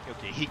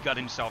 Okay, he got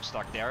himself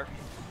stuck there.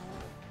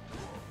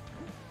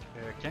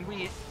 Can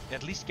we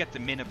at least get the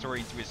Minotaur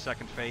into his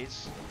second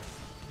phase?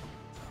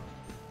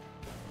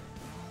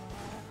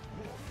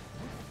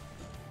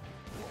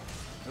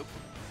 Nope.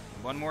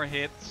 One more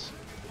hit.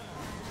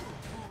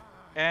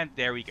 And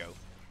there we go.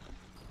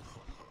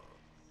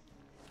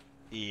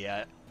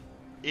 Yeah.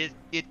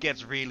 It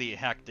gets really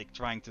hectic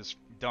trying to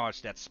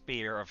dodge that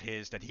spear of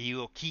his that he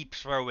will keep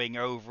throwing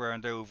over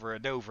and over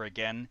and over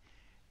again.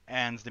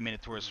 And the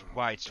Minotaur's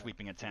wide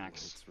sweeping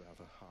attacks. It's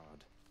rather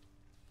hard.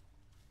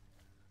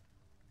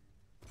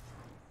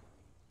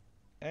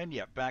 And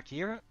yeah, back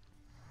here.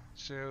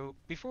 So,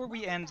 before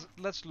we end,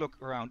 let's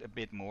look around a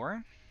bit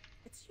more.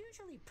 It's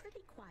usually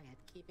pretty quiet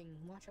keeping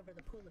watch over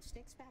the pool of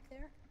sticks back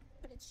there,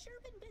 but it's sure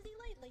been busy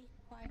lately.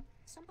 Why,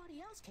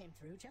 somebody else came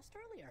through just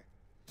earlier.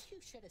 You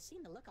should have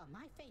seen the look on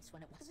my face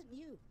when it wasn't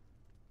you.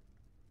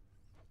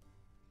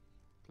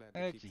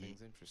 Glad to keep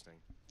things interesting.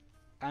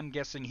 I'm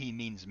guessing he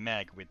means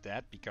Meg with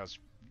that, because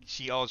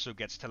she also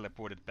gets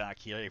teleported back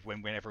here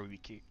whenever we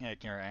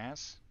kick her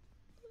ass.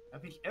 I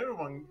think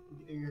everyone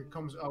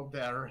comes out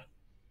there.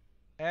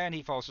 And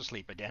he falls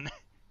asleep again.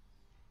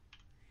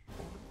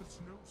 Olympus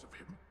knows of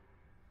him,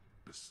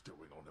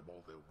 bestowing on him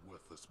all their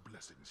worthless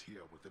blessings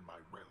here within my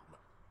realm.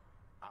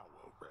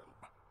 Our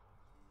realm.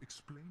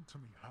 Explain to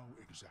me how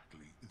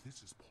exactly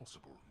this is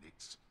possible,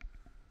 Nix.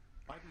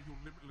 Either your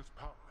limitless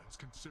power has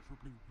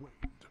considerably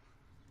waned,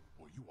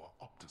 or you are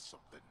up to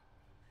something.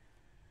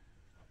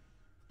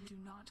 Do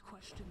not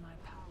question my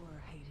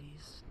power,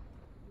 Hades.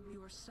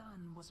 Your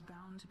son was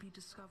bound to be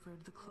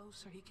discovered the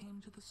closer he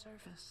came to the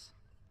surface.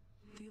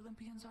 The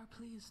Olympians are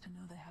pleased to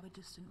know they have a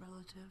distant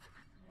relative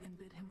and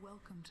bid him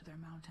welcome to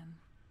their mountain.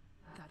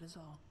 That is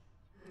all.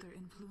 Their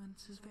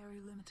influence is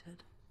very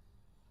limited.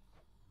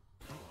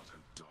 Blood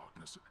and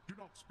darkness. Do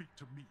not speak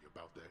to me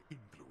about their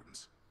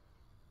influence.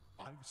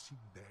 I've seen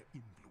their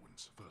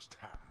influence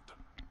firsthand.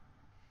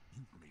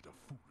 You've made a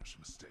foolish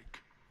mistake.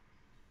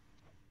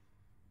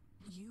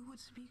 You would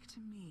speak to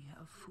me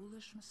of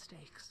foolish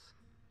mistakes.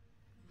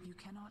 You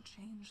cannot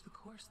change the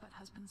course that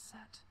has been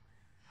set.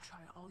 Try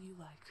all you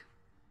like.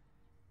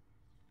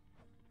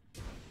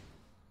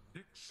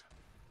 Nix.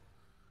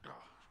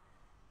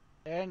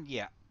 And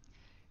yeah,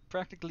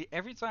 practically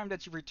every time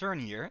that you return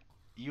here,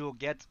 you'll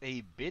get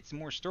a bit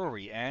more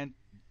story, and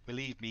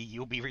believe me,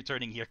 you'll be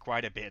returning here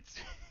quite a bit.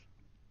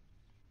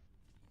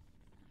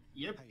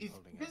 Yep, How you it's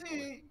holding out, busy.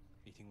 boy?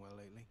 Eating well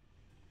lately?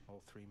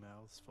 All three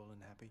mouths full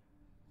and happy?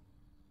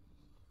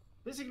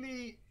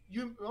 Basically,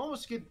 you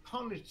almost get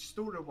punished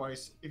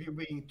story-wise if you're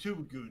being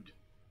too good.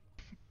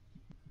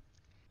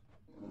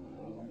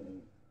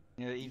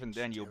 Yeah, even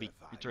then you'll be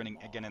returning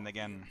again and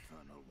again. The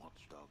infernal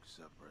watchdog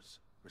Cerberus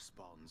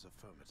responds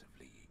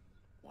affirmatively,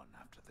 one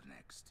after the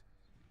next,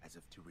 as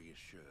if to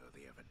reassure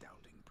the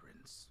ever-doubting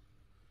prince.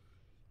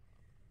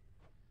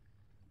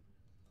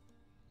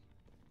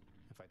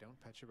 If I don't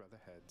pet your other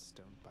heads,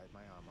 don't bite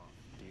my arm off.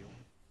 Deal?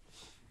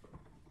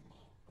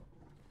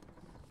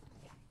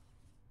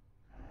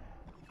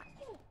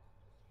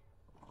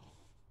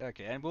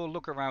 Okay, and we'll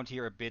look around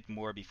here a bit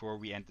more before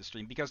we end the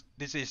stream, because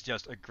this is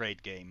just a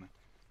great game.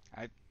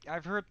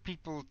 I've heard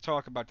people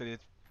talk about that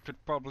it could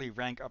probably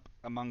rank up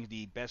among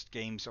the best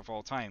games of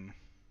all time.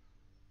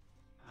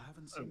 I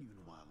haven't seen you in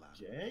a while, lad.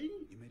 Okay.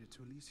 You made it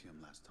to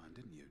Elysium last time,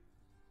 didn't you?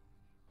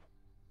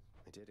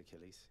 I did,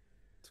 Achilles.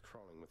 It's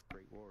crawling with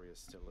great warriors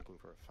still looking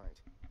for a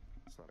fight.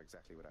 It's not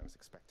exactly what I was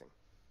expecting.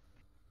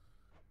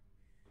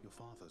 Your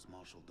father's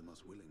marshaled the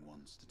most willing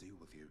ones to deal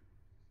with you.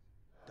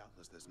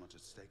 Doubtless there's much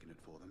at stake in it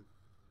for them,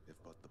 if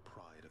but the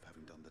pride of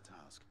having done the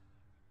task.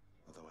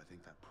 Although I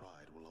think that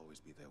pride will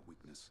always be their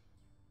weakness.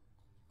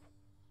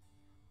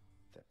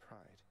 Their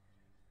pride.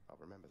 I'll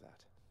remember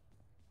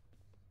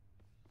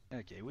that.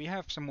 Okay, we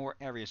have some more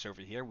areas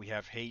over here. We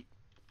have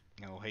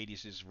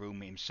Hades'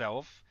 room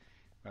himself.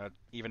 But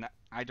even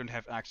I don't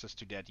have access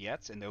to that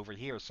yet. And over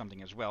here is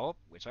something as well,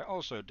 which I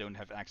also don't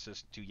have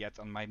access to yet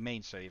on my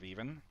main save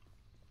even.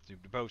 To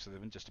both of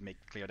them, just to make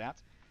clear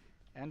that.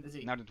 And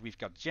now that we've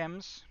got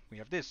gems, we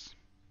have this.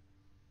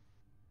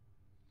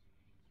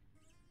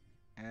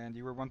 And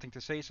you were wanting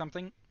to say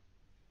something?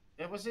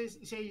 I was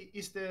say,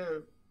 is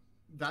the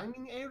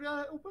dining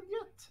area open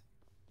yet?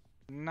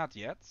 Not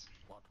yet.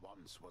 What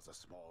once was a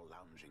small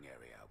lounging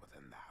area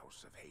within the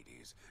House of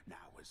Hades now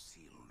is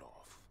sealed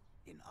off,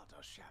 in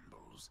utter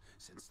shambles,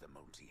 since the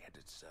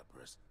multi-headed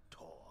Cerberus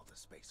tore the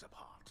space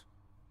apart,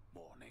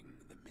 mourning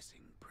the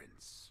missing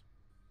prince.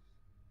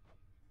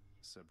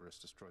 Cerberus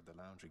destroyed the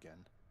lounge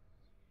again.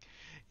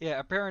 Yeah,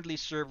 apparently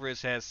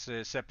Cerberus has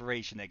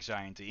separation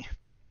anxiety.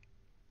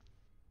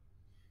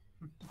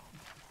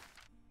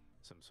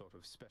 Some sort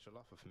of special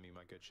offer for me,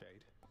 my good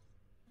shade.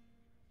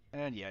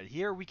 And yeah,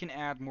 here we can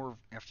add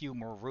a few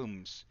more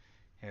rooms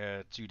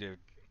to the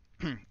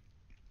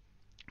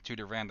to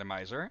the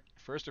randomizer.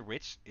 First of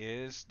which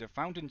is the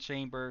fountain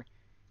chamber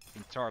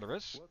in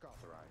Tartarus. Work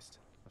authorized.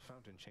 A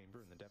fountain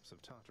chamber in the depths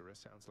of Tartarus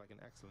sounds like an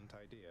excellent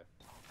idea.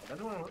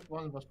 That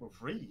one was for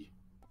free.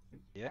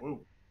 Yeah.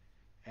 Whoa.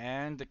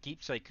 And the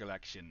keepsake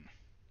collection.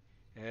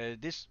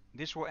 This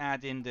will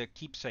add in the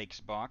keepsakes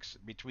box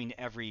between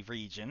every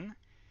region.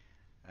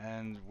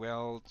 And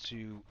well,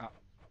 to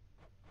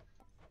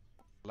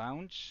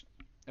lounge.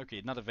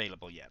 Okay, not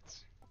available yet.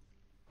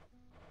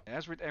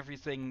 As with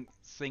everything,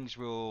 things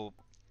will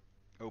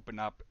open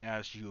up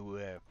as you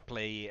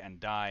play and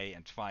die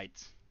and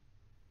fight.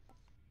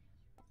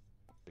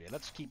 Yeah,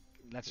 let's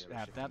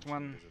add that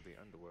one. Of the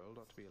underworld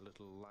ought to be a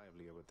little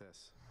livelier with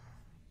this.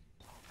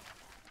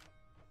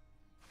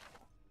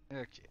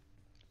 Okay.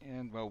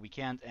 And well, we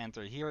can't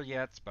enter here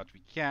yet, but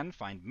we can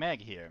find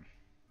Meg here.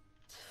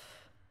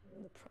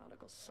 The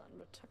prodigal son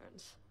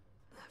returns.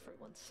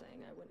 Everyone's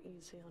saying I went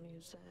easy on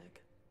you, Zag.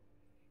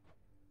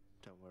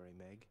 Don't worry,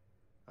 Meg.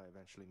 I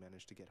eventually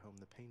managed to get home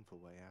the painful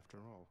way after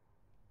all.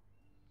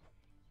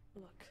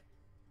 Look,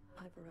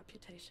 I have a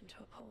reputation to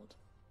uphold.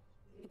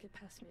 You get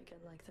past me again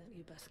like that,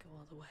 you best go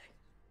all the way.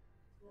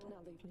 Now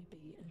leave me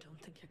be and don't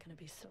think you're gonna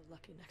be so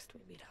lucky next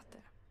we meet out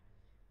there.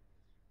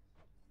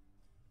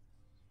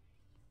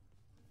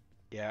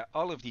 Yeah,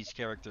 all of these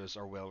characters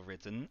are well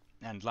written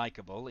and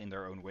likable in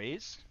their own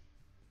ways.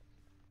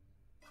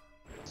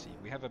 Let's see,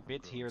 we have a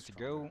bit here to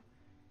go.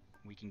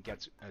 We can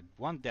get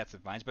one Death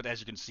of Mines, but as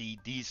you can see,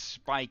 these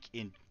spike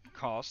in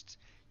cost.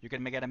 You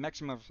can get a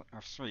maximum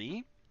of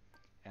 3,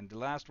 and the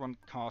last one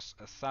costs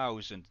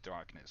 1,000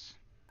 darkness.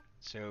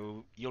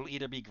 So you'll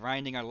either be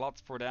grinding a lot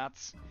for that,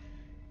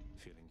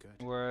 feeling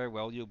good, or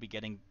well, you'll be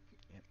getting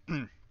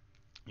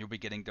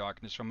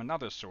darkness from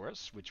another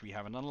source, which we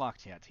haven't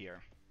unlocked yet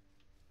here.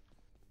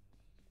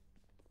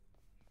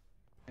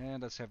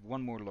 And let's have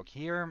one more look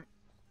here.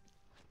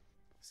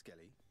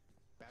 Skelly,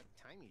 about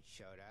time you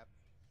showed up.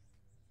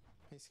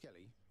 Hey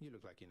Skelly, you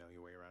look like you know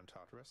your way around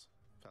Tartarus.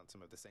 Found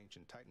some of this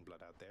ancient Titan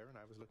blood out there, and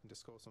I was looking to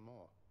score some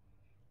more.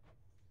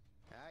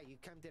 Ah, you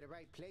come to the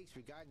right place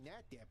regarding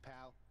that there,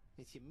 pal.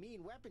 It's your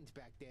mean weapons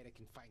back there that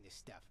can find this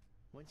stuff.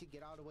 Once you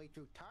get all the way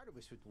through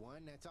Tartarus with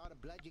one, that's all the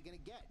blood you're gonna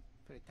get.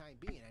 For the time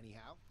being,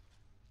 anyhow.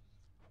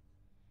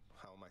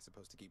 How am I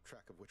supposed to keep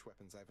track of which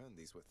weapons I've earned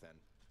these with then?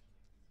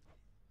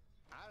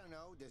 I don't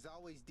know. There's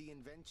always the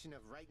invention of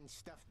writing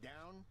stuff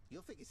down.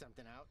 You'll figure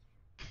something out.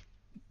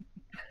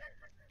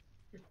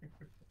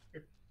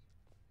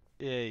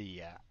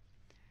 Yeah.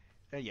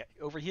 Yeah.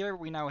 Over here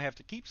we now have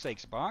the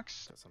keepsakes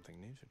box. Got something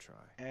new to try.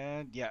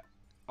 And yeah,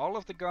 all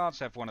of the gods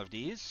have one of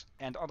these,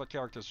 and other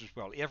characters as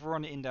well.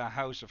 Everyone in the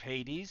House of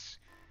Hades,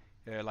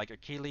 like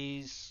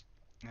Achilles,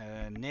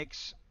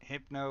 Nyx,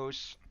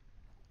 Hypnos,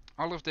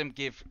 all of them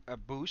give a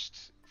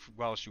boost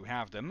whilst you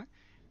have them.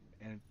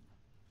 And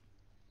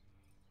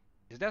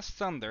is that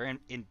thunder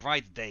in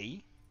bright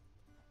day?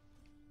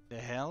 The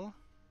hell?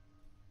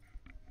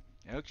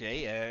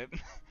 Okay,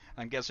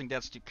 I'm guessing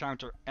that's to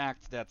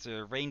counteract that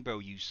rainbow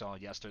you saw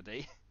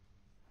yesterday.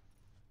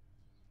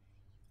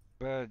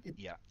 But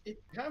yeah.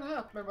 It can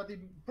happen, but it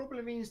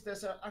probably means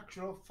there's an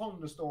actual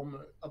thunderstorm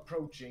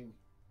approaching.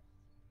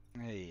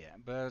 Yeah,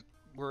 but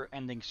we're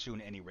ending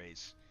soon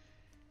anyways.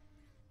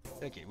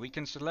 Okay, we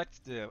can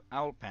select the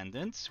Owl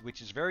Pendant,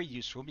 which is very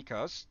useful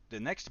because the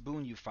next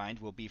boon you find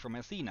will be from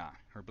Athena.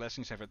 Her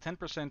blessings have a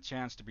 10%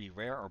 chance to be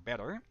rare or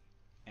better,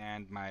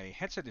 and my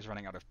headset is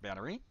running out of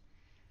battery.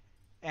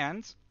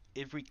 And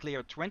if we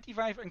clear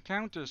 25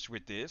 encounters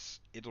with this,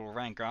 it will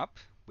rank up,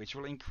 which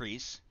will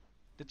increase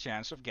the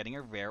chance of getting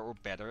a rare or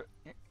better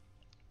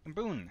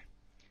boon.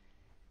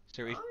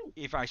 So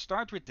if I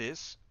start with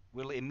this,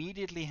 we'll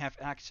immediately have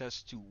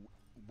access to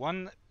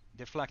one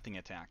deflecting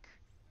attack.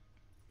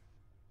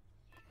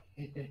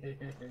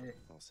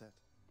 All set.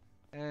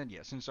 And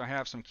yeah, since I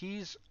have some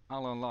keys,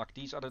 I'll unlock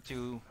these other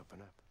two.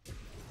 Open up.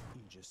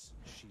 Aegis,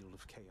 Shield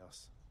of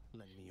Chaos.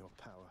 Lend me your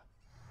power.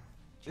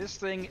 This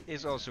thing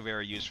is also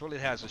very useful. It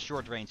has a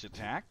short range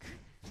attack,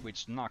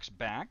 which knocks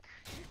back,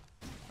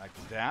 like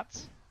that.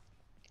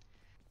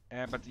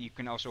 But you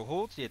can also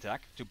hold the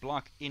attack to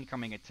block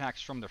incoming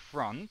attacks from the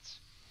front.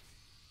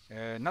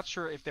 Not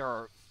sure if there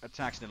are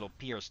attacks that will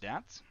pierce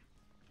that.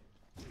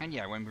 And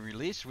yeah, when we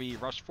release, we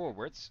rush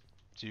forwards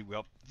to,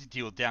 well,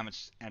 deal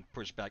damage and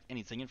push back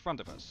anything in front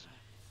of us.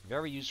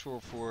 Very useful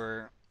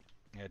for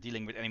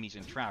dealing with enemies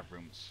in trap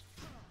rooms.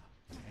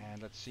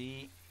 And let's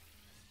see.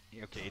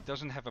 Okay, it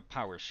doesn't have a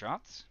power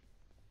shot.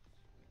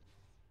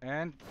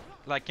 And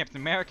like Captain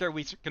America,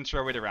 we can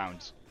throw it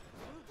around.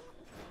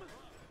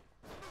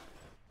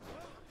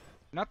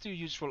 Not too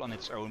useful on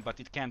its own, but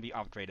it can be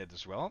upgraded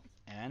as well.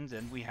 And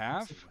then we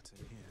have... What's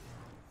in here?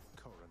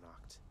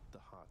 Coronacht, the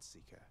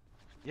Heartseeker.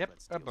 Yep,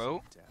 a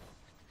bow.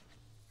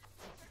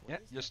 Yeah,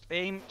 just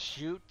aim,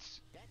 shoot,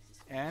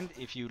 and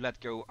if you let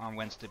go on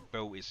once the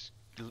bow is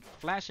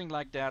flashing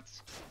like that,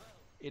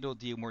 it'll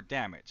deal more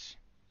damage.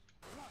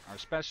 Our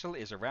special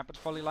is a rapid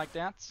volley like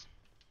that.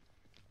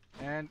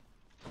 And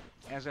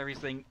as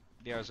everything,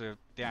 there's a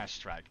dash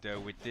strike, though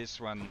with this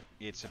one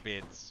it's a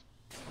bit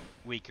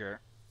weaker.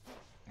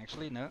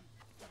 Actually, no.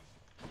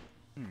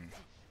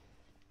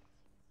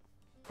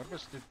 What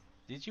was the...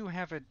 Did you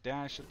have a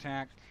dash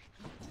attack?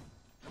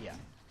 Yeah.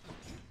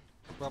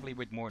 Probably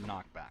with more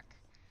knockback.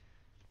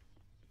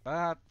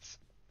 But...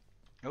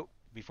 Oh,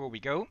 before we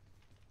go,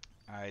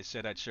 I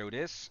said I'd show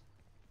this.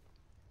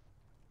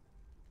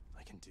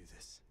 I can do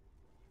this.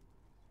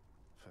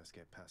 First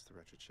get past the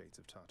wretched shades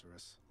of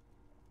Tartarus.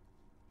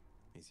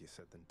 Easier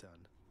said than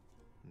done.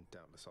 And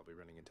doubtless I'll be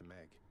running into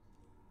Meg.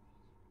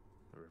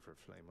 The River of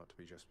Flame ought to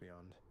be just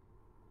beyond.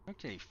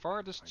 Okay,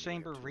 farthest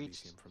chamber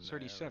reached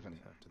 37.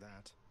 After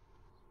that.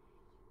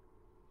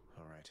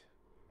 Alright,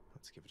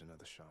 let's give it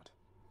another shot.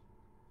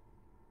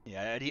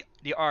 Yeah,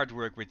 the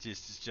artwork with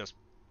this is just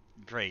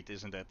great,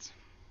 isn't it?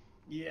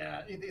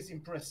 Yeah, it is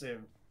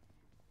impressive.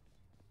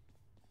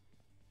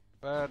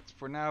 But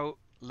for now,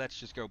 let's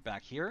just go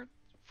back here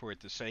for it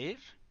to save.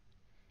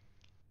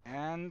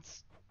 And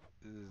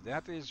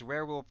that is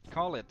where we'll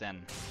call it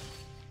then.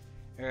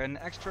 An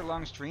extra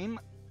long stream,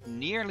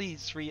 nearly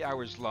 3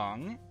 hours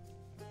long,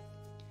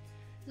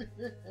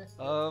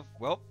 of,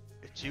 well,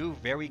 2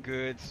 very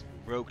good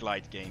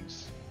roguelite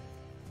games.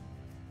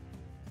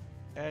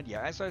 And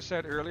yeah, as I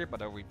said earlier,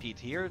 but I'll repeat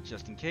here,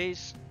 just in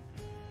case,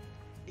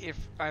 if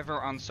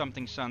ever on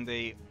Something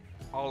Sunday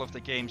all of the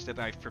games that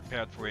I've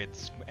prepared for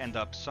it end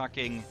up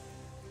sucking,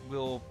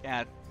 we'll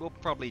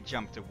probably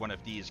jump to one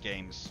of these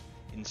games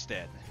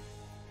instead.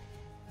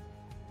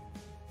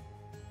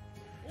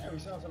 Yeah,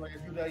 it sounds like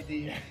a good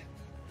idea.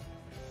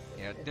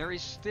 Yeah, there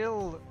is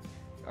still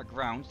a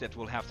ground that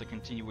we'll have to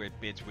continue a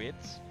bit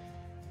with,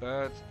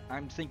 but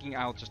I'm thinking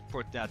I'll just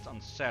put that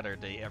on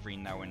Saturday every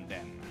now and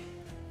then.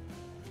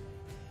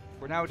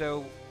 For now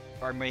though,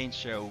 our main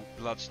show,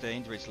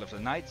 Bloodstained, Ritual of the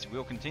Night,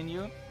 will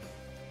continue.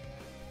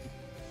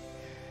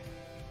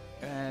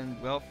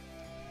 And well,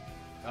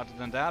 other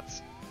than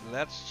that,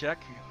 let's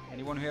check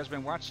anyone who has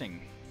been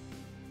watching.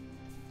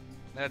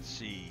 Let's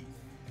see.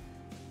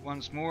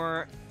 Once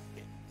more,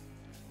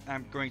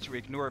 I'm going to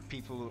ignore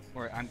people,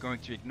 or I'm going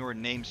to ignore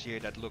names here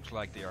that look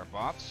like they are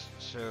bots.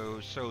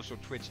 So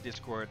Twitch,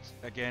 Discord,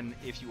 again,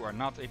 if you are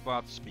not a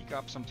bot, speak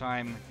up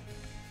sometime.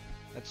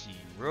 Let's see,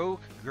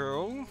 Rogue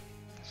Girl,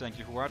 thank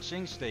you for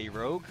watching, stay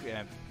rogue,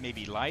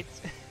 maybe light.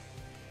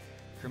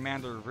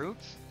 Commander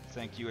Root,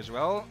 thank you as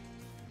well.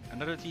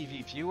 Another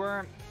TV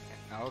viewer,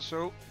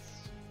 also.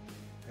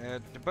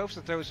 Both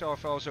of those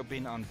have also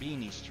been on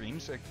Beanie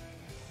streams,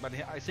 but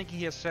I think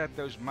he has said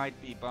those might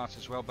be bots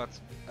as well. But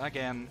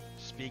again,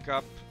 speak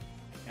up,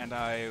 and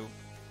I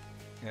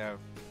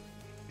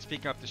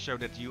speak up to show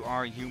that you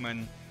are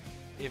human.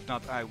 If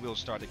not, I will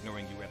start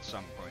ignoring you at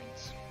some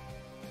point.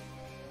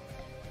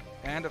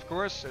 And of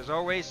course, as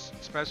always,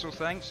 special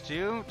thanks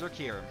to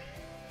Drakir.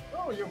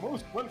 Oh, you're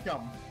most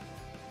welcome.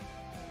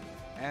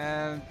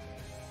 And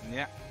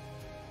yeah,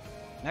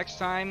 next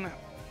time,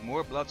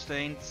 more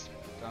Bloodstained.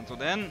 Until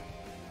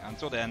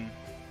then.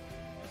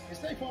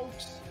 Stay,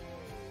 folks.